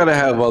 Jell-O. You got to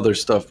have other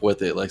stuff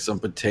with it, like some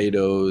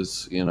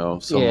potatoes,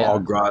 some Yeah. au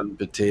gratin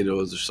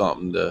potatoes or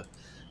something to,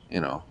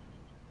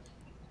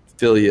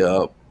 fill you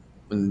up.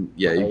 And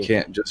yeah, you Right.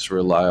 can't just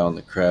rely on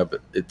the crab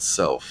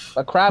itself.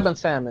 But crab and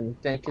salmon,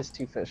 dankest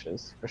two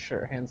fishes for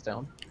sure, hands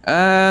down.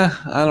 I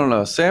don't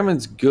know.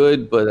 Salmon's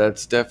good, but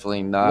that's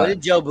definitely not. What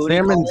did Joe Booty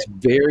call Salmon's it?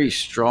 very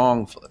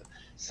strong.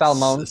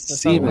 Salmon.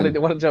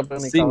 Semen. What did Joe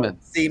Booty call Semen. it?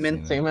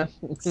 Semen. Semen.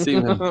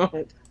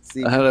 Semen.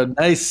 Semen. I had a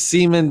nice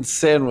semen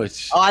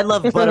sandwich. Oh, I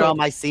love butter on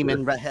my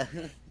semen.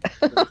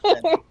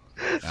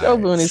 Joe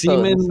Booty.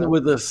 Semen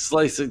with a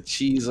slice of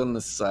cheese on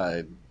the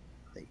side.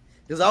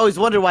 Because I always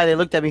wondered why they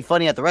looked at me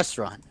funny at the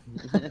restaurant.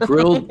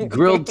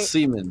 Grilled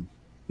semen.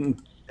 Gotta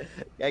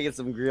get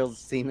some grilled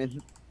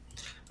semen.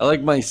 I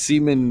like my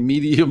semen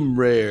medium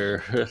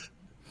rare.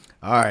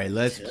 All right,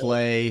 let's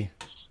play.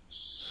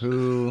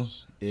 Who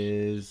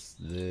is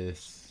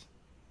this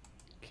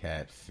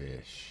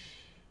catfish?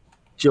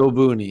 Joe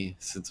Booney,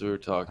 since we were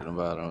talking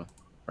about him,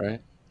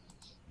 right?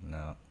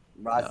 No.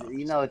 Roz,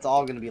 you know it's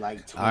all gonna be like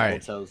All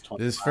right. toes.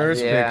 25. This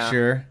first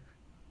picture,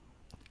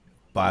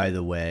 by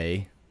the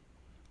way,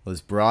 was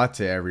brought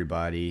to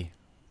everybody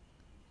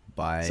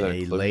by Is that a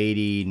a clip?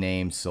 lady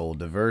named Soul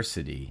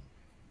Diversity.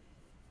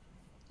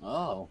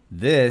 Oh.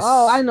 This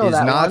I know is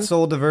that not one.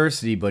 Soul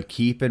Diversity, but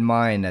keep in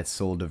mind that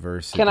Soul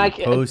Diversity Can I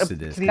posted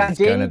this can because I it's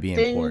going to ding, be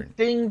ding, important.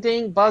 Ding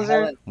ding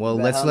buzzer. Well,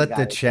 let's let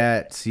the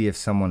chat see if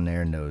someone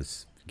there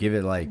knows. Give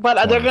it like But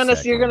they're 20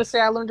 gonna you're gonna seconds. say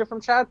I learned it from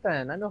chat.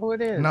 Then I know who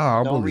it is. No,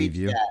 I'll Don't believe read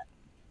you. chat.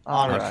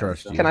 All I right.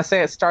 trust you. Can I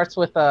say it starts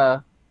with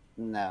a?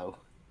 No.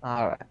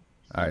 All right.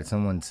 All right,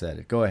 someone said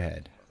it. Go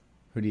ahead.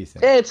 Who do you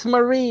think? It's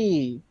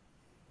Marie.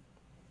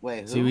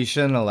 Wait. Who? See, we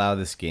shouldn't allow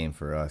this game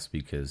for us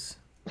because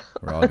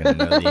We're all gonna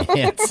know the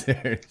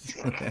answers.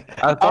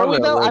 Are we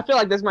though? I feel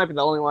like this might be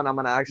the only one I'm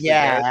gonna actually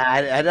get.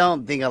 Yeah, I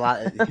don't think a lot.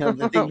 I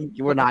think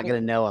we're not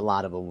gonna know a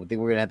lot of them. I think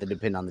we're gonna have to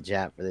depend on the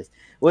chat for this.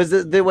 Wait,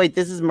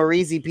 this is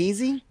Marizi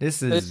Peasy.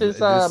 This is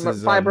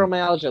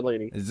fibromyalgia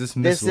lady. Is this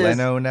Miss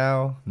Leno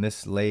now?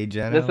 Miss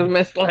Leno? This is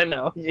Miss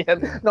Leno.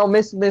 Yeah. No,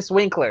 Miss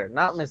Winkler,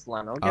 not Miss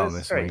Leno. Get Oh, it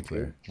Miss straight,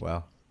 Winkler. dude.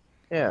 Well.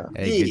 Yeah.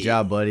 Hey, good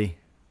job, buddy.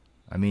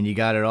 I mean, you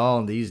got it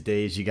all these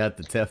days. You got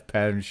the Tef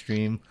pattern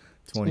stream.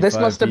 This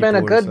must have been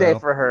a good day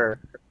for her.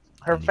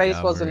 Her And you face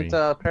got wasn't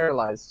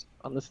paralyzed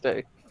on this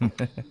day.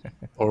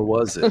 Or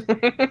was it?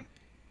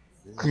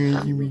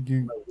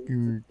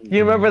 You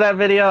remember that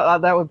video?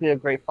 That would be a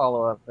great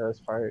follow-up for this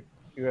part.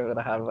 You were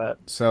gonna have that.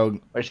 So,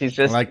 where she's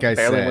just like I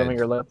barely said, moving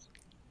her lips.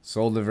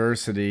 Soul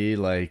Diversity,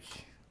 like,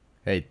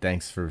 hey,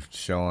 thanks for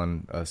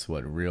showing us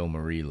what real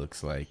Marie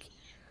looks like.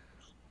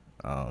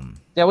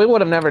 Yeah, we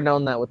would have never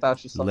known that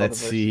without you. Soul Let's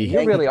Diversity. see.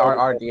 You really are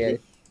RDA.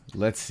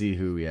 Let's see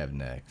who we have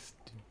next.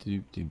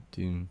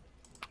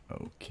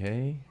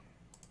 Okay.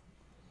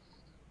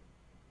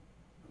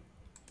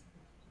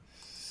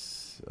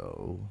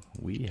 So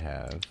we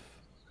have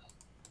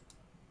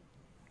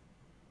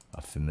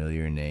a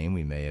familiar name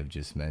we may have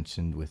just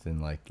mentioned within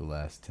like the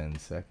last 10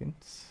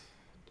 seconds.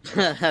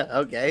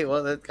 Okay,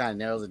 well that kind of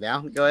narrows it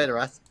down. Go ahead,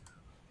 Russ.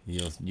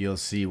 You'll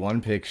see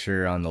one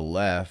picture on the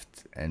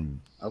left,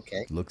 and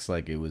okay, looks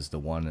like it was the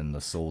one in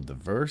the Soul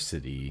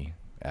Diversity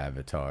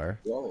avatar.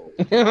 Whoa.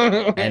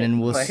 And then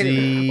we'll Wait a see.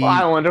 minute. Well,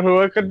 I wonder who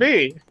it could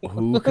be.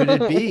 Who could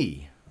it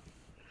be?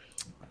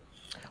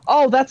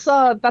 Oh, that's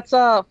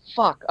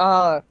fuck.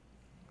 God,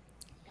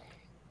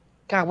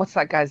 what's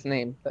that guy's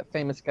name? That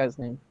famous guy's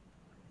name?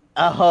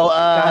 Oh,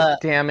 God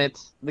damn it.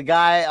 The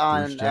guy Bruce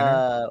on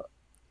Jenner?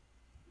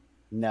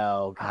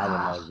 no, I don't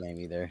know his name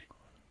either.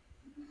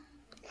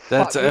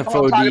 That's Fuck, you know what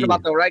I'm talking FOD.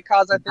 about the right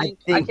cause, I think. I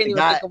think can't the even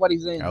guy- think of what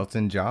he's in.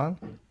 Elton John?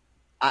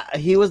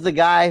 He was the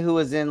guy who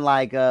was in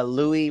like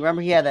Louis.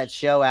 Remember he had that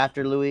show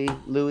after Louis,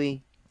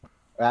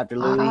 or after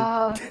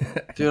Louis.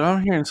 Dude,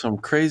 I'm hearing some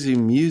crazy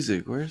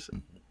music. Where's it?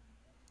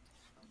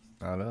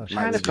 I don't know. I'm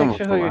trying to It's coming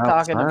picture who from you're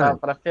talking outside.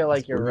 about, but I feel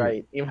like That's you're weird.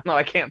 right, even though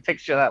I can't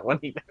picture that one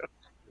either.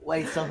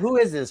 Wait, so who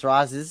is this,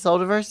 Ross? Is this Soul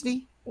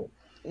Diversity?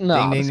 No,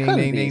 Ding, this ding,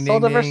 couldn't ding, be. ding, Soul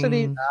ding, Diversity.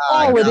 ding.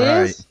 Oh, it All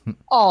is? right.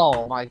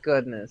 Oh my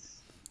goodness.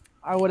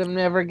 I would have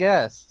never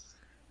guessed.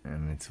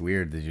 And it's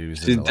weird that you was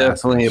She's in the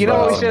last one. definitely You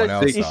know, we Someone should-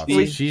 else we- off.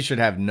 we- She should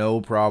have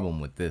no problem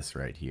with this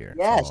right here.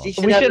 Yeah, That's all. she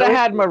should We have should have no-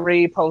 had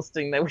Marie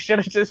posting that. We should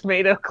have just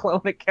made a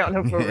clone account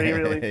of Marie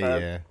really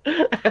fast.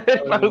 Yeah.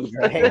 Post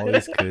it.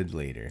 Always could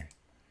later.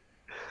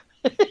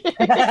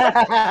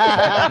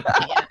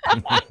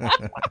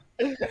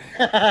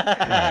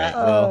 Alright,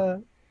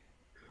 well,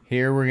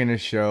 here we're gonna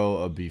show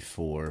a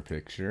before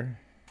picture.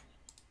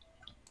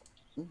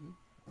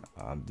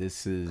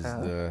 This is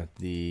the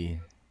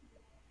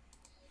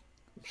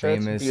Sure,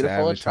 it's famous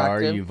beautiful, avatar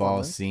attractive you've all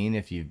woman. seen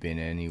if you've been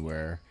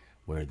anywhere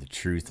where the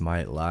truth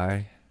might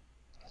lie.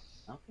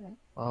 Okay.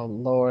 Oh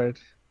Lord,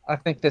 I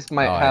think this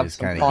might Oh, I have just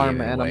some kinda farm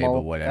gave it away, but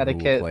animal whatever, we'll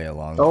etiquette. play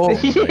along Oh.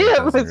 with it, anyway, it Yeah,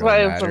 doesn't this might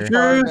really have some matter.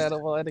 farm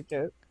animal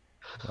etiquette.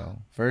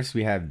 Well, first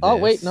we have this. Oh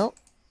wait, no,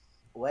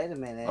 Wait a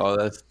minute. Oh,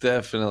 that's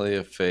definitely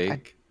a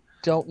fake.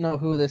 don't know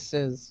who this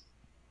is.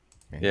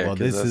 Okay, Yeah, well, 'cause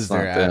this that's is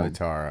their not them.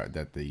 avatar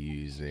that they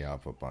use. They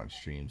hop up on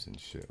streams and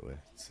shit with.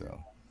 So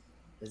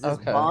Is this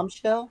Okay.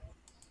 Bombshell?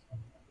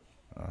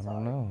 I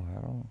don't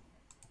know.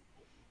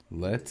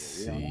 Let's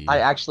see I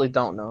actually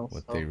don't know.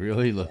 what so. they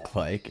really look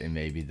like, and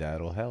maybe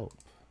that'll help.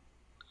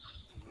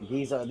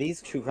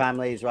 These true crime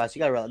ladies, Ross. You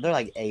gotta realize they're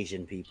like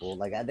Asian people.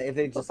 Like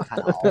they just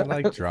kind of. I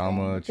like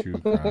drama, true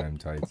crime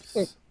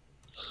types.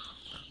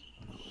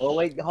 Oh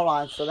wait, hold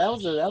on. So that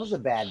was a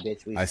bad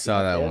bitch. I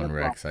saw that one,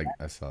 Rex.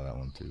 I saw that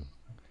one too.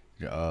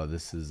 Oh,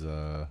 this is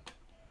zoom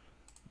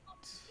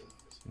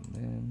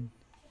in.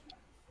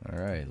 All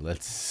right,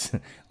 let's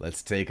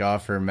take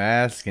off her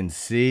mask and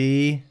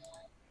see.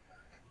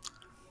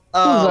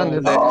 Who's Oh, under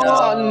there?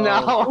 Oh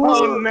no!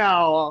 Oh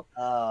no!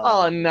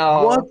 Oh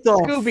no! What the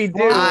Scooby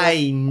Doo?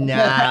 I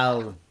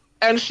know.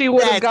 And she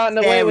would have That's gotten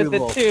away with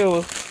terrible. it too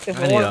if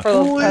I it need weren't a- for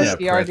those I need a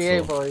pesky RDA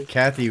pretzel. boys.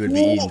 Kathy would be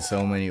eating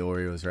so many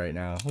Oreos right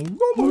now. What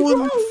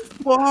the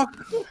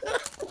fuck?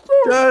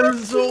 That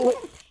is so.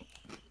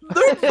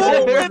 They're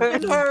both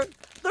whipping her.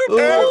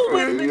 They're both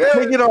whipping her.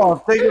 Take it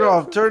off. Take it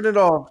off. Turn it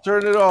off.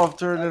 Turn it off.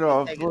 Turn it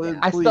off.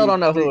 I still don't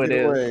know who Please, it take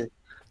is. away.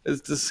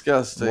 It's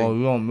disgusting. Well,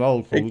 we don't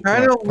know. so It we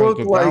kinda can't take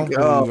looked it like,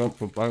 down 'cause we got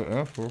to buy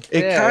after.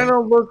 It Yeah. kind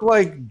of looked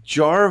like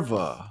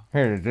Jarva.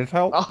 Here, does this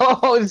help?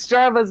 Oh, it's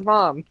Jarva's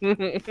mom.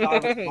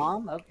 Jarvis'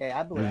 mom? Okay,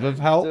 I believe. Does this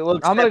help? So we'll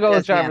I'm gonna go with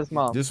accept this Jarva's answer.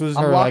 mom. This was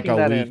I'm her like locking a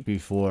that week in.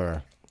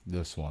 before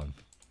this one.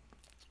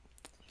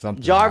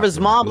 Something Jarvis'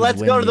 happened. mom. It was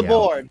Let's go to the windy out.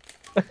 board.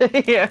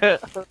 Yeah.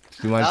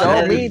 She went Oh, to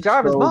Show the- me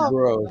Jarva's So mom.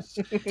 gross.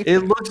 It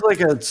looks like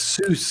a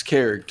Seuss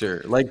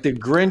character, like the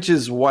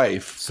Grinch's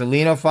wife.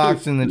 Selena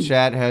Fox in the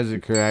chat has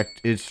it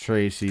correct. It's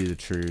Tracy the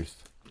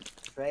Truth.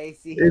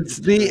 Tracy. It's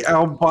the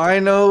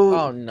albino.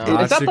 Oh no!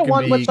 It Is that the can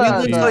one be with He the? looks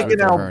confused like with an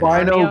the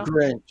albino hernia.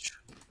 Grinch.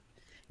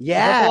 Is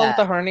that the one Yeah. with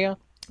the hernia?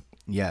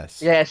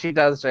 Yes. Yeah, she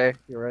does, Jay.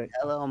 You're right.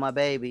 Hello, my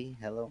baby.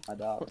 Hello, my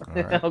dog.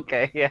 Right.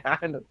 Okay, yeah.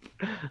 I know.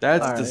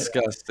 That's All right.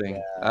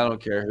 disgusting. I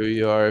don't care who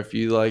you are. If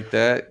you like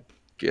that,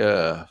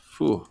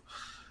 phew,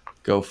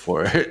 go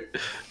for it.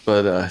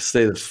 But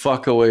stay the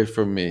fuck away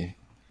from me.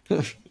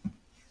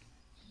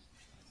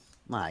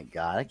 My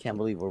God, I can't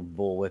believe we're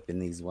bullwhipping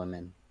these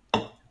women.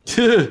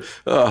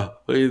 Oh,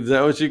 wait, is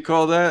that what you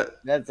call that?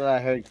 That's what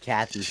I heard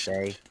Kathy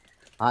say.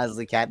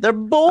 Honestly, Kat, they're I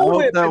hope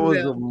bullwhipping that was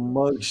a them.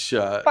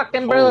 mugshot.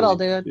 Fucking brutal,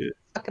 Holy dude. shit.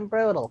 Fucking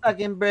brutal.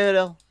 Fucking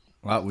brutal.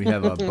 Well, we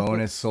have a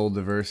bonus soul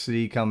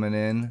diversity coming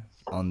in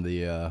on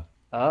the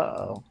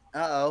Uh-oh.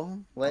 Uh-oh.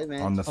 Wait a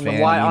minute. on the On fan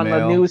the on the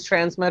email. news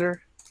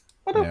transmitter.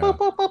 Yeah.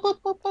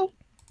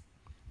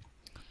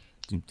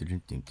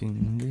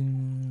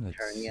 Let's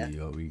Hernia. see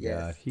what we Yes.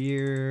 got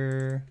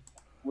here.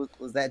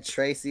 Was that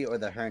Tracy or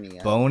the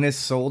hernia? Bonus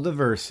soul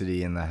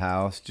diversity in the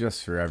house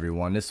just for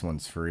everyone. This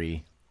one's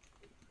free.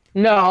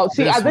 No,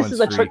 see, This this one's is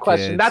a free, trick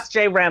question. kids. That's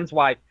J Ram's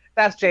wife.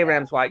 That's J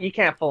Ram's wife. You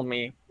can't fool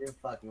me. You're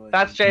fucking with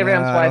That's me. J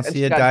Ram's Nah, I wife. don't And see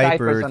she's a got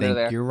diaper. diapers under Think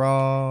there. you're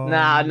wrong.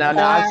 Nah,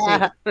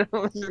 I've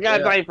seen. She's got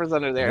Yeah. diapers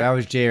under If there. that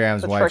was J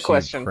Ram's That's a wife, trick she'd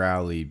question.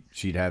 probably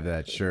she'd have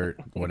that shirt,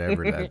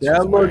 whatever that. she's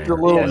That looked a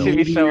wearing. little Yeah,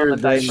 she'd be showing the meatier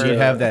than diaper. She'd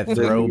have that than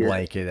throw your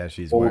blanket that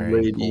she's old wearing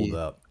lady. pulled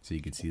up, so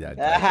you could see that.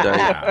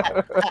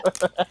 diaper.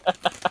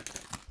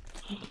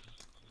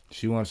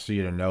 She wants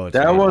you to know it's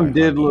That made one by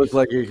did Huggies. look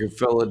like it could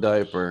fill a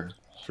diaper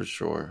for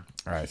sure.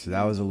 All right, so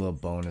that was a little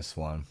bonus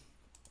one.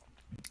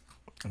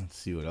 Let's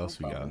see what else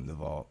we got in the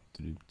vault.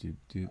 All right.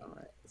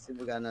 Let's see if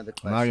we got another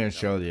I'm question. not gonna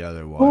show the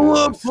other one. Pull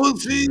up, It's really-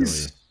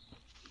 pussies.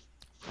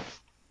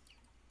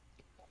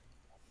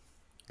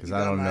 Because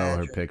I don't know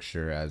her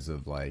picture as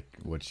of like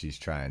what she's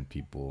trying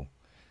people.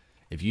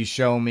 If you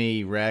show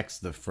me Rex,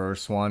 the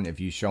first one, if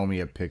you show me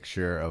a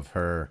picture of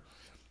her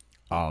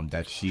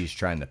that she's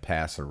trying to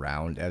pass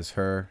around as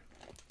her,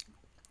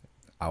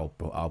 I'll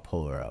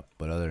pull her up.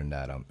 But other than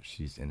that,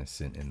 she's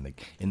innocent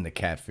in the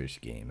catfish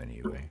game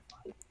anyway.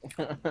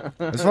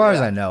 As far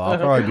as I know, I'll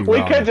probably be We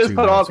wrong. could in just 2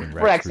 put minutes all- when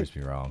Rex, proves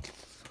me wrong.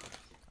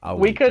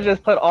 We could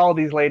just put all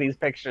these ladies'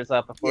 pictures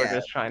up if we're Yeah.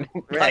 just trying to.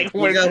 Right, Like, we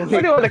we're go-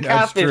 doing the That's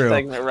catfish true.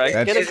 segment, right?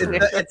 That's Get true.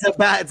 it?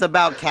 It's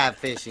about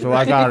catfishing. So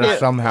I gotta Yeah.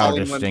 somehow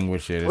Calling women-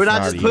 distinguish it. We're It's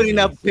not just putting easy.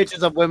 up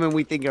pictures of women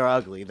we think are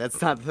ugly.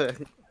 That's not the.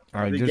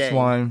 All right, the this game.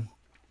 one.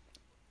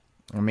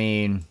 I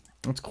mean,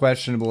 it's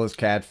questionable as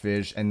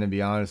catfish, and to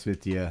be honest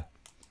with you,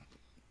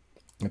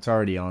 it's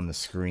already on the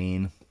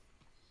screen.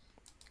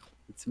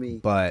 It's me.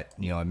 But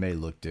it may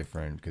look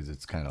different because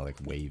it's kind of like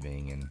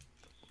waving and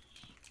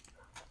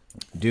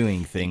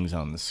doing things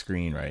on the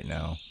screen right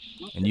now,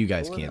 and you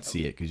guys can't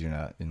see it because you're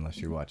not, unless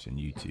you're watching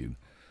YouTube.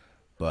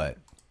 But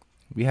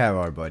we have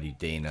our buddy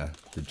Dana,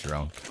 the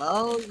drunk.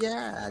 Oh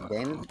yeah,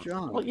 Dana the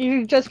drunk. Well,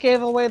 you just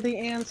gave away the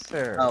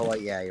answer. Oh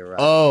well, yeah, you're right.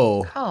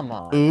 Oh, Come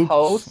on, oops.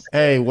 host.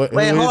 Hey, what?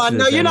 Wait, who hold is on.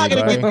 No, this, you're not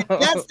gonna everybody? get.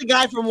 That's the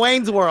guy from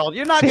Wayne's World.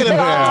 You're not gonna.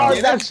 Oh,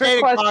 Yeah, that's your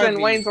Dana question,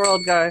 Carvey. Wayne's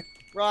World guy.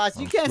 Ross,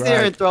 you can't sit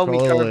here and throw me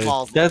Totally.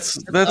 curveballs.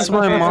 That's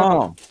my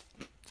mom.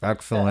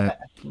 Excellent.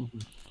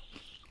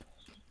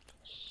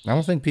 I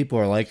don't think people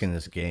are liking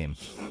this game.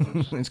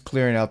 It's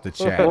clearing out the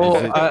chat. Well,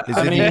 Is it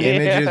I the mean,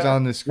 images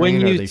on the when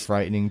screen? Are you- they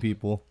frightening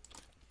people?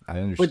 I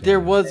understand. But there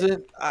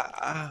wasn't.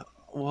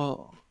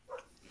 Well,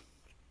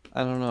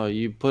 I don't know.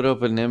 You put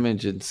up an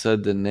image and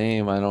said the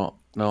name. I don't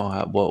know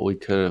what we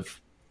could have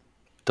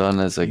done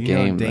as a You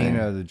game. know Dana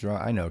there. the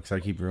drunk. I know because I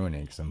keep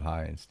ruining because I'm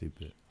high and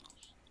stupid.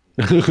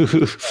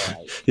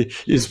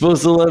 You're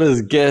supposed to let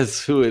us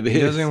guess who it is.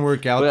 It doesn't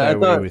work out But I that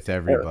way thought- with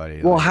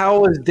everybody. Well, like, how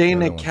was the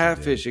Dana other ones I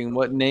did. catfishing?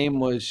 What name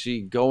was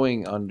she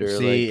going under?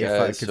 See, like,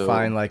 if I could so-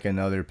 find like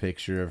another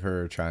picture of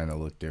her trying to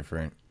look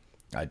different,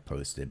 I'd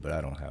post it, but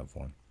I don't have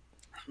one.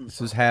 This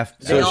was half.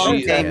 They all put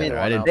came together. in-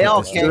 I didn't they put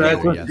all this came So in that's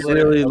together what with it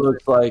yesterday. really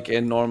looks like,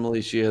 and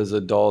normally she has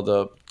a dolled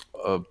up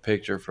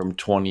picture from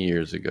 20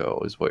 years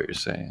ago, is what you're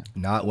saying.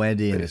 Not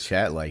Wendy in the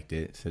chat liked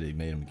it. Said it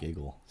made him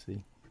giggle.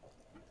 See,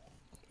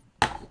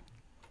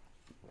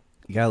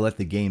 you gotta let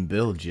the game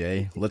build,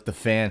 Jay. Let the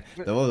fan.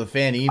 The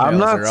fan emails. I'm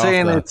not are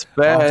saying off the, it's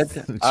bad. off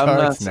the I'm not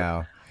charts sa-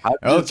 now. I'm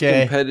just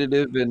Okay.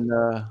 competitive and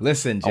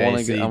Listen, I wanna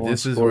JC, I wanna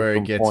this is score where it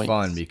some gets points.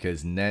 fun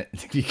because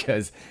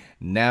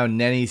now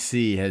Nenny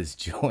C has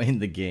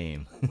joined the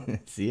game.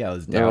 See, I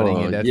was doubting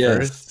Oh, it at yes.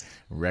 first.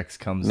 Rex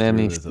comes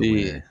Nenny through as a C.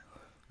 winner.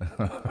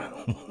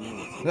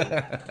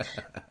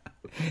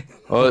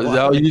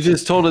 Oh, you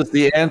just told us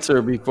the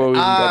answer before we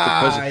even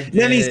got the question.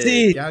 Nenny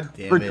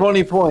C for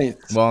 20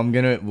 points. Well,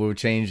 we'll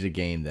change the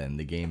game then.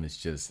 The game is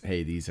just,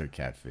 hey, these are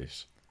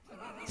catfish.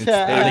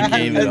 Instead Yeah. of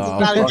game it It's off,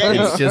 not a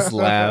game. it's just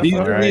laugh. These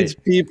all are right? these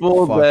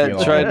people Fuck that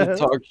y'all. try to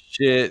talk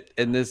shit,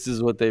 and this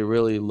is what they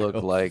really look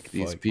like.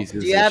 These fuck.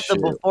 pieces Do you of have the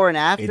shit. before and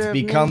after? It's of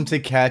me? become to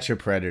catch a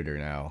predator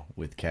now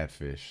with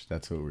catfish.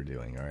 That's what we're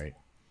doing, all right?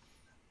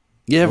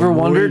 You ever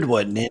Well, wondered we-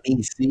 what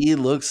Nenny C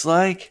looks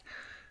like?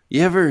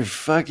 You ever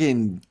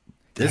fucking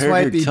This heard her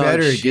might be talk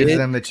better. It shit gives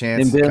them the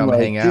chance and to been come like,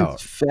 hang "This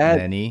out. fat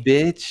Nenny,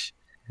 bitch.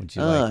 would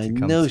you Oh, like I to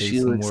come know say she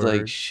some looks like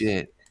words?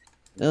 shit.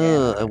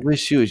 Oh, I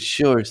wish she would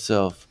show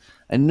herself.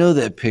 I know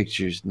that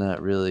picture's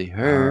not really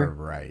her.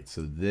 All right.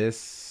 So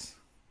this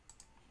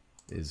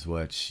is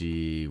what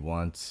she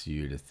wants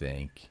you to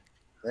think.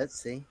 Let's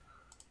see.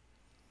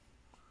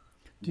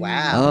 Oh,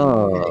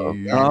 Wow.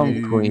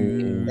 prom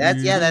queen.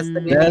 That's the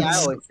Mimi I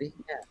always see.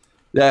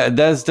 Yeah.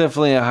 That's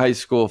definitely a high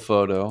school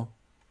photo.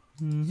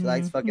 She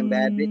likes fucking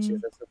bad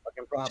bitches. That's the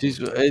fucking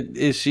problem.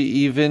 Is she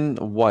even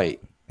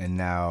white? And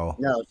now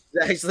No,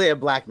 she's actually a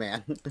black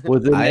man.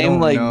 with a name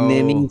like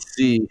Nini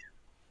C.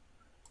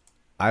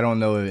 I don't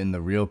know in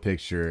the real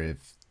picture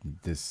if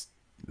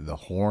the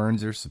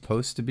horns are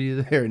supposed to be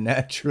there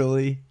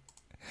naturally,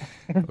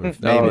 or if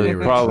maybe they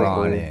were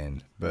drawn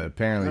in. But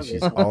apparently,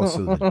 she's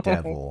also the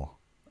devil.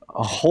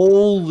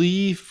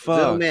 Holy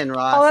fuck! Zoom in,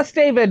 Ross. Oh, that's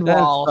David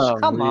That's Walsh.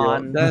 Come unreal.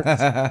 on.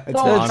 That's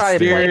Don't try to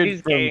play Spirit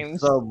these from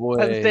games. Subway.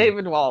 That's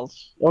David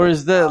Walsh. Or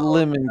is that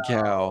Lemon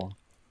Cow?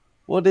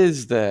 What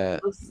is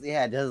that?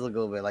 Yeah, it does look a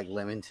little bit like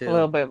lemon too. A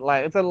little bit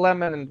like it's a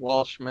lemon and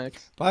Walsh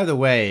mix. By the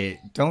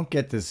way, don't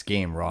get this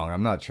game wrong.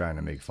 I'm not trying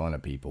to make fun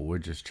of people. We're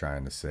just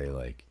trying to say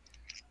like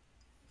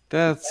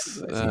that's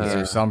these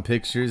are some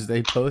pictures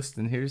they post,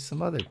 and here's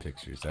some other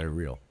pictures that are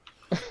real.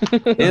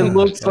 It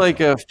looks like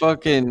a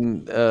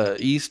fucking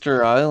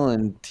Easter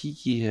Island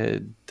tiki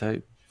head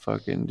type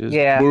fucking just.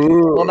 Yeah.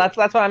 Well, that's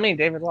what I mean,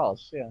 David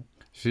Walsh. Yeah.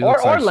 She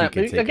looks like she lemon.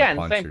 could take a Again,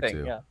 punch same or thing.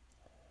 two. Yeah.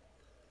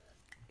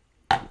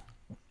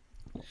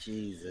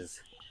 Jesus.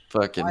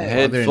 Fucking Other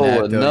head than full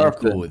that, of though, you're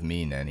nothing. cool with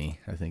me, Nenny.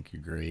 I think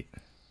you're great.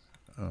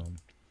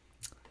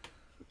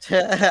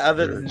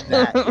 Other than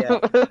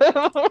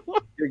that,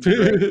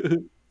 yeah.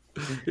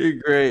 You're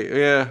great.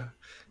 Yeah.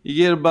 You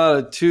get about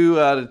a 2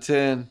 out of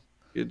 10.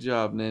 Good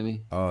job,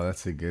 Nenny. Oh,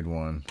 that's a good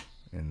one.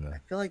 I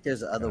feel like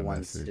there's other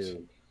ones message.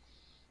 too.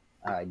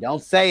 All right,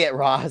 don't say it,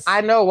 Ross.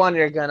 I know one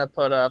you're gonna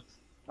put up.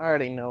 I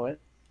already know it.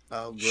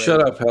 Oh, great.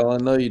 Shut up,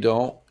 Helen. No, you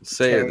don't.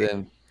 Say it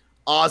then.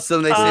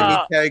 Awesome. They sent me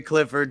Terry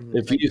Clifford.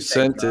 If you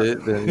sent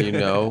it, then you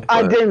know.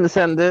 I but- didn't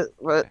send it,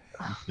 but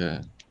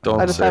Yeah. Don't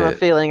I just say have a it.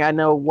 feeling I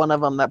know one of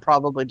them that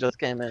probably just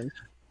came in.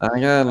 I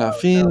got a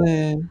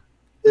feeling.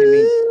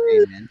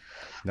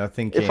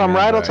 Nothing. If came I'm in,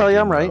 right, but I'll tell I you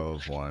do I'm right. know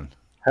of one.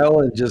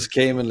 Helen just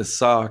came in a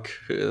sock.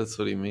 That's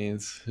what he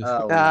means.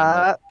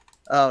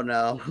 Oh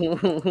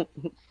no.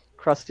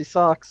 Crusty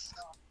socks.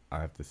 I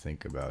have to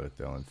think about it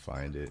though and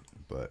find it,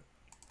 but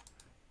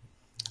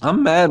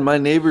I'm mad. My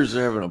neighbors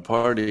are having a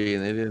party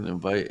and they didn't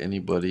invite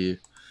anybody.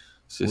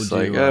 It's just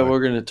We'll like, do,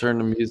 we're gonna turn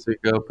the music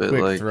up at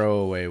quick like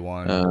throwaway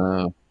one.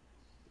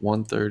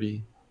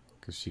 1:30.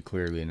 Because she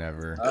clearly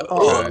never.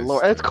 Oh tries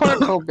Lord, to- it's Kurt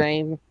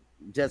Cobain.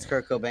 That's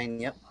Kurt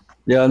Cobain. Yep.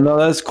 Yeah, no,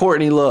 that's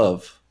Courtney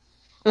Love.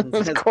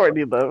 It's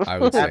Courtney though. I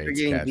would say After it's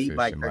getting beat catfish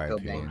by in my Kurt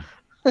Cobain. opinion.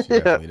 She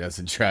definitely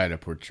doesn't try to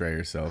portray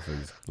herself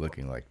as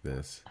looking like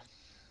this.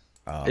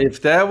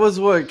 If that was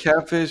what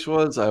catfish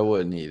was, I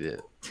wouldn't eat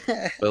it.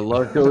 But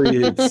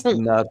luckily, it's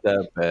not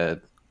that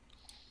bad.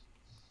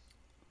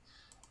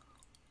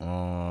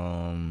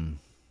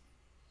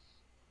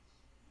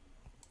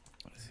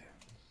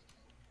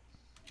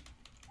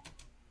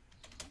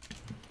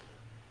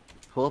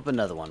 Pull up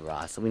another one,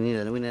 Ross. We need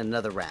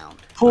another round.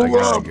 Pull I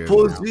got a up, good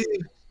pussy.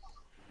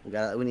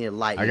 We need a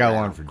light. I got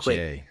one for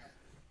Jay.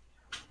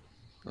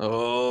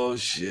 Oh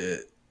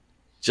shit,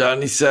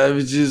 Johnny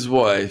Savage's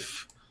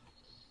wife.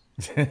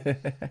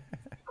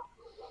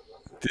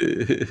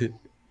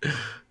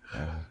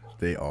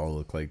 They all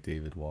look like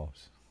David Walsh.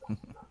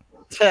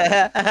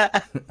 Why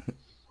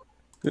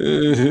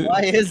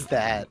is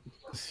that?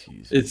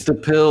 It's the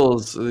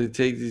pills. They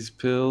take these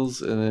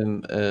pills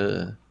and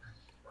then,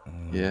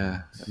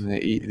 yeah, and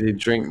they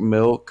drink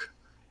milk,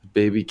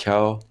 baby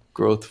cow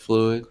growth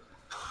fluid.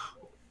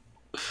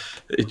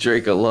 They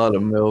drink a lot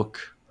of milk.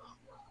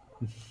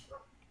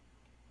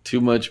 Too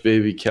much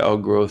baby cow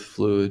growth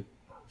fluid.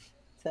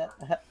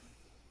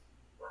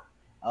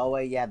 Oh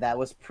wait, yeah, that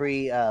was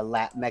pre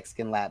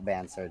Mexican lap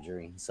band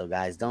surgery. So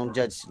guys, don't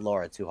judge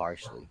Laura too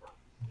harshly.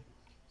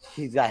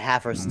 She's got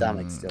half her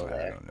stomach still I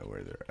there. don't know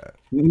where they're at.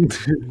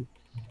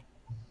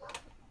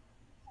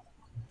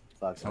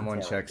 Fuck, Someone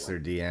terrible. checks their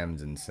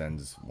DMs and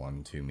sends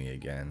one to me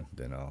again,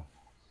 then I'll.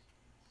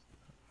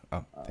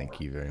 Oh, thank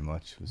you very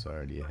much. Was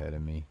already ahead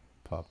of me.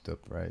 Popped up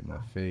right in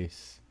my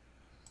face.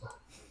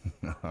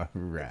 All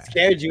right.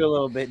 Scared you a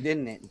little bit,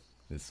 didn't it?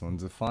 This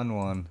one's a fun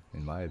one,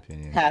 in my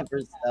opinion. Half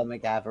her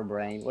stomach, half her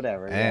brain,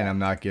 whatever. And I'm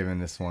not giving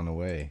this one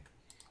away.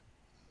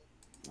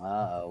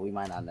 Oh, we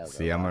might not know.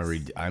 See,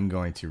 I'm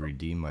going to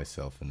redeem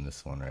myself in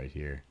this one right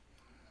here.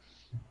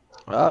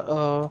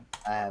 Uh-oh.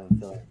 I have a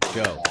feeling.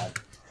 Go.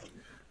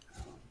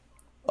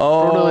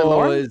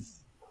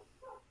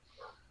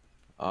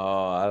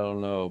 Oh, I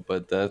don't know,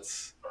 but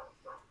that's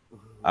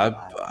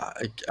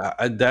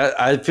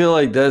I feel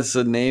like that's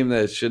a name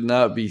that should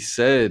not be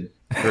said,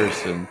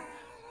 person.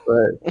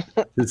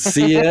 But the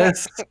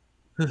CS,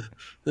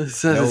 it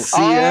says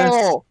CS.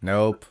 Oh,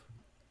 Nope.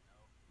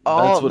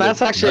 oh,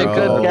 that's actually a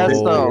good guess,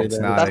 though. It's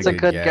not That's a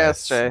good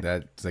guess, Jay.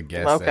 That's a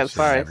guess. Okay, that should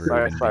sorry, never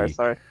sorry, even sorry, be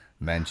sorry.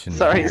 mentioned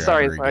Sorry, here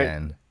sorry, ever sorry.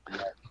 again.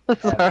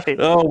 Sorry.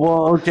 Oh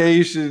well, okay.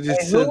 You should have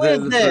just Hey, said who that. is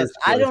in the this? first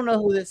I place. don't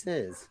know who this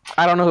is.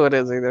 I don't know who it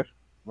is either.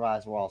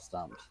 Ross, we're all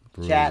stumped.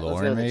 Brutally Chat, let's go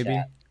Lauren, to the maybe?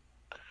 chat.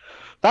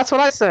 That's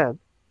what I said.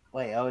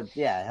 Wait, oh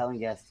yeah, Helen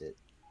guessed it.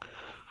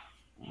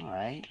 All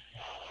right.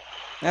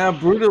 Yeah,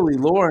 brutally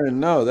Lauren.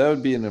 No, that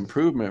would be an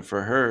improvement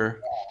for her.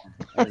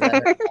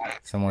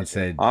 Someone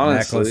said,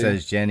 Honestly. Necklace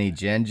says Jenny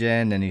Jen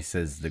Jen, and he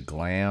says the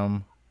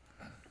glam.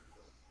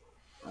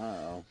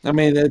 Uh-oh. I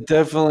mean, it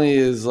definitely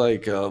is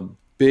like a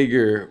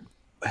bigger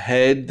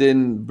head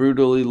than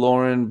brutally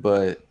Lauren,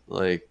 but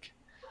like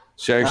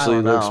she actually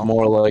don't looks know.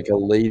 more like a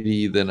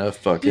lady than a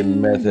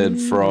fucking meth head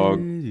frog.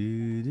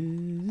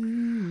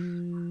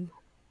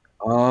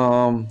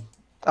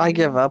 I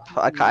give up.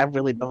 I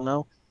really don't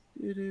know.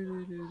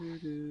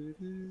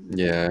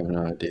 Yeah, I have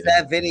no idea. Is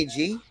that Vinny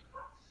G?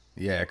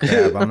 Yeah,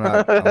 crap. I'm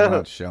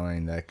not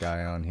showing that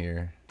guy on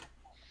here.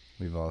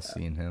 We've all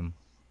seen him.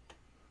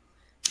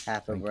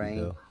 Half a Thank you, brain.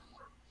 though.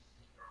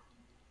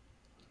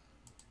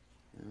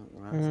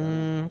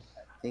 I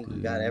think we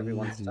got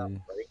everyone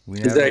stumped, buddy. We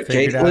Is never that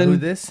figured out who Caitlyn?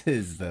 this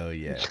is, though,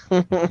 yet.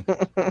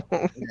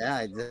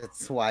 Yeah,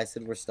 that's why I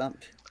said we're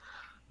stumped.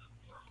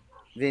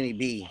 Vinny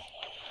B.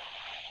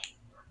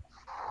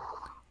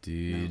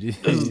 Dude.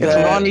 It's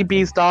Ronnie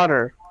B's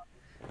daughter.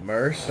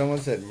 Mersh? Someone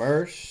said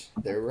Mersh.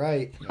 They're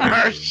right.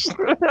 Mersh.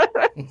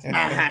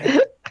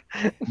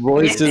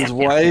 Royce's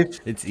wife.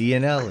 It's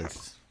Ian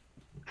Ellis.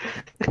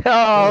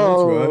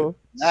 Oh,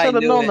 I should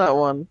have knew known it. that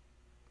one.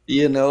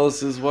 Ian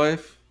Ellis's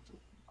wife.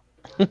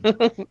 I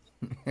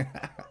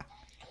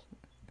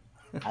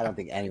don't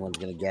think anyone's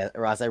gonna get it.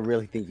 Ross, I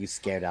really think you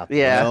scared out.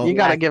 Yeah, Well, you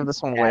gotta give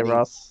this one away, Daddy.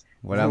 Ross.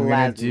 What I'm gonna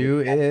Lazarus. do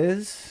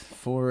is,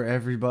 for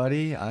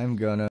everybody, I'm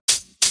gonna